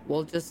foot.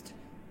 We'll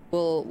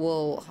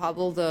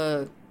hobble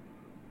the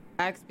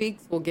axe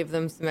beaks. We'll give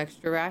them some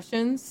extra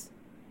rations.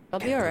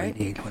 That'll be all right.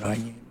 What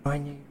I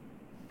need.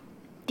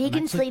 They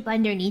can actually- sleep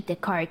underneath the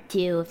cart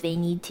too if they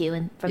need to,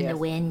 and from the Yes.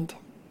 wind.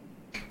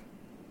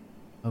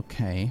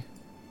 Okay.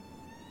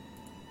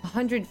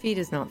 100 feet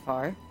is not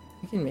far.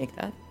 We can make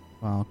that.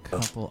 Well,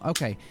 couple.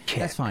 Okay,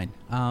 that's fine.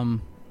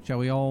 Shall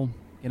we all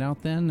get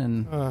out then?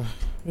 And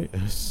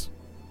yes.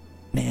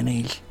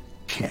 Mayonnaise.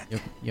 Check.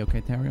 you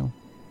okay, Tariel?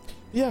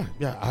 Yeah.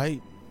 I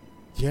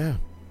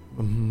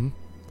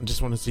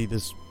just want to see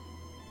this.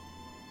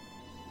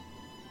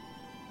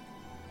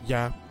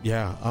 Yeah.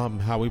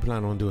 How we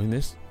plan on doing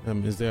this?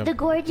 Is there? The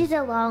gorge is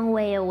a long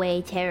way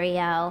away,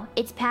 Terrio.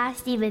 It's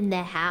past even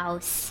the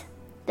house.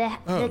 The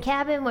Oh.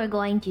 cabin we're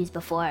going to is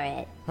before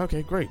it.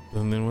 Okay, great.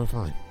 And then we're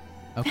fine.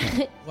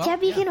 Okay. Well,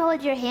 Cheppy can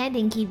hold your hand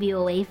and keep you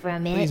away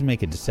from it. Please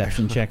make a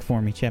deception check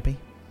for me, Cheppy.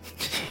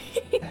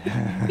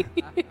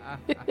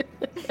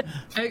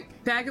 Oh,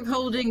 bag of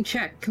holding,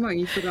 check. Come on,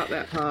 you forgot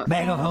that part.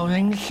 Bag of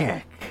holding,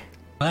 check.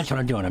 Well, that's what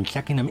I'm doing. I'm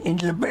checking them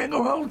into the bag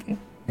of holding.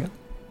 Yep.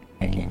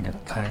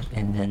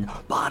 And then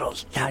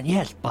bottles.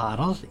 Yes,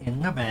 bottles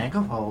in the bag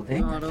of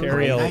holding. Great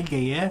Teriel,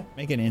 idea.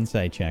 make an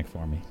insight check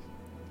for me.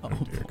 Oh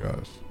dear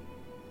gosh.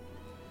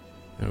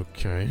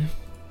 Okay.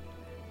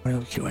 What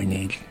else do I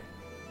need?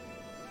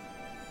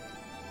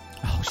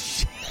 Oh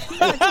shit.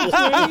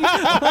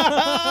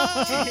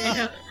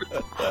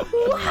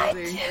 What?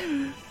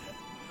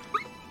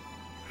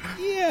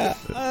 Yeah,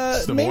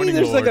 It's the maybe Morning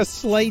there's like Lord. a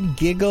slight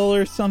giggle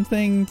or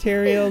something,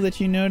 Teriel, that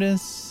you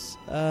notice.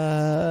 You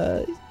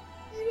don't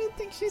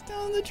think she's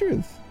telling the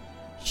truth.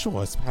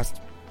 Sure, it's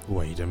past.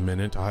 Wait a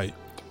minute. Cheppy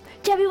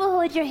will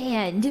hold your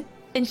hand.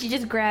 And she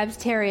just grabs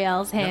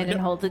Teriel's hand no.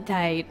 and holds it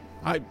tight.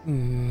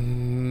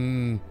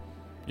 You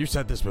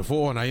said this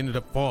before and I ended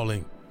up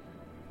falling.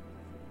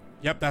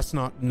 Yep, that's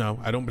not. No,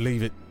 I don't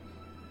believe it.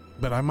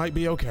 But I might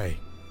be okay.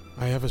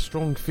 I have a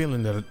strong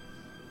feeling that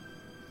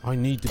I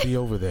need to be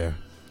over there.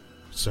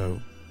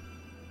 So,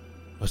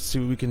 let's see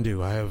what we can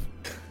do. I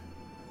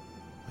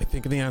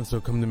think the answer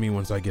will come to me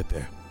once I get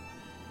there.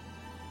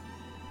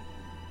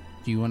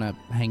 Do you want to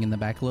hang in the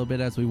back a little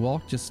bit as we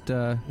walk? Just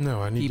No,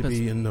 I need keep to us-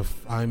 be in the.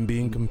 I'm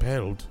being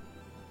compelled.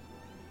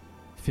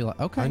 feel like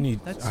okay. I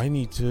need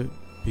to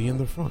be in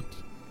the front.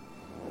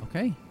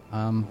 Okay.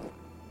 Well,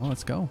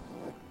 let's go.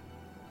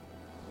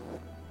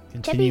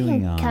 Cheppy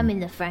Continuing can on. come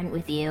in the front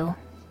with you.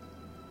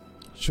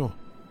 Sure.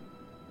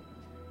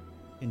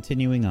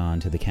 Continuing on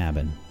to the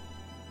cabin.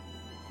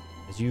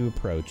 As you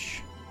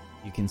approach,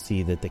 you can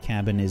see that the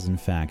cabin is in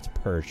fact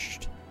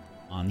perched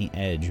on the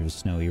edge of a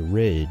snowy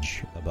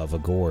ridge above a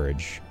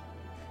gorge.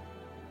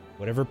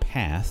 Whatever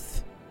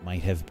path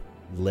might have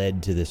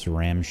led to this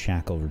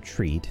ramshackle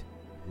retreat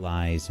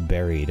lies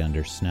buried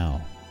under snow.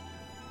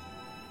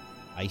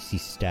 Icy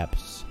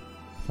steps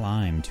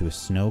climb to a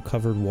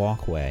snow-covered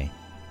walkway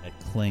that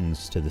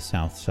clings to the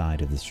south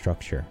side of the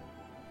structure.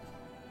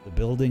 The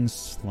building's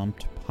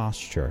slumped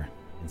posture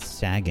and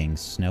sagging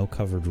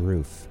snow-covered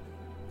roof,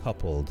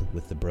 coupled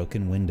with the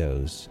broken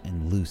windows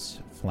and loose,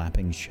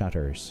 flapping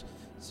shutters,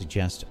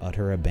 suggest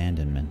utter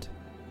abandonment.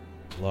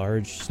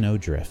 Large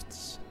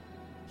snowdrifts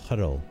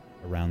huddle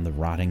around the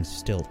rotting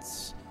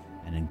stilts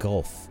and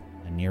engulf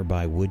a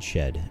nearby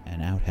woodshed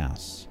and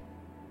outhouse.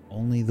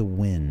 Only the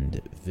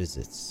wind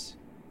visits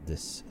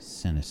this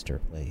sinister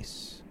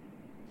place.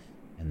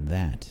 And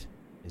that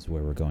is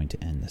where we're going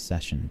to end the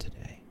session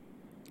today.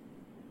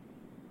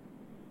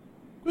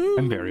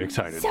 I'm very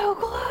excited. So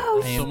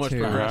close! So much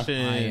too.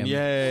 progression.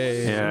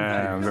 Yay.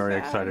 Yeah, I'm very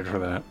excited for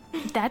that.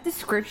 That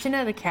description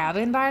of the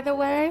cabin, by the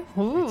way.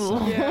 Ooh.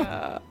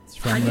 Yeah. It's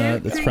from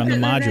the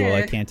module.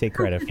 I can't take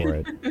credit for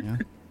it. Yeah.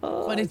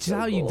 But it's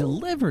how you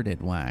delivered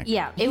it, Wack.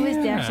 Yeah, it was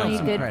definitely a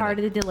Some good credit. part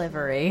of the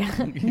delivery.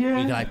 We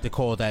like to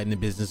call that in the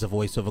business of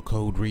voiceover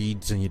code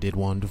reads, and you did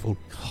wonderful.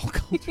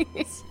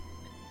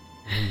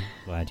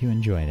 Glad you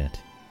enjoyed it.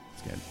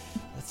 It's good.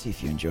 Let's see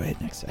if you enjoy it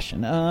next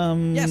session.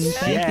 Yes.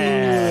 Thank you,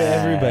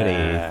 everybody.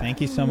 Thank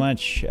you so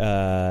much,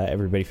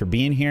 everybody, for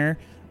being here.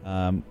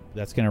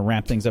 That's going to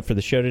wrap things up for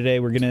the show today.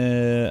 We're going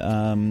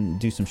to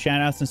do some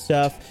shout-outs and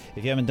stuff.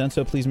 If you haven't done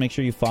so, please make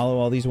sure you follow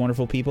all these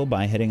wonderful people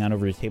by heading on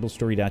over to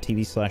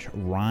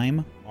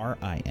tablestory.tv/rhyme,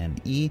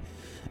 R-I-M-E,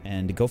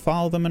 and go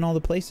follow them in all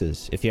the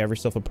places. If you have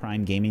yourself a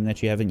Prime Gaming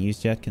that you haven't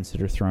used yet,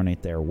 consider throwing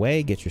it their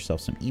way. Get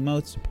yourself some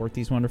emotes, support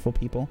these wonderful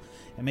people,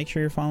 and make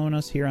sure you're following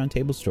us here on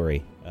Table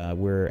Story.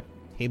 We're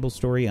Table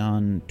Story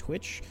on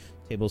Twitch,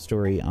 Table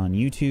Story on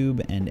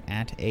YouTube, and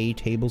at a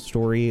Table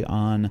Story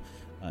on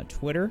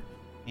Twitter.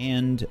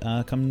 And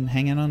come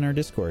hang out on our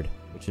Discord,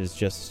 which is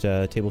just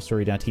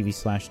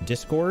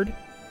tablestory.tv/Discord.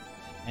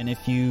 And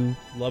if you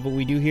love what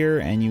we do here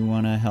and you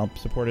want to help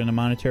support in a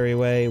monetary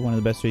way, one of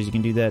the best ways you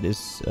can do that is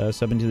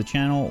subbing to the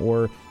channel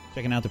or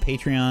checking out the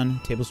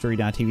Patreon,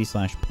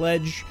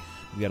 tablestory.tv/pledge.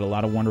 We've got a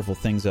lot of wonderful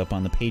things up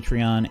on the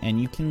Patreon,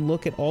 and you can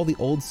look at all the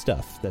old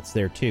stuff that's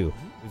there too.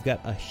 We've got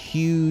a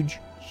huge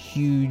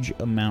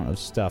amount of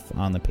stuff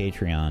on the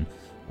Patreon.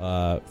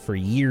 For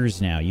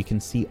years now. You can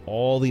see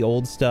all the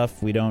old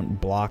stuff. We don't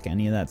block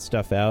any of that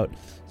stuff out.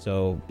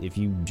 So if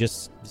you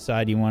just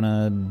decide you want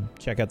to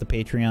check out the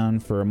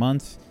Patreon for a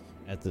month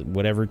at the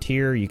whatever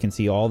tier, you can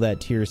see all that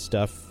tier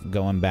stuff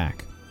going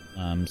back.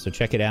 So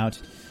check it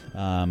out.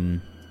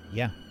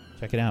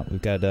 Check it out.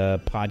 We've got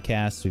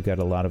podcasts. We've got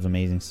a lot of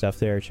amazing stuff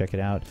there. Check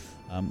it out.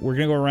 We're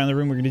going to go around the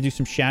room. We're going to do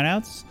some shout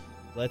outs.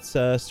 Let's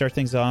start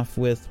things off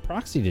with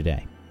Proxy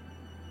today.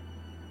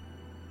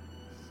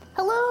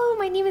 Hello,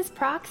 my name is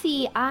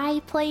Proxy.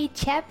 I play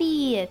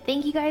Cheppy.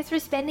 Thank you guys for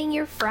spending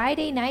your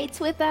Friday nights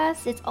with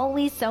us. It's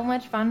always so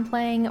much fun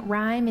playing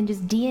Rhyme and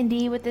just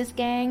D&D with this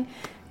gang.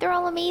 They're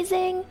all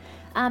amazing.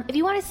 If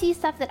you want to see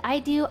stuff that I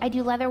do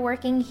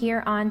leatherworking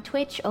here on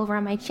Twitch over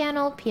on my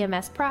channel,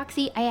 PMS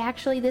Proxy. I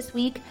actually this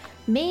week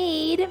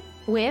made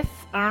with,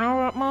 I don't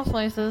know about most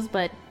places,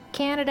 but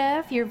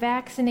Canada, if you're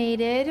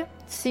vaccinated,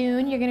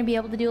 soon you're going to be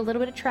able to do a little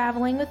bit of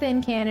traveling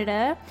within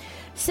Canada.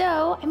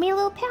 So I made a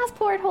little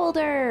passport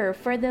holder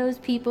for those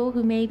people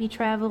who may be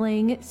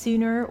traveling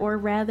sooner or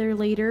rather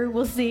later.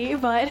 We'll see.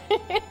 But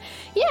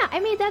yeah, I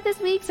made that this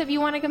week. So if you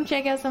want to come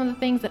check out some of the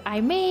things that I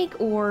make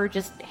or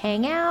just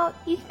hang out,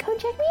 you can come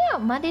check me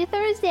out Monday,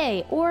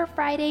 Thursday, or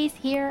Fridays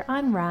here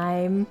on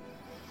Rhyme.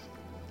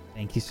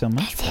 Thank you so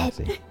much,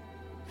 Foxy.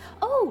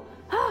 Oh,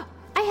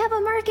 I have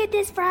a market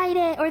this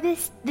Friday, or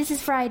this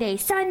is Friday.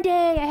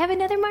 Sunday, I have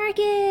another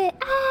market.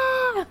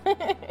 Ah!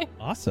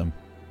 Awesome.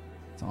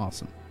 It's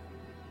awesome.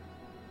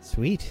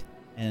 Sweet.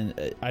 And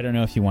I don't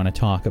know if you want to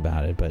talk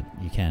about it, but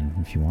you can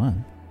if you want.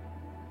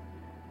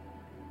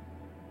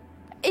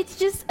 It's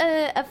just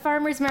a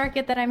farmer's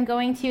market that I'm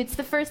going to. It's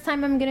the first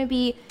time I'm going to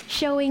be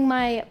showing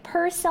my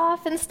purse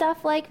off and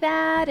stuff like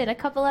that, and a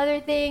couple other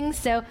things.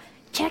 So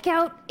check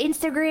out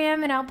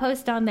Instagram, and I'll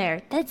post on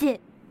there. That's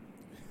it.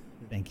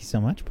 Thank you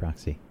so much,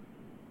 Proxy.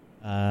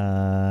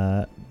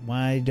 Why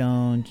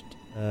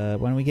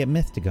don't we get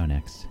Myth to go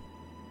next?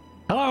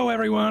 Hello,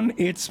 everyone.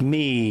 It's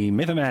me,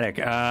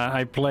 Mythomatic.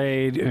 I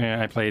played.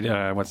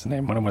 What's the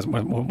name?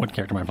 What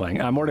character am I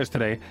playing? Mortis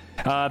today.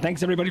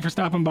 Thanks everybody for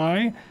stopping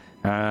by.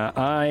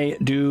 I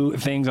do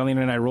things on the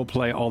internet. I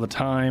roleplay all the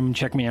time.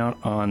 Check me out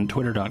on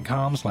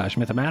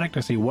twitter.com/Mythomatic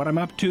to see what I'm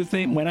up to,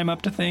 when I'm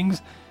up to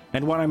things,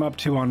 and what I'm up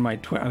to on my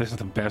Twitter. This is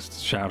the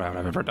best shout out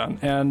I've ever done.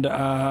 And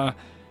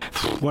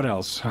what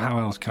else? How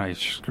else can I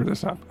screw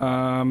this up?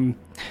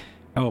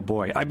 Oh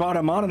boy, I bought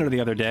a monitor the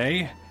other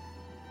day.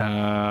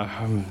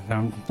 I'm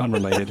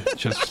unrelated.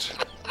 Just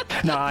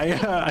no.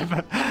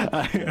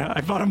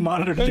 I bought a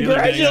monitor.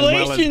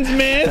 Congratulations,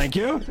 man! Thank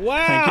you.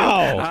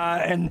 Wow.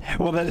 Thank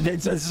you.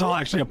 This is all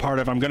actually a part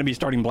of. I'm going to be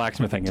starting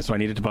blacksmithing, so I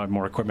needed to buy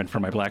more equipment for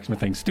my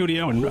blacksmithing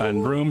studio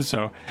and room.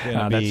 So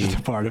that's just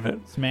a part of it.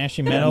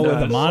 Smashing metal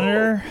with a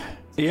monitor.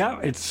 Yeah,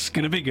 it's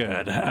gonna be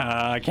good.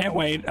 I can't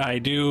wait. I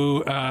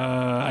do.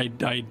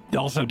 I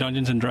also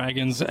Dungeons and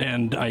Dragons,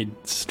 and I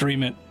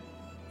stream it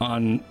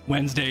on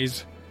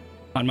Wednesdays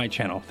on my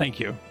channel. Thank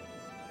you.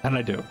 How did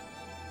I do?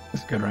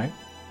 That's good, right?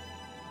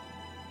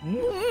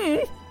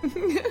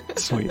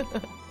 Sweet.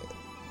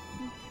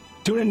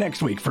 Tune in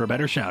next week for a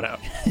better shout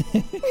out.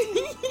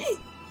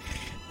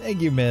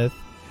 Thank you, Myth.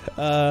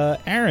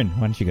 Aaron,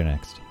 why don't you go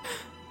next?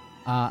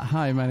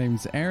 Hi, my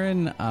name's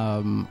Aaron.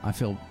 I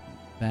feel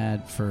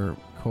bad for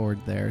Cord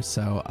there,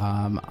 so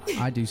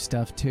I do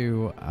stuff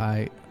too.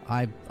 I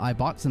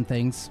bought some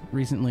things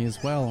recently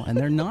as well, and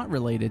they're not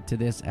related to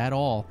this at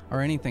all or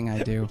anything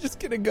I do. We're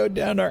just gonna go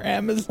down our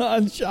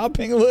Amazon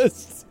shopping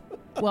lists.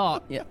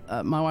 Well, yeah,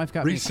 my wife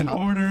got recent me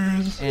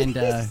orders, and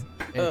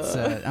it's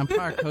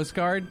Empire Coast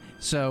Guard,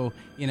 so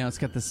it's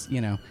got this,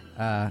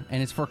 and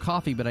it's for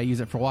coffee, but I use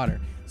it for water.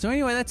 So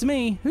anyway, that's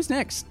me. Who's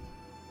next?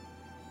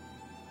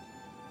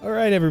 All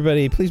right,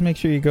 everybody, please make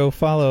sure you go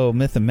follow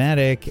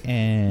Mythomatic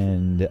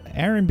and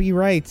Aaron B.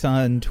 Wrights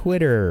on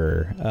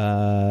Twitter.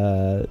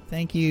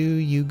 Thank you,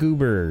 you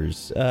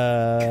goobers.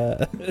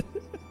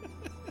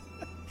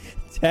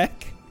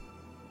 Tech?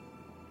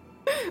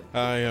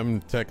 I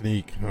am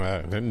Technique.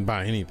 I didn't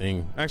buy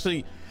anything.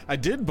 Actually, I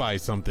did buy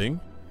something.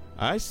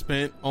 I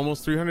spent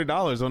almost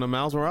 $300 on a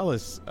Miles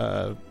Morales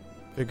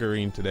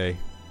figurine today.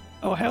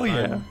 Oh, hell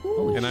yeah.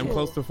 And I'm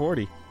close to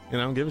 40,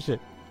 and I don't give a shit.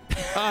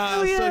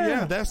 So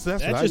yeah, that's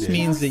that what just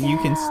means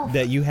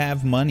that you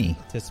have money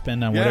to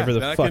spend on whatever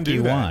the fuck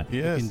you want.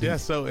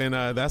 Yes. So and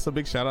that's a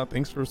big shout out.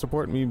 Thanks for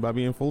supporting me by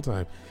being full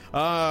time.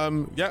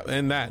 Yeah,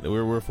 and that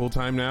we're full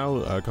time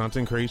now,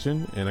 content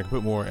creation, and I can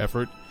put more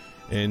effort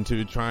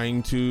into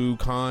trying to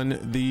con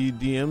the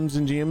DMs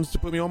and GMs to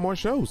put me on more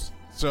shows.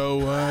 So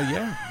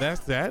yeah,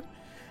 that's that.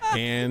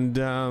 And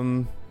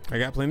I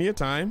got plenty of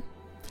time.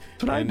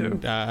 That's what I do.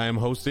 I'm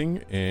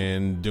hosting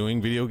and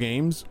doing video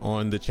games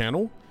on the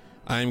channel.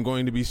 I'm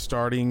going to be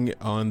starting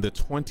on the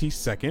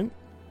 22nd. I'm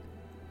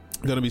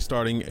going to be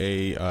starting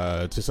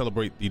to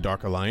celebrate the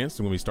Dark Alliance.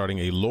 I'm going to be starting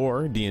a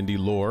lore, D&D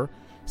lore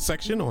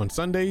section on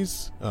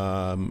Sundays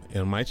on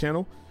my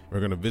channel. We're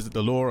going to visit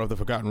the lore of the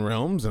Forgotten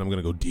Realms, and I'm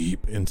going to go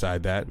deep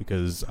inside that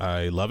because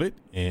I love it.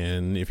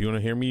 And if you want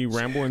to hear me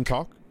ramble and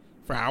talk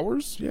for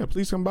hours, yeah,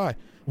 please come by.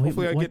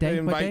 Hopefully I get to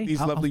invite these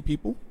lovely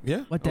people.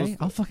 Yeah. What day?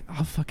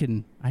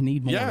 I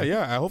need more.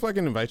 Yeah. I hope I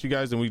can invite you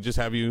guys and we just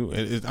have you.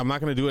 I'm not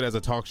going to do it as a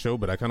talk show,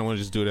 but I kind of want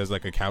to just do it as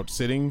like a couch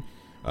sitting.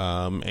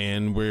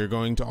 And we're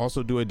going to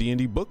also do a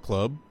D&D book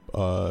club.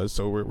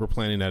 So we're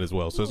planning that as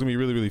well. So it's going to be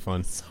really, really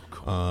fun. So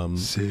cool.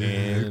 Sick.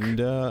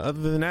 And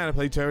other than that, I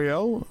play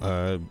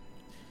Teriel.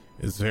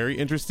 It's very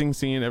interesting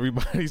seeing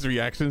everybody's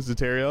reactions to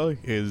Teriel.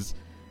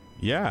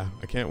 Yeah,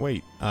 I can't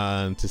wait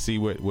to see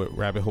what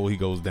rabbit hole he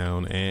goes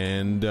down.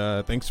 And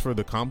thanks for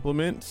the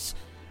compliments.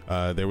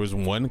 There was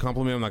one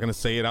compliment, I'm not going to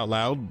say it out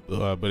loud,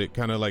 but it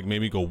kind of like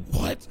made me go,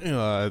 what?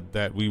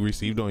 That we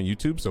received on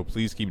YouTube. So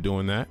please keep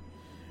doing that.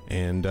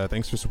 And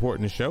thanks for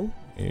supporting the show.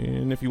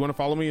 And if you want to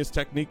follow me, it's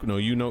Technique, no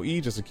U, no E,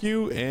 just a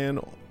Q,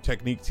 and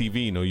Technique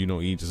TV, no U, no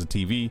E, just a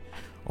TV,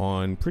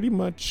 on pretty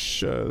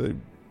much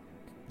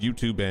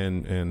YouTube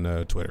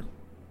and Twitter.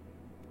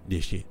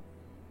 This shit.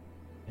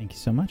 Thank you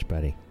so much,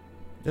 buddy.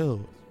 Oh.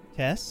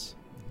 Tess?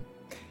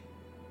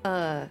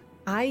 I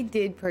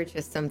did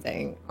purchase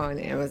something on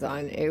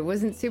Amazon. It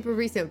wasn't super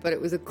recent, but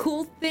it was a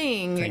cool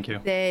thing. Thank you.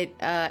 That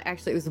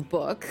actually it was a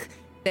book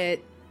that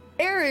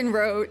Aaron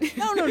wrote.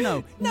 No. Really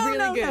No.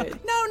 good.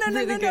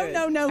 Really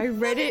good. No. I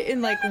read it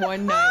in like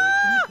one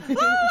night.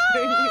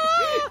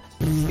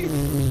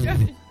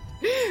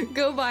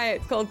 Go buy it.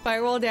 It's called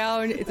Firewall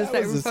Down. It's a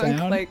That was the cyberpunk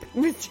sound? like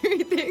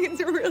mystery thing.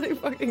 It's really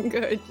fucking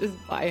good.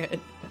 Just buy it.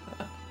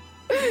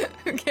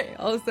 Okay,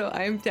 also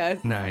I'm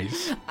Tess.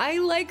 Nice. I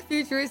like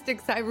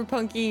futuristic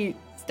cyberpunky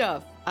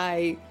stuff.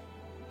 I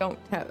don't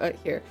have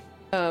here.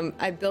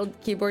 I build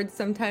keyboards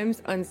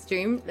sometimes on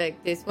stream,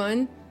 like this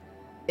one.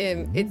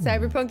 It's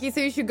cyberpunky,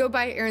 so you should go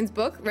buy Aaron's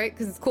book, right?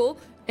 Because it's cool,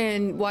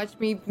 and watch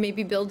me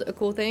maybe build a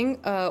cool thing,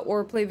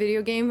 or play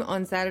video game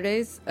on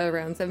Saturdays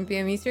around 7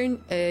 p.m.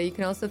 Eastern. You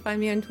can also find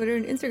me on Twitter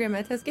and Instagram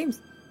at Tess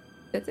Games.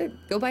 That's it.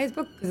 Go buy his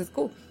book because it's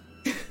cool.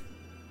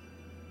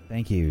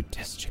 Thank you,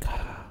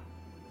 Tessica.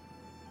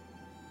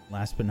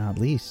 Last but not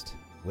least,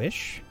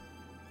 Wish?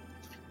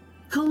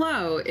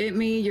 Hello, it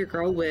me, your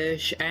girl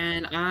Wish,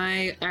 and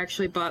I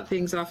actually bought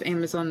things off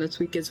Amazon this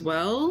week as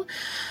well.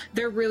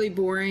 They're really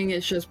boring.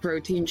 It's just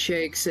protein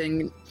shakes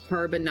and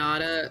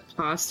carbonara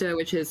pasta,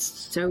 which is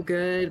so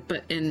good,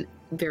 and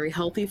very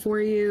healthy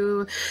for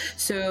you.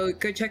 So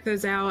go check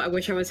those out. I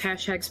wish I was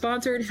hashtag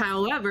sponsored.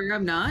 However,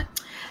 I'm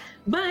not.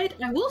 But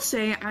I will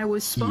say I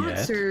was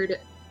sponsored.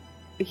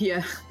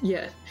 Yeah.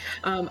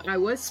 I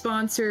was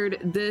sponsored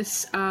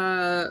this,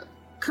 kind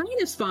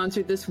of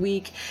sponsored this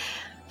week.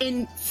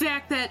 In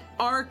fact, that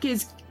ARC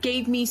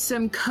gave me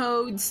some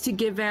codes to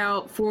give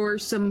out for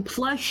some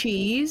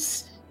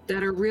plushies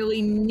that are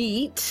really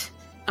neat.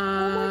 Oh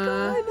my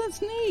god,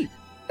 that's neat.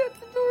 That's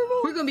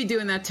adorable. We're going to be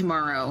doing that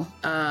tomorrow.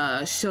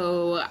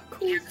 So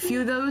I have a few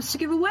of those to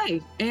give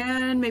away.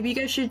 And maybe you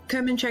guys should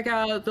come and check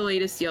out the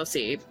latest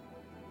DLC.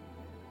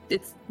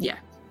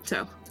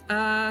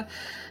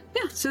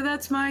 So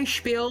that's my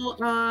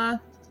spiel.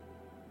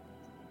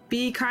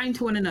 Be kind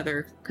to one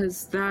another,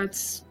 because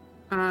that's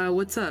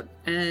what's up.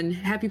 And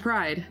happy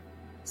Pride.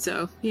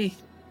 So, yay.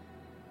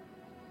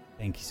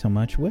 Thank you so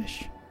much,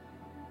 Wish.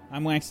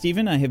 I'm Wax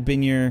Steven. I have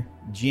been your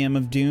GM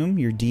of Doom,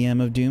 your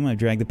DM of Doom. I've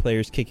dragged the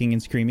players kicking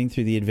and screaming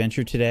through the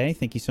adventure today.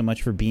 Thank you so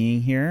much for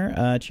being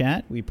here,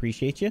 chat. We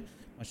appreciate you.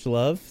 Much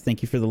love.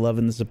 Thank you for the love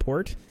and the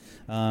support.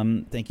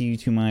 Thank you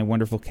to my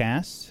wonderful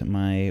cast,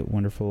 my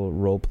wonderful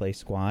roleplay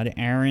squad.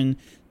 Aaron,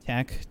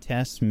 Tech,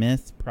 Tess,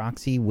 Myth,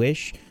 Proxy,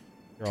 Wish.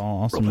 You're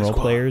all awesome role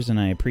players, and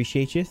I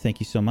appreciate you. Thank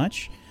you so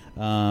much.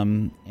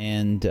 The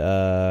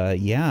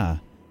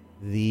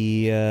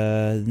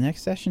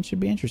next session should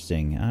be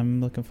interesting. I'm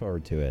looking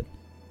forward to it.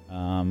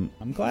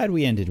 I'm glad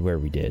we ended where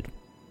we did.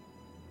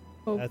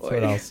 Oh, That's boy.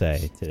 what I'll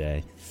say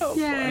today. Oh,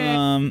 boy.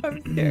 Um,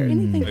 I'm scared.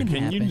 Anything Can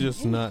can you happen.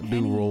 just not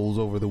do rolls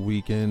over the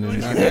weekend?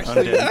 And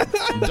actually,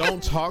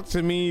 don't talk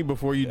to me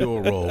before you do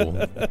a roll.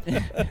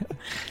 Because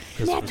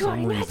for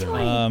some reason,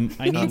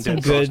 I need some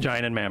Undead, Frost good.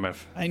 Giant, and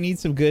Mammoth. I need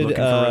some good. Looking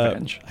for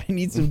revenge. I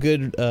need some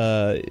good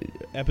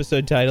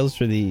episode titles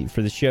for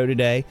the show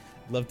today.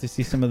 Love to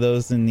see some of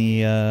those in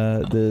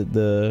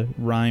the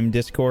Rhyme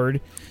Discord.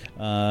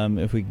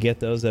 If we get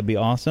those, that'd be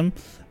awesome.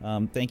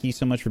 Thank you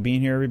so much for being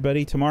here,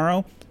 everybody.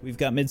 Tomorrow we've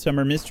got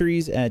Midsummer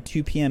Mysteries at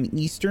 2 p.m.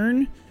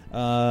 Eastern,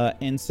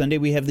 and Sunday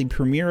we have the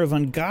premiere of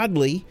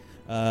Ungodly.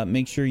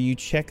 Make sure you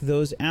check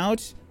those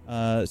out.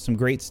 Some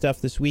great stuff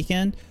this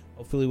weekend.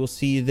 Hopefully we'll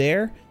see you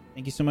there.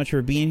 Thank you so much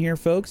for being here,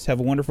 folks. Have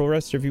a wonderful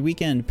rest of your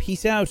weekend.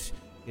 Peace out.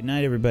 Good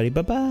night, everybody.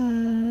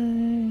 Bye-bye.